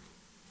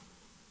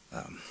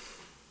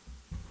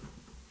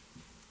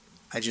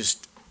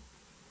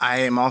 I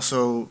am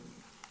also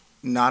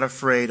not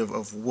afraid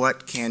of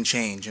what can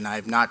change, and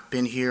I've not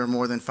been here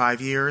more than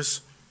 5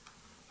 years.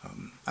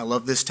 I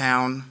love this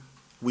town.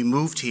 We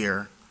moved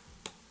here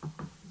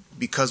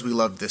because we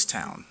loved this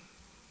town.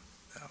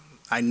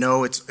 I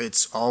know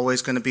it's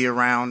always going to be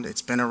around.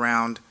 It's been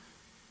around,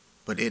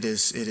 but it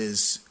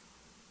is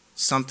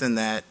something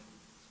that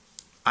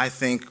I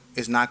think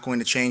is not going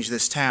to change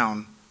this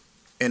town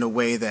in a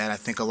way that I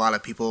think a lot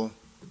of people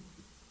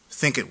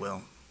think it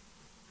will.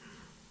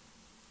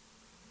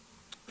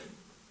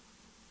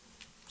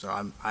 So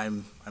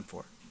I'm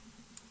for it.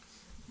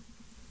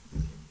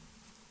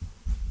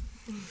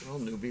 Well,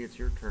 newbie, it's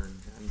your turn,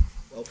 Jen.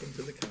 Welcome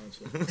to the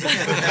council.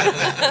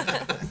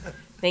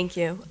 Thank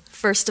you.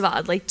 First of all,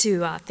 I'd like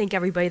to thank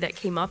everybody that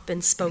came up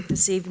and spoke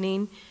this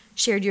evening,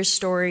 shared your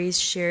stories,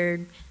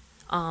 shared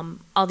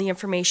all the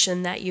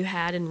information that you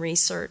had and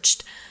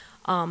researched.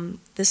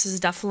 This is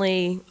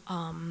definitely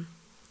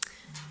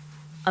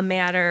a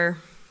matter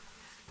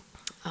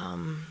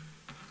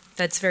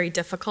that's very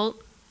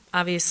difficult,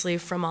 obviously,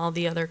 from all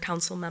the other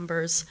council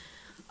members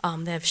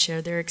that have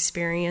shared their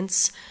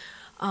experience.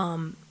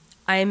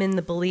 I am in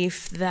the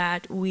belief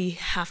that we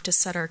have to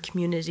set our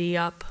community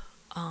up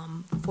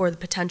for the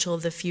potential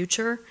of the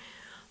future.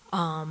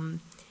 And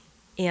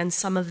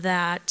some of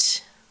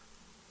that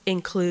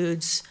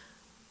includes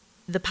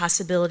the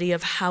possibility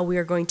of how we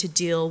are going to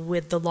deal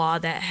with the law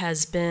that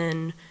has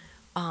been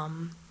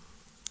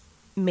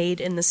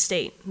made in the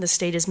state. The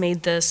state has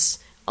made this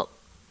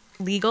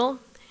legal,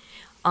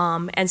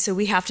 and so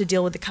we have to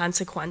deal with the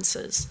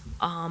consequences.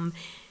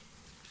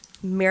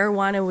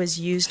 Marijuana was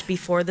used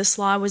before this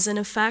law was in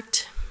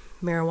effect.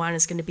 Marijuana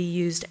is going to be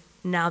used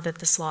now that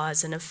this law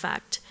is in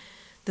effect.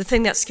 The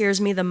thing that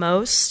scares me the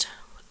most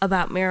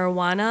about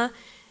marijuana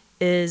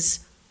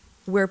is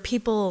where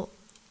people,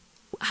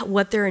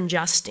 what they're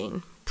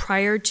ingesting.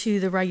 Prior to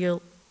the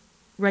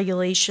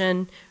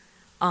regulation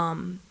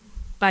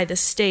by the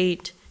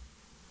state,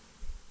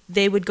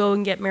 they would go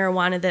and get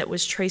marijuana that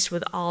was traced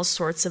with all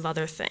sorts of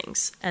other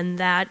things. And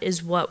that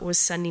is what was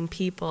sending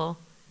people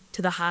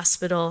to the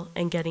hospital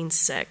and getting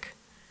sick.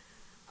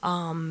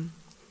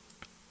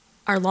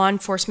 Our law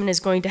enforcement is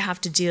going to have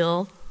to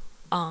deal,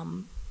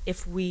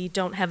 if we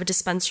don't have a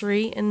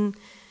dispensary in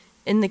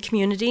the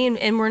community,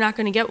 and we're not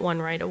going to get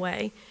one right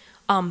away,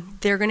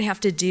 they're going to have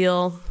to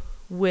deal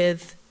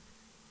with,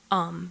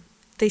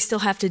 they still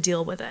have to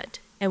deal with it.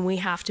 And we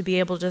have to be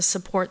able to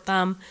support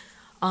them.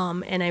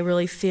 And I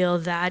really feel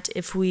that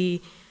if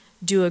we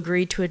do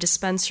agree to a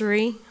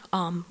dispensary,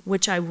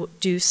 which I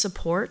do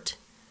support,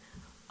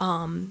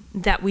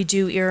 that we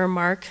do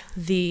earmark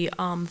the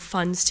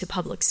funds to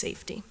public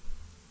safety.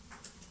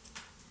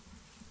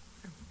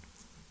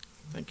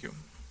 Thank you.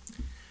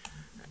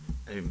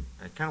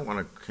 I kind of want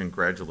to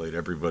congratulate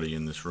everybody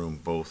in this room,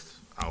 both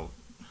out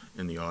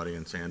in the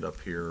audience and up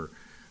here.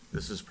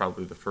 This is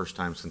probably the first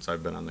time since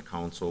I've been on the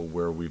council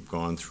where we've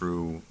gone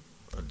through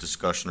a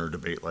discussion or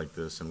debate like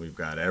this, and we've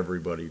got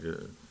everybody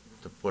to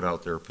put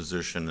out their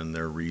position and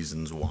their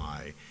reasons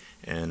why.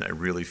 And I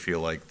really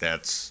feel like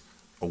that's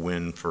a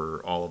win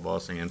for all of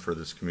us and for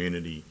this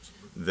community,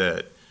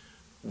 that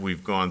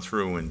we've gone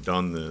through and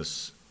done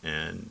this,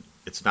 and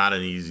it's not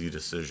an easy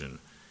decision.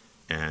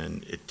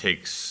 And it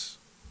takes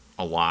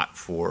a lot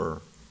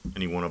for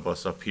any one of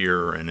us up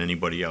here and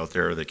anybody out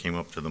there that came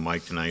up to the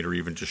mic tonight or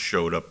even just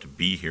showed up to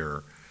be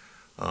here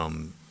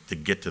to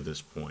get to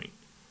this point.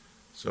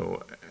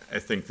 So I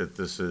think that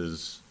this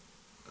is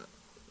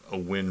a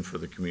win for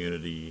the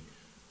community,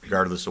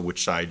 regardless of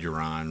which side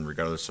you're on,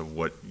 regardless of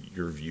what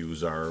your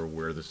views are,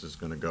 where this is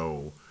going to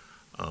go.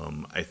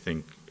 I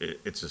think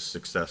it's a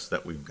success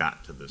that we've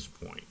got to this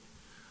point.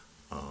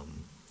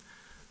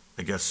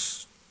 I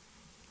guess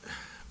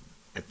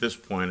at this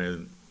point, I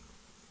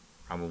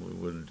probably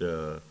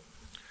would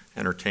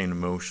entertain a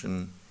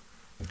motion.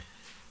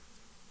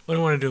 I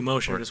don't want to do a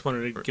motion, I just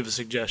wanted to give a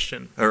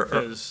suggestion.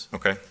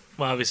 Okay.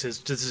 Well, obviously,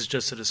 this is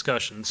just a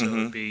discussion, so it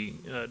would be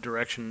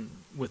direction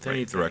with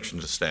anything. Direction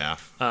to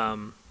staff.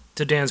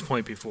 To Dan's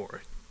point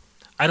before,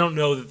 I don't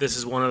know that this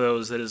is one of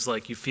those that is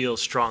like you feel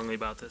strongly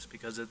about this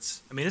because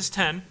it's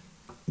 10,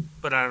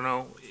 but I don't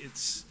know,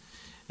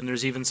 and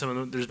there's even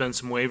there's been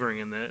some wavering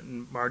in that.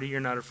 And Marty,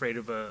 you're not afraid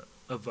of a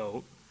a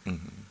vote.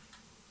 Mm-hmm.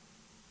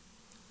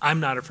 I'm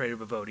not afraid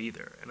of a vote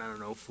either, and I don't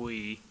know if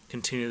we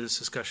continue this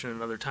discussion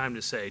another time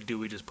to say, do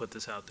we just put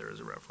this out there as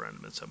a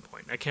referendum at some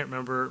point? I can't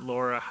remember,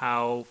 Laura,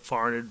 how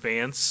far in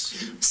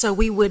advance. So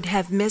we would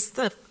have missed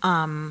the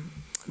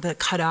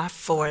cutoff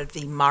for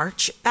the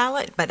March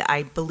ballot, but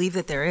I believe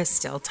that there is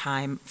still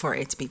time for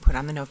it to be put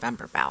on the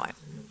November ballot.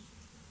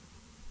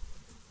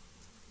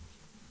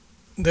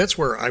 That's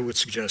where I would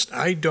suggest,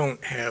 I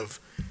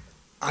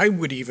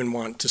would even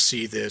want to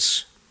see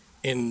this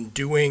in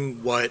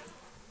doing what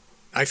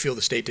I feel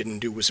the state didn't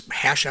do, was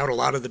hash out a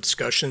lot of the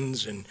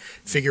discussions and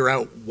figure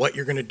out what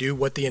you're going to do,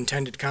 what the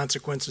intended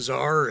consequences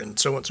are, and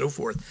so on and so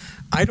forth.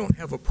 I don't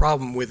have a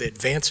problem with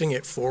advancing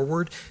it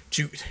forward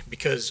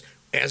because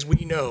as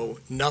we know,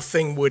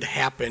 nothing would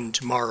happen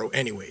tomorrow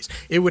anyways.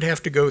 It would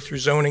have to go through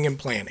zoning and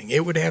planning.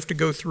 It would have to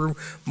go through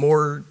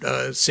more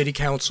city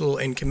council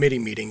and committee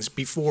meetings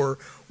before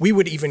we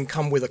would even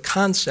come with a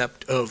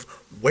concept of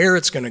where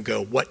it's going to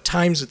go, what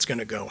times it's going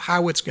to go,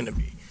 how it's going to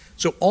be.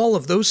 So all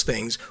of those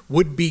things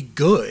would be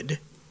good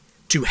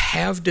to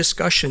have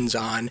discussions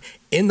on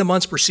in the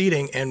months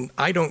preceding, and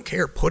I don't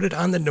care, put it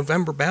on the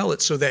November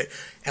ballot so that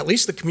at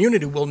least the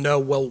community will know,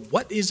 well,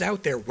 what is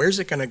out there, where's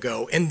it going to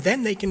go, and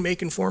then they can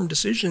make informed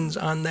decisions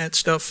on that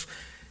stuff,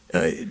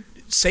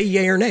 say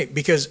yay or nay,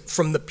 because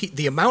from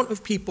the amount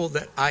of people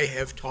that I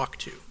have talked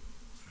to,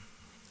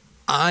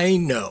 I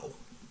know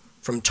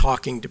from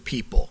talking to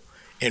people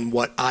and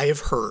what I have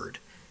heard,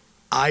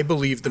 I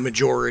believe the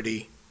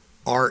majority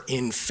are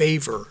in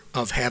favor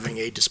of having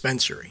a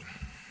dispensary.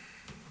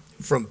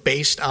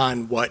 Based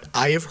on what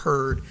I have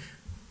heard,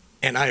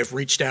 and I have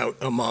reached out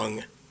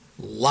among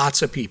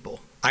lots of people.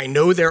 I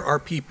know there are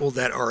people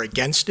that are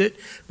against it,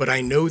 but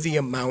I know the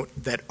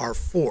amount that are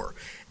for.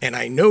 And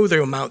I know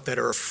the amount that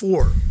are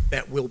for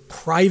that will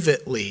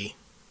privately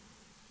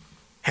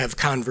have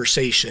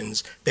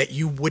conversations that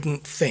you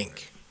wouldn't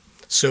think.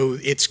 So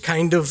it's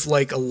kind of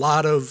like a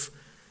lot of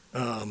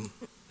votes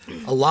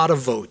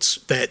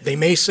that they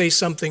may say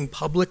something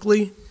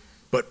publicly,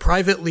 but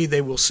privately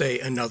they will say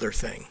another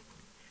thing.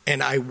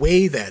 And I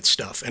weigh that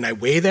stuff,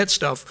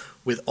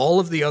 with all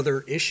of the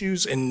other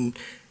issues and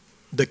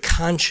the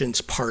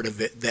conscience part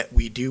of it that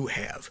we do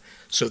have.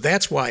 So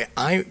that's why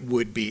I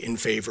would be in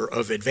favor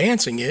of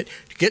advancing it,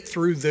 to get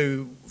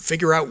through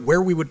figure out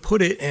where we would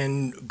put it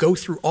and go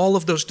through all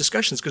of those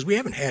discussions, because we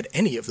haven't had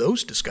any of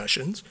those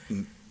discussions,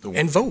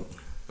 and vote.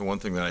 The one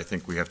thing that I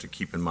think we have to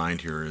keep in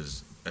mind here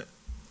is,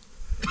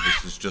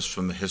 this is just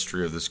from the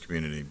history of this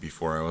community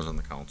before I was on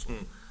the council.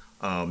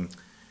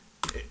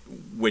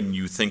 When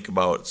you think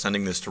about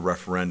sending this to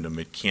referendum,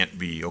 it can't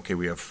be, okay,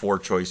 we have 4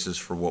 choices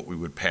for what we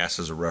would pass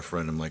as a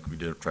referendum like we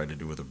tried to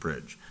do with a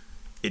bridge.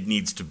 It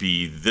needs to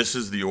be, this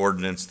is the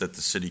ordinance that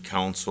the city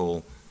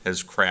council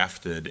has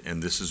crafted,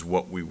 and this is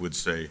what we would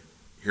say,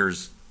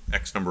 here's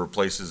X number of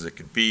places it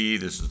could be,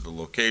 this is the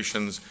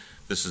locations,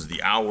 this is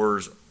the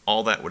hours,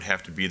 all that would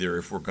have to be there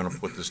if we're going to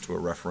put this to a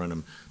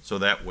referendum. So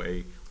that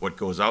way, what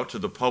goes out to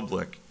the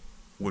public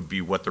would be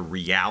what the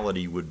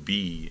reality would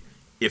be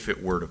if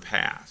it were to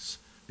pass.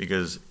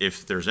 Because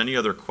if there's any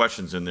other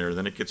questions in there,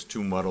 then it gets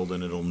too muddled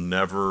and it'll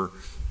never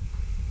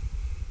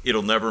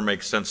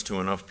make sense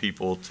to enough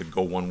people to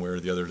go one way or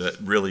the other that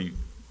really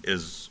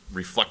is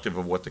reflective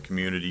of what the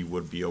community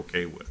would be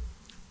okay with.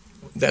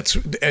 That's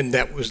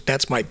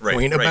my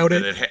point about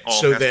it. That it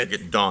all has to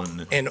get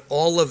done. And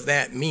all of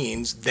that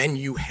means then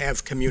you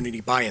have community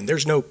buy-in.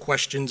 There's no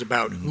questions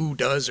about who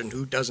does and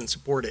who doesn't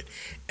support it.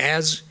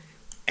 As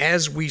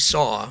we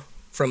saw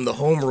from the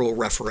home rule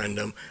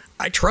referendum,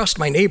 I trust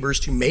my neighbors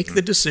to make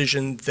the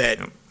decision that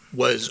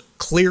was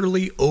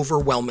clearly,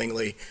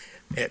 overwhelmingly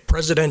at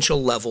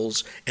presidential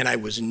levels, and I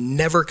was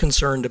never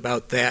concerned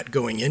about that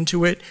going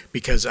into it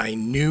because I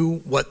knew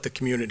what the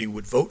community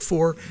would vote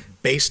for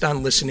based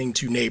on listening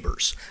to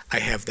neighbors. I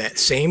have that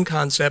same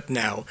concept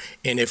now,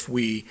 and if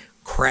we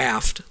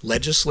craft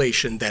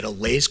legislation that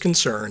allays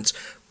concerns,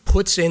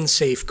 puts in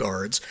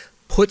safeguards,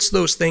 puts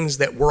those things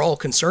that we're all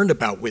concerned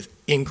about with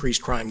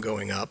increased crime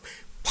going up,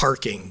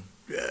 parking,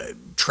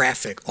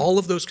 traffic, all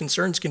of those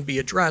concerns can be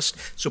addressed,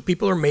 so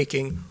people are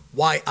making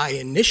why I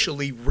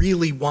initially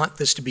really want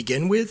this to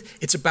begin with.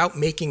 It's about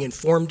making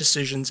informed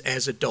decisions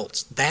as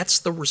adults. That's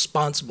the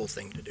responsible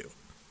thing to do.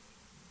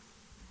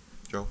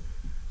 Joe?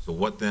 So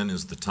what then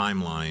is the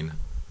timeline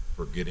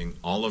for getting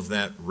all of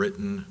that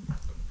written,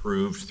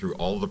 approved through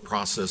all the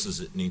processes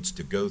it needs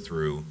to go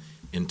through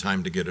in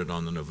time to get it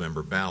on the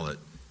November ballot?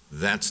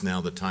 That's now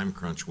the time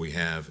crunch we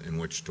have in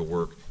which to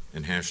work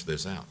and hash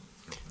this out.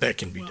 That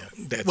can be done.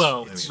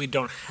 We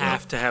don't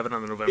have to have it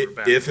on the November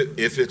ballot.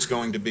 If it's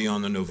going to be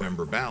on the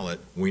November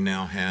ballot, we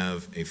now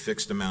have a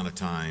fixed amount of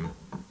time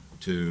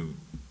to,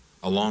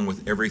 along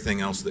with everything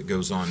else that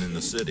goes on in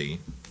the city,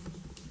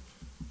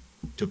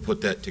 to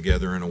put that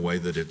together in a way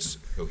that it's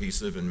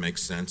cohesive and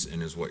makes sense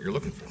and is what you're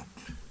looking for.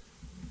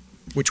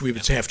 Which we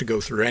would have to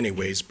go through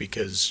anyways,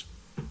 because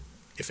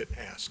if it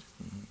passed.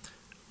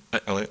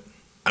 Elliot?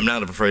 I'm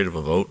not afraid of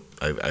a vote.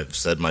 I've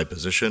said my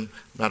position.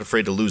 I'm not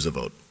afraid to lose a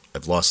vote.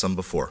 I've lost some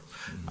before.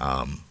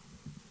 That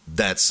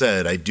That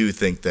said, I do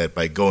think that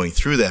by going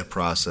through that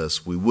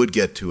process, we would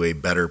get to a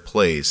better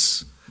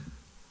place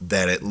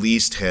that at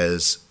least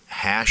has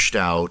hashed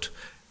out,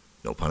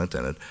 no pun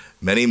intended,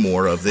 many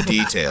more of the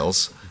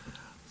details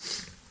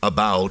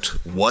about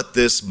what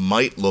this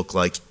might look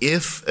like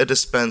if a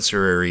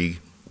dispensary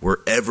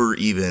were ever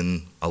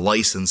even a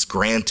license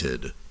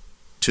granted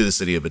to the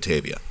city of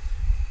Batavia.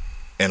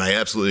 And I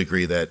absolutely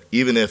agree that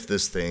even if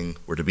this thing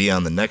were to be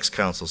on the next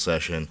council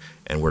session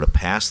and were to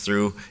pass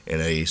through in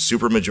a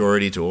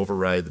supermajority to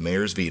override the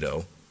mayor's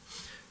veto,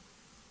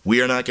 we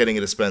are not getting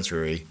a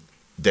dispensary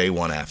day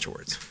one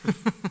afterwards.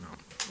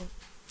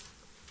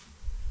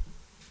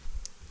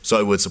 So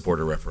I would support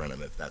a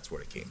referendum if that's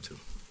what it came to.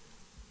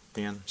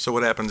 Dan? So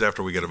what happens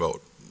after we get a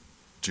vote?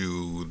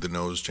 Do the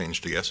noes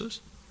change to yeses?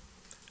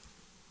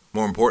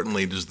 More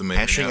importantly, does the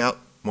mayor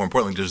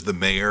does the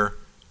mayor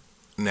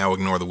now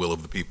ignore the will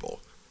of the people?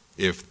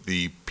 If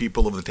the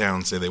people of the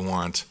town say they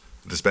want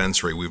a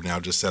dispensary, we've now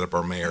just set up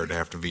our mayor to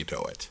have to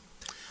veto it.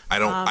 I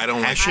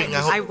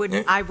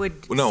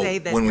would No, say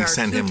that when we there are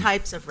send two him-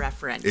 types of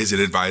referendum. Is it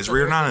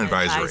advisory or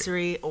non-advisory?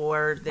 Advisory,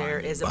 or there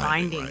is a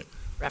binding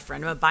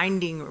referendum. A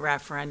binding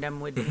referendum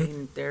would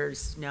mean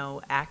there's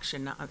no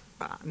action on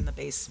the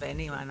basis of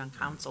anyone on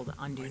council to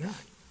undo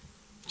that.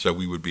 So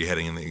we would be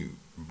heading in the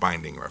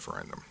binding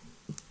referendum.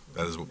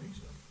 That is what.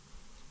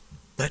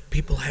 Let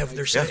people have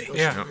their say.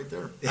 Yeah.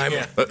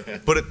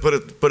 Put it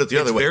the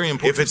other way. very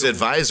important If it's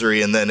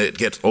advisory and then it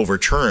gets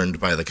overturned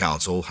by the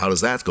council, how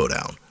does that go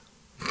down?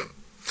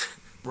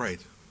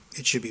 Right.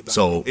 It should be binding.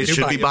 So it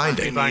should be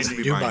binding. It needs to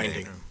be Do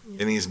binding. binding.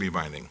 It needs to be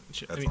binding.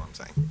 That's all I'm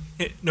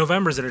saying.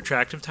 November's an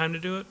attractive time to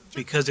do it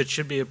because it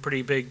should be a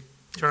pretty big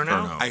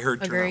turnout. I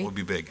heard Agree. turnout would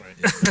be big.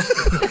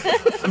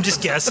 I'm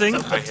just guessing.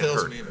 I had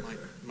heard.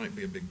 Might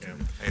be a big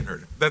town. I had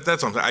heard. That's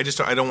what I'm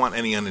saying. I don't want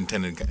any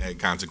unintended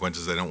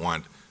consequences. I don't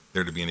want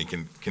there to be any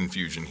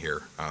confusion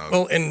here.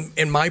 Well,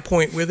 and my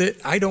point with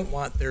it, I don't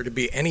want there to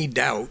be any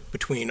doubt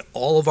between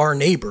all of our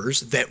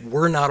neighbors that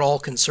we're not all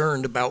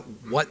concerned about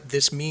what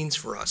this means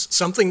for us.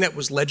 Something that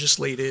was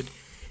legislated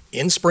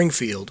in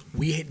Springfield,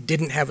 we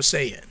didn't have a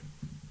say in.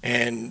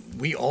 And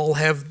we all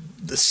have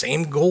the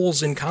same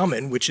goals in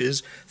common, which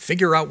is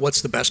figure out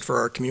what's the best for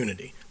our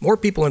community. More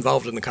people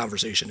involved in the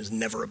conversation is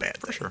never a bad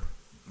thing. For sure.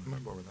 I'm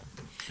on board with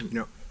that. You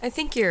know, I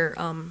think you're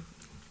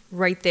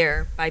right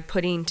there by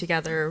putting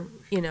together,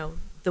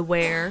 the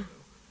where,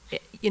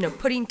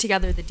 putting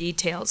together the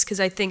details, because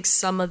I think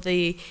some of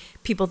the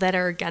people that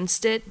are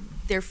against it,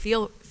 they're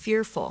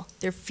fearful.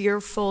 They're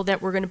fearful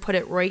that we're going to put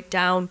it right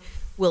down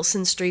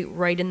Wilson Street,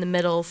 right in the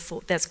middle,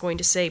 that's going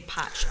to say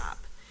pot shop,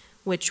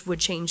 which would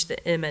change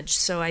the image.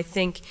 So I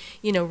think,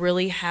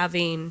 really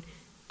having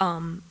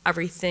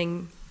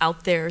everything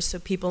out there so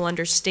people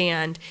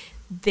understand,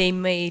 they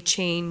may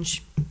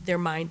change their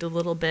mind a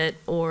little bit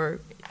or,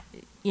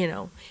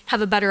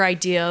 have a better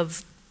idea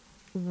of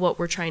what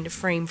we're trying to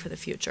frame for the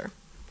future.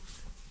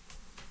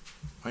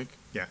 Mike?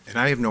 Yeah, and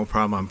I have no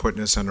problem on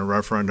putting this on a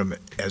referendum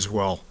as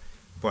well,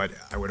 but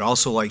I would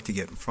also like to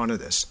get in front of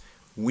this.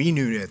 We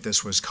knew that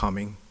this was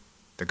coming.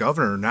 The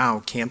governor now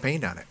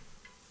campaigned on it,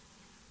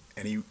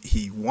 and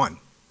he won.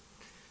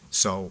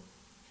 So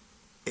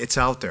it's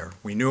out there.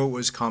 We knew it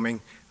was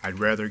coming. I'd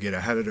rather get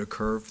ahead of the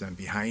curve than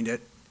behind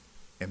it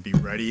and be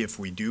ready if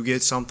we do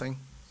get something.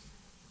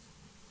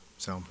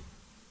 So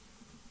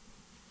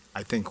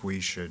I think we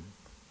should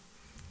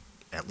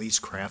at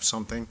least craft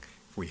something.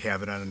 If we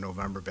have it on a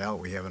November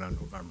ballot, we have it on a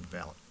November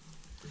ballot.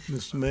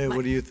 Mr. Mayor,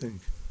 what do you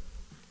think?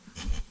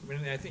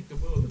 I think the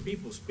will of the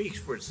people speaks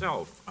for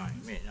itself. I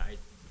mean,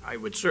 I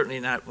would certainly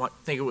not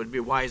think it would be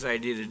a wise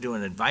idea to do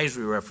an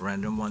advisory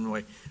referendum one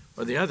way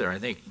or the other. I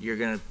think you're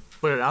going to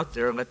put it out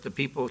there and let the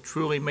people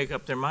truly make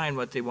up their mind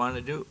what they want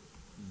to do.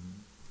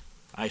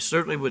 I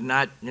certainly would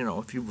not,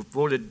 if you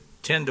voted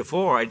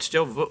 10-4, I'd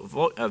still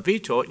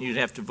veto it, and you'd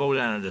have to vote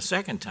on it a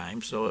second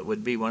time. So it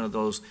would be one of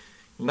those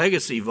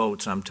legacy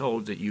votes, I'm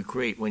told, that you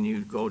create when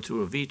you go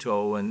to a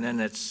veto, and then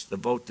it's the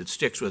vote that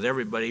sticks with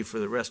everybody for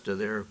the rest of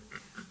their,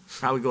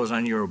 probably goes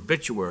on your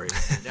obituary.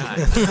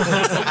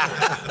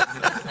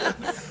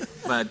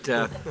 But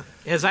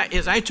as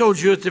I told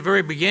you at the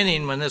very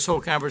beginning when this whole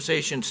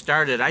conversation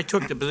started, I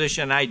took the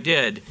position I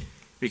did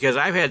because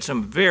I've had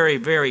some very,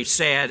 very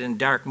sad and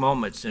dark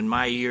moments in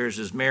my years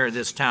as mayor of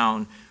this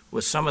town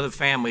with some of the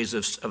families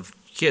of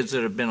kids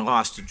that have been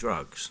lost to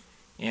drugs.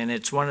 And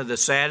it's one of the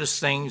saddest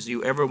things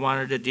you ever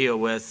wanted to deal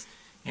with.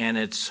 And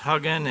it's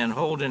hugging and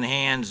holding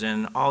hands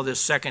and all this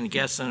second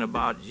guessing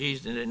about,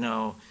 geez,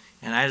 no.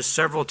 And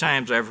several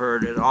times I've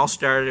heard it all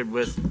started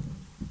with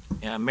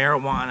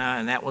marijuana,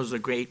 and that was a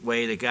great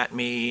way that got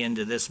me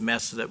into this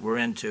mess that we're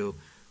into.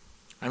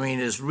 I mean,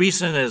 as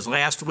recent as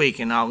last week,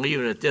 and I'll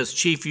leave it at this,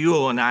 Chief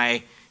Ewell and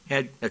I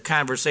had a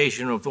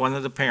conversation with one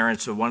of the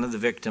parents of one of the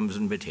victims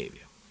in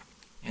Batavia.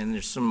 And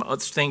there's some other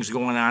things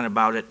going on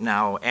about it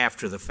now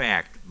after the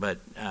fact, but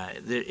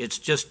it's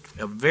just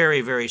a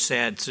very, very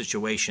sad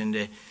situation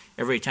to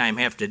every time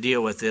have to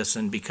deal with this.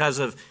 And because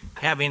of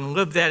having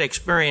lived that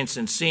experience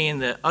and seeing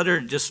the utter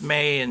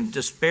dismay and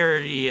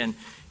disparity and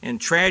and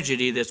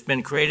tragedy that's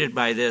been created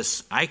by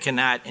this, I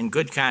cannot, in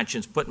good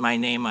conscience, put my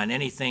name on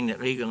anything that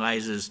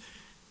legalizes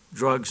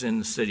drugs in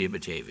the city of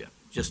Batavia.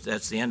 Just,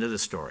 that's the end of the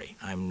story.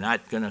 I'm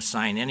not going to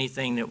sign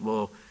anything that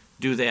will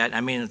do that.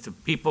 I mean, if the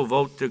people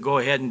vote to go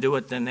ahead and do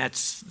it, then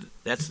that's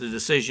the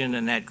decision,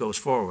 and that goes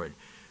forward.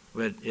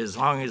 But as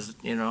long as,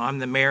 I'm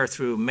the mayor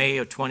through May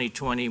of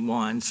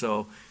 2021,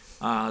 so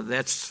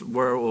that's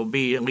where it will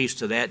be, at least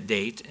to that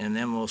date, and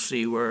then we'll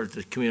see where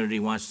the community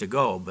wants to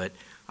go. But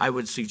I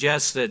would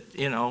suggest that,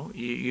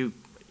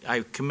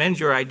 I commend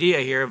your idea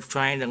here of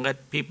trying to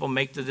let people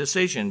make the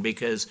decision,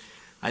 because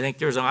I think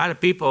there's a lot of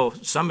people,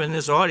 some in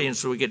this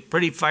audience, who get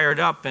pretty fired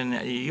up,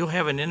 and you'll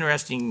have an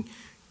interesting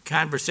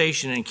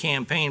conversation and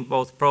campaign,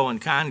 both pro and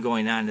con,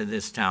 going on in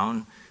this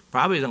town,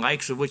 probably the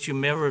likes of which you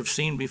never have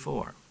seen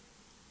before.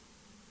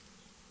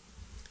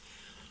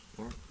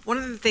 One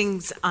of the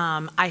things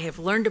I have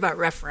learned about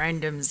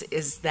referendums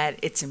is that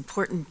it's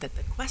important that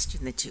the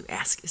question that you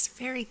ask is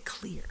very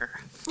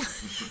clear.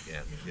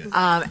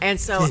 And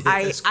so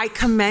I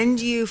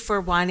commend you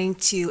for wanting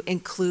to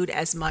include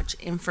as much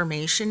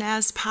information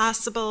as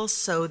possible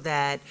so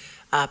that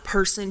a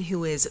person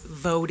who is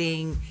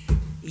voting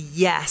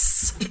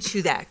yes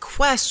to that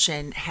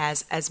question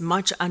has as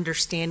much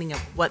understanding of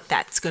what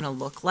that's going to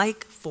look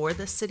like for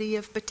the city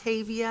of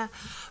Batavia.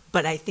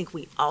 But I think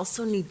we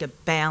also need to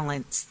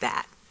balance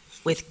that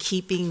with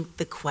keeping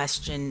the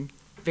question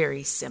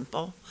very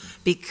simple,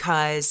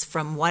 because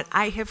from what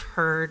I have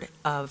heard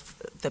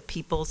of the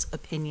people's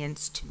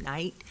opinions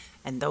tonight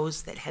and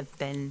those that have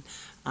been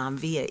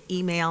via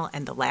email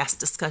and the last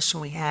discussion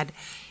we had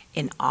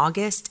in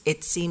August,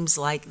 it seems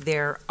like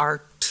there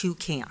are two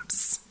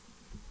camps.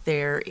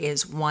 There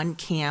is one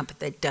camp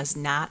that does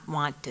not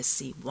want to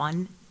see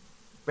one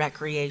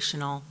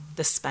recreational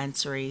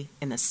dispensary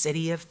in the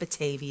city of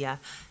Batavia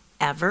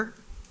ever.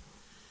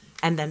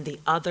 And then the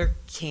other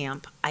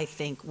camp, I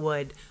think,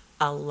 would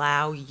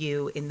allow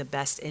you, in the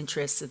best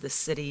interests of the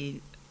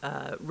city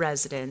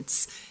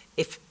residents,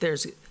 if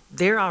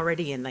they're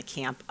already in the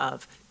camp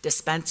of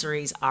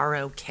dispensaries are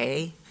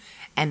okay,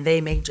 and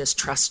they may just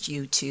trust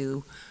you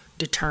to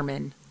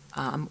determine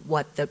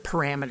what the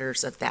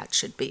parameters of that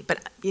should be.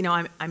 But,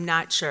 I'm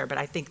not sure, but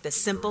I think the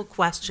simple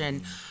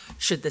question,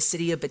 should the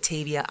city of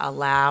Batavia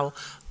allow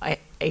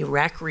a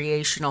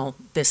recreational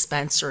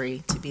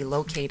dispensary to be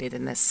located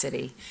in this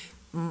city,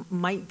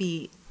 might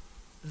be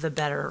the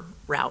better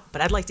route.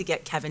 But I'd like to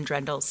get Kevin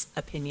Drendel's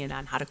opinion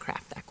on how to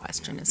craft that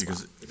question as well.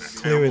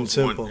 Clear and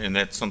simple. And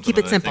that's something Keep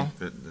it that I simple.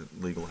 think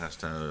that legal has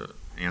to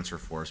answer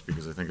for us,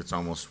 because I think it's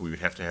almost, we would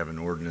have to have an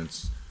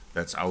ordinance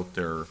that's out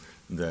there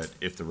that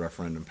if the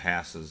referendum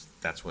passes,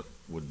 that's what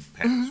would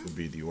pass, would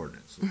be the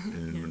ordinance.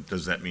 And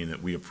does that mean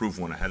that we approve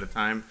one ahead of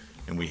time,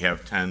 and we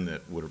have 10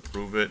 that would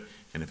approve it,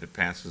 and if it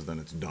passes, then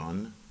it's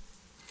done?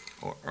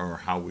 Or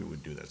how we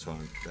would do that? So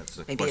that's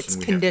a Maybe question it's we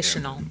have to have.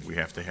 conditional. We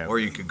have to have. Or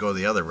you could go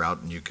the other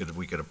route, and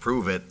we could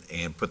approve it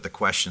and put the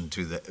question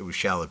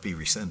shall it be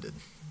rescinded?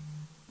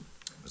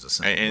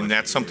 And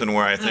that's something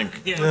where I think.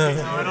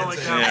 I don't like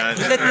that.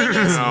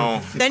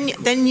 The thing is,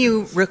 then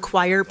you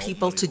require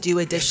people to do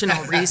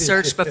additional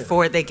research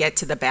before they get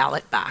to the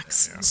ballot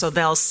box. So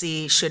they'll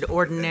see, should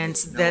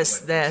ordinance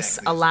this,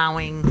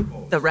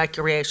 allowing the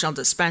recreational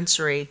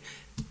dispensary,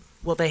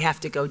 will they have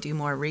to go do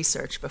more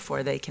research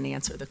before they can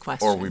answer the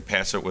question? Or we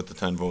pass it with the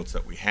 10 votes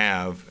that we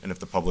have, and if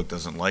the public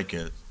doesn't like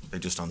it, they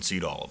just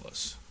unseat all of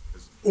us.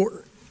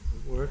 Or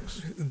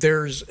That's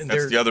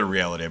the other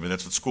reality. I mean,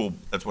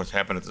 that's what's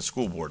happened at the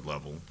school board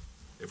level.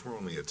 If we're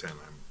only at 10,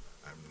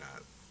 I'm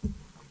not on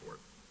board.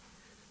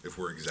 If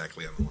we're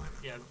exactly on the line.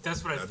 Yeah,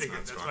 that's what I figured.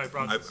 That's why I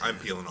brought this. I'm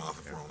peeling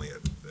off if we're only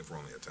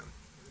at 10.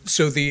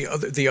 So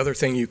the other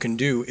thing you can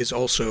do is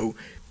also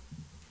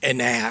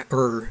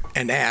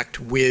enact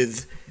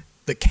with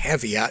the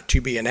caveat to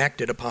be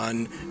enacted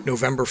upon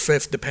November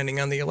 5th,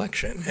 depending on the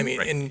election. I mean,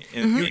 Right. and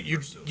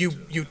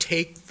you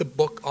take the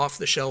book off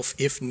the shelf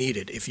if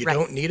needed. If you Right.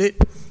 don't need it,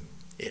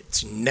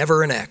 it's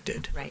never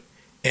enacted. Right.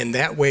 And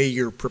that way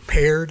you're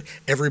prepared,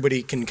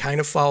 everybody can kind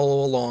of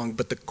follow along,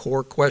 but the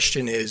core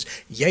question is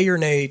yay or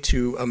nay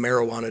to a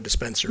marijuana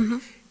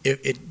dispensary.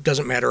 It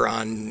doesn't matter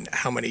on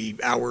how many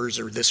hours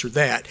or this or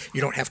that. You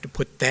don't have to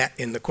put that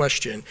in the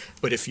question.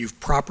 But if you've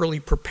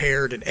properly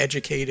prepared and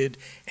educated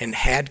and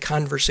had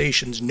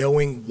conversations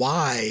knowing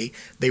why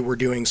they were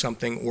doing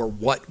something or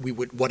what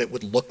it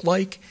would look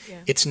like,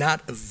 it's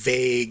not a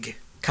vague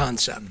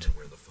concept.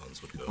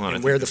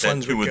 And where the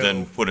funds would go.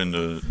 Then put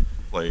into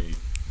play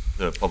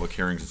the public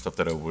hearings and stuff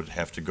that I would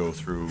have to go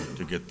through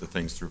to get the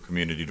things through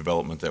community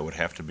development that would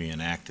have to be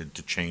enacted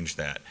to change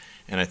that.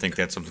 And I think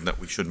that's something that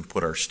we shouldn't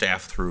put our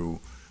staff through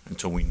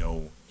until we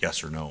know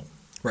yes or no.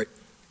 Right.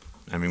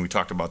 I mean, we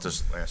talked about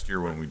this last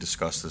year when we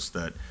discussed this,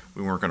 that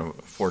we weren't going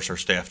to force our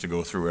staff to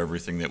go through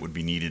everything that would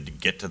be needed to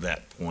get to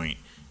that point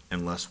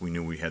unless we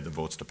knew we had the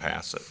votes to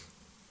pass it.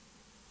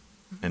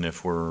 And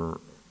if we're,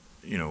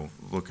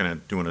 looking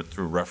at doing it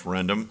through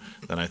referendum,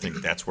 then I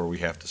think that's where we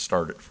have to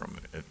start it from.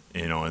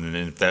 And then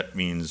if that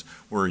means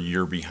we're a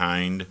year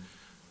behind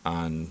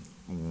on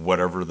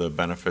whatever the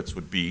benefits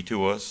would be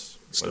to us,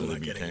 Still whether not they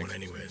be getting one taxed.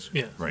 anyways.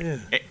 Yeah. Right. Yeah.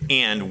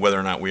 And whether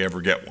or not we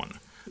ever get one.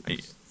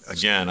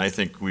 Again, I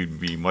think we'd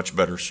be much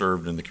better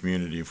served in the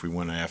community if we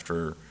went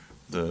after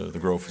the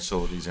grow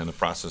facilities and the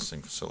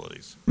processing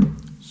facilities.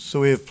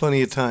 So we have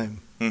plenty of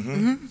time.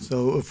 Mm-hmm.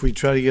 So if we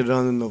try to get it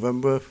on the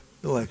November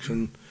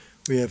election,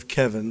 we have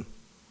Kevin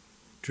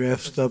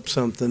draft up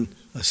something,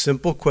 a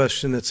simple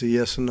question that's a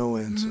yes or no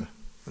answer,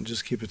 and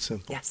just keep it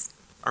simple. Yes.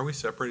 Are we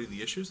separating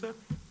the issues then?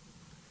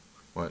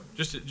 What?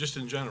 Just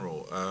in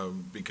general,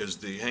 because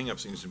the hangup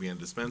seems to be in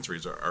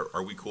dispensaries.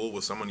 Are we cool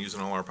with someone using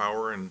all our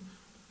power and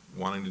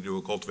wanting to do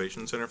a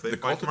cultivation center if they The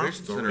apply tomorrow?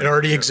 cultivation center. It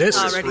already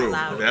exists. Already Approved.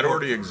 allowed. That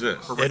already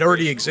exists. It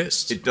already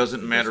exists. It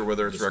doesn't matter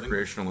whether it's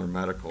recreational or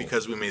medical.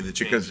 Because we made the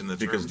change Because, in the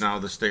because terms. now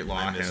the state law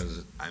I missed-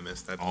 has, I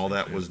missed that. all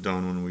that was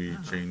done when we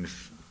changed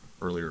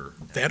earlier.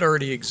 That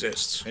already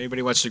exists.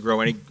 Anybody wants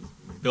to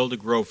build a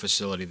grow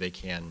facility, they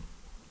can.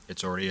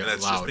 It's already And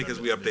that's just allowed.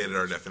 because we updated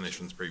our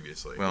definitions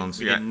previously. Well, and We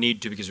see, didn't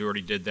need to because we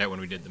already did that when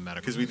we did the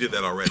medical. Because we did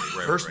that already,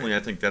 right? personally, I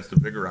think that's the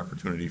bigger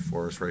opportunity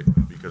for us, right?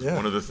 Because Yeah.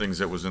 one of the things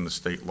that was in the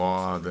state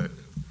law that,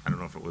 I don't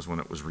know if it was when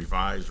it was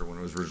revised or when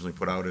it was originally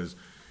put out, is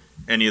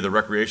any of the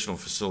recreational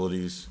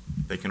facilities,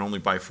 they can only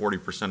buy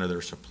 40% of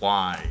their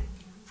supply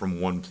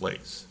from one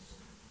place.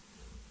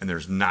 And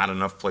there's not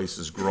enough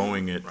places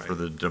growing it for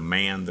the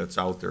demand that's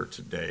out there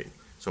today.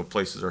 So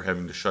places are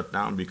having to shut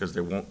down because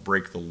they won't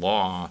break the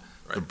law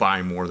to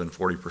buy more than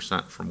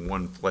 40% from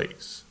one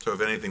place. So if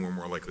anything, we're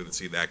more likely to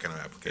see that kind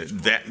of application.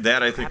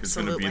 That I think is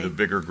going to be the Absolutely.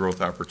 bigger growth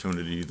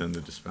opportunity than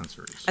the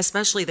dispensaries.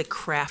 Especially the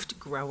craft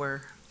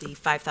grower, the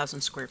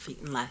 5,000 square feet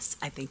and less.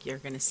 I think you're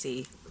going to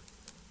see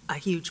a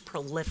huge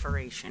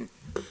proliferation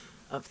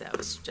of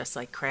those, just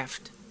like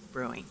craft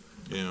brewing.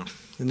 Yeah.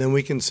 And then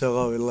we can sell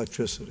our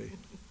electricity.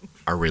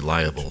 Our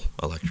reliable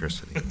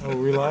electricity. Oh,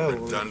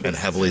 reliable. Done And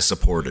heavily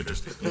supported.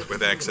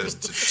 with access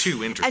to two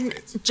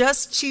interstates. And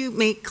just to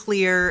make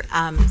clear,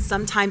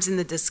 sometimes in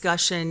the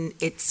discussion,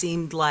 it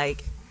seemed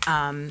like,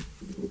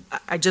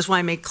 I just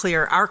want to make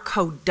clear, our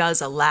code does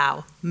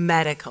allow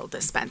medical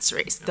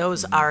dispensaries.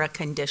 Those are a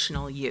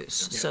conditional use.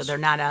 So Yes. they're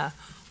not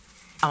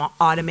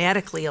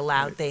automatically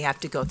allowed. They have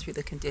to go through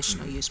the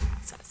conditional use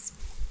process.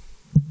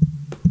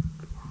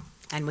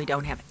 And we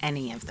don't have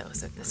any of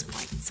those at this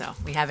point. So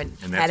we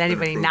haven't And that's had been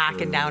anybody approved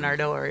knocking for down our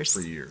doors.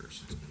 3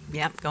 years.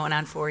 Yep, going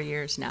on 4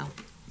 years now.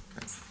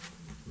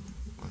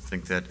 I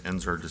think that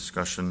ends our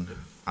discussion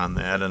on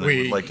that, and I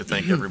We- would like to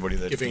thank everybody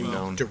that Giving came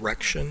down.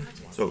 direction.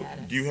 So,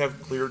 do you have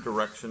clear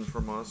direction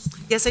from us?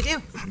 Yes, I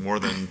do. More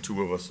than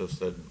two of us have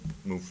said,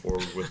 move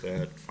forward with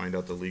that, find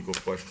out the legal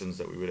questions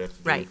that we would have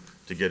to do Right.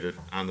 to get it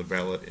on the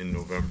ballot in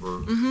November,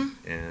 Mhm.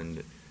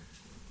 and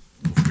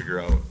we'll figure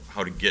out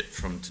how to get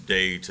from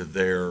today to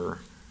there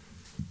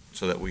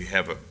so that we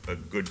have a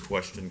good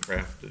question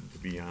crafted to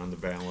be on the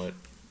ballot,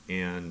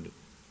 and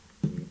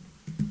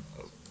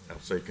I'll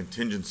say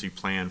contingency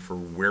plan for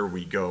where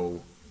we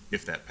go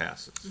if that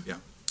passes. Yeah.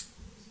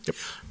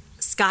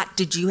 Scott,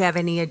 did you have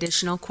any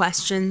additional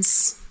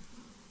questions?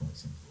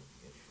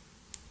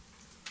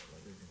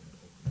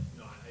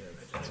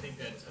 I think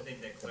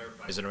that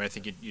clarifies it. I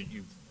think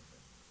you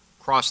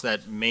cross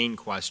that main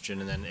question,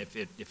 and then if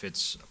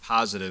it's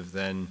positive,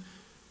 then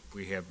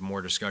we have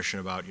more discussion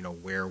about,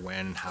 where,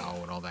 when, how,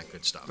 and all that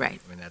good stuff. Right.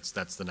 I mean, that's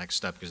the next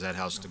step, because that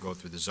has to go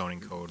through the zoning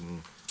code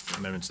and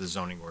amendments to the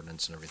zoning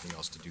ordinance and everything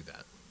else to do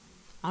that.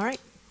 All right.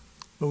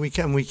 But we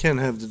can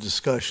have the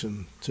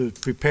discussion to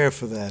prepare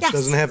for that. Yes.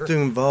 Doesn't have to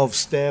involve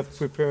staff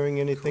preparing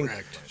anything.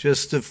 Correct.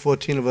 Just the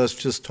 14 of us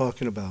just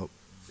talking about.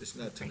 It's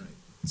not tonight.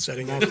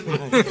 Setting Not up.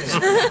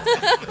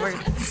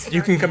 tonight.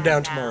 You can come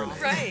down tomorrow.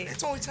 Right.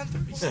 It's only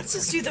 10:30. Let's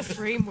just do the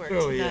framework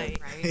Oh, yeah. tonight.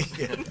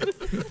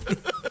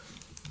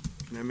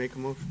 Can I make a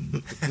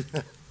motion?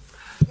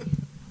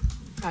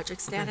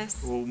 Project status?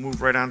 We'll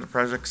move right on to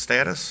project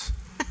status.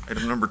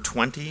 Item number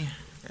 20.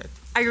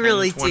 I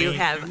really do 10:22.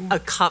 have a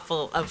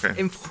couple of Okay.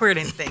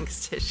 important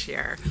things to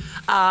share.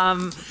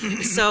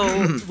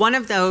 So one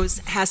of those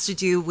has to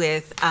do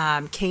with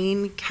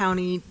Kane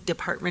County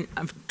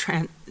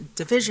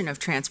Division of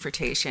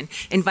Transportation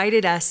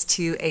invited us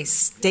to a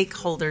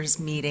stakeholders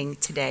meeting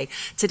today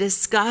to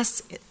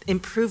discuss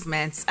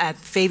improvements at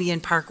Fabian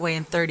Parkway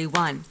and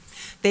 31.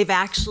 They've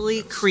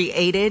actually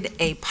created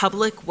a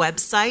public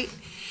website.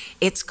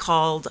 It's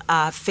called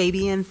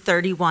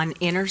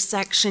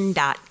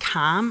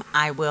Fabian31intersection.com.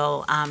 I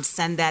will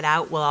send that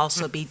out. We'll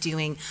also be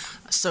doing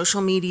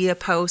social media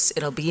posts.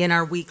 It'll be in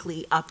our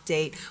weekly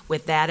update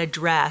with that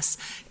address.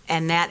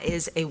 And that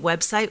is a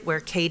website where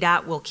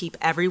KDOT will keep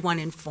everyone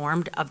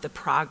informed of the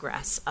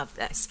progress of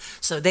this.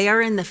 So they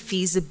are in the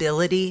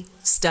feasibility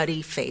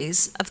study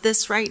phase of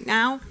this right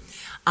now.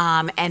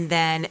 And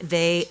then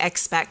they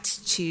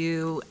expect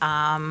to,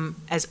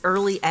 as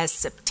early as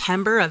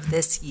September of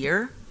this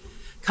year,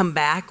 come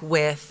back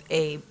with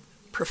a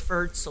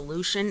preferred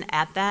solution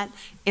at that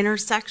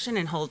intersection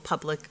and hold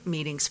public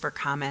meetings for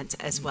comment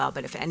as well.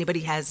 But if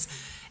anybody has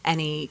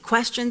any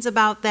questions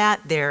about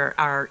that, there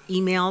are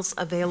emails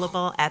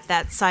available at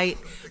that site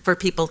for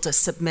people to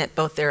submit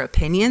both their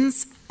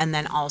opinions and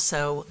then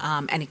also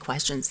any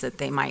questions that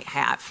they might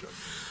have.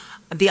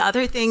 The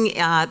other thing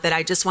that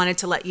I just wanted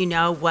to let you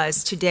know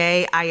was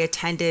today I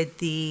attended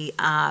the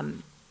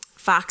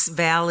Fox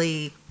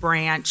Valley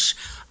branch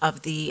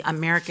of the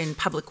American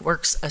Public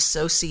Works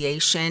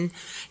Association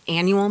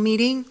annual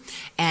meeting.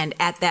 And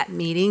at that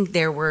meeting,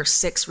 there were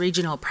 6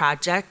 regional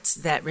projects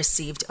that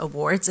received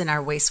awards, and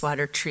our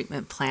wastewater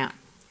treatment plant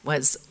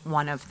was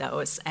one of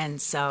those. And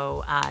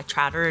so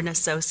Trotter and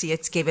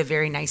Associates gave a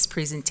very nice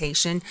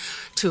presentation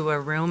to a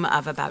room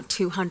of about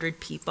 200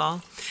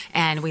 people.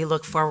 And we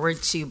look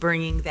forward to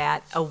bringing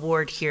that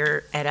award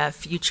here at a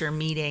future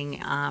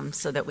meeting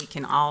so that we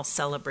can all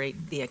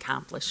celebrate the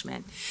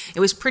accomplishment.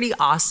 It was pretty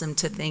awesome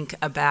to think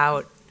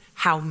about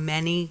how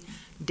many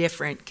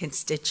different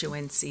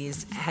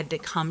constituencies had to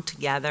come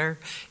together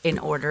in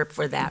order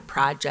for that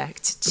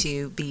project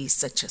to be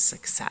such a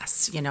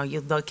success. You know,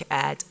 you look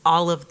at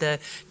all of the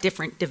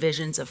different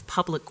divisions of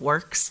public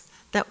works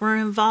that were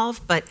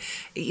involved, but,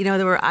 you know,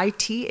 there were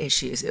IT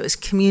issues. It was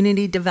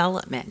community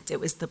development. It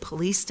was the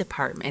police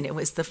department. It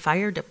was the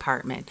fire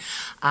department.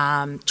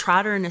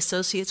 Trotter and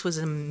Associates was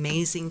an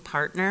amazing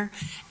partner,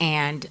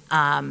 and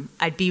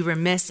I'd be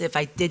remiss if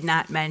I did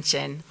not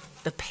mention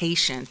the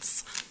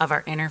patience of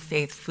our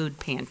Interfaith Food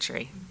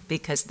Pantry,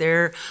 because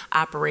their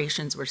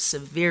operations were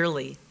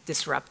severely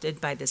disrupted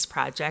by this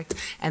project,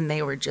 and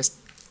they were just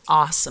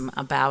awesome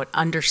about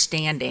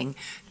understanding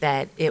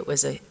that it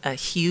was a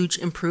huge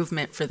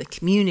improvement for the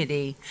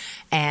community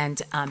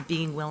and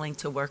being willing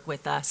to work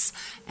with us.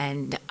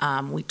 And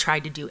we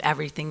tried to do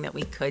everything that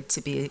we could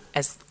to be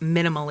as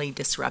minimally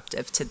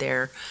disruptive to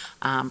their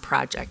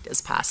project as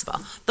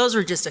possible. Those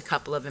were just a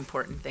couple of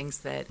important things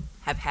that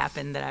have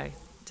happened that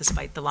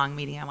despite the long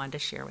meeting, I wanted to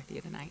share with you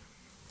tonight.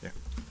 Yeah,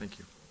 thank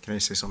you. Can I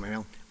say something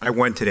else? I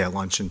went to that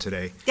luncheon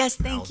today. Yes,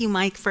 thank you,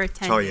 Mike, for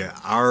attending. Tell you,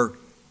 our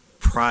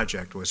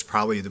project was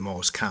probably the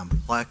most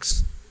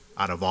complex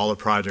out of all the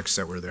projects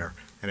that were there,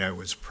 and I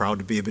was proud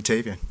to be a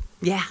Batavian.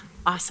 Yeah,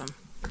 awesome.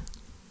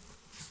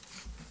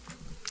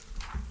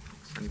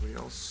 Anybody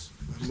else?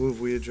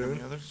 Move we adjourn.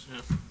 Any others?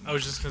 Yeah. I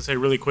was just going to say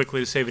really quickly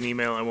to save an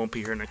email, I won't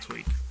be here next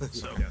week.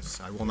 So. Yes,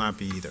 I will not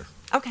be either.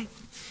 Okay.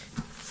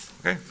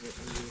 Okay.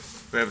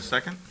 Do we have a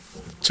second?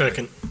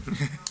 Second.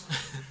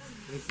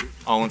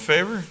 All in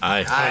favor?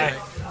 Aye. Aye.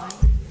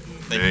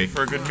 Thank you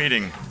for a good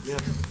meeting.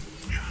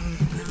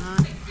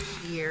 Not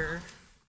here.